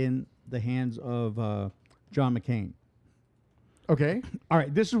in the hands of John McCain. Okay. All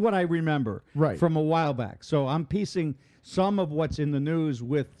right. This is what I remember from a while back. So I'm piecing some of what's in the news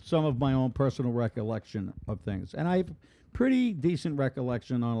with some of my own personal recollection of things. And I have pretty decent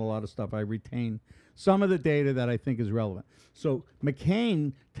recollection on a lot of stuff. I retain some of the data that I think is relevant. So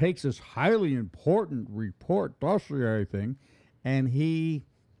McCain takes this highly important report dossier thing, and he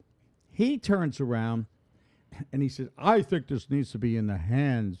turns around and he says, I think this needs to be in the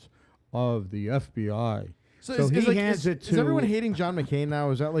hands of the FBI. So he hands it to... Is everyone hating John McCain now?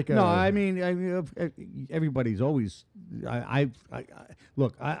 Is that like a... No, I mean everybody's always...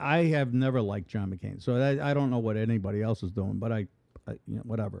 Look, I have never liked John McCain, so I don't know what anybody else is doing, but I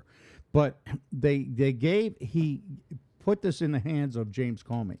whatever. But he put this in the hands of James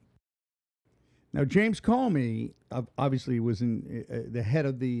Comey. Now, James Comey obviously was in the head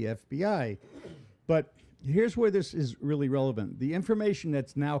of the FBI, but here's where this is really relevant. The information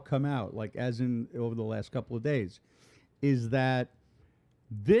that's now come out, like as in over the last couple of days, is that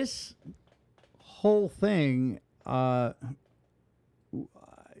this whole thing, I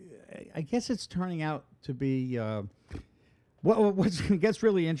guess it's turning out to be What gets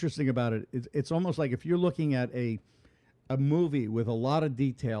really interesting about it is it's almost like if you're looking at a movie with a lot of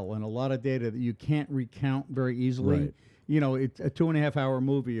detail and a lot of data that you can't recount very easily. Right. It's a 2.5 hour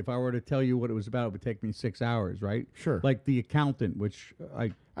movie. If I were to tell you what it was about, it would take me 6 hours, right? Sure. Like The Accountant, which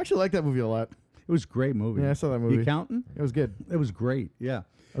I actually like that movie a lot. It was a great movie. Yeah, I saw that movie. The Accountant? It was good. It was great, yeah.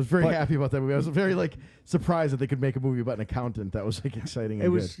 I was very happy about that movie. I was very surprised that they could make a movie about an accountant. That was exciting. It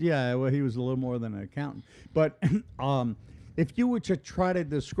was good. Yeah. Well, he was a little more than an accountant. But if you were to try to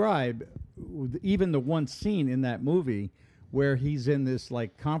describe even the one scene in that movie where he's in this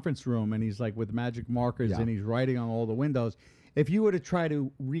conference room and he's with magic markers and he's writing on all the windows, if you were to try to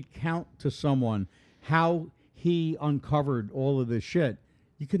recount to someone how he uncovered all of this shit,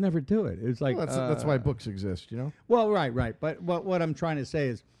 you could never do it. It's that's why books exist, Well, right. But what I'm trying to say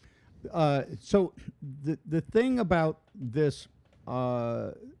is, so the thing about this,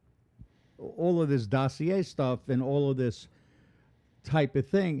 all of this dossier stuff and all of this type of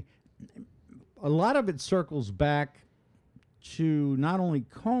thing, a lot of it circles back to not only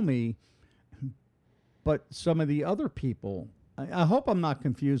Comey, but some of the other people. I hope I'm not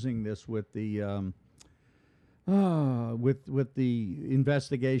confusing this with the with the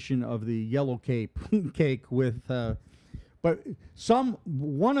investigation of the yellow cake with but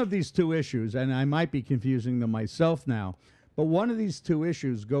one of these two issues, and I might be confusing them myself now, but one of these two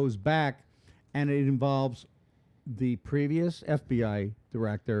issues goes back and it involves the previous FBI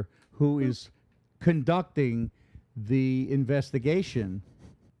director who is conducting the investigation,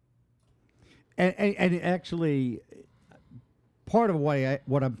 and actually part of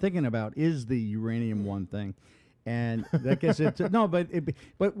what I'm thinking about is the uranium one thing, and that gets into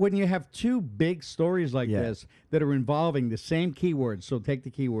but when you have two big stories like this that are involving the same keywords, so take the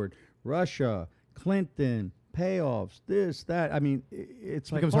keyword Russia, Clinton, payoffs, this, that. I mean,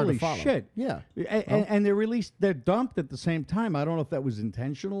 it's like, holy shit. Yeah. And they're dumped at the same time. I don't know if that was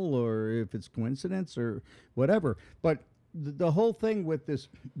intentional or if it's coincidence or whatever. But the whole thing with this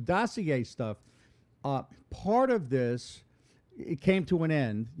dossier stuff, part of this, it came to an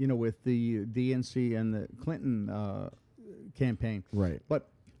end, with the DNC and the Clinton campaign. Right. But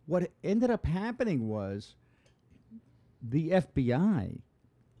what ended up happening was the FBI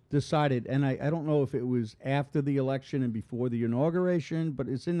decided, and I don't know if it was after the election and before the inauguration, but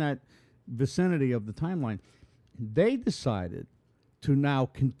it's in that vicinity of the timeline. They decided to now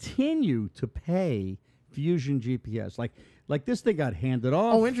continue to pay Fusion GPS. Like this thing got handed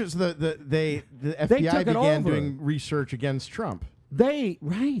off. Oh, interesting. The FBI began doing research against Trump.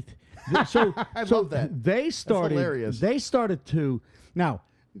 So I love that. They started. That's hilarious. They started to now.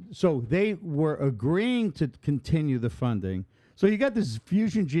 So they were agreeing to continue the funding. So you got this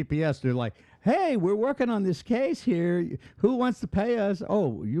Fusion GPS. They're like, hey, we're working on this case here. Who wants to pay us?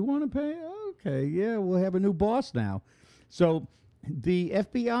 Oh, you want to pay? Okay, yeah, we'll have a new boss now. So the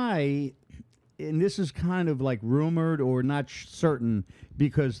FBI, and this is kind of rumored or not certain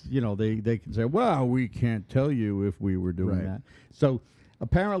because, they can say, well, we can't tell you if we were doing that. So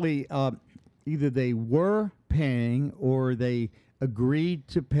apparently either they were paying or they agreed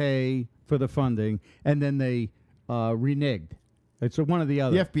to pay for the funding and then they reneged. It's one or the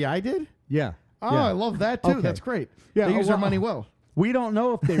other. The FBI did? Yeah. Oh, yeah. I love that, too. Okay. That's great. Yeah, they use their money well. We don't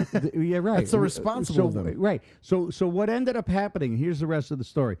know if they... yeah, right. That's so responsible of them. Right. So what ended up happening, here's the rest of the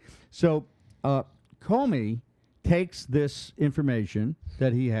story. So Comey takes this information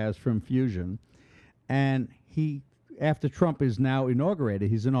that he has from Fusion, and he, after Trump is now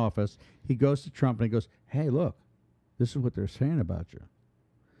inaugurated, he's in office, he goes to Trump and he goes, hey, look, this is what they're saying about you.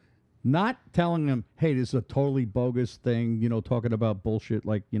 Not telling them, hey, this is a totally bogus thing, talking about bullshit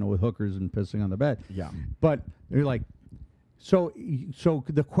with hookers and pissing on the bed. Yeah. But they're like, so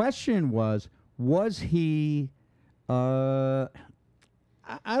the question was he, I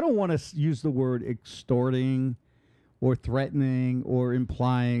don't want to use the word extorting or threatening or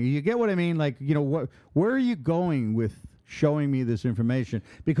implying. You get what I mean? Where are you going with showing me this information?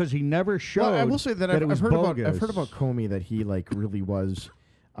 Because he never showed. Well, I will say that I've heard about Comey that he really was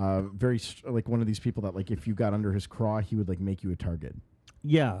very one of these people that if you got under his craw, he would make you a target.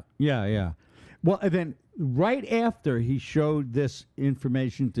 Yeah. Well, and then right after he showed this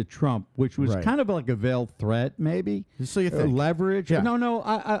information to Trump, which was kind of like a veiled threat, maybe. So you think leverage? Yeah. No.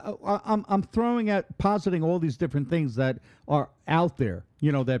 I'm positing all these different things that are out there,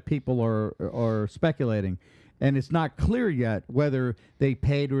 that people are speculating. And it's not clear yet whether they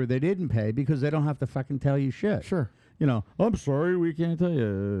paid or they didn't pay because they don't have to fucking tell you shit. Sure. I'm sorry, we can't tell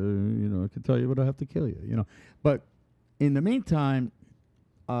you. I can tell you, but I have to kill you. But in the meantime,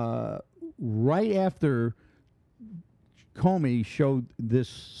 right after Comey showed this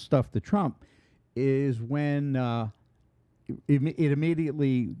stuff to Trump is when it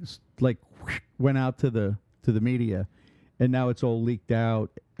immediately like went out to the media, and now it's all leaked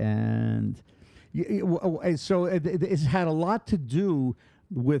out, and so it's had a lot to do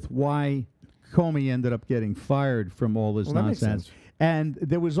with why Comey ended up getting fired from all this nonsense. And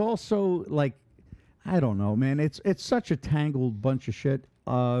there was also like, I don't know, man. It's such a tangled bunch of shit.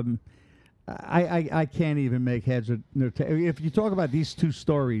 I can't even make heads or if you talk about these two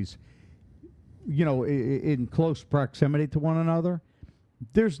stories, in close proximity to one another,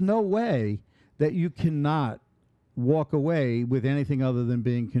 there's no way that you cannot walk away with anything other than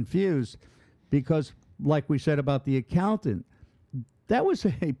being confused, because, like we said about The Accountant, that was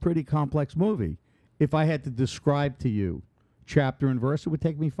a pretty complex movie. If I had to describe to you chapter and verse, it would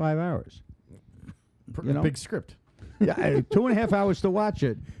take me 5 hours. Big script. Yeah, 2.5 hours to watch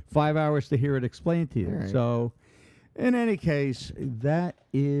it, 5 hours to hear it explained to you. Right. So, in any case, that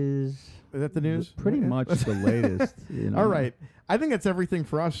is that the news? Pretty much the latest. All right. I think that's everything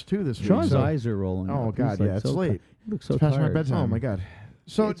for us, too, this week. Sean's eyes are rolling. Oh, up. God, He's yeah, it's late. He looks so It's past my tired. bedtime. Oh, my God.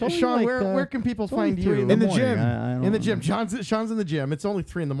 So, It's only Sean, like, where can people it's only find 3 you? in the In the morning. gym. I don't In the know. gym. Sean's in the gym. It's only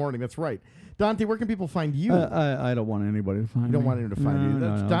 3 in the morning. That's right. Dante, where can people find you? I don't want anybody to find me. You don't want anyone to find you.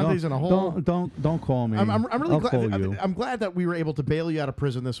 That's- Dante's in a hole. Don't call me. I'm really I'll glad. call you. I'm glad that we were able to bail you out of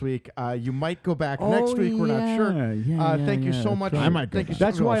prison this week. You might go back Oh, next week. We're not sure. Thank you so much. right. I might go Thank you back. so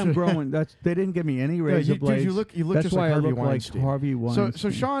That's why much. I'm growing. They didn't give me any razor Dude, blades. you look That's just why like I Harvey look Weinstein. like Harvey Weinstein.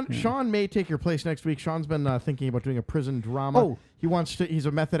 So Sean may take your place next week. Sean's been thinking about doing a prison drama. Oh. He wants to. He's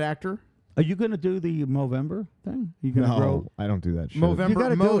a method actor. Are you going to do the Movember thing? You going to No, grow? I don't do that shit. You Movember.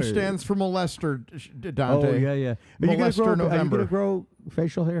 gotta Mo do it. stands for molester. Oh Dante. yeah. Are you going Molester to grow? Are you November. going to grow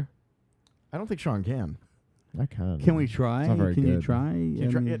facial hair? I don't think Sean can. I can. Can we try? It's not very Can you good. try?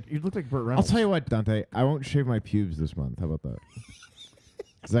 You look like Burt I'll Reynolds. tell you what, Dante. I won't shave my pubes this month. How about that?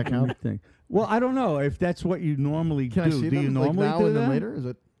 Does that count? Well, I don't know if that's what you normally Can do. I see Do them? you normally like now do and that? then later? Is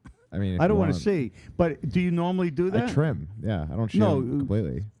it? I mean, if I don't you want to see. But do you normally do that? I trim. Yeah, I don't shave No, them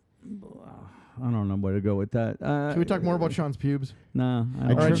completely. I don't know where to go with that. Can we talk more about Sean's pubes? No. I All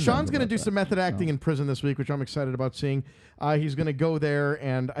right, trimmed Sean's them going to do about some method acting in prison this week, which I'm excited about seeing. He's going to go there,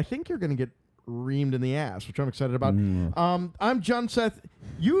 and I think you're going to get reamed in the ass, which I'm excited about. I'm Junseth.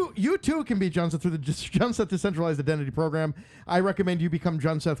 You too can be Junseth through the Junseth Decentralized Identity Program. I recommend you become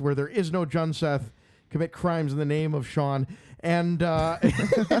Junseth where there is no Junseth. Commit crimes in the name of Sean, and Oh,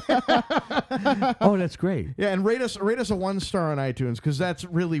 that's great. yeah, and rate us a 1-star on iTunes, because that's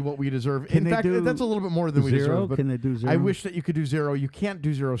really what we deserve. Can In they fact, do that's a little bit more than we 0? deserve. But Can they do 0? I wish that you could do 0. You can't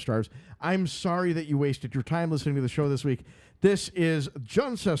do 0 stars. I'm sorry that you wasted your time listening to the show this week. This is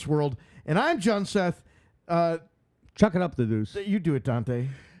Junseth's World, and I'm Junseth. Chuck it up the deuce. You do it, Dante.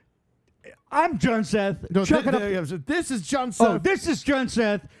 I'm Junseth. No, Chuck it up. This is Junseth. Oh, this is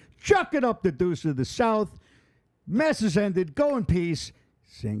Junseth. Chuck it up the deuce of the South. Mess is ended. Go in peace.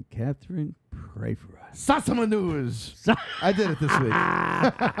 St. Catherine, pray for us. Satsuma News. I did it this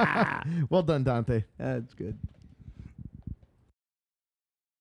week. Well done, Dante. That's good.